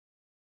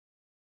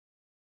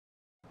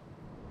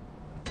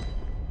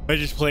 I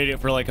just played it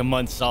for like a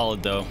month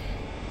solid, though.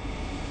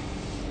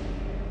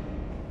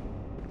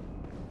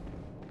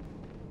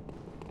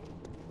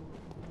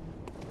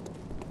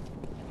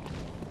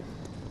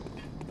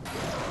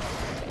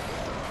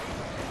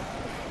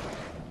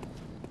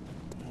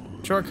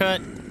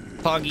 Shortcut.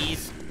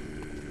 Poggies.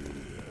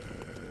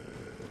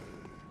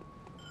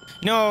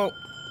 No.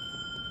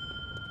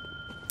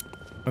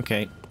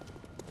 Okay.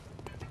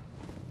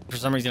 For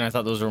some reason, I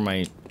thought those were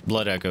my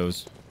blood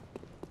echoes.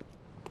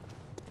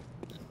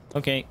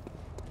 Okay.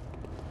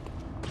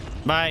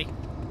 Bye.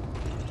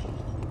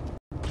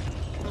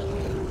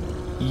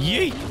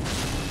 Yeet.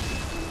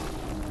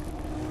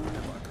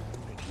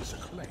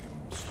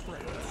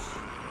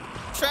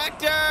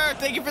 Tractor!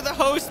 Thank you for the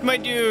host, my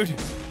dude.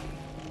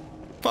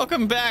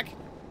 Welcome back.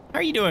 How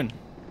are you doing?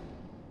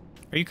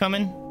 Are you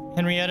coming,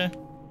 Henrietta?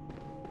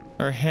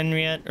 Or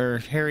Henriette, or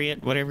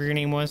Harriet, whatever your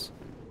name was?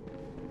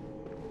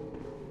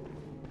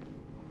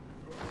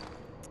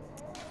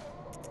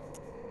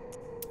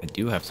 I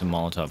do have some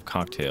Molotov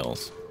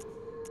cocktails.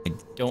 I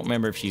don't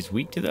remember if she's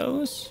weak to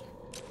those.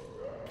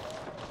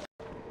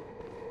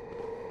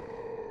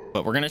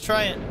 But we're gonna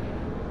try it.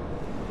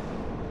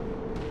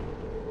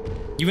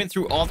 You went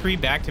through all three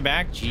back to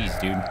back? Jeez,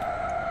 dude.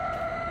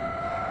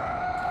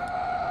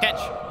 Catch.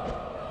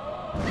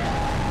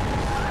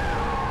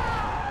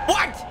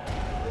 What?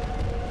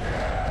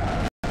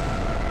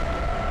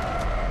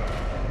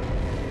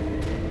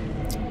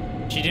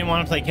 She didn't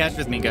want to play catch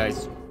with me,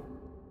 guys.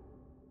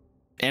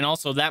 And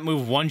also, that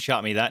move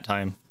one-shot me that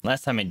time.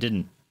 Last time it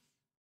didn't.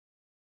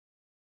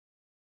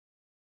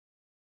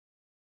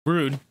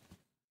 Rude.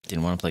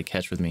 Didn't want to play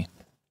catch with me.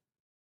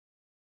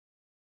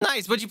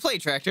 Nice. What'd you play,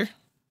 Tractor?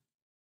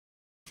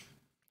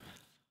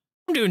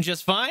 I'm doing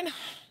just fine.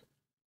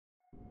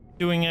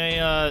 Doing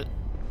a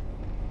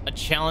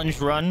challenge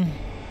run.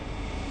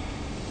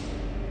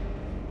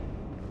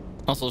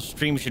 Also,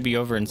 stream should be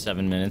over in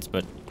 7 minutes,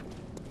 but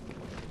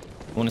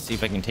I want to see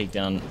if I can take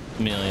down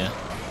Amelia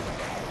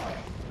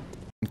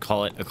and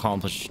call it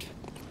accomplished.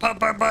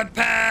 Pupper butt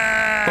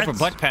pats! Pupper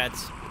butt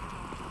pats.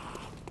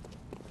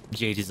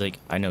 Jade is like,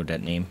 I know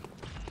that name.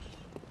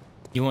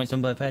 You want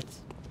some butt pats?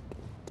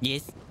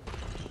 Yes.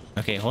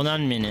 Okay, hold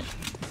on a minute.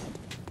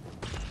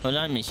 Hold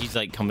on a minute. She's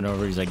like coming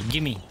over. He's like,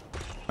 gimme.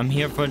 I'm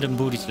here for them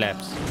booty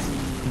slaps.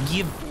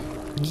 Give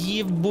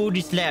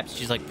booty slaps.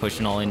 She's like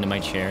pushing all into my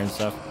chair and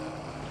stuff.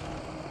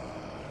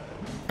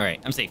 All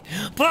right, I'm safe.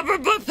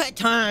 Pupper butt pat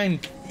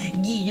time. Get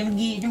him,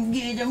 get him,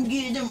 get him,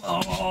 get him.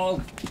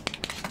 Oh.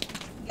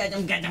 Got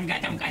him, got him,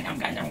 got him, got him,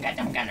 got him, got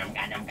him, got him,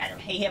 got him, got him.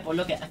 Hey, Hippo,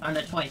 look at I found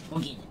a toy. Go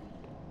get him.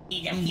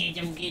 Get him, get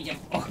him, get him.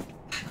 Oh.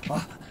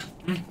 Oh.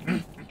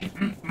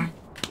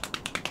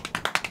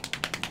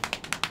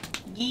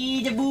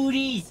 Get the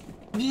booties.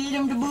 Get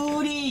him the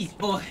booties.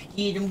 Oh,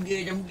 get him,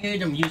 get him,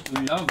 get him. Used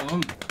to love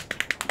him.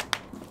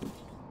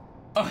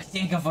 Oh,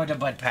 thank you for the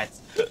butt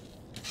pats.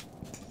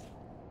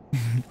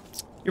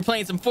 You're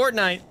playing some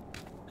Fortnite.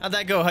 How'd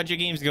that go? How'd your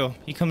games go?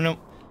 You come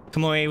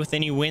away with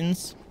any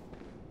wins?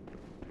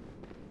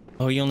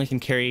 Oh, you only can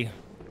carry...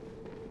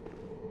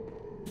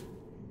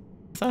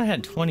 I thought I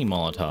had 20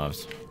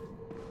 Molotovs.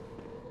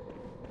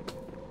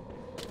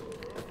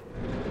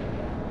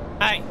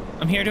 Hi,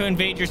 I'm here to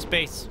invade your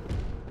space.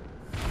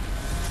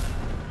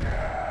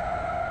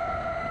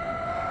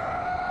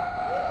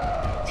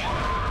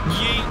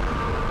 Yeet.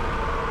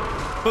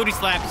 Booty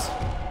slaps.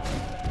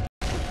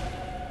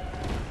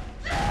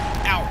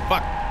 Ow,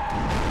 fuck.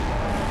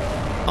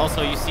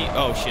 Also, you see...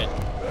 Oh, shit.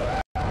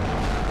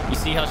 You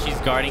see how she's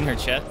guarding her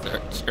chest?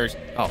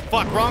 Oh,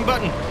 fuck, wrong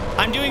button.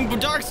 I'm doing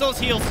Dark Souls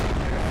heals.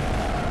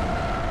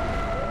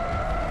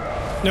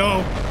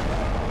 No.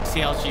 See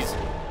how she's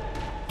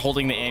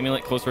holding the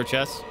amulet close to her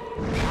chest?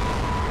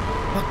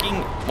 Fucking...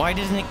 Why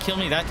doesn't it kill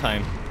me that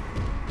time?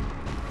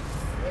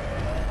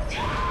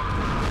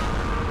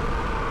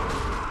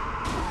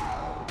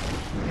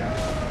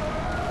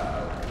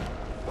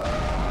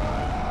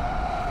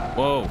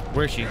 Whoa,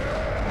 where is she?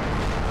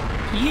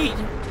 Yeet.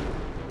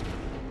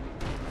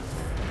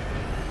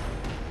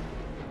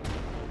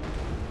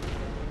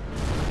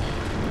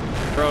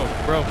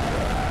 Bro.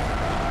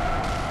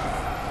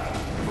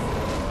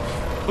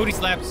 Booty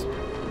slaps.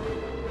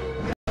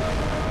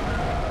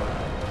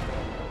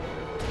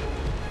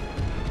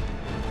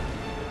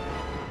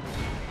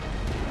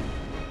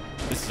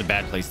 This is a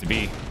bad place to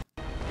be.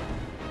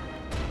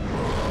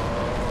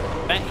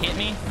 That hit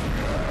me?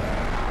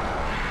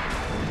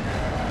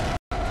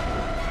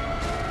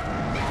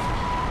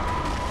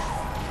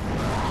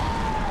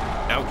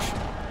 Ouch.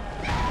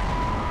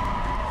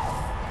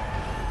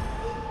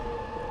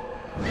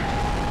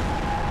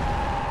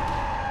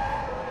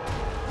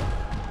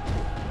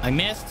 I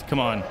missed? Come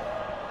on.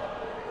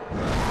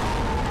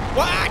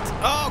 What?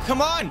 Oh,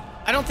 come on.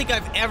 I don't think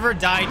I've ever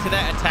died to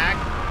that attack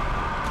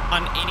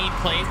on any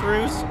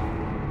playthroughs.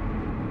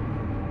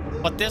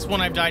 But this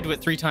one I've died to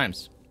it 3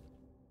 times.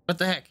 What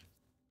the heck?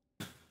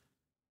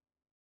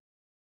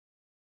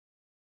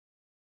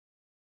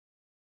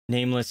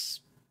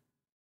 Nameless.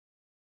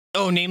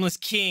 Oh, Nameless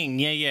King.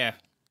 Yeah.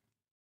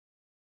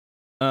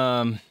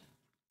 I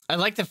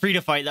like the free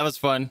to fight. That was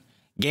fun.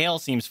 Gale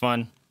seems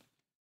fun.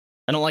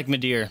 I don't like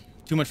Madeir.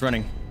 Too much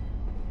running.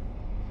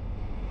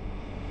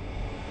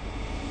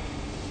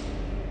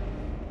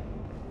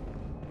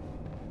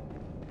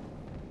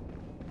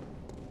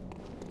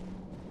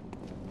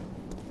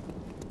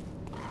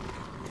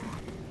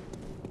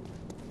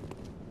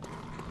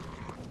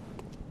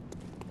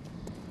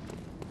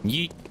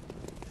 Yeet.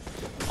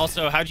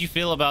 Also, how'd you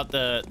feel about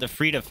the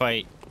free to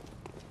fight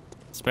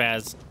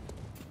spaz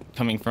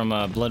coming from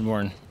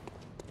Bloodborne?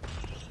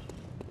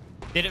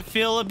 Did it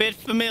feel a bit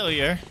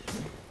familiar?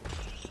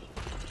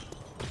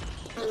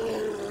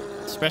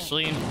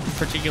 Especially in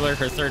particular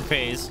her third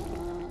phase.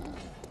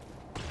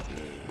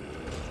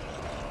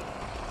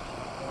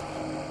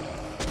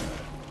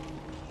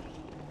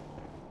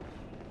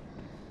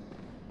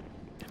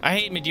 I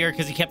hate Madeir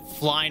because he kept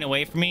flying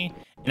away from me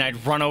and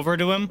I'd run over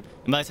to him,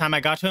 and by the time I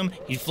got to him,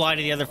 he'd fly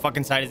to the other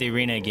fucking side of the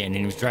arena again,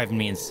 and it was driving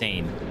me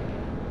insane.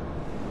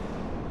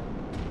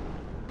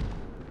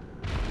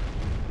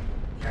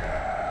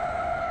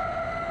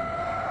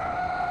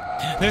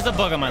 There's a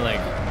bug on my leg.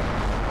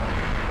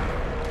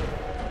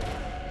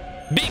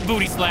 Big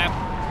booty slap.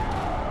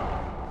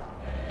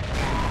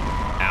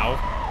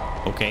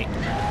 Ow. Okay.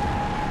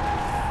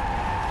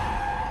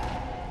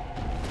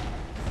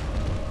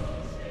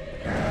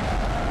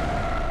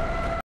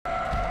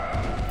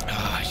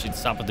 Oh, I should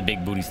stop with the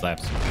big booty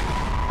slaps.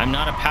 I'm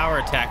not a power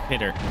attack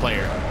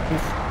player.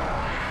 Oof.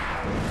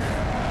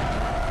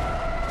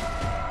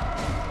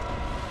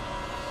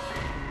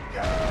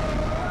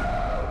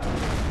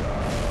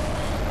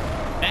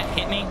 That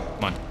hit me.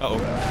 Come on. Uh-oh.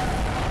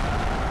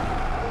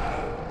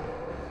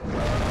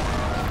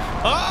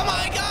 Oh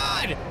my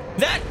god!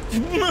 That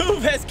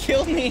move has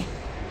killed me.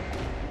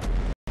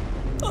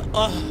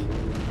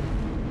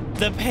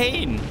 The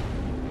pain.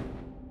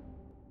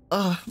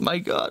 Oh my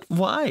god.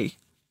 Why?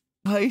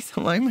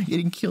 Why am I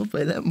getting killed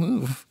by that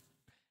move?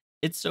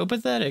 It's so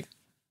pathetic.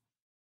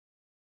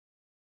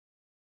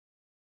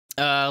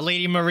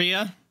 Lady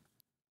Maria.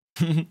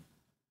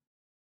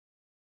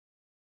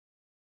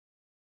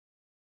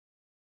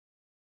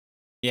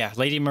 Yeah,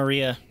 Lady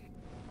Maria,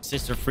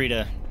 Sister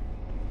Frida.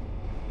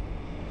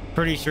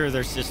 Pretty sure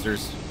they're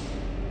sisters.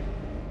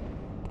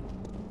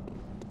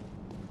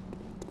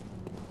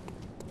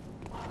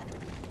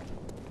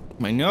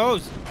 My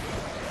nose.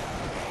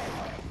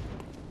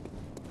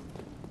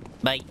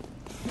 Bye.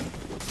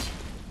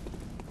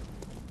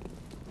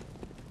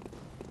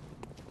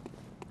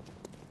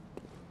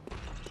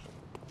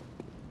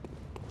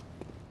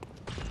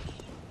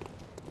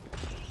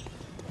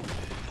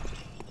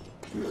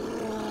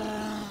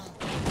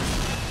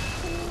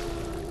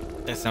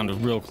 That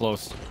sounded real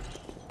close.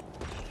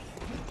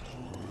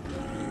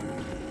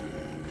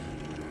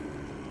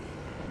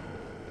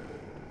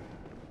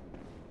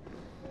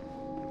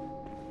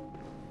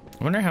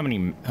 I wonder how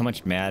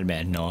much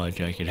mad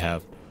knowledge I could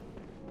have.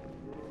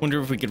 Wonder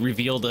if we could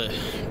reveal the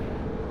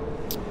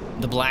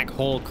black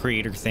hole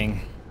creator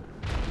thing.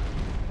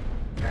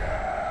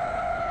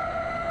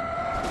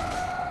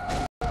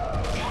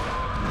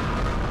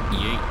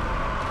 Yeet.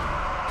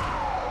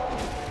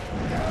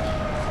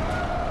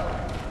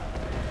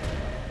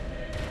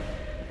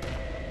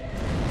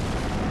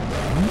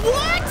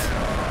 What?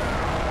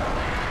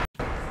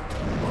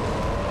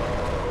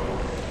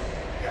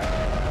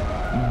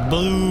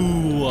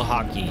 Boo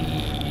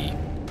hockey.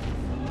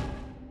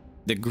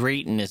 The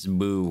greatness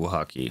boo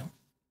hockey.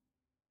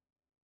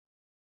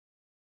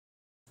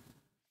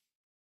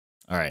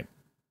 All right.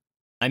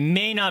 I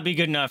may not be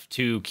good enough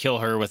to kill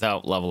her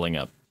without leveling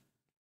up.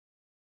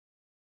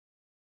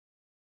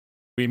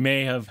 We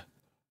may have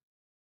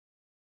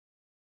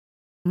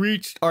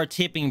reached our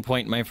tipping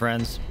point, my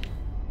friends.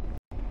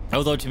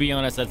 Although, to be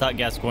honest, I thought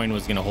Gascoigne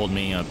was going to hold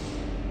me up.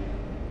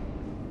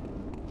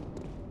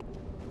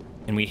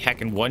 And we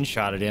heckin'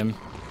 one-shotted him.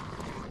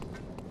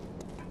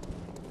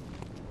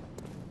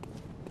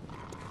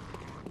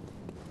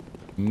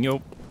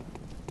 Nope.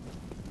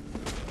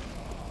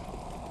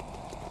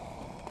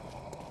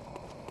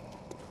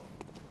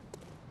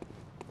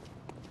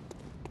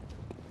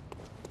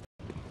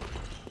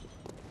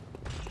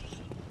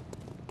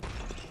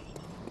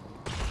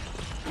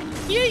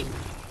 Yay!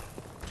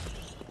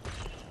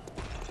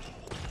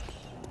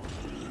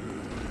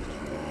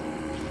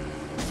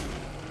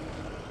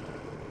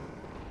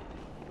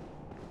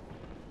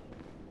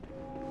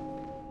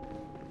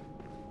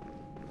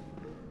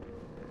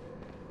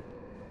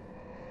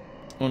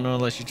 Oh no,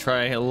 unless you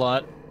try a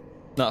lot,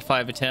 not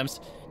 5 attempts.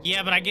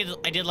 Yeah, but I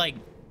did like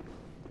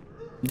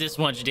this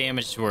much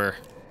damage to her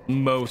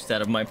most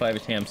out of my 5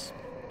 attempts,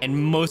 and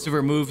most of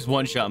her moves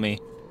one-shot me.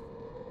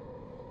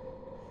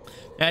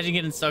 Imagine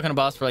getting stuck on a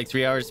boss for like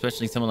 3 hours,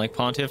 especially someone like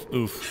Pontiff.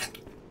 Oof.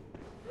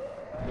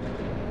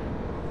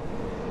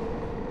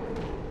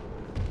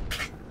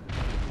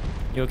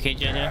 You okay,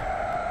 Jenya?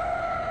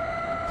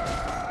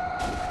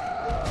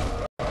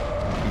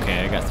 Okay,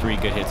 I got 3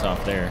 good hits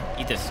off there.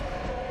 Eat this.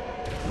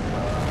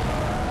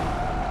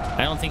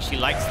 I don't think she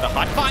likes the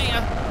hot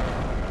fire.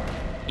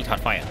 Eat hot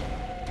fire.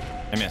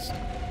 I missed.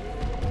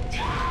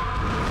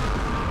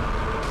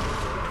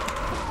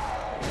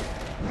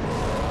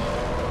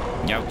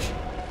 Ouch.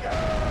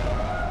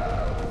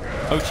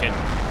 Oh shit.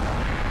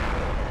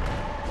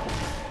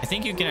 I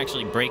think you can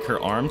actually break her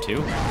arm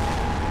too.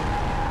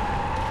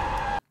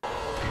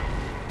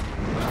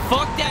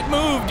 Fuck that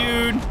move,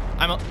 dude.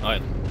 I'm a... Oh.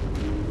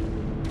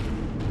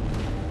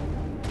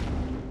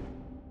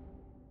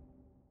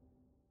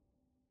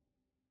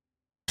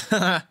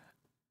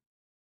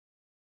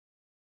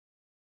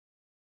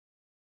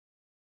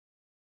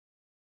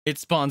 It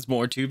spawns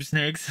more tube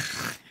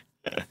snakes.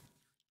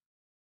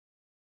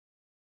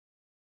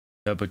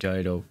 The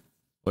potato.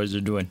 What is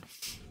it doing?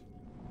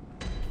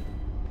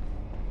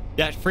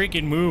 That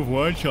freaking move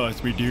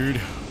one-shots me, dude.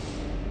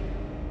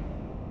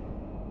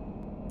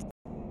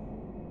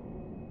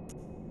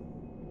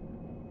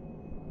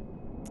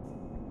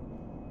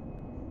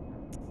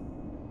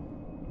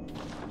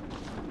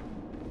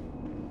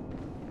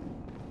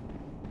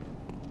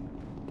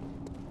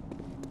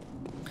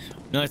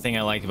 Another thing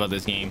I like about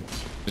this game,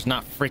 there's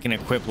not freaking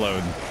equip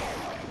load.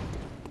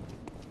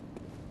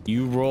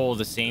 You roll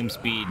the same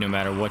speed no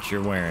matter what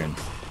you're wearing.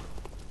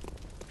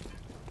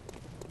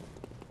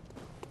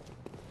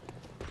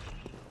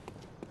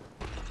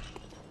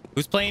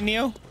 Who's playing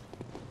Neo?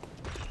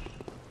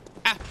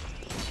 Ah!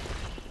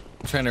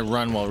 I'm trying to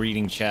run while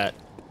reading chat.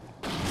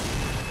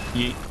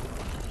 Yeet.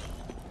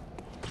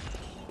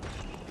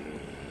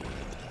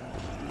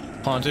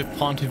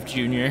 Pontiff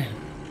Jr.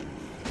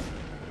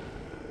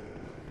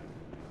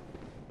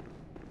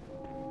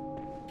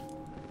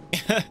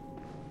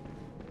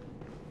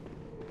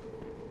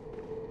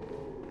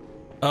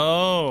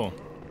 Oh.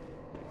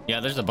 Yeah,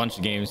 there's a bunch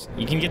of games.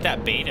 You can get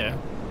that beta.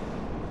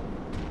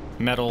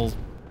 Mortal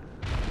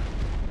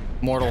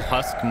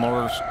Husk,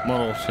 Mortal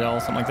Shell,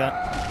 something like that.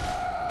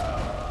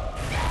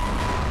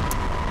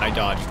 I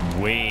dodged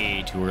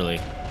way too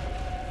early.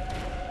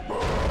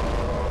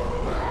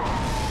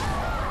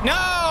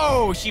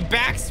 No! She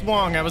back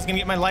swung. I was gonna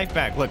get my life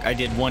back. Look, I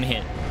did one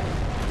hit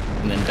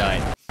and then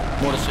died.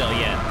 Mortal Shell,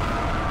 yeah.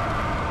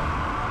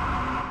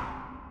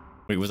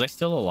 Wait, was I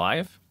still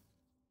alive?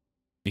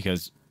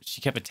 Because she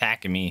kept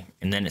attacking me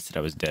and then it said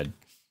I was dead.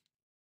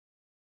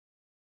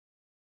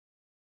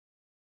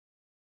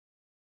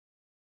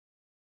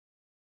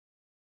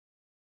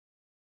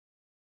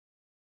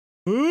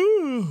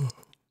 Ooh.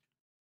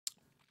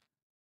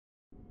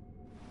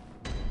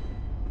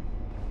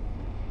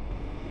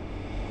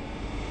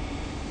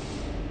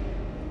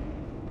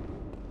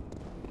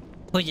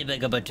 Put your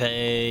big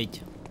potato.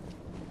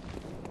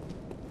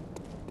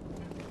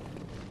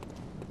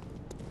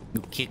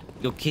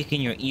 You'll kick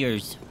in your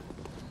ears.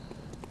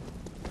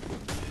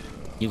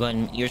 You got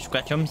an ear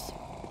scratchums?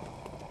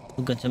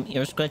 You got some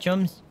ear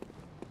scratchums?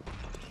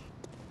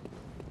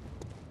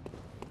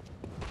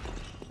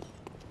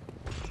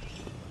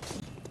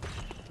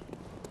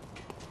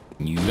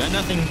 You got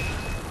nothing.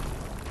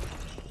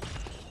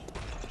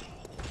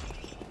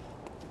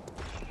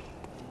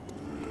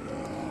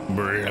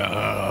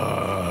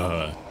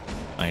 Bruh.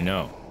 I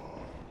know.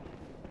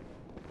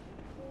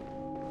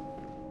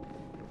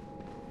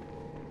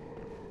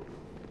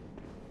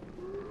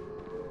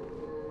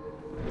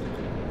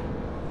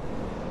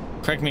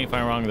 Correct me if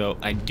I'm wrong, though.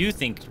 I do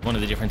think one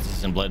of the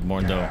differences in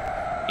Bloodborne, though,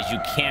 is you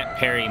can't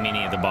parry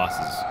many of the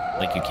bosses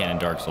like you can in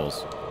Dark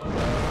Souls.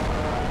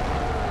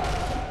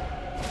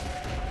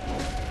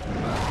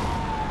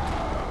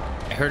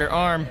 I hurt her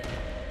arm.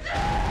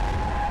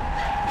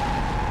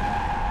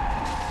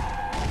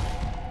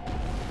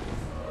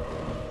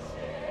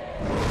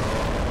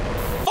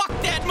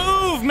 Fuck that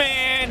move,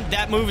 man!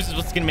 That move is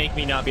what's gonna make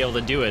me not be able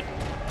to do it.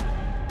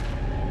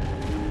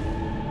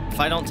 If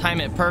I don't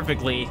time it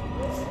perfectly,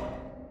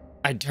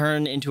 I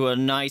turn into a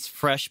nice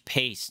fresh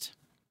paste.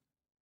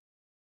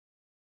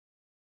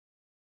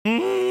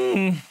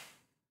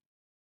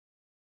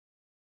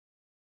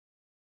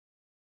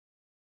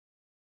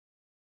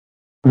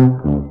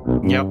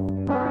 Yep.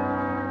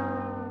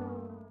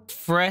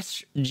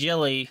 Fresh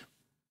jelly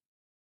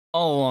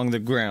all along the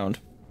ground.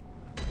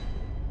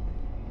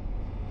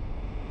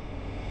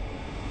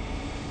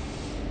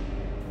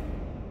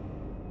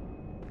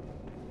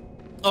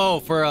 Oh,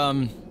 for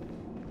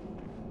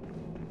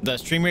the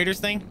Stream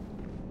Raiders thing?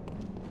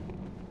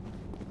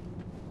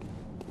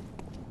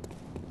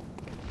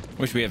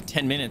 Wish we have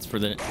 10 minutes for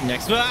the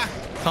next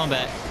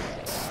combat.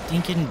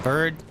 Stinking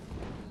bird.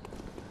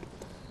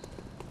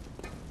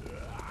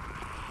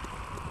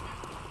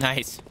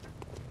 Nice.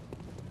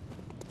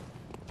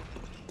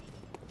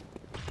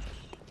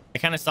 I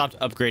kind of stopped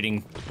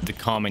upgrading the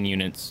common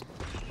units.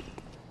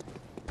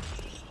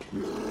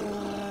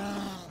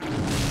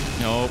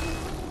 Nope.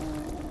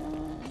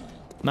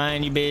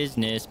 Mind your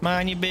business,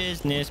 mind your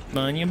business,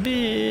 mind your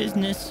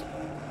business.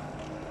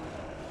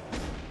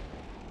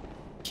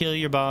 Kill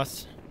your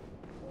boss.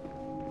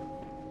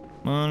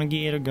 Gonna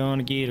get her,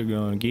 gonna get her,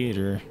 gonna get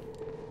her.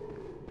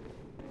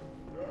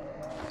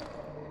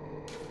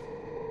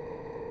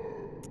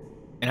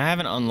 And I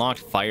haven't unlocked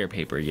fire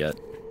paper yet.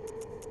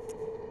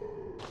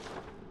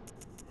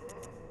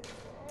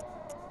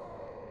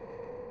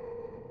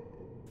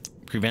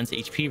 Prevents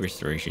HP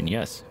restoration,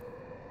 yes.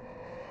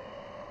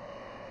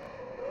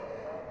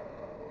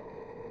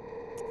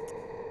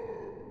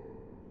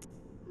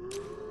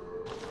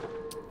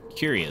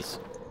 Curious.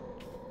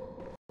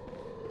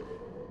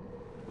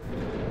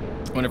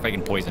 Wonder if I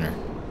can poison her.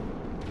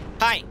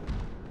 Hi!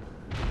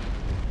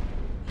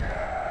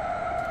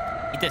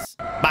 Eat this.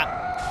 Bop!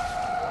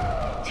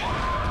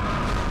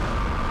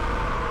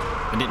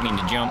 I didn't mean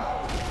to jump.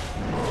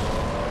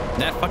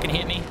 That fucking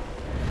hit me.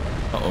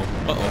 Uh-oh.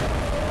 Uh-oh.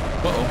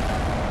 Uh-oh.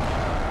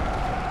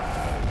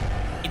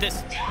 Eat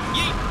this.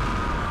 Yeet!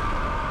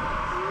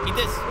 Eat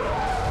this.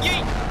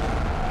 Yeet!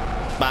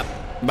 Bop.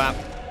 Bop.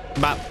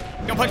 Bop.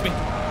 Don't punch me.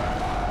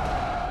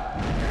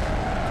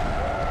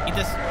 Eat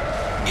this.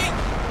 Yeet!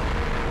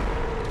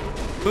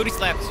 Booty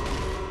slaps.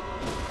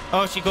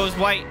 Oh, she goes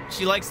white.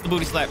 She likes the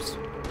booty slaps.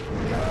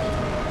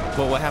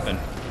 Whoa, what happened?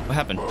 What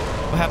happened?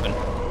 What happened?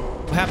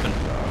 What happened?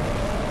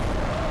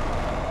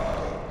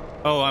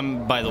 Oh,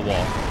 I'm by the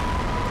wall.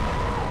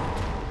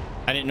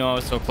 I didn't know I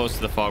was so close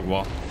to the fog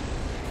wall.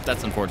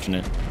 That's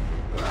unfortunate.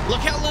 Look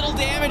how little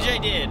damage I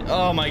did.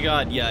 Oh my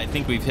god. Yeah, I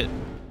think we've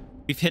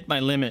hit my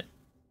limit.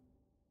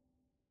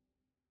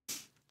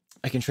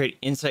 I can trade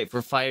insight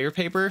for fire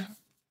paper.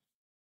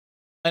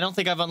 I don't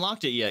think I've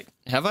unlocked it yet.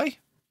 Have I?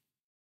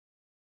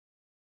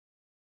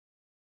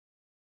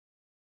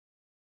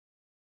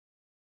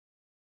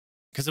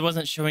 Because it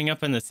wasn't showing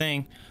up in the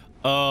thing.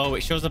 Oh,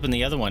 it shows up in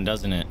the other one,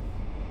 doesn't it?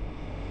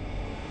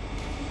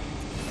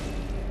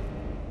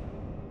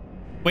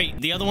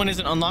 Wait, the other one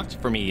isn't unlocked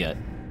for me yet.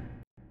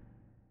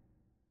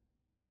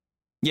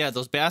 Yeah,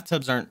 those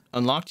bathtubs aren't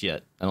unlocked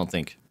yet, I don't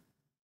think.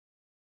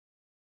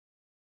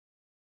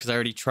 Because I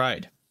already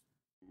tried.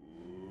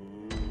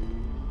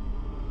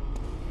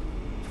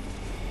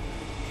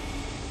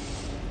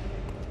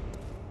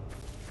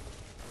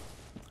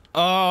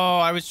 Oh,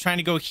 I was trying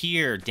to go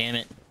here. Damn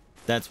it.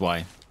 That's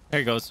why. There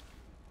he goes.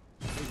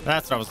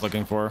 That's what I was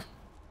looking for.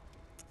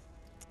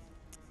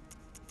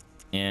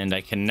 And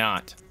I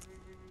cannot.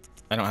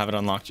 I don't have it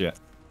unlocked yet.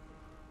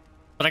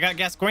 But I got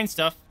Gascoigne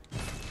stuff.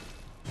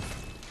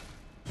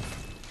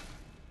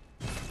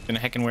 Gonna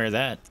heckin' wear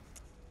that.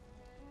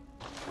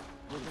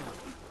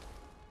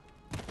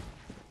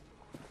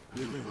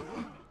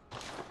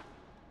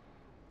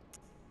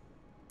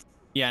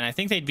 Yeah, and I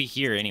think they'd be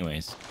here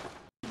anyways.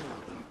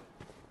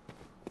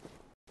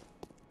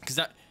 Because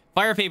that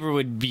fire paper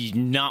would be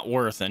not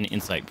worth an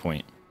insight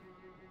point.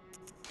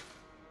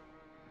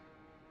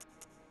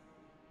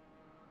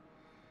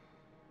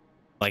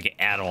 Like,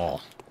 at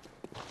all.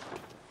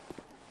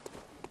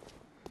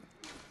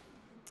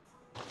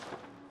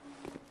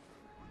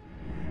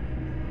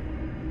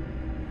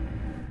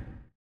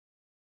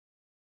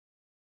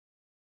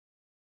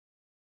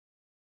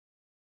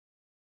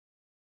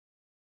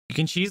 You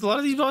can cheese a lot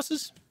of these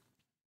bosses?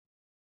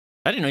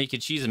 I didn't know you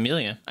could cheese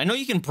Amelia. I know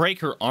you can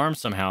break her arm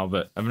somehow,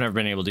 but I've never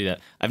been able to do that.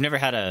 I've never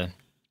had a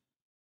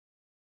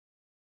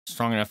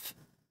strong enough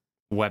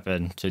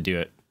weapon to do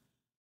it.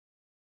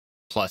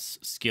 Plus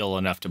skill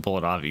enough to pull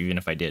it off, even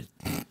if I did.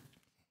 I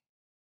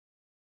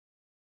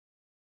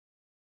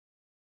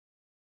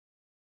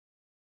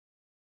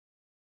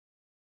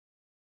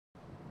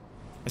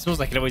suppose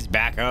I could always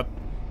back up,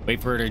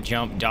 wait for her to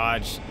jump,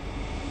 dodge,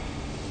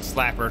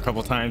 slap her a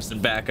couple times, then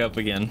back up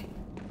again.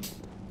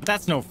 But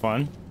that's no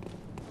fun.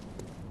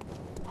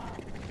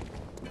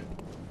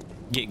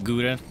 Get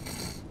Gouda.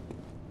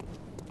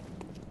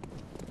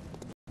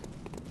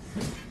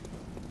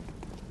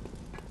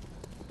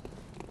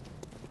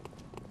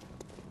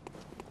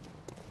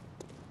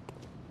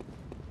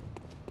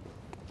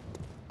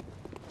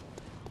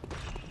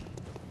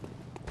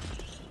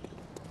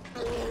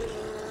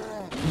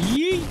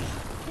 Yeet.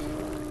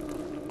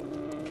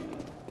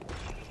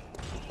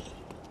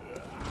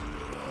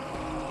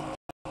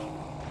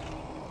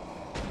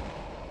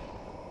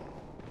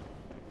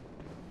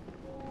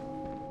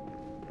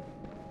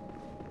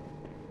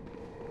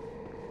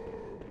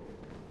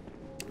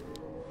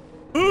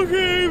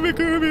 Okay,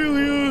 Vicar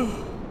Amelia.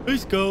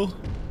 Let's go.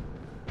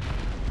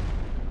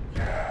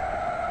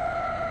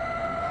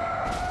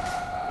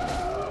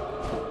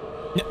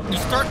 You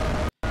start...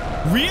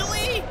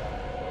 Really?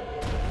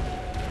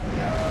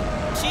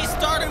 She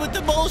started with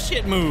the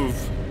bullshit move.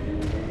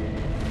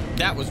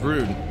 That was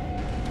rude.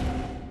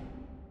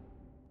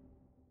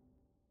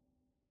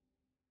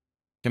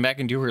 Come back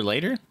and do her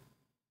later?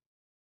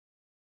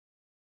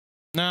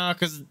 No,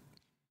 because...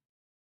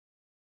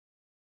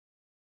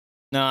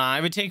 No,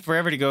 I would take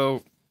forever to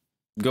go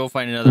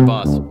find another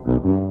boss.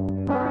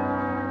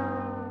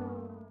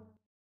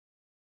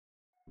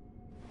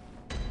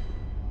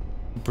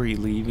 Bree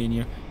leaving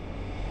you.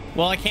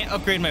 Well, I can't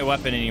upgrade my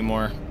weapon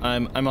anymore.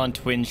 I'm on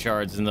twin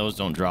shards and those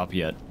don't drop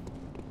yet.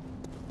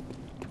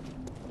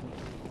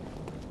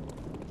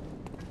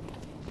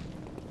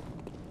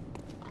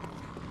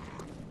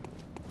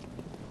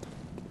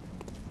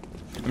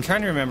 I'm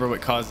trying to remember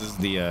what causes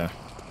the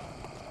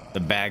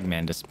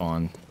bagman to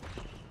spawn.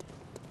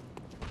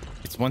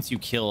 It's once you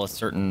kill a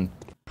certain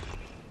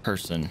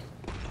person.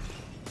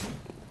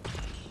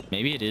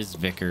 Maybe it is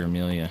Vicar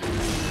Amelia.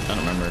 I don't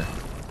remember.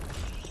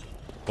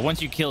 But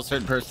once you kill a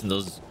certain person,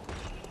 those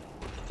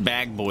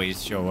bag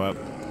boys show up.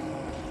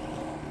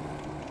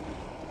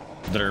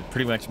 That are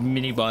pretty much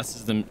mini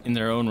bosses in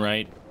their own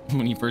right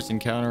when you first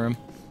encounter them.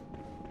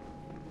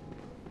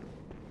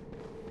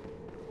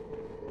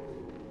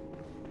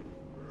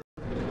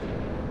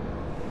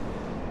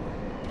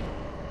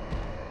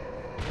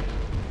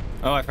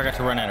 Oh, I forgot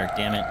to run at her.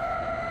 Damn it.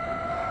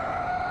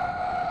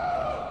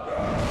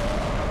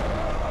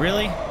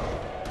 Really?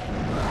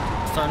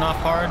 Starting off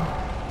hard?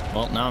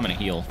 Well, now I'm gonna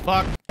heal.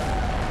 Fuck.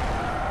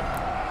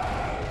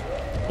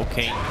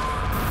 Okay.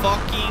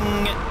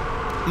 Fucking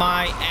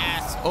my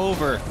ass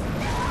over.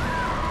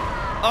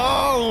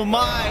 Oh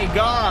my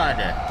god.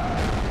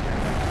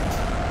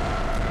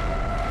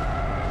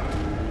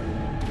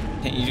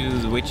 Can't you do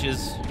the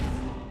witches?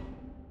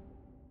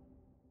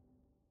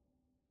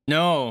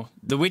 No,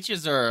 the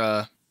witches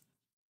are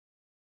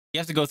you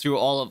have to go through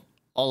all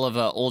of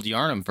Old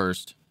Yarnum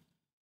first.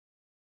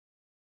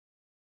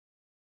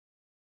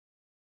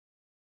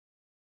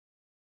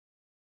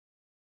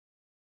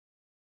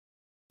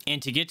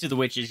 And to get to the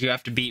witches, you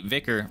have to beat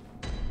Vicar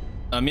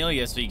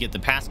Amelia so you get the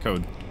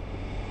passcode.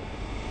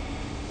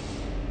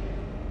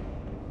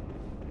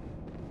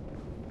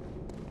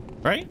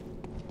 Right?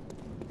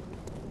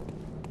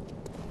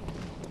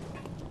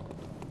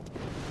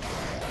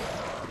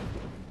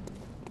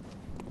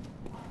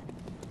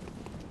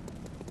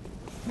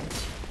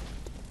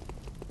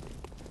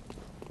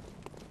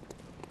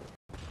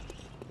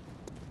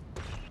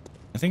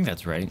 I think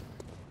that's right.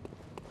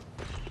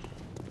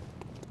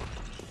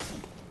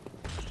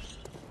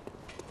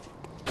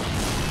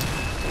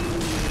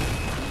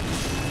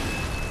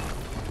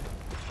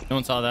 No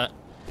one saw that.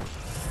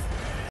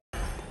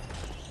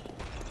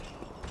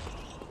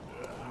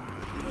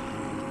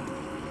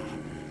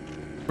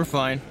 We're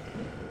fine.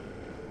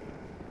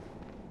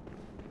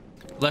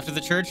 Left of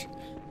the church?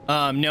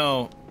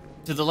 No.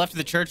 To the left of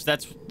the church,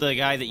 that's the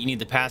guy that you need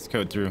the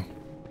passcode through.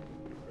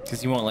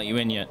 Because he won't let you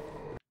in yet.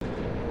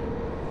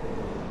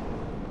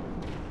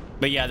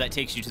 But yeah, that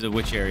takes you to the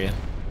witch area.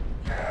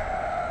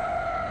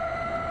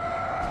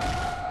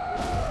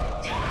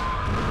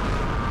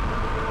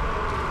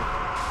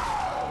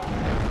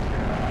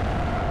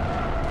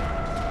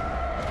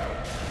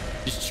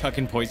 Just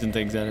chucking poison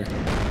things at her.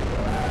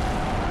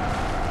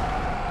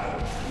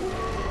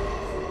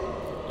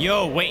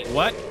 Yo, wait,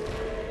 what?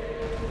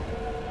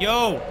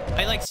 Yo,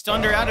 I like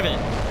stunned her out of it.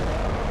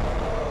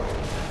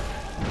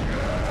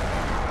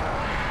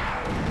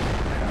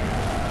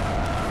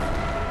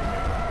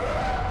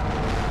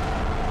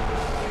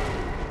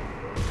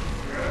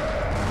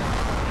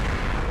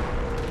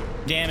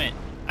 Damn it.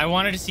 I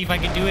wanted to see if I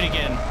could do it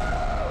again.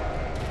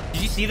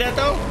 Did you see that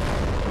though?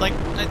 Like,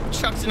 I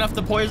chucked enough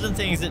the poison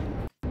things that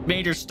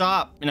made her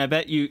stop, and I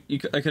bet I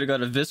could have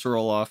got a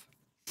visceral off.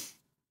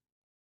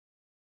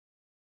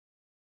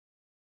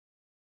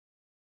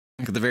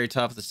 Look at the very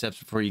top of the steps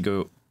before you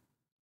go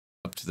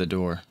up to the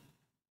door.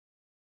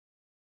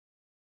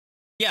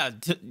 Yeah,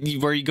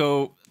 where you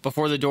go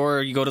before the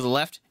door, you go to the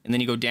left, and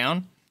then you go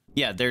down.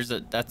 Yeah,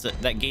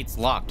 that gate's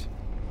locked.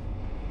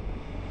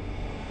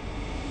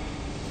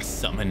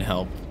 Summon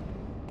help.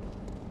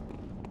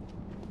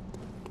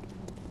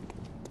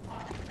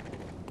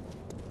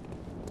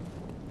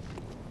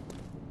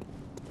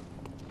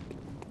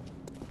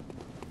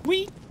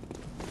 Wee.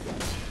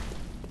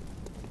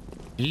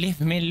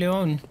 Leave me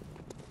alone.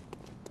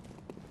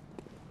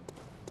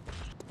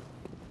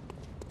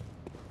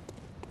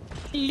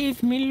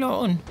 Leave me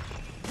alone.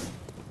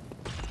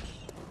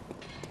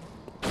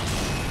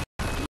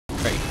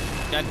 Right.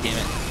 God damn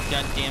it.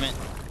 God damn it.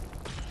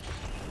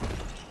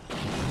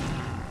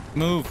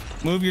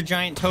 Move. Move your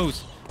giant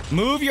toes.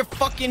 Move your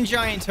fucking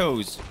giant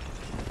toes.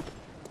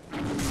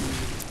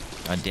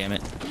 God damn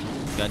it.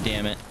 God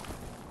damn it.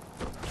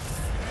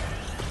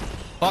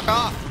 Fuck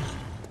off.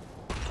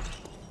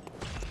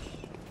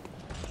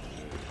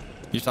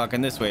 You're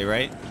talking this way,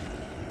 right?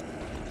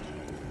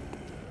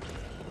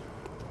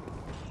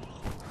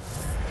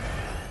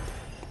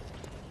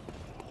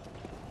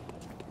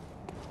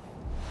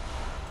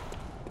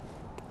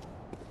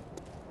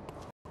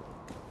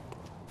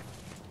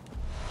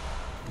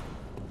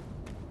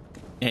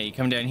 Yeah, you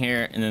come down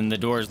here and then the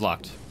door is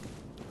locked.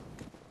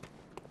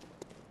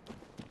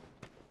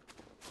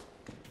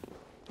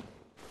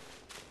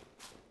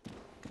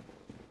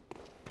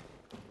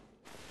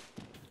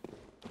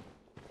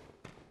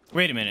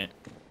 Wait a minute.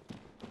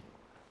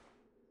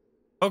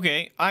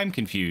 Okay, I'm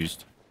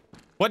confused.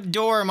 What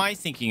door am I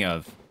thinking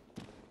of?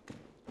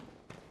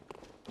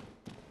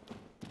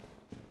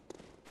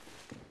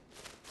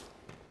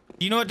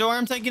 Do you know what door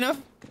I'm thinking of?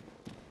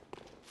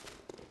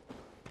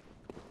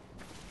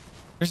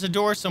 There's a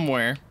door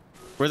somewhere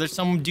where there's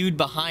some dude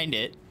behind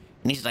it,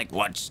 and he's like,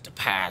 "What's the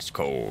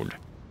passcode?"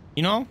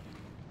 You know?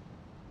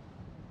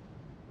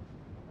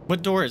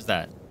 What door is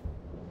that?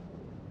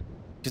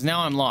 Because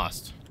now I'm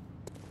lost.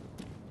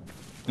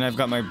 And I've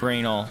got my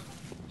brain all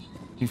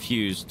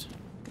confused.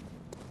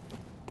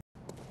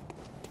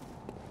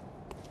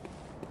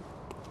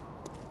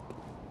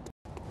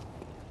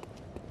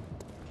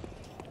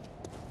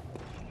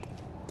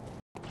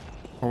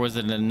 Or was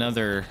it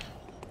another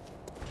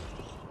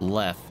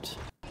left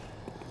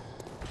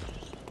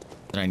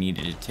that I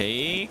needed to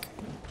take?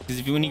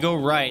 Because when you go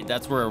right,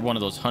 that's where one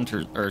of those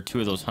hunters, or two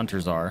of those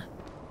hunters are.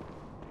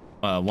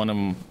 One of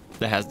them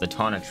that has the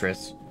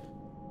tonitrus.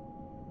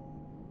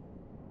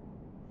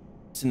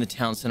 It's in the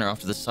town center off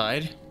to the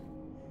side.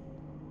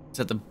 It's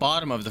at the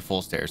bottom of the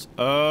full stairs.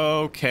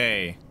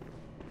 Okay.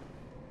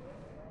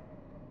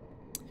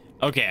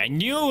 Okay, I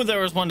knew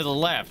there was one to the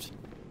left,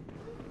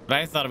 but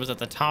I thought it was at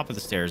the top of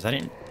the stairs. I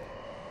didn't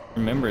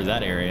remember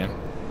that area.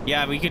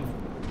 Yeah, we could...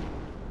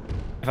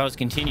 If I was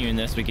continuing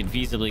this, we could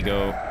feasibly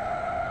go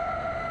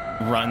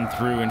run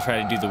through and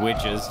try to do the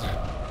witches.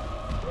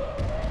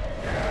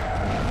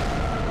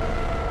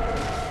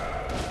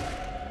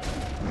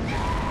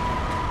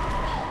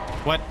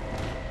 What?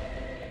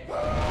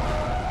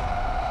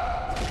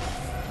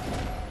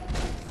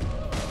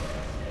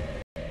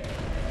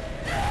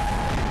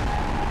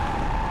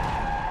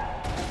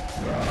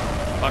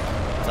 Fuck.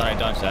 Thought I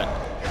dodged that.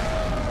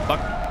 Fuck.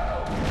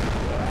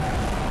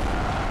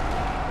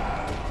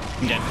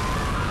 I'm dead.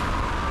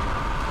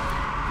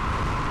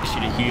 I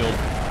should have healed.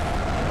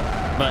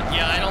 But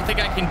yeah, I don't think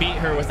I can beat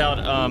her without,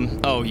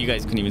 oh, you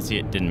guys couldn't even see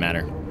it. Didn't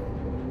matter.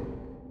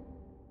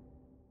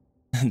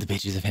 The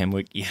pages of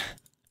Hamwick, yeah.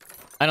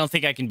 I don't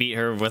think I can beat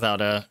her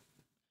without,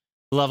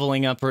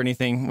 leveling up or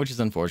anything, which is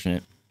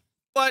unfortunate.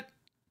 But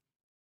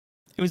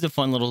it was a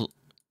fun little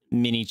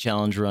mini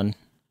challenge run.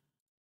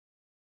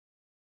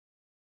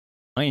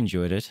 I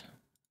enjoyed it.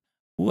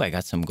 Ooh, I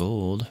got some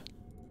gold.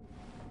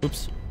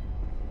 Oops.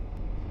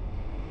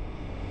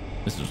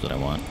 This is what I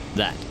want.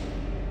 That.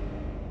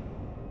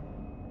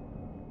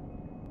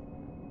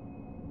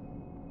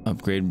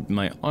 Upgrade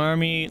my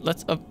army.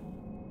 Let's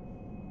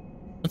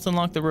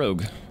unlock the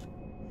rogue.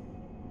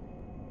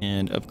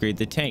 And upgrade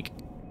the tank.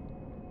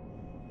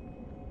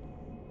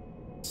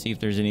 See if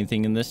there's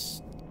anything in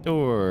this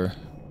store.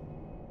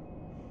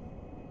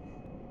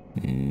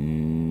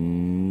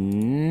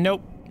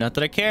 Nope. Not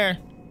that I care.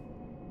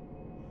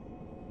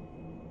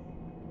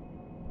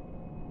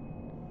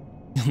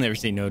 You'll never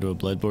say no to a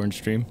Bloodborne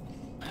stream.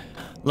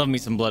 Love me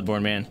some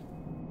Bloodborne, man.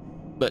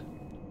 But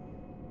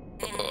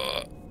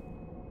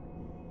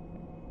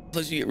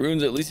plus you get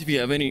runes, at least if you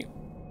have any.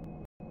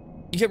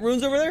 You get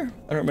runes over there?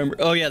 I don't remember.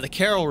 Oh yeah, the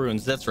Carol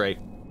runes, that's right.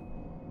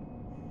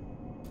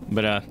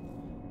 But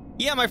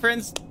yeah, my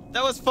friends,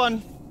 that was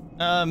fun.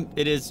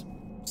 It is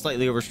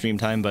slightly over stream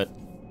time, but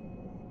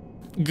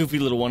goofy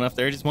little one up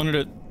there. I just wanted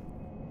to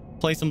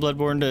play some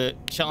Bloodborne to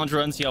challenge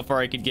run, see how far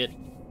I could get.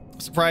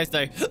 Surprised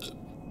I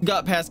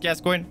got past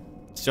Gascoigne,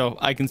 so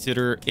I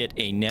consider it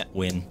a net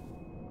win.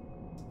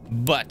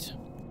 But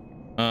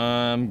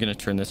I'm gonna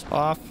turn this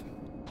off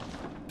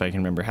if I can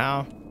remember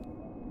how.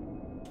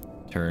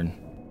 Turn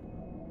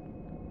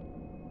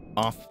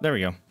off. There we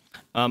go.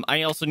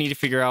 I also need to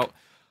figure out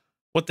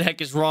what the heck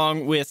is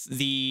wrong with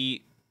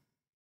the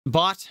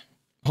bot.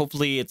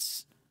 Hopefully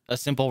it's a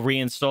simple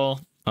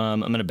reinstall.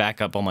 I'm gonna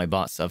back up all my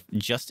bot stuff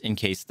just in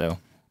case though.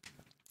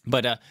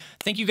 But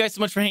thank you guys so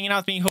much for hanging out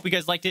with me. Hope you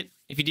guys liked it.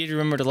 If you did,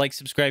 remember to like,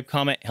 subscribe,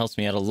 comment. It helps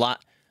me out a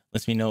lot.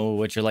 Lets me know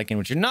what you're liking,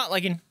 what you're not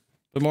liking.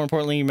 But more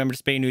importantly, remember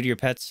to spay and neuter your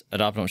pets,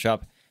 adopt, don't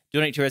shop.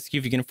 Donate to rescue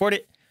if you can afford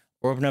it,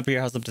 or open up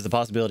your house up to the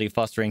possibility of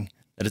fostering.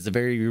 That is a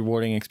very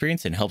rewarding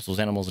experience and helps those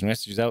animals and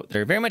rescues out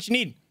there very much in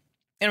need.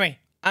 Anyway,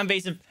 I'm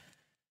Vaesive.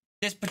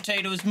 This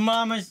potato is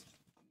Mama's.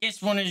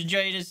 This one is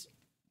Jada's.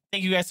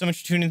 Thank you guys so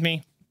much for tuning with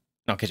me.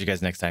 I'll catch you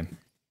guys next time.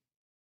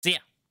 See ya.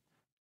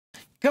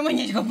 Come on,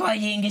 let's go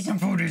party and get some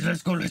food.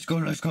 Let's go, let's go,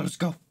 let's go, let's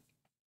go.